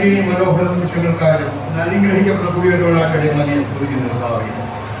 അടികൾക്ക് നൽകുകയും മനോഹര നിമിഷങ്ങൾക്കാരും അനുഗ്രഹിക്കപ്പെട്ട കുടിയൊരുവനായിട്ട് അടികളെ സ്തുതിക്കുന്നു പിതാവേ.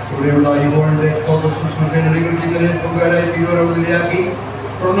 ഇവിടെയുള്ള ഇപ്പോഴത്തെ ശുശ്രൂഷകൾക്ക് ഇന്നലെ പൊങ്കാലായി തീരുമാനത്തിലാക്കി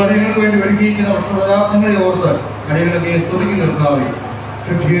അടികൾക്ക് വേണ്ടി ഒരുക്കിയിരിക്കുന്ന ഭക്ഷണപദാർത്ഥങ്ങളെ ഓർത്ത് അടികളെ സ്തുതിക്കുന്നു പിതാവേ.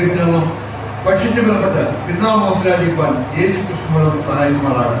 ശുദ്ധീകരിച്ച ഭക്ഷിച്ചു ബന്ധപ്പെട്ട് തിരുനാമോത്തിലായിരിക്കാൻ യേശു കൃഷ്ണനോട്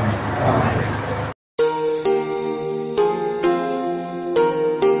സഹായിക്കുമാറാകണമേ.